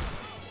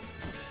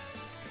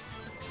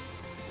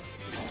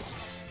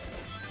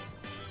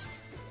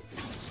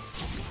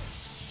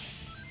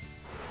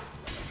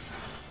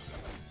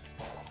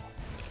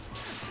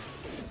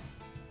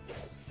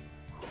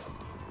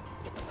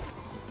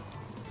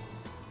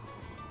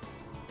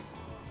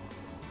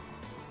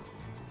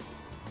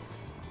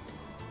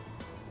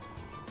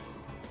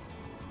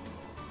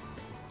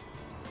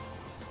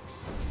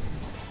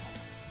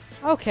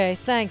 Okay,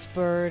 thanks,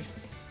 bird.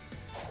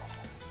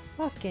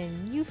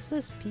 Fucking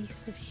useless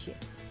piece of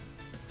shit.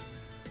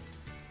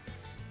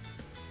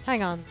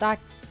 Hang on, that...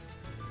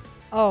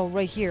 Oh,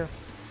 right here.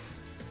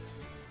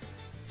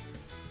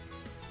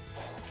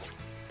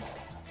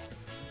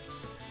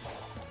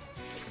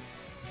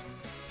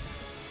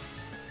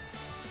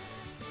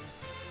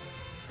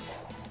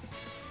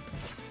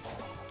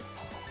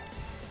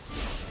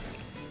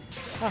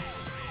 Ah.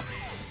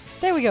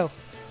 There we go.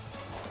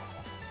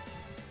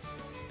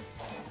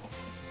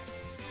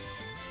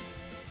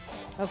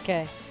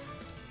 Okay.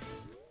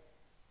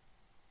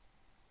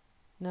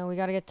 Now we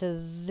gotta get to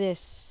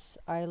this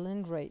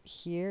island right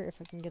here.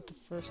 If I can get the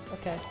first...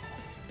 Okay.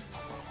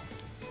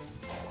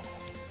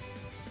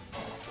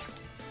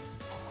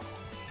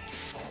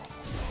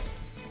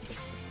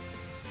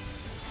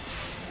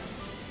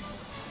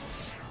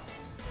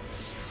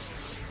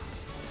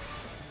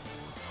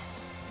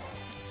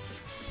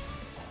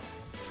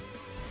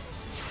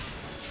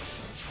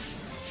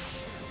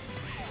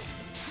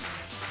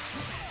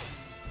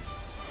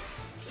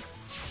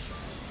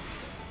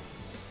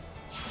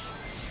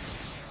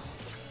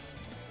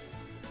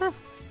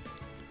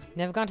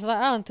 Never gone to that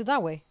island through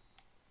that way.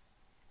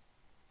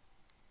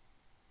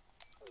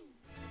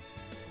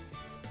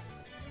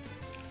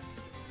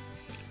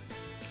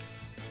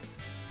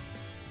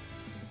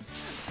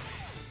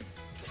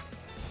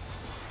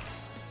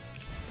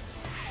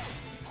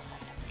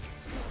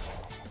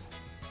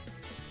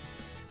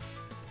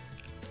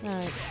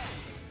 Alright.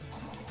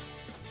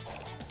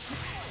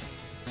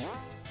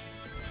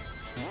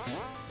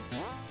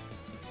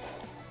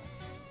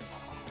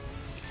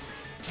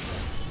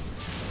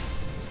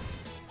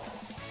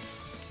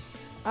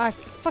 Ah,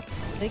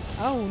 fuck's sake.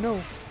 Oh no.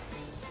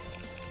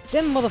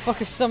 Them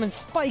motherfuckers summon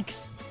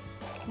spikes.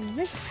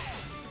 Yikes.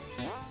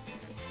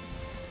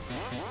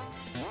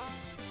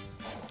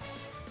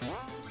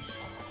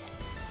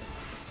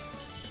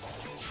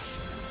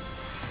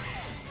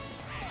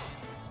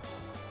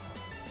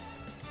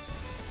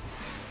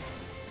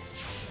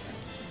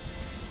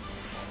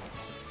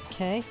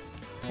 Okay. I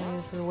think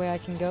this is the way I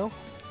can go.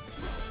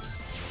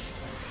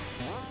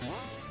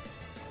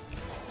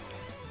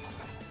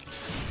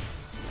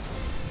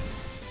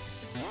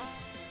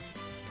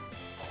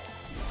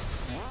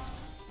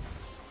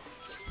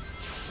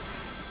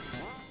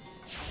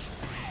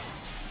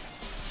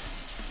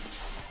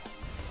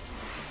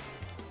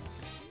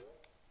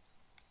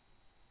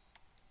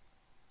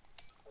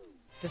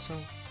 This one.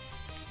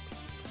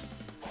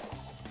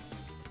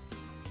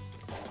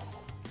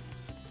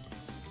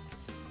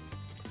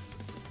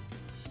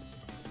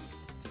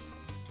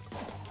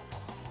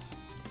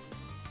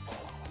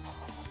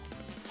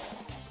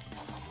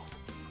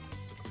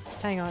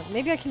 Hang on,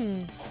 maybe I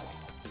can...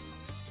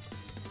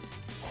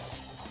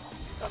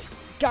 Oh,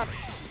 got it!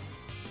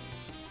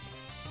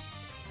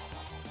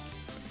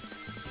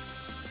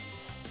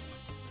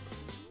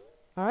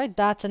 Alright,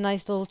 that's a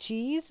nice little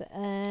cheese,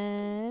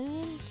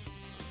 and...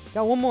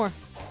 Got one more.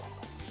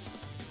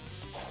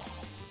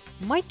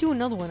 Might do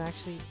another one,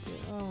 actually.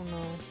 Oh,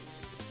 no.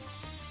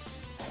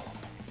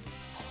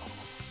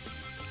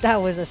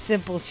 That was a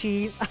simple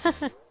cheese.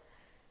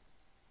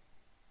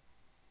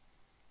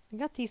 I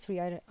got these three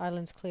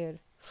islands cleared.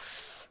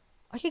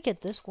 I could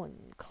get this one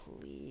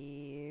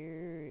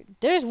cleared.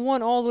 There's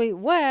one all the way...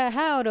 Where?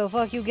 How the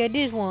fuck you get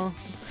this one?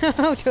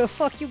 How the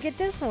fuck you get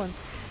this one?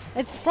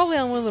 It's probably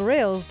on one of the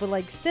rails, but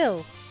like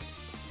still.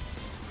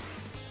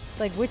 It's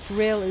like which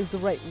rail is the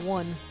right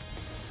one?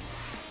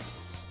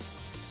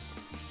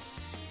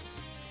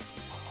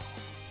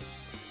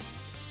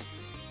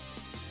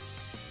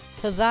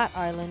 To that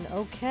island,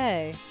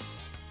 okay.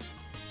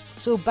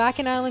 So back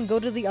in island, go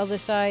to the other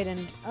side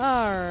and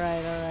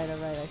alright,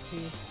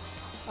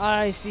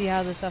 I see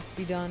how this has to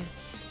be done.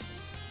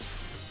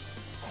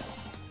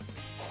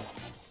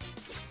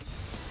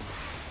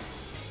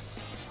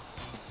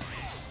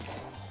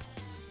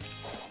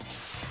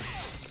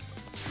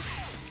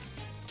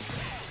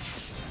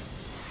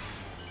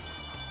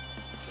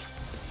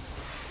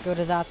 Go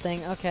to that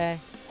thing, okay.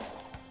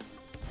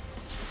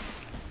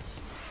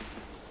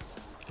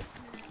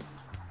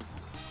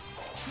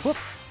 Whoop.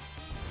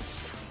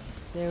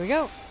 There we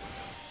go.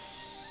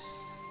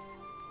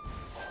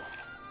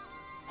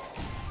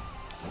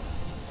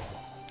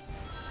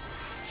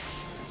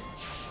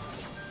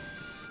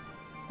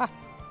 Ah.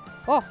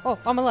 Oh,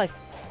 I'm alive.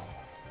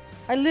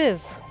 I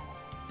live.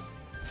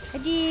 I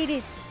did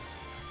it.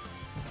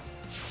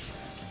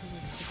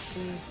 Let's just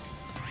see.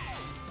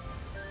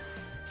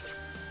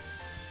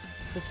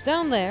 So it's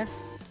down there.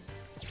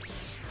 Which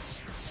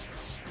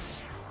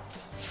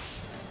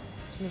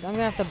means I'm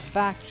gonna have to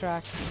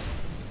backtrack.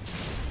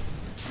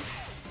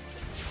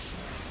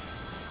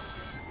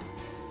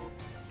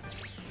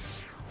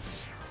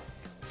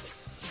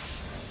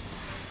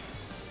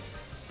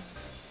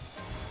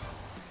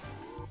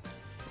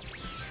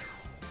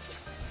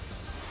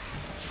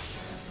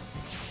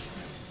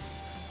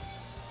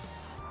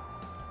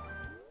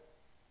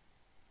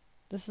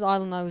 This is the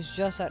island I was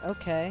just at.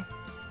 Okay.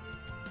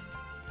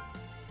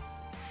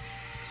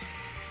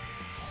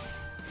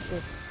 What's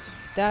this?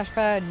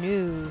 Dashpad?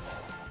 No.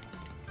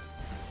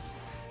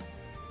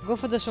 Go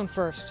for this one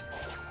first.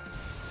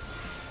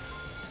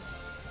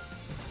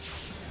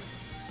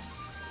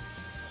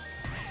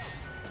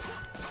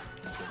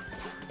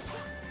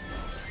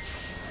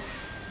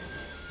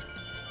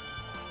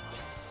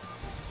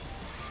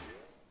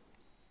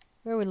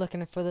 Where are we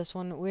looking for this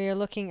one? We're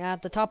looking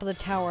at the top of the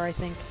tower, I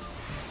think.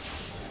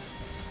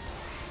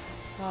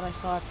 Thought I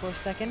saw it for a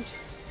second.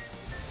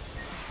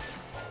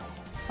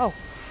 Oh.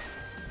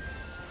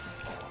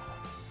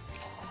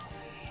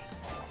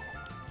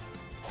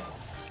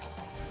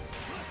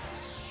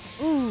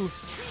 Ooh.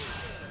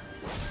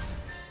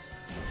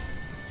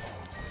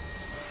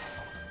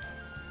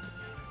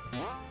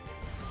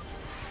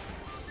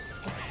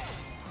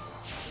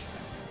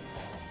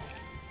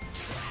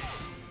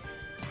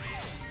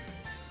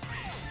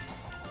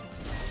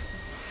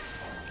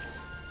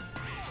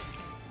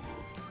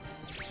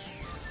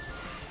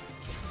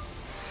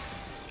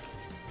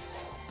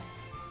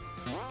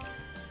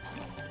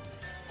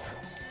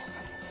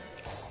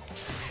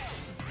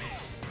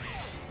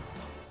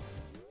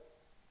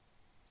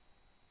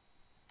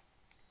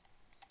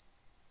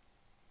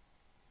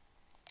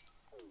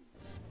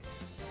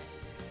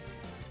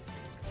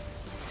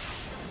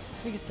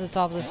 Let me get to the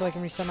top of this so I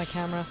can reset my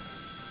camera.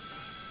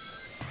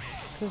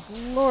 Because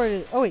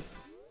Lord, oh wait,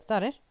 is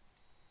that it?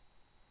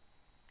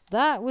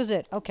 That was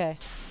it. Okay.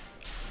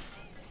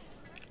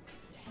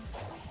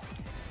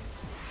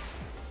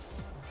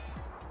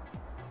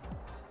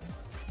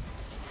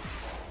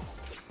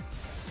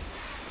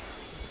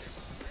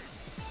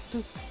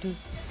 Do do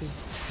do do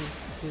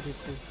do do do.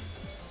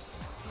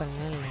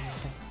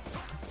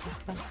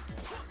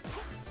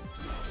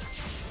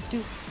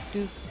 Do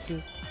do do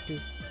do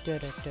da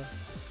da da.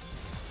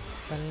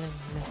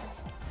 Banana.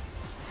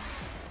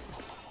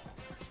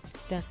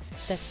 Da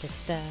da da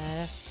da.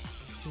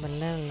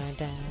 Banana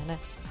da da.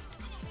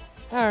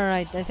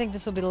 Alright, I think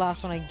this will be the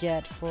last one I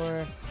get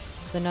for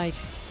the night.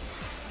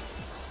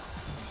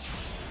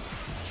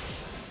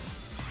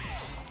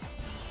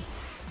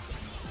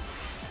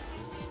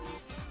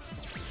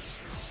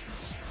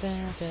 Da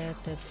da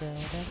da da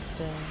da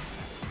da.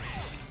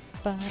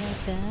 Ba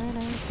da da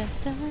da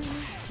da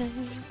da.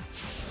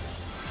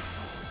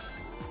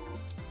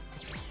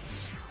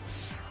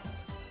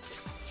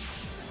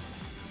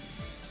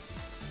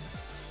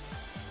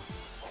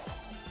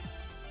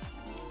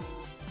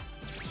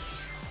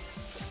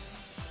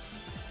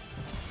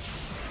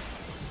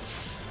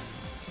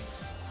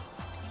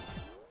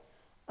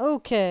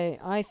 Okay,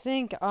 I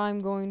think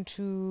I'm going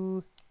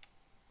to...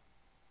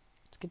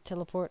 Let's get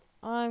teleport.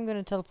 I'm going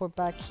to teleport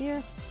back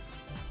here.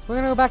 We're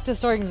going to go back to the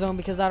starting zone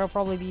because that'll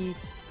probably be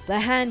the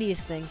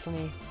handiest thing for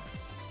me.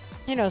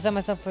 You know, set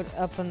myself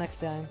up for the next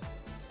time.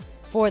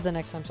 For the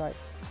next time, sorry.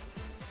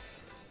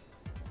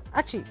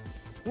 Actually,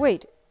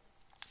 wait.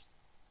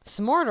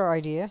 Smarter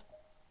idea.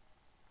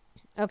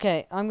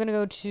 Okay, I'm going to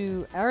go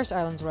to Aris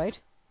Islands, right?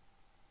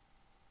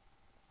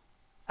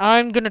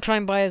 I'm gonna try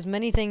and buy as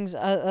many things,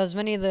 as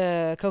many of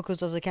the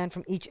cocos as I can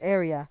from each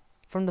area,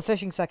 from the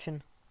fishing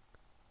section.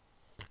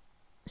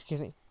 Excuse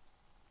me.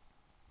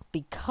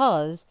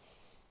 Because,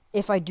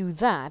 if I do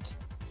that,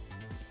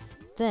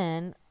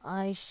 then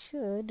I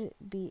should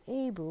be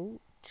able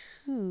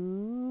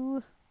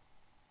to...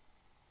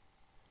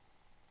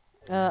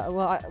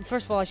 well,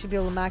 first of all, I should be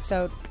able to max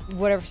out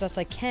whatever sets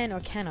I can or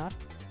cannot.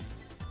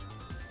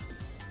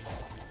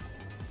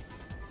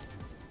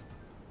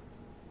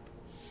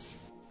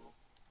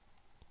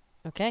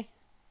 Okay.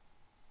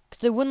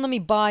 Because they wouldn't let me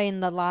buy in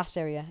the last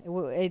area.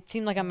 It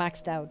seemed like I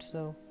maxed out,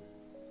 so...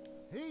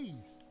 Hey,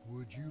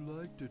 would you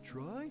like to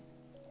try?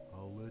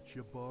 I'll let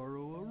you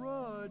borrow a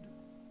rod.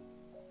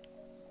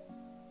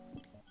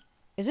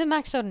 Is it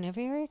maxed out in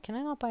every area? Can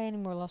I not buy any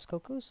more Lost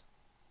Cocos?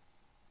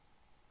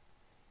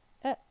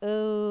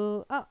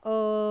 Uh-oh.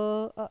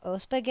 Uh-oh. Uh-oh.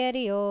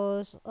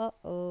 SpaghettiOs.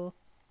 Uh-oh.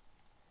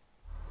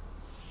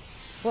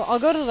 Well, I'll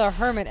go to the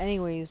Hermit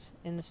anyways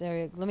in this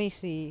area. Let me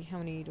see. How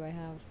many do I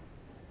have?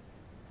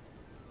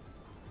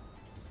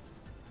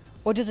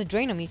 Or does it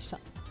drain them each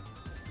time?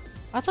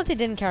 I thought they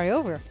didn't carry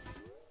over.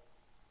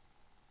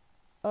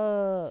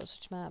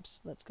 Switch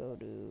maps. Let's go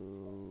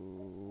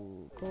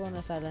to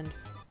Colonus Island.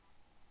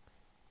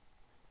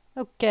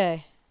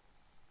 Okay.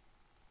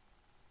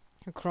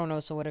 Or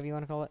Kronos, or whatever you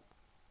want to call it.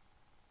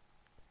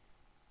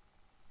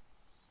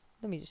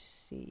 Let me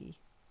just see.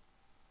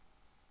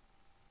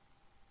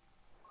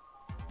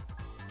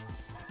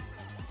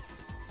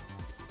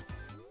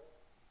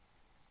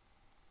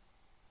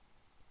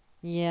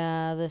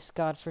 Yeah, this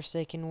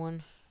godforsaken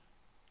one.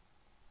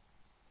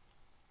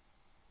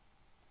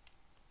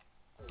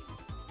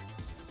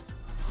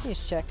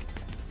 Let's check.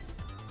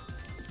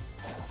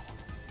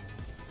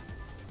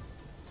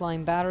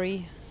 Flying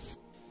battery.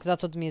 Because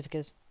that's what the music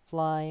is.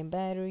 Flying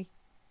battery.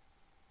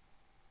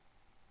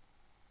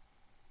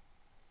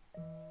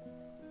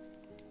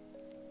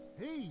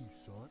 Hey,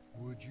 son,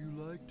 would you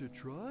like to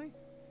try?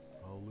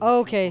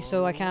 Okay,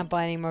 so I can't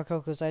buy any more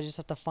Cocos. I just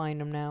have to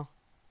find them now.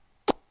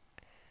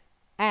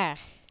 Ah.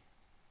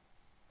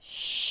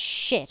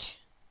 Shit.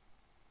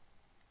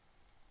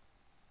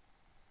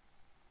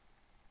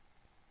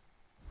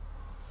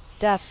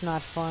 That's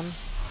not fun.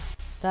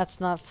 That's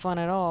not fun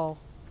at all.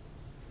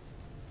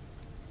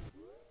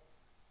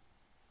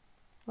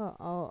 Well,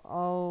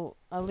 I'll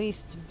at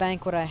least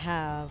bank what I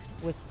have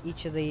with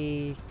each of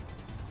these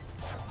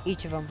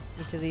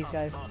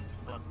guys.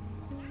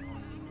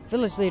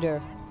 Village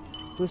leader.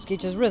 Boost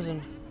gauge has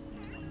risen.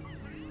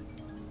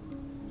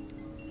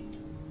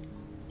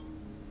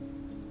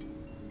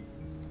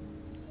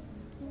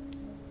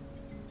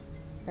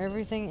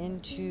 Everything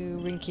into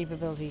ring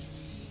capability.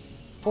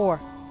 4.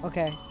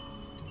 Okay.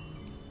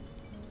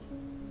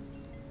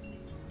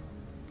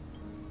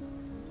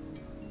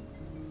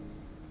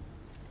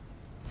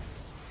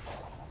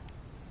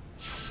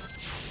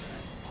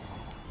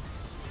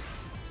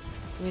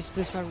 Let me just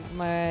boost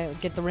my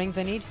get the rings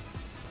I need.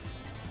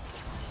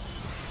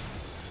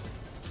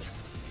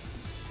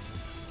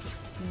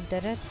 Da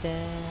da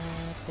da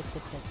da da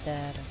da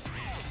da.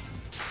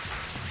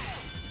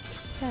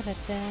 Da da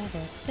da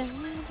da da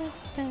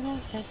da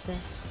da da.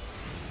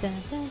 Da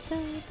da da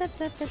da da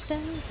da da da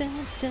da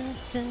da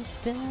da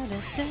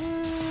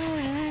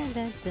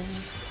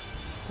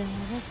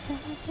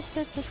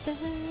da da da.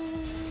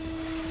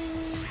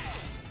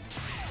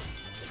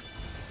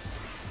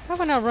 How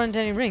have I not run into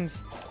any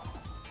rings?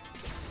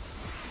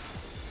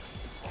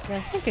 I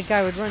think a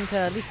guy would run to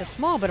at least a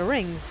small bit of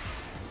rings.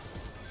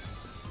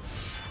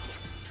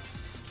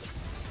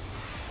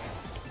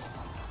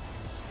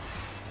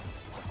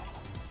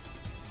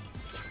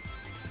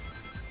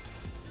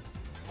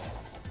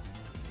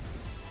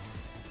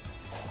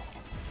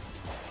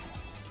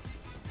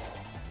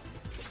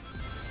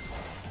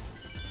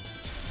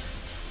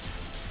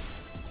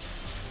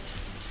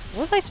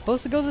 Was I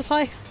supposed to go this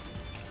high?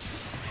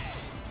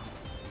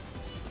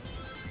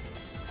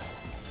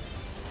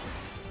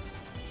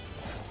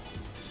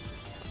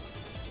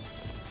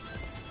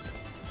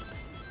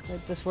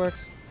 Wait, this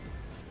works.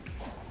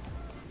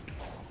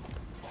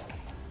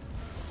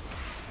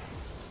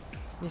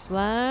 Just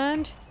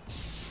land.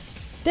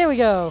 There we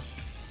go.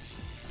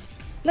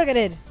 Look at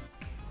it.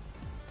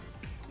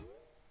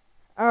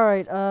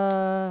 Alright,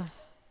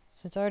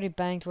 since I already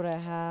banked what I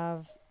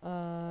have,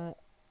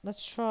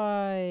 let's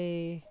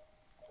try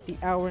the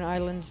Ouran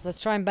Islands.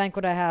 Let's try and bank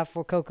what I have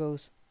for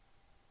Cocos.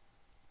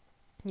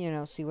 You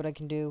know, see what I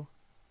can do.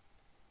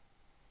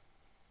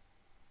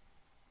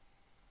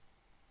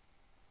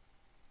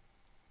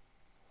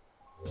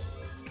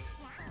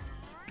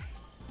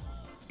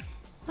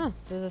 Huh,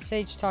 there's a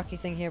sage talkie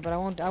thing here, but I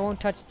won't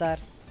touch that.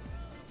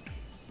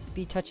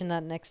 Be touching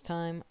that next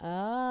time.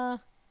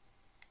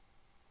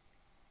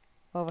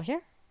 Over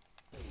here?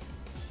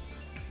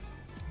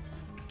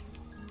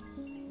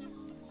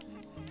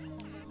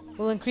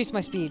 Will increase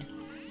my speed.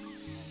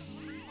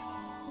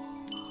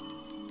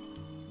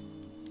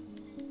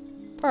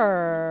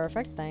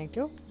 Perfect, thank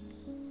you.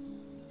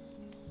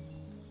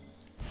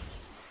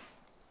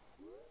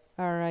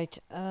 Alright,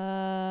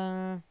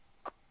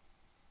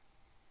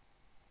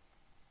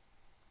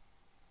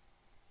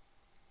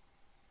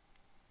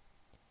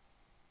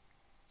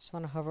 just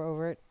want to hover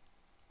over it.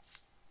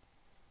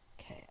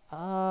 Okay,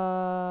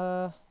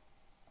 I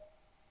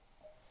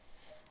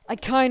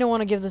kind of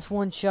want to give this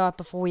one shot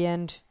before we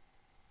end.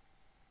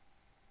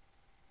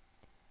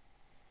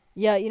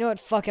 Yeah, you know what?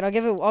 Fuck it.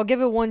 I'll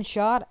give it one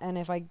shot, and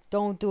if I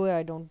don't do it,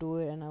 I don't do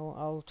it, and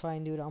I'll try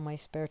and do it on my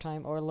spare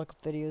time or look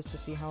up videos to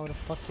see how the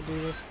fuck to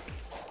do this.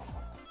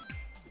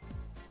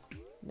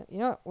 You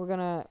know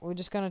what? We're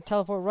just gonna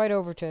teleport right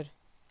over to it.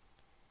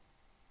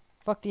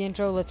 Fuck the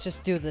intro. Let's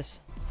just do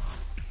this.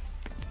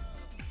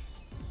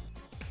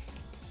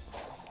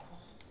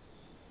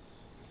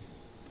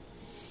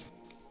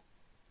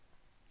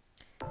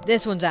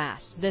 This one's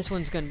ass. This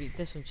one's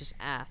just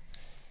ass.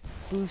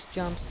 Boost,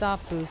 jump,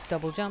 stop, boost,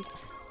 double jump.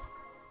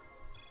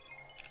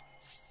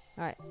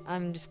 Alright,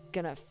 I'm just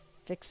gonna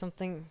fix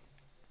something.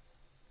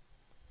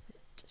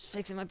 Just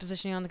fixing my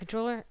positioning on the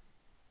controller.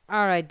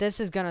 Alright, this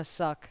is gonna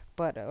suck,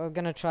 but we're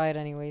gonna try it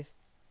anyways.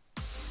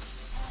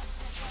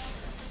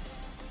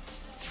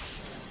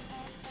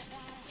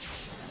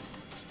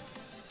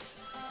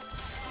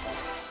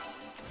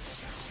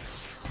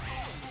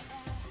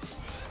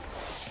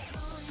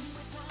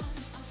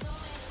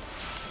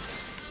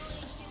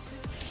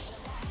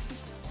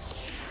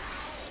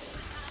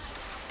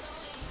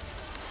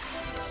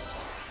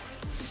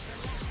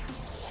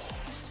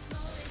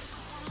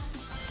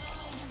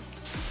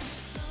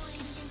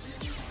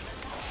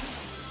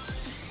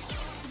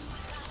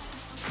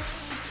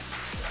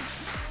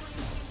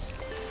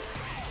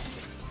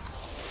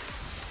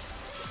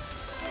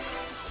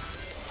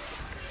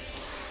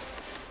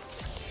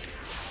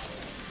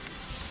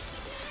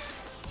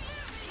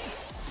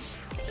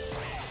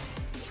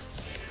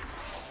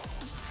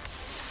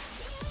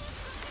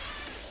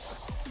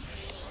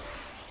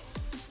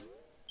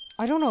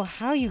 I don't know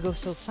how you go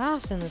so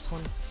fast in this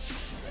one.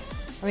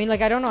 I mean,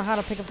 like, I don't know how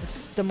to pick up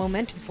the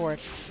momentum for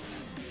it.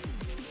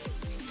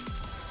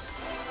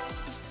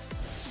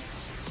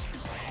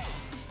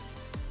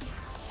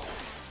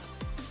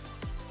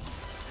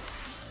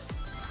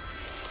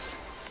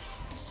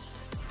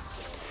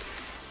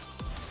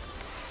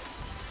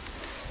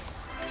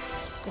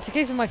 It's a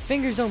case of my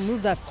fingers don't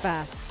move that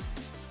fast.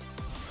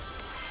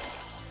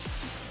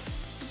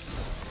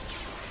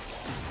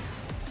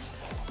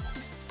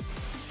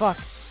 Fuck.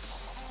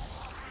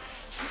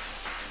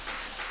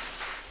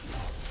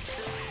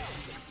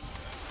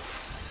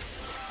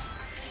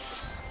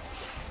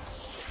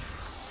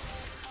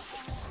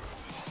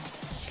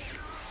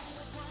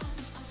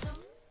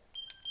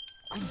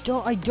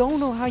 I don't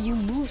know how you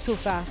move so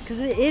fast,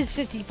 because it is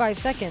 55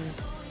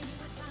 seconds.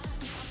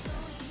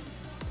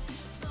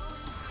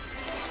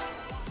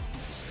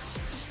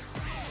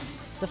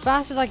 The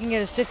fastest I can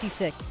get is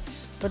 56.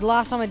 But the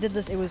last time I did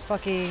this, it was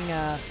fucking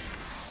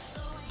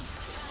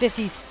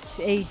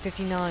 58,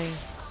 59.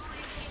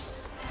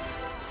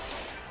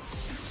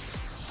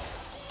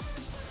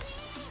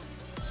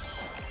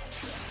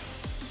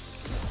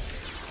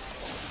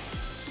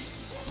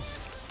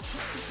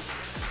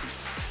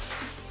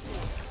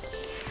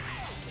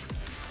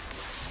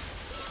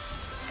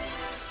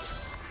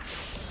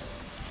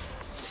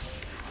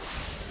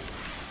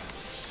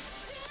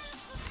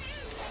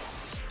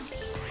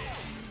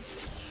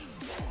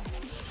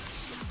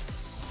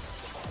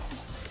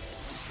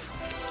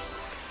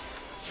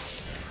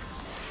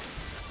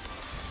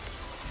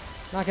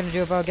 Not gonna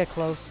do it, but I'll get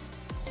close.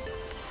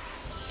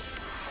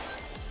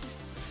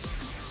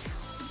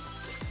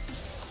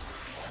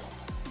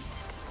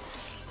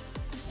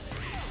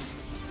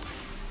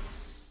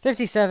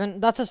 $57.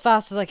 That's as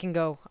fast as I can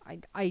go.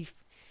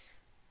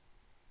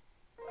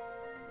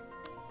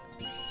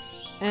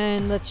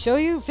 And let's show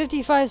you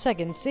 55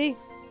 seconds. See?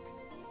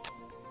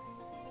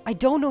 I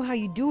don't know how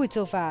you do it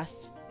so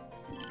fast.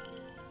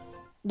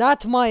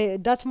 That's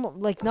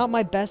like not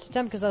my best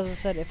attempt, because as I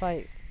said, if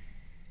I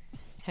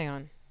hang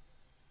on.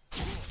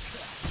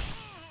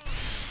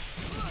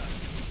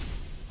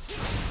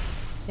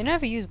 You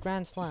never use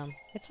Grand Slam.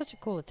 It's such a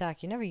cool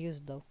attack. You never use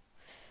it though.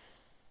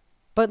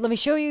 But let me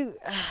show you,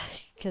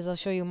 because I'll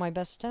show you my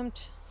best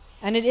attempt.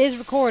 And it is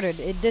recorded.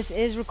 This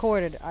is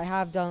recorded. I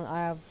have,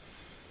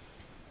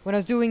 when I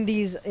was doing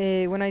these,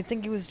 when I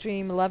think it was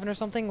stream 11 or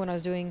something, when I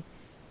was doing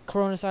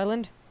Coronis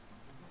Island.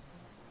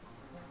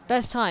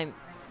 Best time,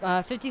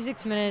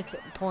 56 minutes,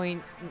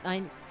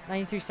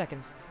 93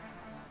 seconds.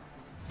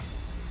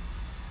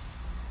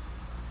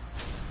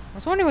 I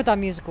was wondering what that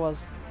music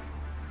was.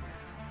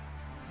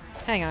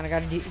 Hang on, I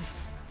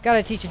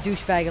gotta teach a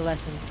douchebag a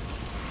lesson.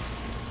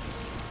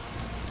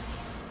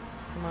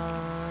 Come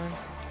on.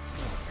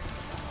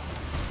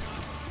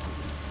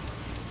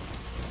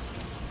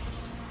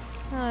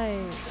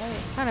 I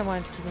kind of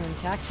wanted to keep him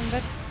intact some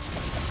bit.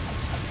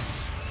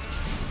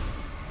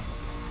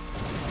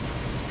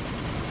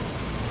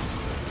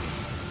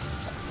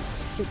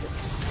 Kicked it.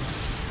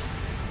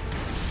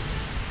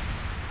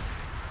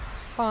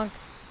 Bonk.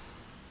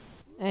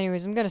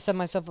 Anyways, I'm gonna set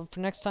myself up for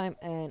next time,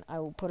 and I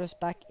will put us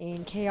back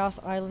in Chaos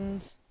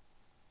Islands.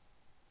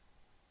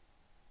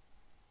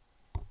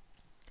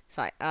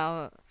 Sorry,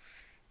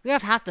 we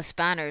have half the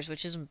spanners,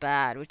 which isn't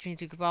bad, which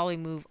means we could probably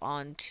move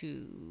on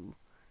to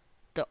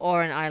the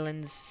Oran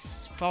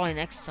Islands probably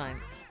next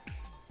time.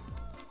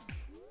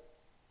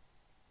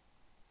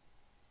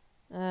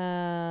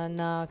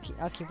 No,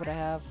 I'll keep what I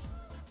have.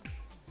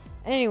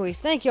 Anyways,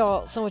 thank you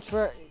all so much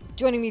for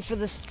joining me for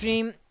this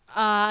stream.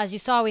 As you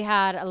saw, we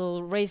had a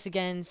little race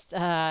against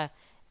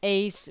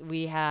Ace.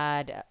 We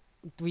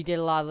did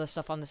a lot of the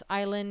stuff on this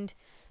island.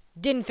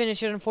 Didn't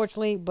finish it,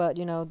 unfortunately, but,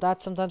 you know,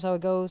 that's sometimes how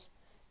it goes.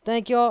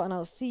 Thank y'all, and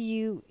I'll see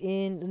you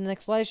in the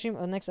next live stream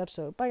or the next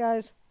episode. Bye,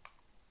 guys.